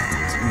 It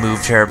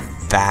moved her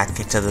back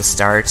to the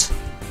start.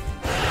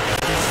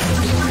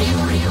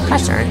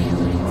 Gosh darn.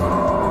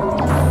 Oh,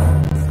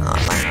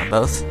 I'm lying on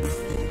both.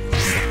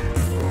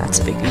 That's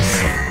a big oof.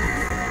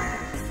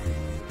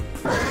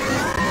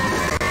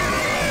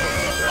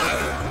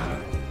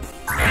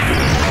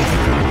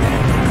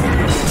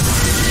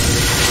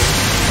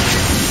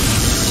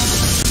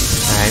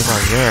 Alright,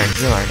 well, you're a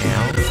healer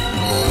now.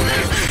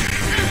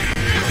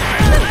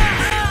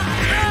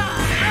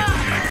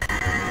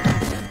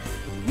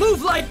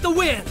 Move like the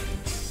wind!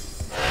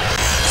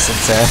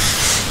 Since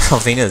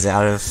Alvina's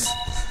out of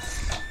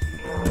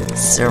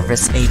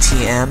service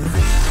ATM.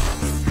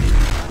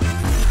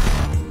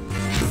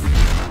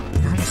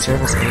 Out of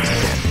service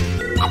ATM.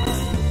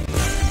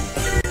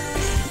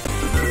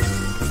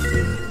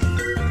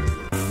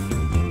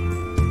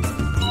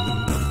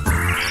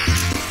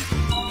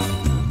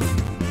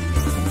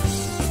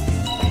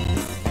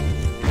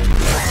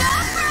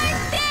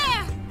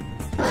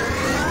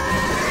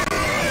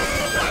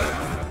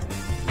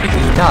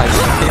 dodge.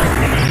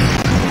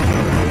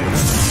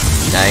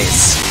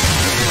 Nice.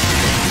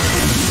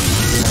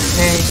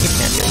 Okay, he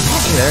can't do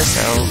that either,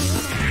 so...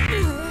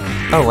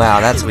 Oh wow,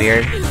 that's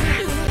weird.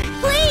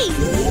 Please!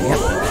 Yep.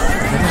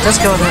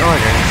 Just go in that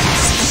order.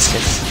 That's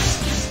good.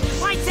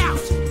 Lights out!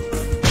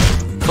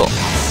 Cool.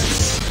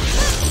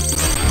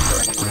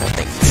 I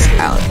think he's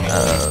out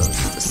of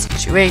the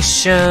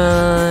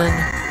situation.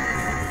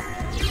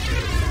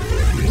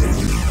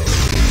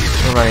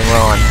 We're running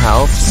low on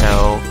health,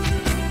 so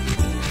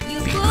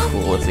it'd be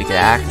cool if we could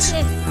act.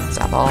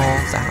 Zap all,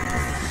 zap.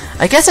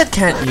 I guess it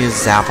can't use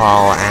zap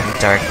all and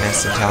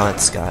darkness until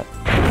it's got...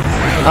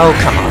 Oh,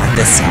 come on,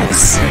 this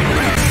sucks.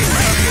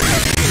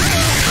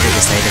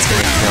 Biggest Knight is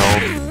gonna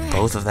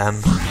kill both of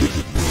them.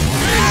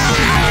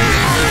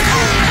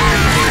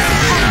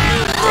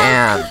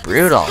 Damn,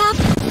 brutal.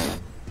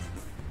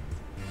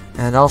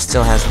 And Elf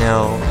still has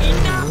no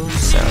move,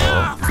 so...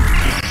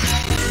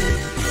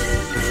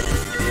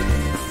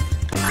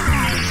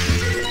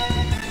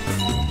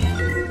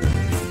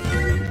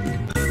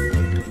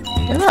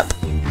 Get up!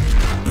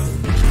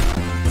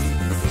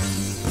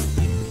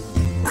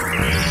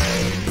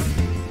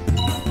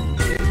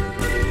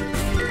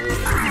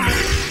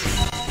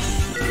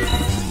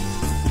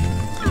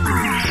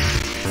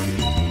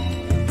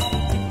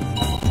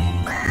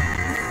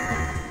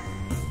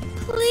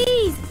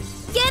 Please,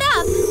 get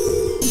up!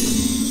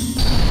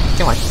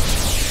 Come on.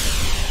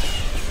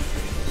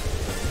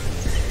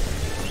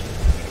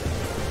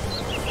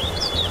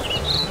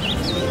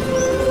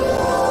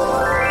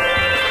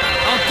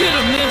 I'll get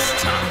him this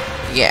time.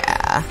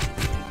 Yeah.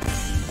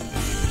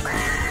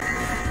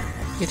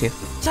 You too.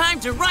 Time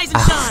to rise and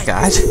Oh shine!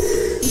 god.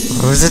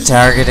 Who's it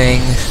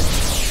targeting?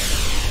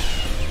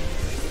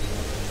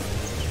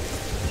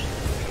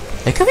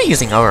 They could be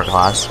using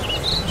Overclaws.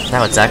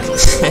 That would suck.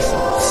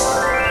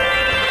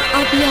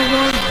 I'll be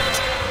alright.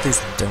 Please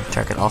don't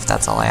target off,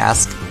 that's all I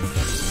ask.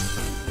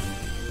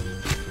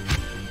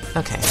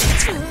 Okay,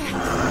 that's fine.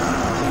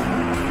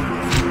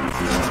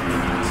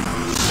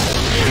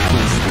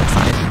 That's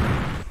fine.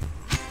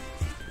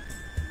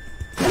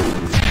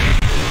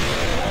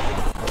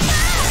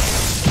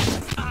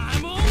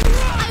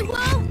 I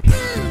won't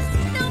lose,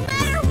 no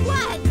matter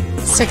what!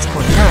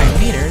 6.9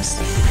 meters.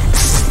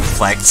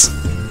 Reflect.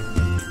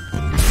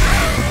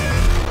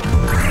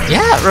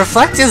 Yeah,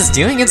 Reflect is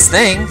doing its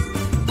thing.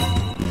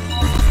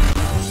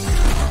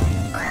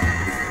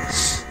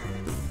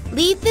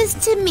 Leave this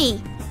to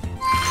me.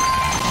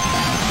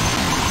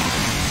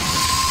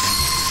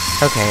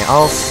 Okay,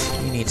 Ulf,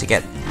 you need to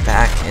get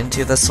back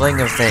into the swing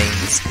of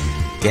things.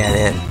 Get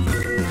it?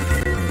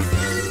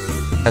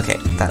 Okay,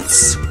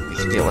 that's... we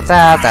can deal with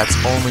that. That's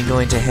only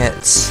going to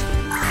hit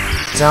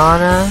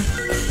Donna.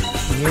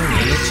 You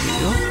need to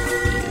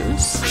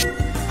use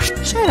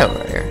Shadow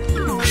Warrior.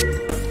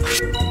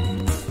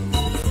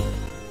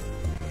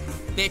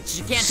 Bet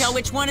you can't tell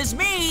which one is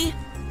me!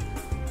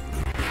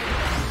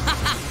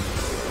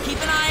 Keep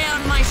an eye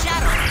out on my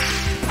shadow!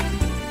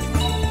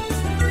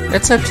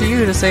 It's up to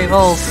you to save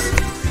Ulf.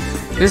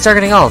 Who's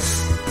targeting Ulf?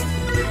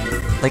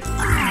 Like,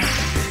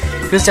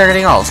 who's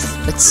targeting Ulf?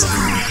 It's...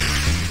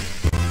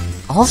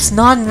 Ulf's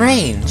not in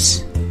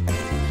range.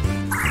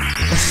 I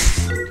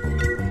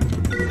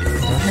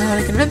don't know how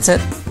to convince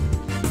it.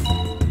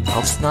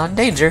 Ulf's not in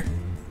danger.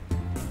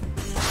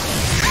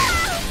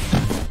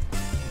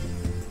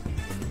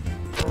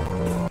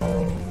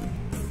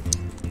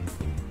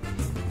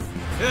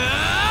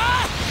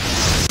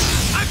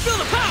 I feel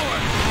the power.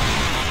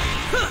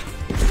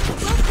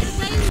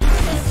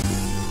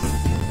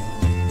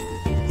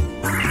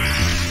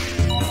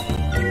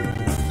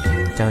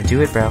 Don't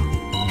do it, bro.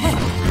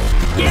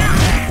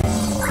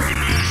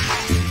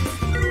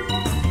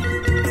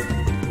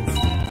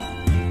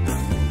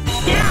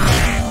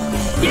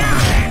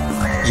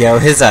 Yo,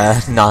 his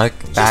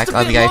knockback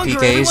on the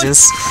IPK is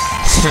just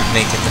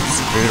making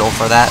this brutal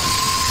for that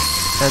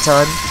a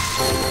ton.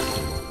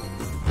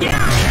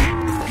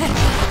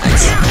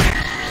 Nice.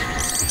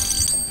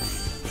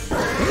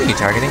 Who are you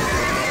targeting?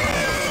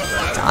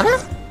 Donna?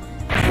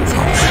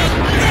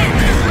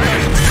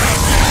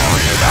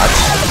 Dodge.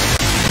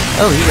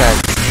 Oh, he got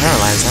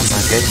paralyzed. That's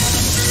not good.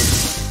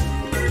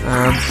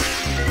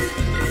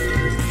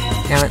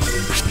 Damn it.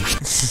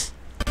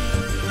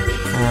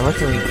 What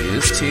can we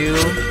use to...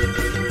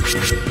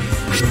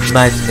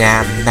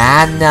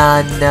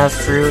 Banana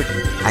fruit?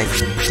 I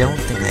don't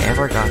think I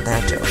ever got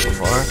that joke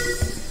before.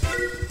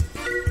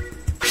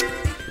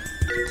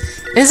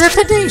 Is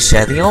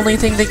Epidacea the only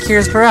thing that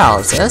cures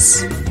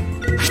paralysis?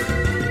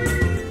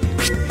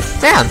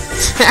 Damn!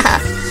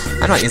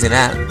 I'm not using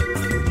that.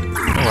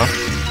 Oh well.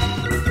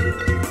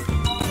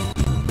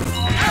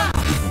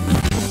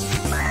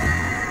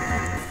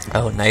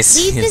 Oh, nice.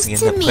 Leave He's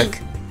this getting to up me.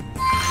 quick.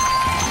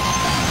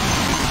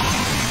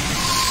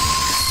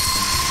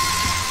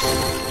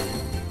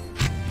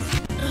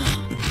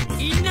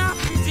 Enough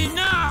is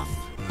enough.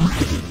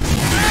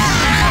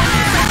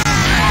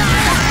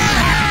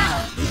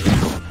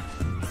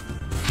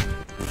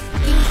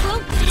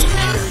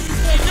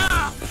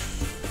 Enough!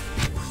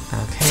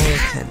 Okay,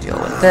 can deal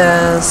with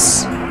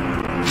this.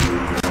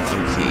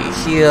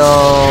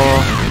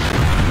 heal.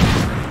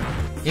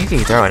 You can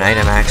throw an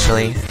item,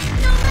 actually.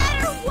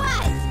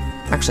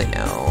 Actually,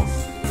 no.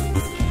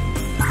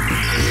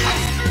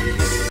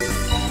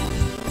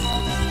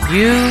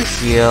 You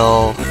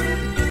heal.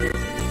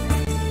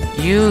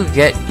 You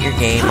get your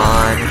game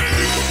on.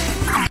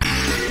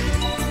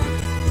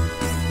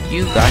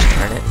 You gosh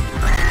darn it.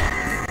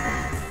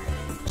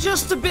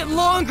 Just a bit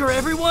longer,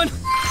 everyone.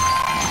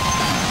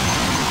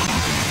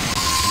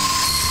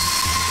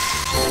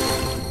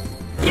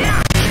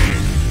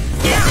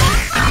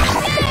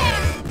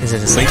 Is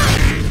it asleep?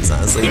 It's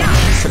not asleep.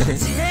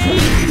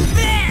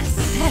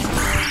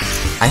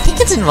 I think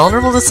it's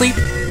invulnerable to sleep.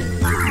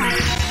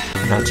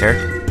 I'm not sure. I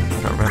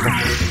don't remember.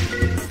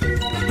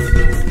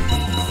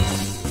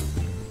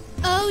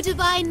 Oh,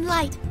 divine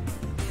light.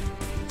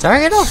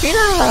 Target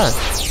Alfina!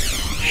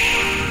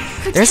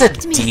 There's a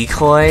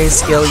decoy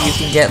skill you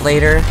can get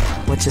later,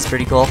 which is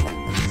pretty cool.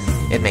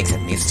 It makes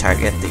enemies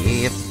target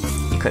the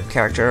equipped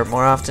character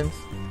more often.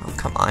 Oh,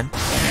 come on.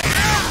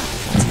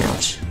 That's an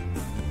ouch.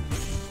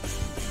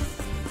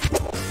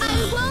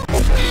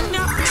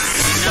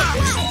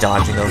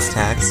 Dodging those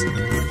attacks.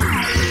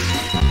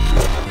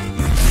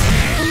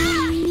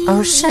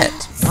 Oh shit.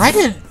 Why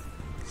did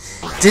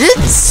it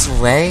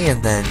sway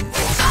and then...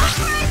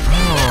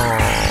 Oh.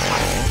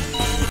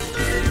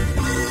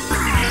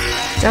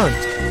 Don't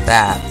do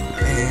that,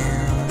 man.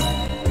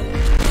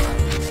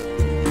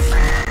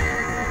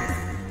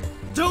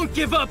 Don't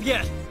give up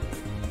yet.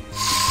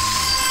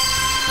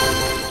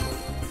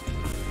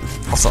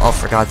 Also, oh,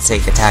 for God's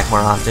sake, attack more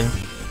often.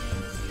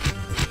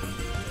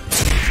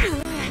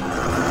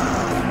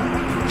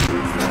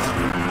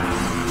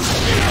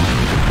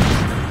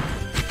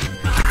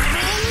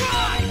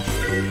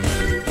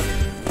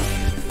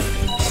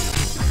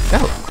 Go,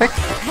 quick!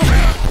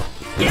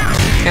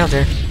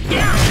 Counter.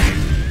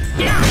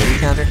 Maybe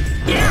counter.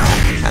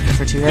 Counter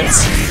for 2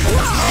 hits.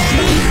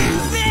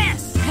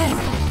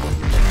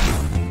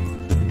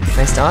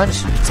 Nice dodge.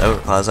 So,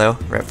 Quazo.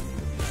 Rip.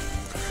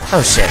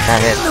 Oh shit,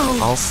 that hit.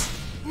 Ulf.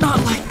 Not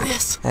like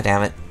this. Ah,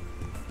 damn it.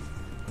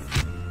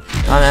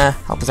 Anna,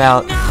 help us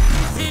out.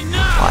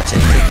 Watch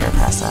it, take her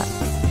past that.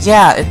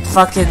 Yeah, it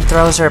fucking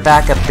throws her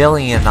back 1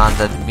 billion on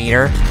the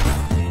meter.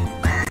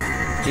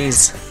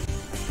 Jeez.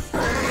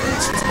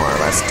 She's more or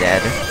less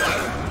dead.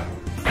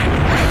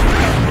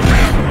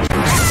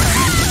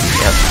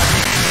 Yep.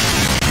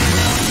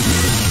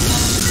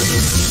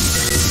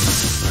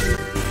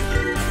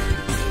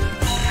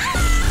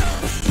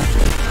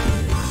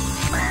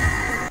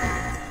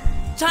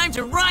 Time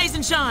to rise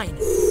and shine.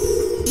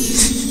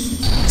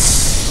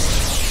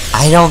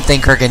 I don't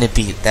think we're gonna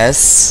beat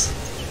this.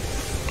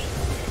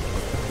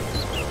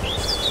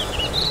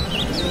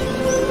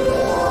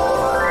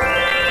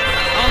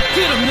 I'll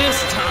get him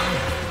this time.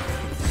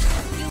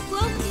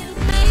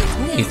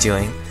 What are you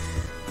doing?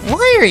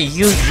 Why are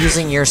you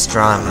using your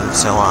strong move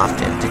so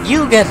often? Did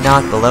you get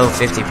knocked below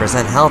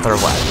 50% health or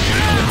what?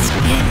 It's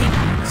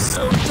getting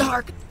so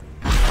dark.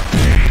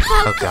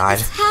 Oh god.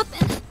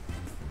 Happened.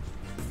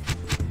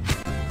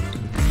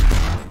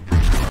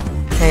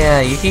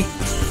 Hey, Yuki?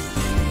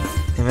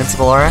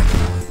 Invincible aura?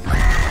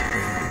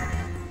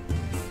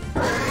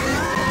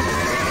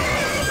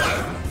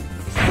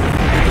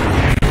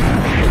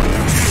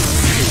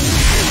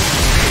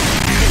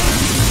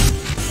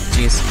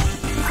 Jeez.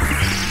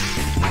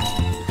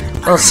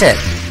 Oh shit.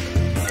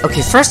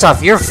 Okay, first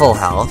off, you're full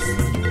health.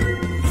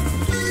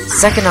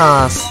 Second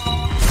off,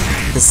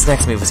 this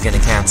next move is gonna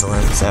cancel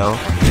him, so...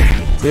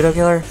 Pluto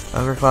Killer?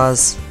 Ogre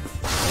Claws?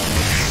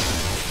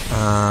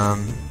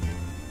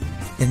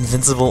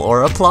 Invincible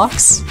aura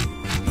blocks?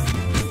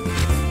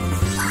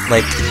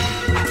 Like,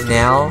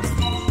 now,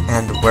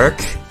 and work?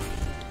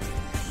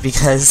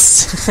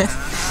 Because...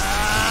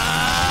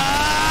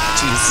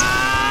 Jeez.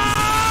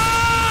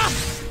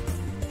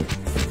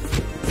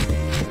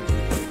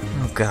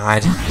 Oh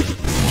god.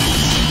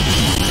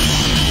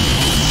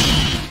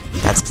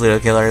 That's Pluto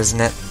Killer,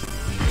 isn't it?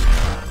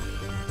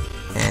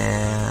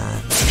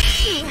 And...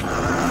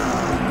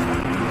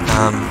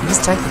 he's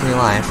technically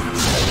alive.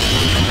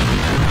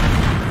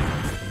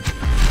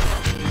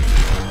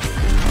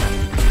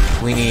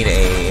 We need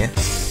a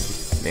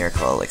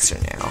miracle elixir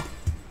now.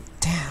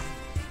 Damn.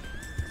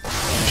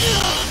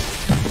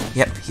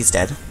 Yep, he's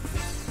dead.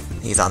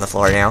 He's on the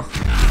floor now.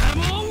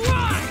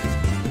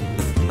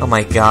 Oh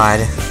my god.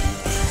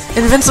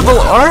 Invincible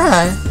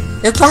aura!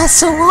 It lasts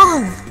so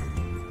long!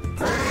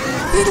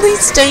 He at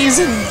least stays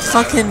in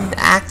fucking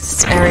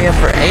Act's area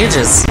for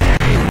ages.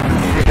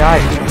 He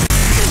died.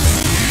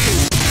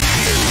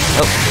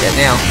 Oh, dead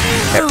now.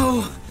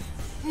 No,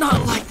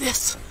 not like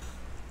this.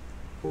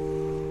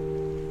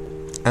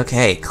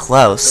 Okay, The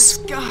close.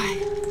 sky.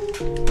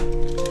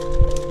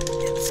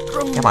 It's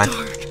growing Come on.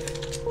 dark.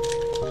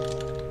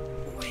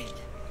 Wait.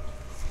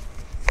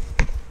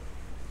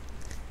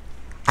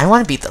 I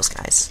want to beat those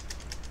guys.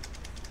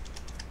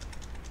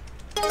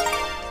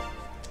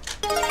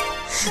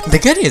 The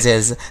good news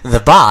is, the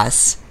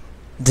boss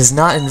does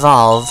not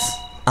involve,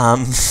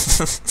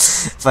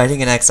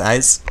 fighting an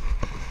X-Eyes.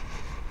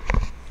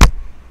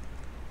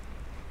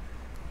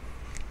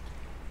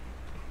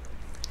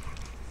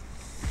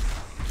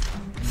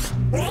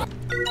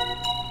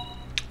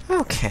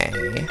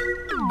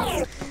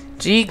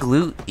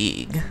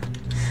 GIII.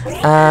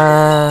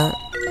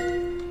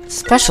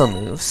 Special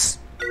moves.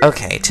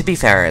 Okay, to be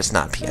fair, it's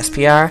not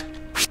PSPR.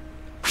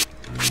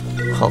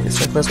 Holy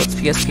Circlers, what's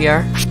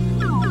PSPR?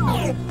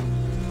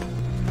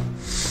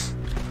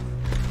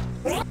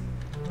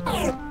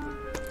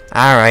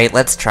 Alright,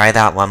 let's try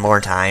that one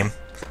more time.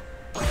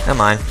 Come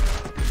on.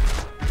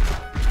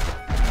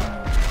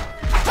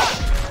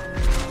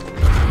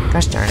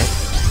 Gosh darn it.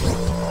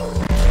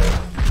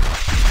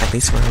 At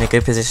least we're in a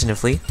good position to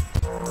flee.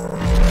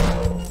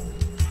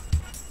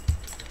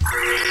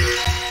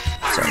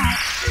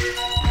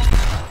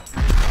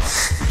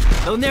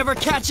 They'll never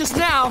catch us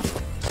now!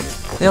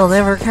 They'll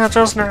never catch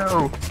us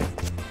now!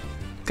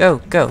 Go,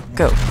 go,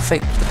 go.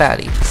 Fight the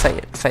baddie. Fight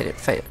it, fight it,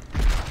 fight it.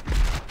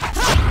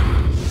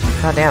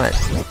 God damn it.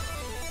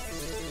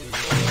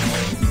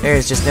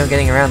 There's just no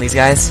getting around these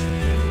guys.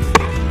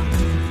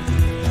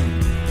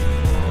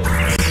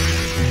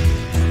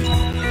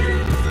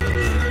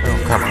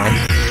 Oh, come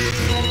on.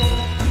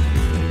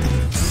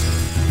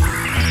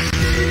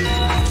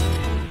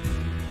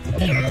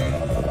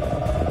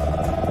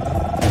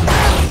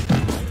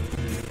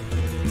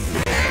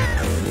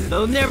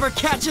 They'll never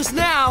catch us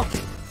now!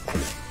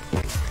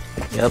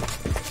 Yep.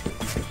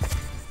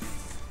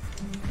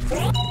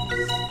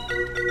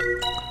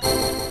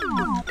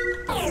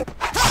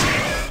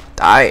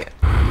 Die!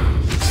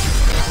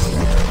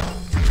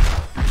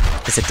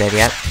 Is it dead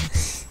yet?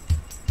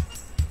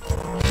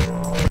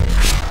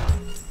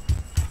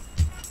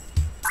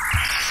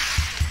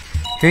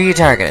 Who are you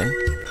targeting?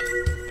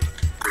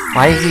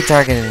 Why do you keep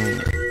targeting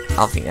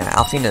Alfina?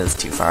 Alfina's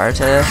too far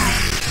to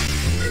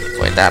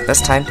avoid that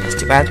this time. That's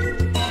too bad.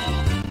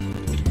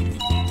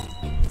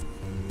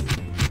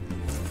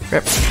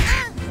 Rip.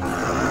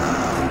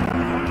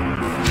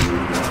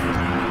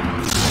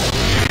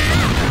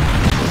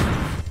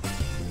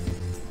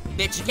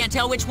 Bet you can't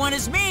tell which one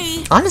is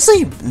me!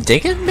 Honestly,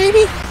 dig it,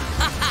 maybe?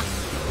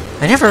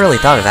 I never really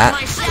thought of that.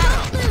 My shadow!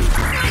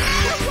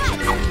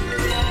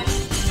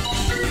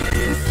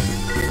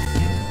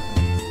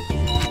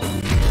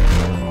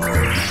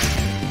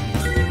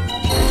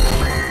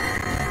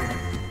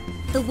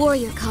 The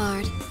warrior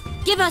card.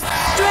 Give us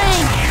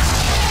strength!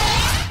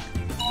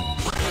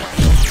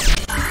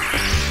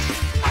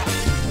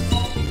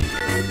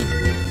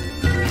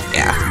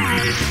 Yeah.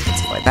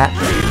 Let's avoid that.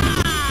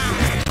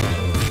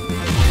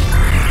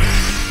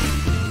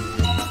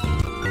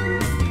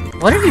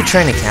 What are you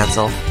trying to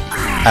cancel?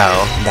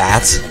 Oh,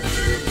 that.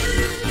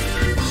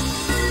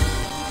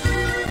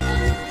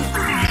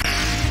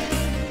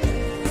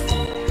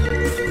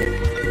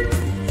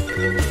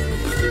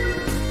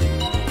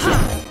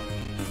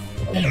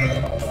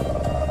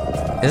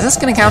 Is this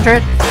gonna counter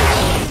it?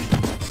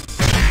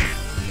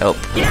 Nope.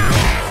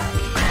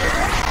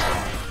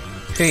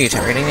 Who are you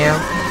targeting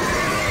now?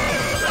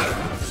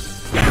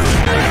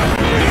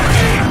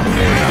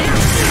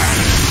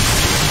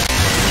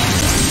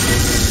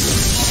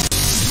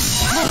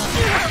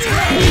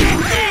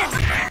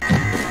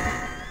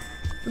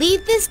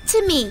 Leave this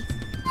to me.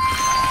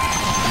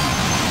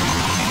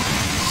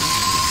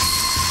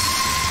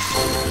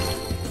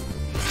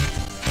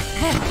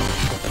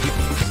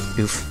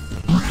 Oof.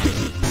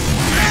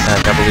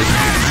 Double oof.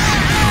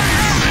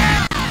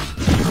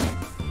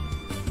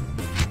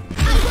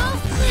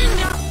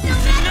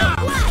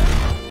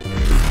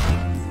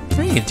 What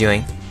are you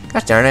doing?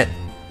 Gosh darn it.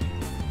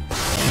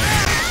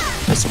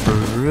 Just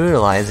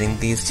brutalizing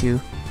these two.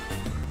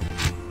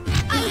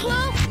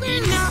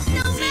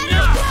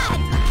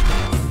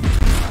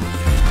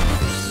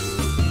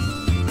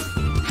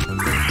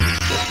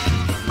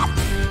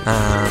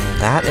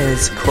 That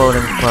is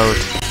quote-unquote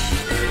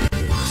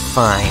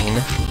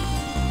fine.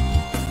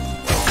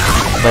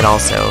 But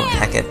also,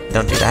 heck it,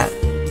 don't do that.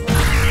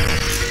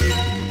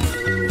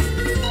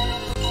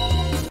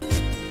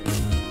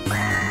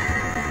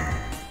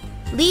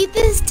 Leave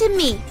this to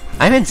me.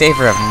 I'm in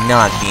favor of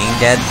not being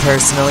dead,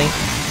 personally.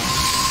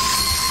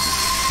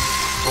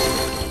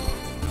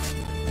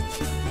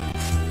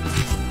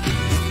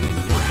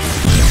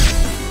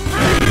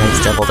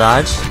 Nice double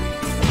dodge.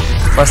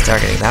 Plus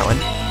targeting that one.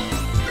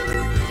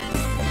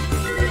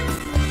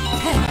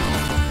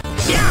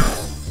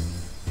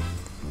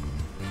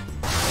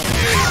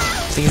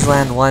 Please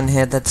land one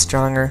hit that's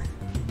stronger.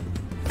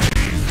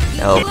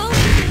 Nope.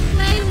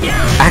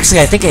 Actually,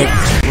 I think it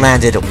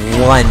landed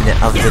one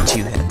of the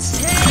two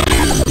hits.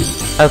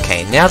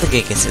 Okay, now the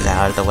Gigas is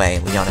out of the way.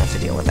 We don't have to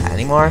deal with that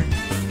anymore.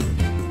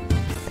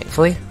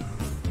 Thankfully.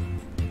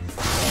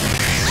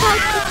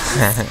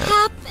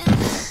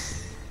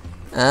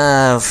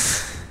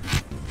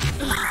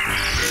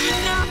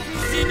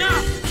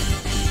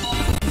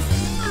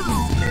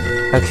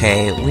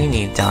 Okay, we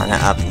need Donna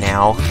up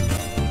now.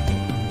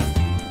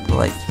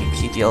 Like,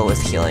 you deal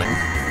with healing.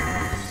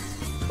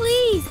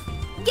 Please,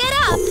 get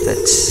up! Hope that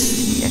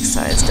the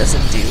Excise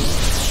doesn't do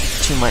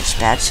too much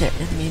bad shit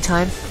in the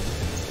meantime.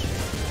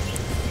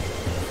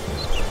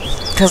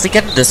 Because we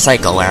get into this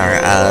cycle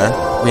where,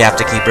 we have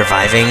to keep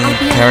reviving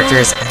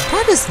characters, and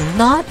that is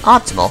not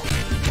optimal.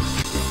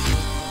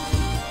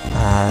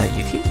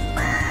 Yuki?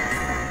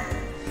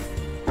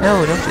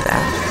 No, don't do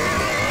that.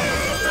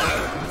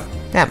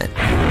 Damn it.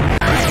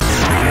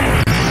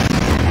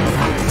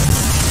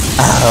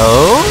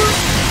 Oh?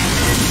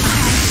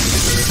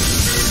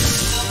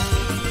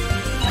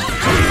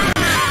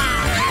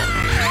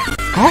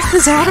 Elf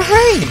is out of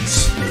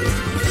range!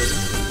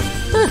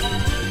 Huh.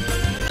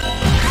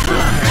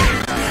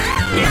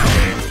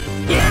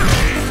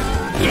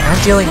 I'm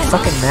dealing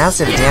fucking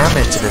massive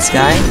damage to this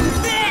guy.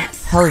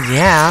 Hell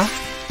yeah.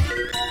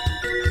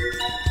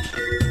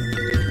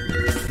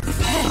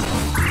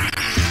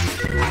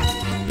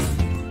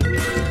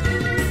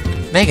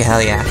 Mega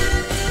hell yeah.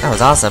 That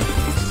was awesome.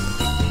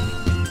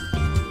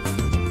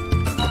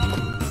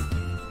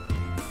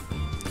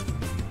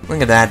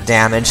 Look at that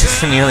damage.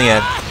 Nearly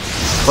a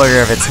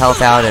quarter of its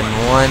health out in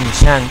one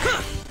chunk.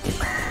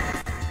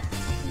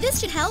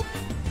 This should help.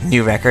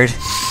 New record.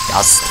 That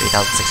was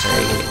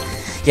 3,680.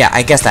 Yeah,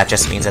 I guess that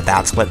just means that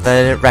that's what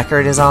the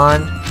record is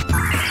on.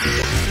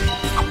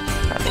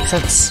 That makes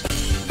sense.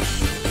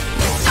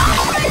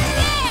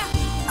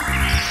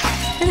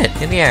 Hit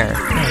it in the air. No,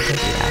 don't do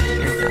that.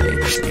 You're not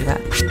able to do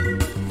that.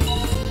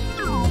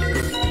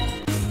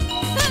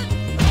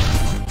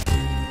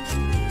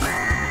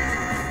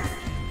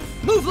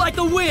 Move like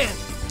the wind!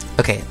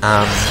 Okay,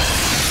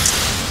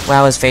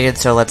 WoW is faded,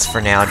 so let's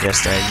for now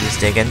just use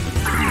digging.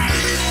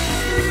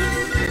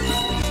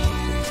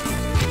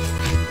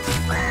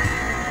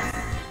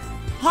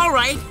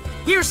 Alright,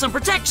 here's some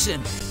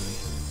protection. Now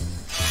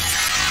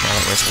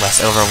that we're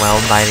less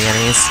overwhelmed by the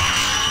enemies.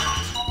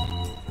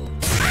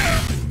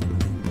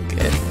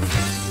 Good.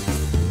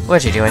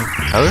 What you doing?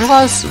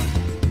 Overclaws?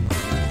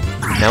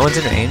 No one's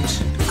in range.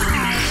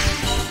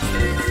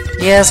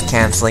 Yes,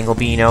 canceling will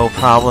be no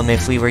problem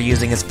if we were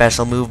using a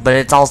special move, but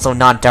it's also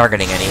not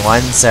targeting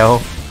anyone,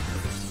 so...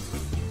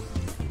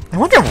 I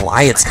wonder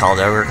why it's called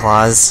Ogre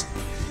Claws.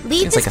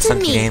 Leave Seems like a this to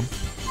funky me. game.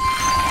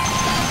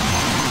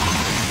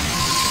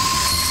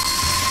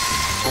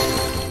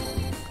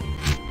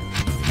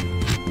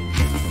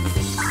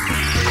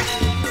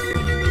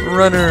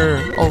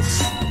 Runner!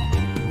 Ulf.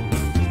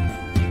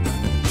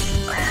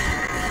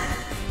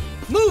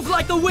 Move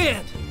like the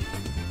wind!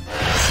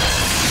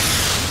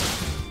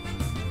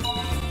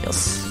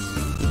 Yes.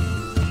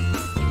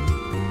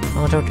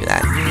 Oh, don't do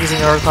that. You're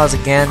using Ogre Claws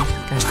again?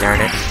 Gosh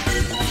darn it.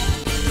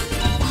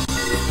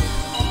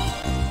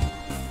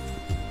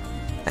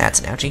 That's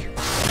an ouchie.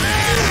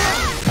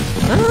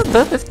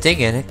 But with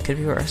digging, it could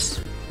be worse.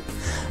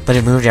 But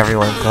it moved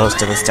everyone close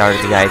to the start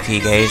of the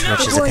IP gauge,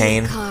 which is a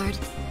pain. Card.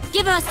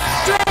 Give us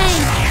strength.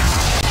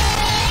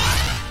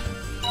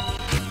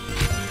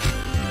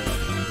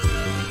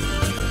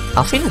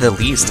 Alfina the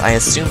least, I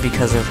assume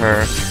because of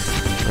her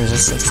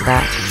resistance to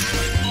that.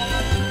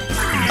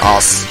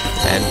 Awesome.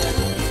 And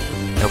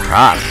no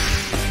problem.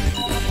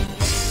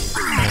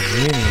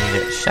 And you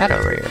need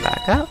Shadow Warrior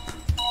back up.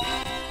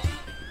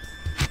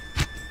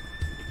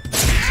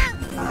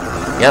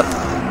 Yep.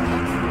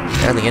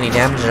 Barely any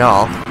damage at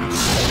all.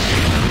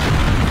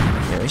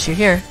 No issue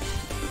here.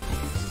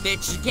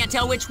 Bet you can't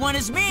tell which one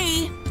is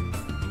me.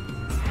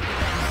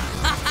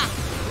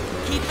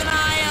 Keep an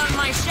eye on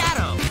my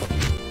shadow.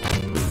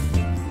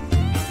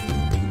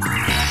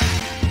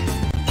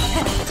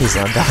 Please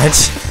don't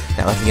dodge.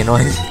 That would be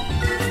annoying.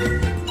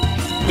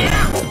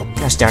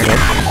 Gosh darn it.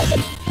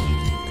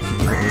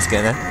 He's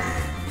gonna.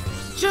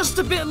 Just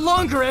a bit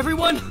longer,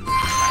 everyone!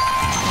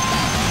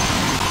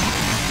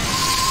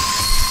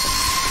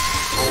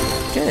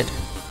 Good.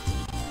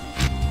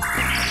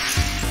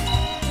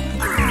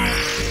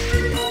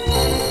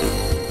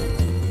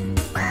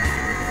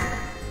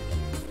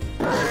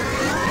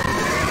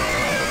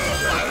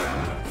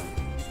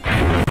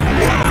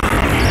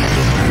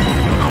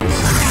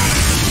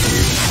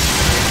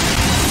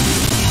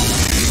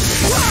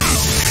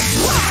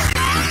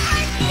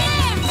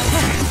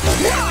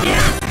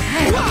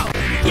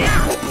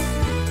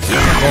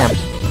 Damn.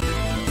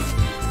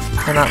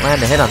 Cannot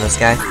land a hit on this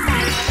guy.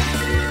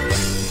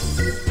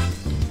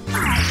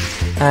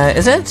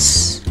 Is it?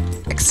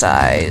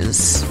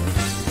 Excise.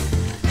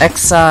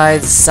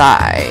 Excise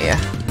Psi.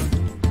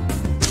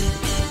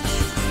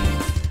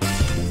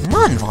 I'm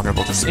not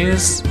invulnerable to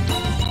snooze.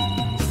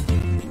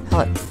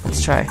 Hell it,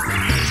 let's try.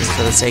 Just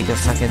for the sake of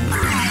fucking...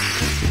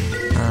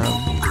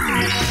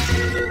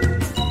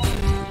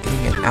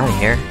 getting it out of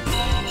here.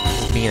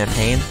 Just being a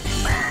pain.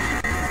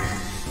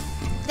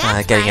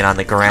 Getting it on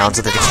the ground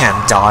so that it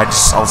can't dodge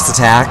Ulf's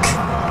attack.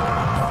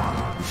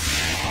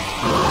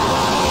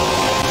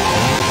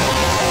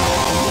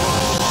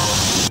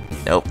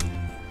 Nope.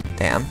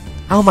 Damn.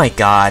 Oh my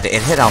god,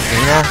 it hit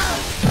Alfina?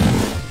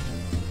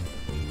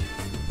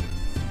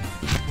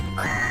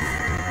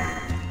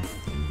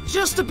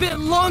 Just a bit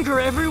longer,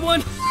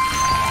 everyone!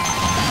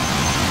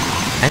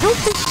 I don't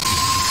think...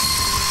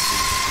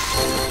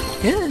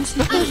 Yeah, it's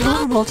not that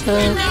normal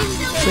to...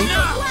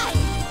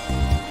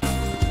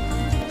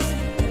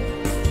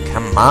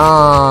 Come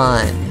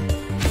on!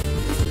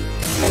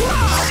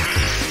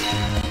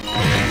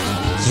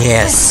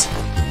 Yes!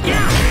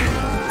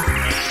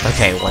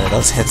 Okay, one of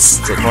those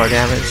hits did more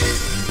damage.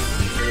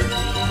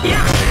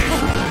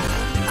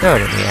 Throw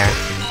it in the air.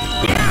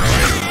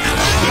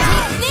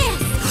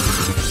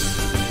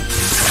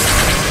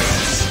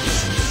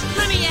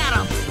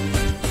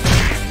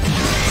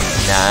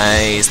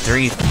 Nice.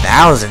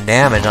 3,000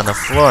 damage on the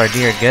floor,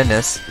 dear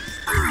goodness.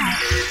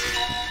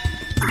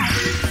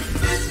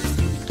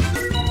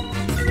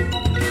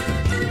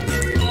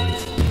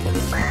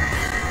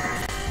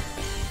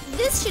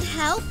 This should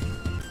help.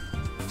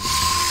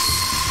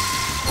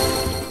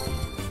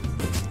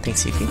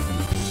 Thanks, Yuki.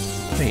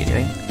 What are you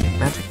doing?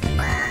 Magic?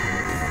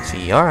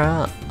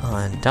 Fiora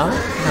on Dawn?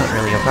 Not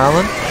really a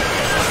problem.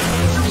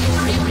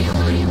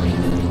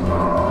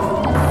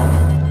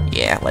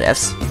 Yeah,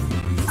 whatevs.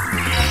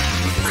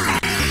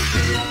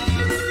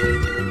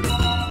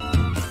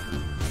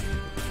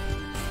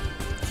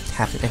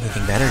 Have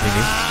anything better to do?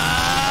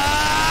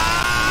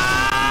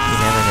 You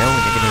never know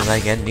when you're gonna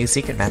like get a new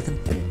secret method.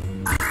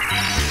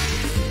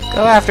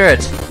 Go after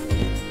it!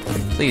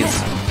 Please.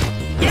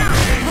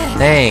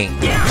 Thank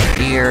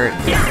dear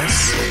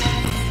goodness.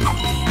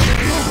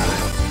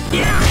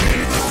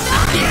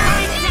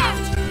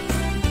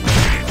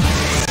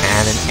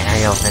 And an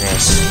aerial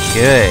finish.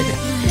 Good.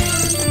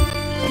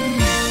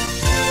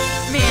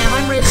 Man,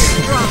 I'm ready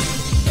to drop.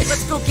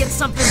 Let's go get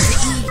something to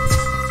eat.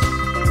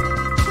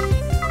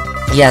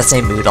 Yeah,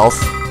 same mood, Ulf.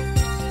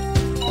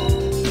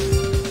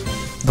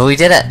 But we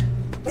did it!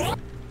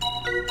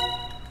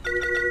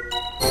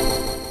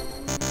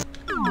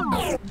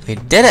 We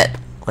did it!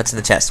 What's in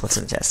the chest? What's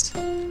in the chest?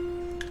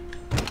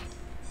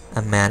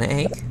 A mana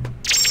egg?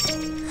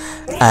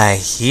 A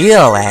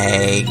heal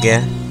egg!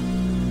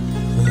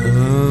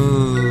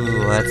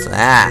 Ooh, what's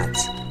that?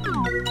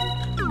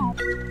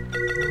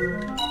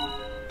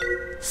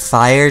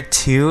 Fire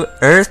 2,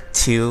 Earth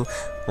 2,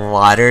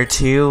 Water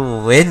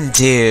 2, Wind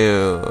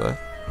 2.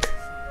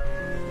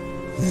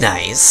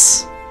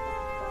 Nice.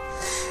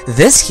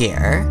 This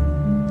here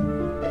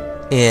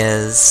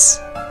is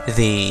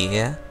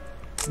the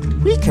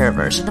weaker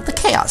version of the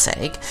Chaos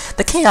Egg.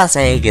 The Chaos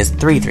Egg is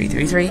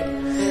 3333.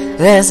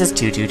 This is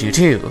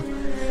 2222.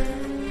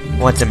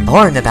 What's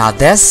important about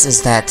this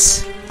is that,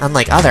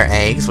 unlike other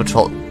eggs, which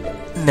will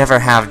never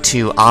have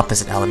two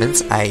opposite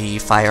elements, i.e.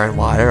 fire and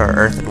water or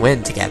earth and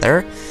wind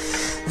together,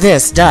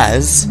 this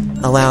does,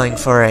 allowing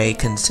for a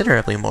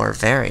considerably more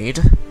varied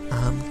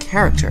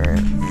character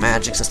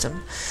magic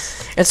system.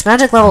 It's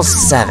magic level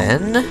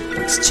 7.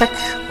 Let's check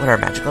what our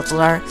magic levels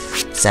are.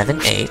 7,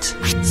 8,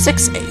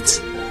 6,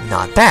 8.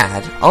 Not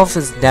bad. Ulf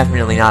is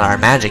definitely not our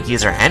magic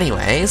user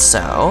anyway,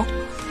 so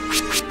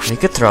we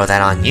could throw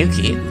that on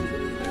Yuki.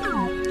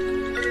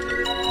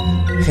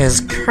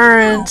 His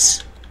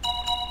current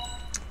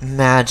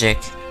magic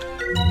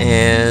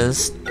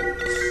is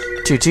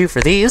 2-2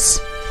 for these.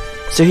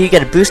 So he'd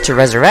get a boost to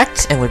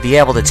Resurrect and would be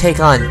able to take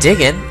on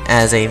Diggin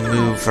as a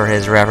move for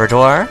his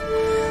repertoire.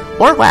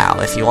 Or WoW,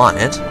 if you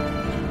wanted.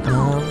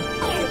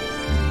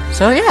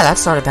 So yeah,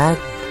 that's not a bad...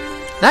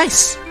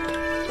 Nice!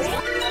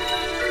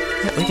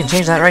 Yeah, we can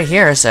change that right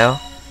here, so...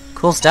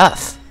 Cool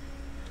stuff.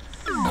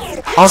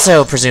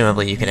 Also,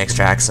 presumably, you can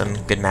extract some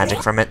good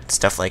magic from it.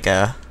 Stuff like,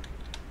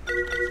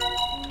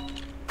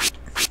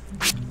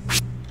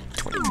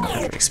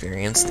 2300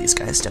 experience. These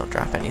guys don't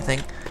drop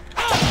anything.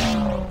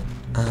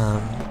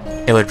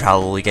 It would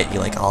probably get you,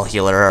 like, All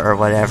Healer or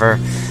whatever,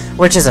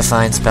 which is a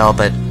fine spell,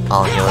 but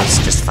All Healer is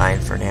just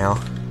fine for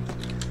now.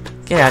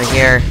 Get out of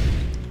here.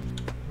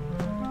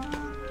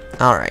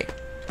 Alright.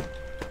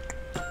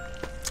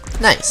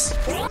 Nice.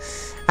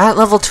 At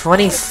level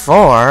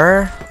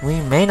 24,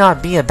 we may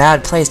not be a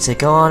bad place to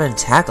go on and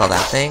tackle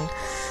that thing.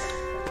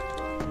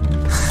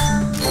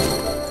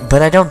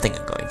 But I don't think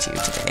I'm going to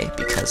today,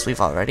 because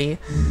we've already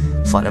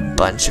fought a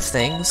bunch of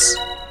things.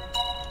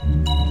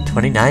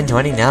 29,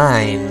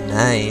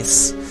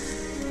 nice.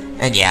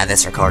 And yeah,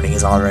 this recording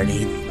is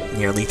already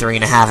nearly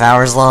 3.5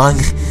 hours long,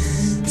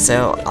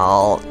 so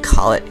I'll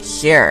call it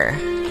here.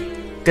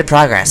 Good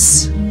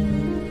progress.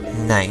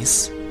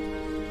 Nice.